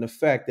Hours, and the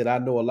fact that I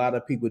know a lot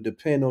of people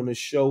depend on the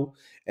show,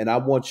 and I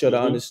want y'all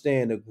to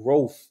understand the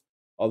growth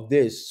of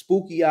this.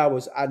 Spooky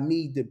Hours, I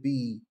need to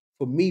be,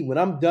 for me, when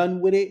I'm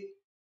done with it,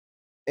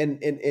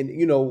 and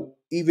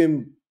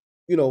even,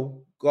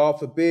 God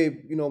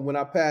forbid, when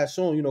I pass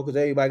on, because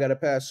everybody got to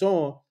pass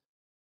on,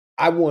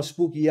 I want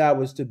Spooky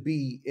Hours to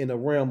be in a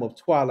realm of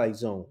Twilight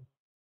Zone.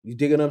 You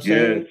dig what I'm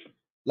saying?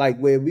 Like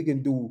where we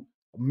can do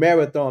a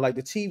marathon, like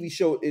the TV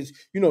show is,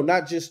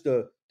 not just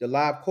the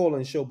live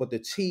calling show, but the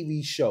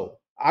TV show.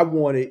 I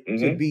want it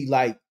to be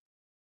like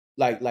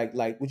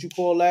what you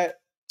call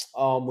that?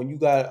 When you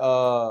got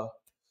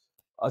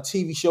a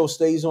TV show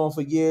stays on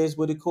for years,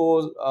 what they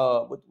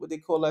call what they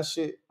call that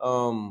shit?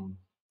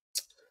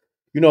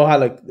 You know how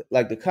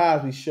like the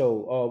Cosby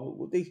Show,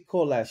 what they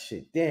call that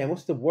shit? Damn,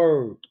 what's the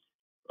word?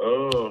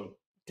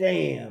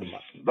 Damn,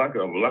 like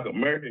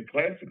American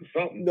Classic or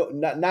something. No,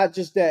 not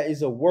just that.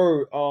 It's a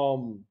word.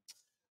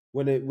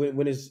 When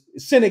it's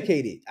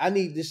syndicated, I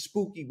need this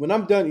spooky. When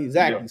I'm done,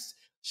 exactly.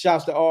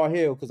 Shouts to R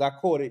Hill because I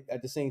caught it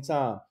at the same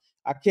time.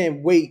 I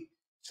can't wait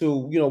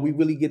till we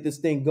really get this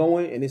thing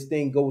going and this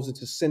thing goes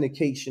into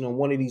syndication on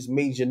one of these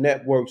major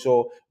networks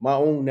or my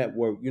own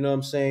network. You know what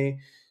I'm saying?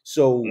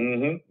 So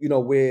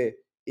where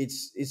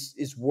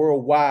it's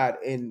worldwide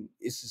and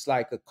it's just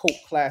like a cult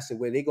classic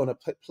where they're gonna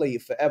play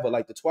it forever,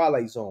 like the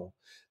Twilight Zone.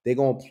 They're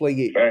gonna play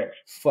it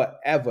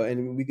forever,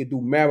 and we could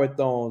do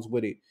marathons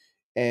with it.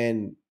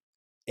 And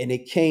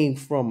it came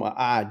from an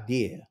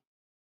idea.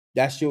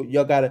 That's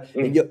y'all gotta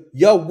and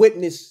y'all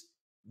witness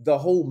the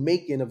whole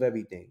making of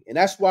everything, and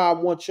that's why I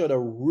want y'all to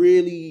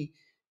really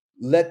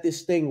let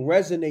this thing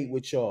resonate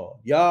with y'all.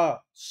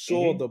 Y'all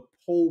saw the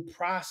whole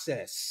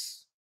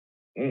process.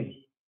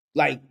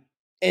 Like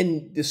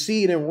And to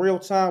see it in real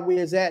time where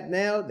it's at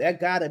now, that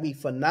gotta be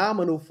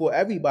phenomenal for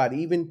everybody.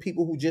 Even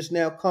people who just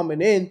now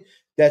coming in,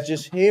 that's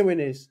just hearing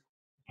this,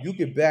 you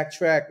can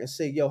backtrack and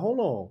say, yo, hold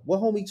on, what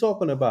homie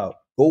talking about?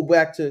 Go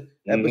back to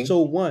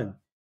episode 1.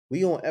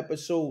 We on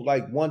episode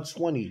like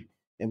 120,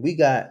 and we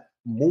got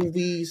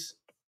movies,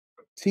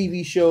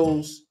 TV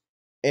shows,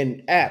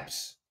 and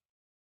apps.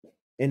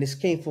 And this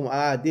came from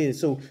ideas.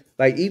 So,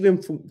 like,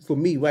 even for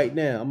me right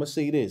now, I'm gonna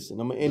say this,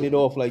 and I'm gonna end it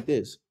off like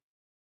this.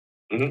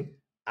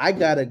 I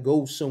gotta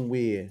go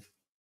somewhere,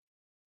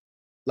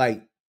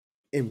 like,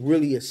 and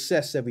really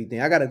assess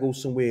everything. I gotta go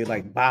somewhere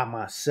like by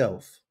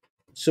myself,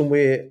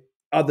 somewhere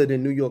other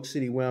than New York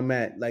City where I'm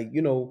at. Like,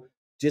 you know,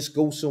 just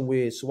go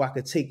somewhere so I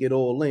could take it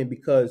all in,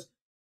 because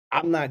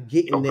I'm not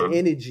getting the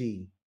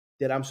energy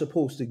that I'm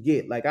supposed to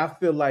get. Like, I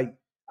feel like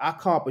I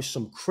accomplished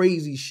some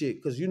crazy shit.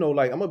 Because, you know,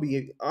 like, I'm gonna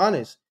be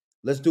honest.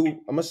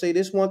 I'm gonna say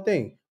this one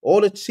thing.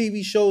 All the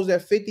TV shows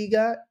that 50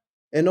 got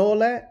and all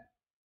that,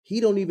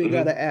 he don't even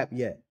got an app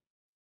yet.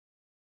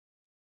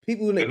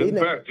 People,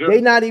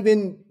 they not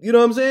even, you know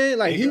what I'm saying?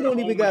 Like, he don't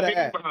even got an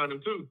app behind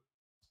him too.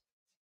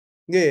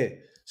 Yeah.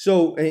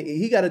 So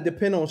he got to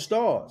depend on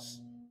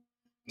stars.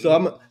 So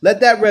I'm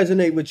let that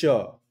resonate with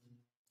y'all.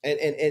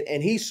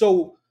 And he's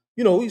so,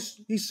 you know,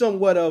 he's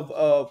somewhat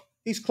of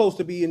he's close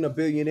to being a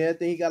billionaire. I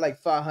think he got like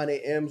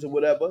 500 M's or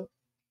whatever.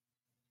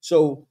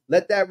 So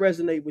let that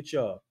resonate with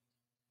y'all.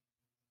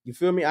 You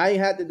feel me? I ain't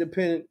had to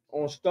depend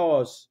on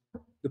stars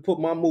to put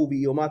my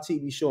movie or my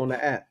TV show on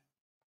the app.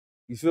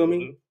 You feel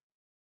me?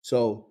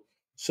 So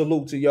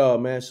salute to y'all,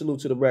 man.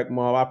 Salute to the Rec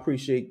Mob. I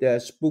appreciate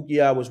that. Spooky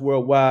Hours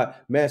Worldwide.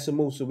 Massa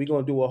Musa, we're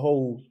gonna do a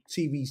whole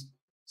TV,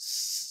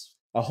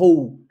 a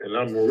whole And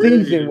I'm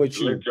ready season to with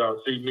you. let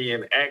y'all see me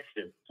in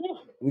action.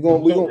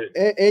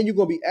 And you're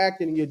gonna be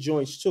acting in your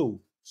joints too.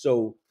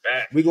 So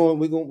we're gonna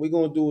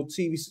do a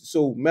TV.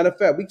 So matter of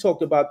fact, we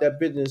talked about that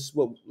business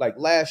like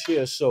last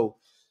year or so.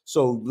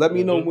 So let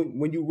me know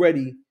when you're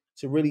ready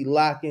to really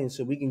lock in,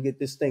 so we can get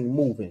this thing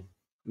moving.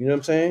 You know what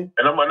I'm saying?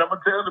 And I'm gonna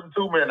tell them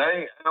too, man.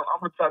 I'm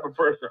the type of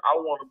person, I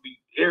want to be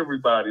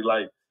everybody.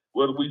 Like,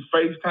 whether we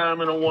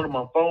FaceTiming on one of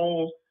my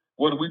phones,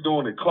 whether we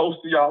doing it close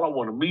to y'all, I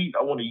want to meet,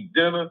 I want to eat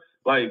dinner.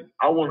 Like,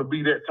 I want to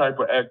be that type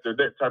of actor,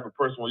 that type of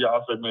person where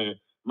y'all say, man,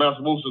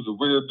 Master Moose is a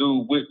real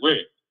dude with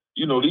Rick.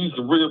 You know, these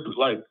are real,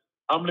 like,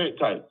 I'm that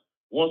type.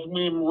 Once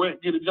me and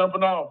m.reck get it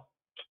jumping off,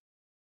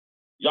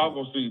 y'all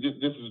gonna see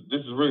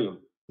this is real.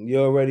 You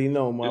already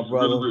know, my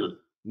brother. Really real.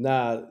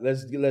 Nah,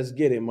 let's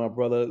get it, my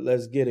brother.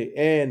 Let's get it.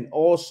 And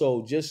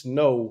also just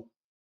know,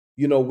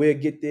 you know, we'll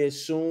get there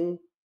soon,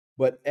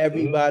 but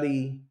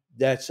everybody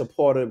that's a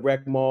part of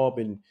Rec Mob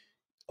and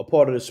a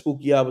part of the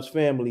Spooky Hours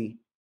family,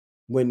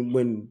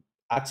 when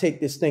I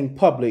take this thing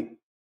public,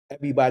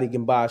 everybody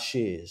can buy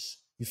shares.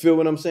 You feel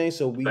what I'm saying?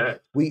 So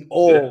we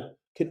all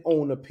can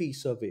own a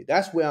piece of it.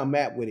 That's where I'm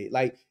at with it.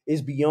 Like,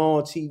 it's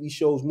beyond TV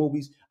shows,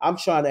 movies. I'm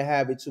trying to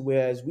have it to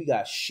whereas we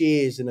got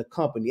shares in the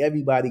company.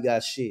 Everybody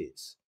got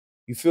shares.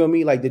 You feel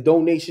me? Like, the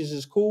donations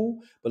is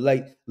cool, but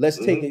like, let's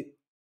take it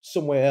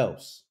somewhere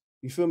else.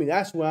 You feel me?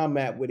 That's where I'm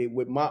at with it,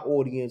 with my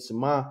audience and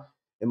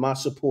my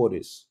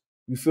supporters.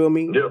 You feel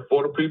me? Yeah,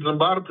 for the people and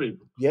by the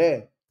people.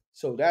 Yeah.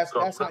 So that's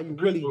how you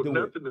really do it.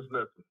 Nothing is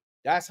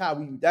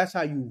nothing. That's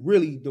how you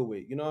really do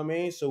it. You know what I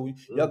mean? So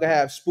y'all can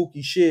have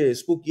spooky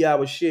shares, Spooky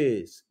Hour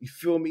shares. You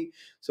feel me?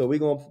 So we're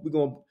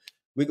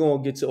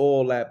gonna get to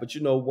all that. But,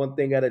 you know, one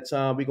thing at a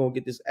time. We're gonna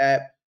get this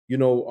app, you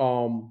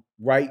know,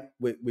 right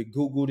with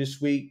Google this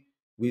week.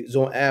 It's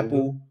on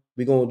Apple.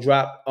 We're gonna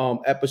drop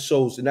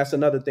episodes, and that's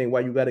another thing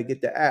why you gotta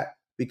get the app,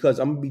 because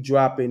I'm gonna be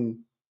dropping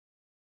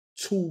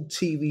 2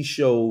 TV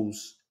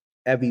shows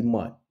every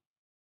month.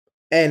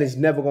 And it's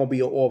never gonna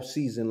be an off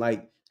season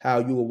like how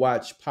you will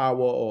watch Power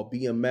or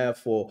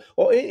BMF or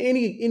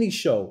any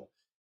show,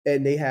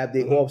 and they have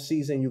their off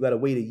season. You gotta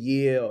wait a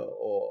year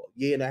or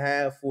year and a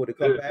half for it to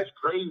come back. It's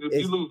crazy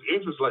if you lose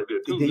interest like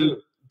that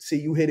too. See,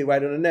 you hit it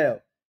right on the nail.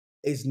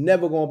 It's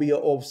never gonna be an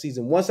off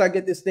season. Once I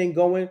get this thing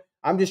going,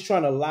 I'm just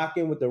trying to lock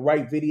in with the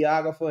right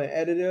videographer and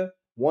editor.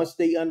 Once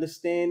they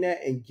understand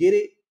that and get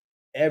it,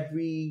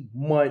 every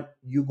month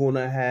you're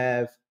gonna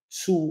have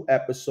 2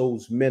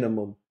 episodes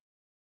minimum.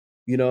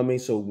 You know what I mean?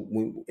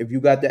 So if you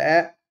got the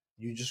app,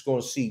 you're just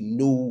gonna see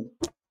new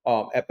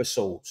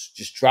episodes.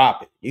 Just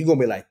drop it. You're gonna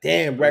be like,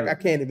 damn, Rec, I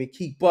can't even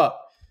keep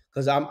up.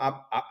 Because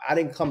I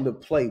didn't come to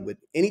play with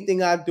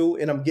anything I do,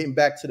 and I'm getting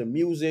back to the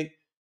music.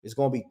 It's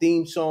gonna be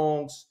theme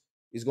songs,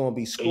 it's gonna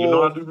be scores. And you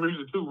know I do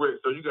music too, Rec,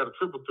 so you got a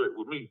triple threat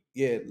with me.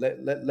 Yeah,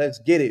 let's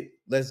get it.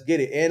 Let's get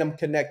it. And I'm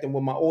connecting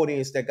with my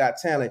audience that got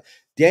talent.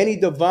 Danny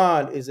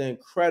Devon is an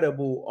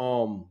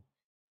incredible,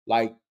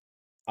 like,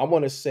 I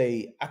want to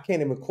say, I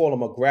can't even call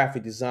him a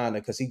graphic designer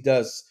because he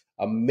does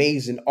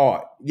amazing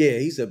art. Yeah,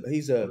 he's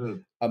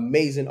a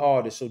amazing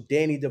artist. So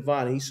Danny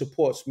Devine, he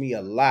supports me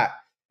a lot.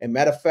 And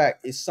matter of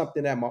fact, it's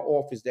something at my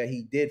office that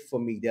he did for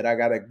me that I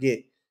gotta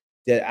get,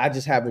 that I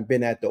just haven't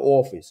been at the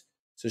office.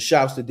 So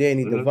shouts to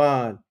Danny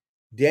Devine.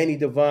 Danny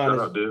Devine,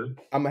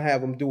 I'm gonna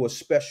have him do a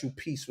special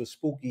piece for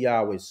Spooky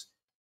Hours.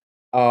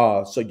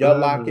 So y'all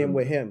lock in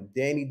with him.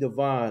 Danny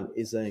Devine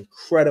is an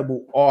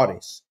incredible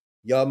artist.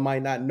 Y'all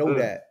might not know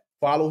that.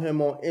 Follow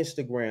him on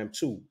Instagram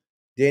too.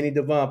 Danny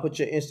Devine, put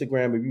your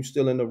Instagram if you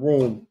still in the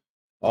room.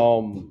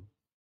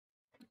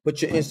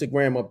 Put your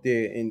Instagram up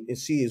there and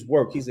see his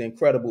work. He's an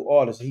incredible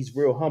artist. He's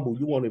real humble.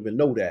 You won't even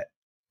know that.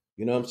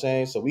 You know what I'm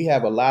saying? So we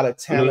have a lot of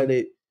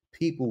talented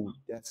people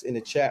that's in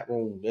the chat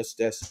room. That's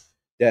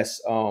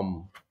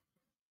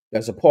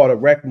a part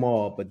of Rec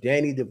Mob. But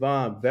Danny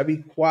Devine, very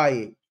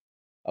quiet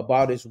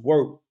about his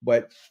work.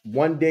 But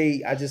one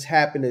day I just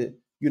happened to,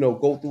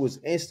 go through his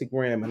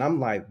Instagram and I'm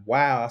like,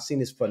 wow, I seen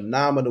this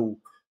phenomenal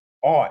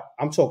art.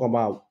 I'm talking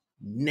about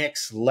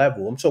next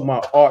level. I'm talking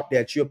about art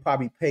that you'll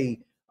probably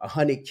pay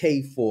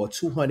 $100K for,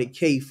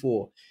 $200K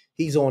for.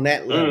 He's on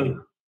that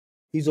level.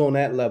 He's on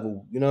that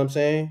level. You know what I'm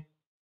saying?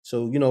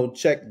 So,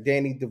 check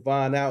Danny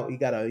Devine out. He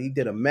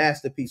did a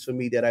masterpiece for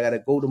me that I gotta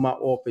go to my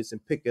office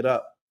and pick it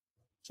up.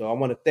 So I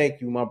want to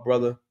thank you, my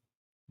brother.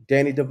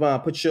 Danny Devine,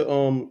 put your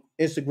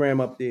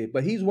Instagram up there.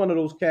 But he's one of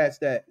those cats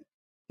that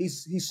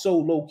he's so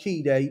low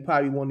key that he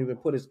probably won't even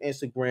put his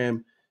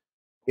Instagram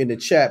in the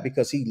chat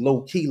because he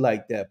low key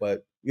like that.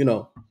 But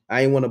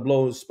I ain't want to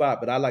blow his spot,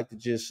 but I like to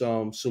just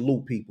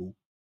salute people.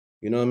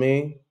 You know what I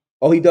mean?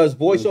 Oh, he does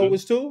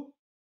voiceovers too?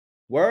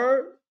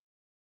 Word?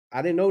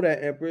 I didn't know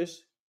that,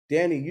 Empress.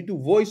 Danny, you do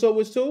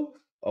voiceovers too?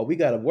 Oh, we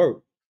gotta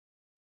work.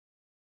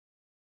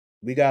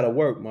 We gotta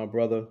work, my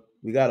brother.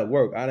 We gotta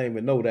work. I didn't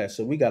even know that.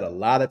 So we got a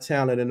lot of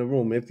talent in the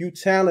room. If you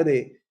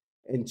talented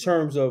in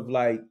terms of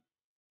like,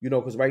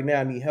 because right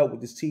now I need help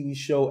with this TV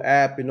show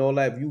app and all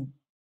that. If you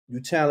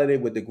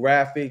talented with the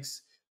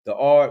graphics, the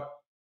art,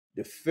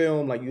 the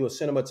film, like you're a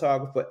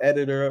cinematographer,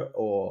 editor,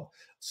 or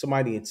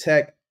somebody in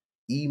tech,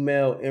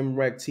 email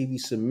mrecktv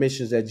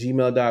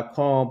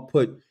submissions@gmail.com.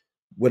 Put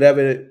whatever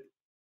it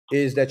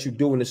is that you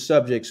do in the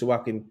subject so I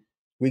can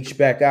reach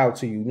back out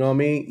to you. You know what I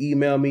mean?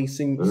 Email me,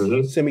 send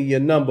me your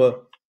number,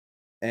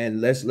 and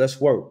let's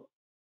work.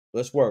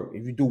 Let's work.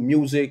 If you do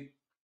music,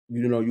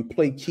 you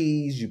play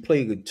keys, you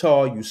play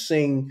guitar, you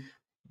sing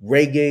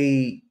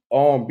reggae,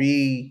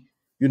 R&B,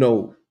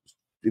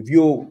 if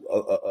you're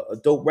a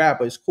dope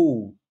rapper, it's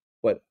cool.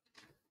 But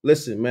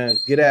listen, man,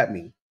 get at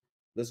me.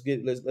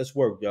 Let's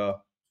work,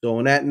 y'all. So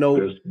on that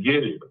note, let's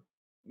get it.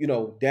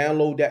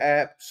 Download the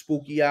app,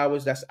 Spooky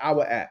Hours. That's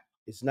our app.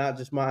 It's not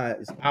just mine.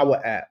 It's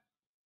our app.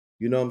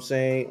 You know what I'm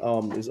saying?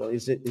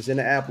 It's in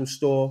the Apple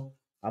Store.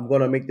 I'm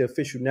gonna make the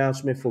official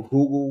announcement for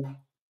Google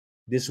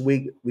this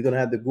week. We're gonna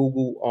have the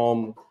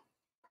Google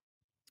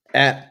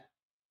app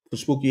for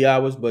Spooky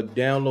Hours, but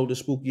download the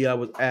Spooky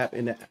Hours app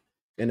in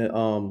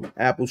the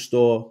Apple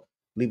Store.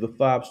 Leave a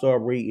 5-star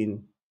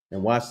rating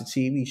and watch the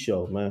TV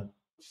show, man.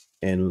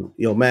 And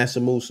Mansa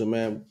Musa,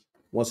 man.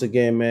 Once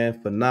again,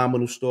 man,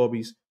 phenomenal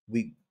stories.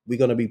 We're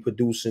gonna be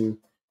producing.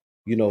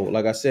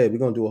 Like I said, we're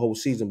gonna do a whole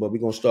season, but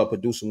we're gonna start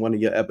producing one of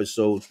your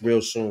episodes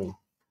real soon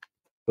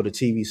for the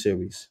TV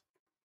series.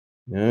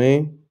 You know what I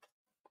mean?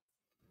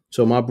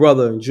 So my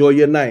brother, enjoy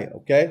your night,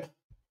 okay?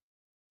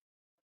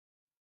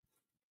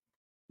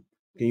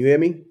 Can you hear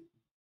me?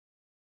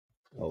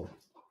 Oh.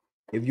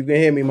 If you can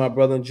hear me, my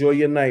brother, enjoy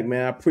your night,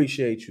 man. I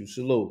appreciate you.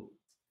 Salute.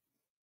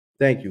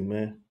 Thank you,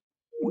 man.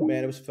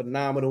 Man, it was a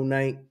phenomenal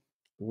night.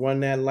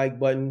 Run that like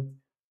button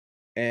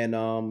and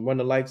run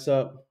the likes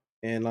up.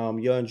 And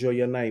y'all enjoy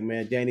your night,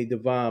 man. Danny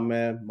Devine,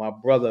 man, my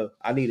brother.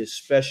 I need a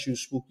special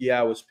Spooky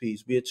Hours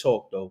piece. We'll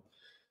talk though.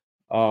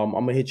 I'm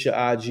gonna hit your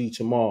IG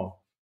tomorrow.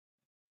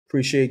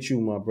 Appreciate you,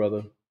 my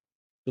brother.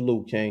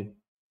 Salute, King.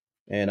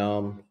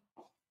 And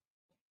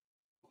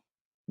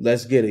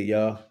let's get it,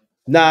 y'all.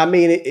 Nah, I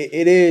mean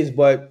it is,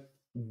 but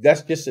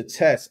that's just a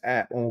test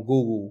app on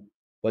Google.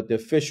 But the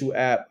official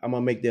app, I'm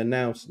gonna make the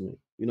announcement.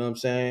 You know what I'm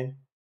saying?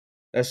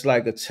 That's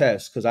like a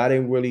test because I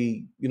didn't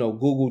really,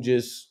 Google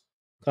just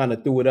kind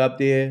of threw it up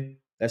there.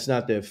 That's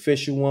not the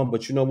official one,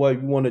 but you know what?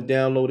 If you want to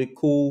download it,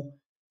 cool.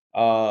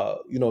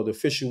 The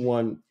official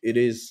one, it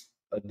is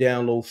a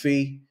download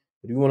fee.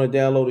 If you want to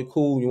download it,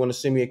 cool. You want to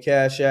send me a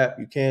cash app,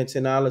 you can,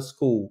 $10,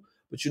 cool.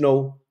 But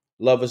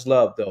love is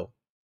love though.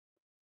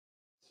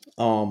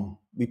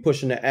 We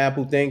pushing the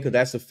Apple thing because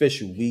that's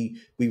official. We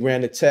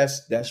ran the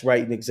test. That's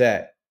right and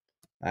exact.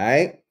 All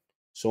right.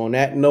 So on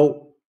that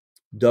note,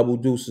 double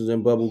deuces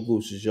and bubble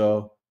gooses,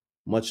 y'all.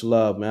 Much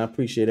love, man. I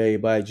appreciate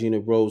everybody. Gina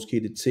Rose, Key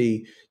to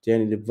T,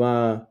 Danny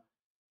Devine,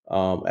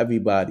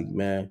 everybody,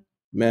 man.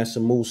 Mansa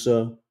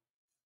Musa,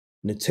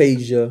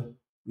 Natasia.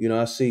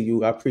 I see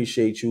you. I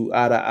appreciate you.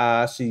 Eye to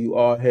eye. I see you.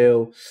 All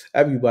hell.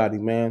 Everybody,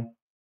 man.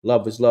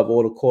 Love is love.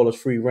 All the callers,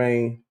 free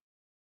reign.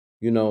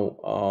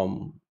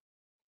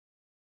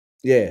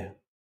 Yeah.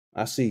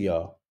 I see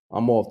y'all.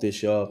 I'm off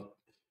this, y'all.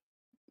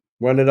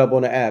 Run it up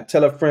on the app.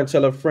 Tell a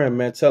friend,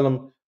 man. Tell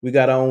them we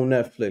got our own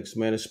Netflix,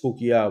 man. It's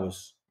Spooky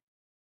Hours.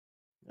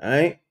 All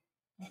right?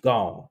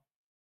 Gone.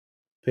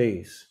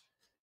 Peace.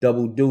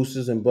 Double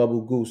deuces and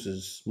bubble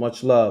gooses.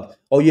 Much love.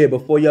 Oh, yeah,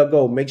 before y'all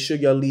go, make sure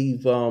y'all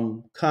leave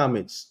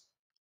comments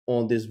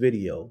on this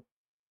video.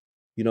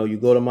 You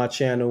go to my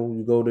channel,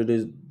 you go to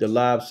the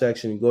live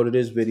section, you go to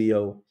this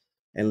video.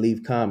 and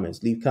leave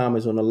comments. Leave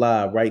comments on the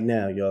live right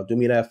now, y'all. Do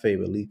me that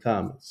favor. Leave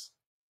comments.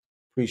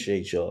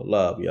 Appreciate y'all.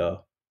 Love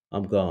y'all.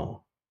 I'm gone.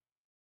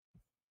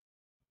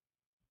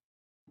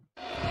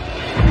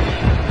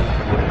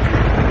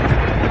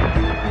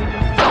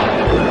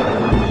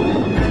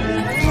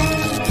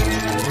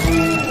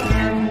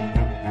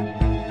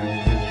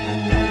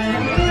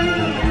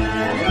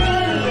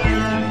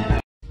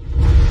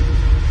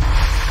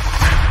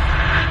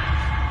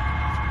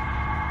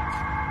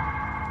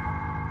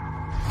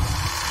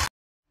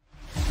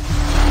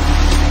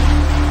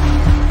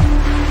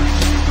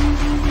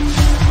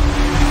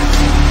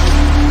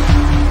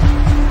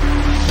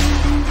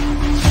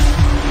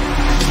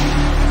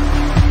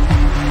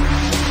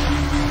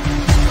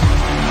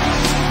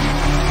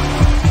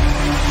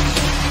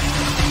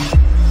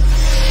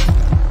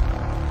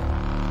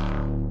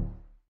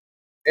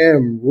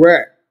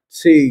 m.reck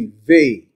TV.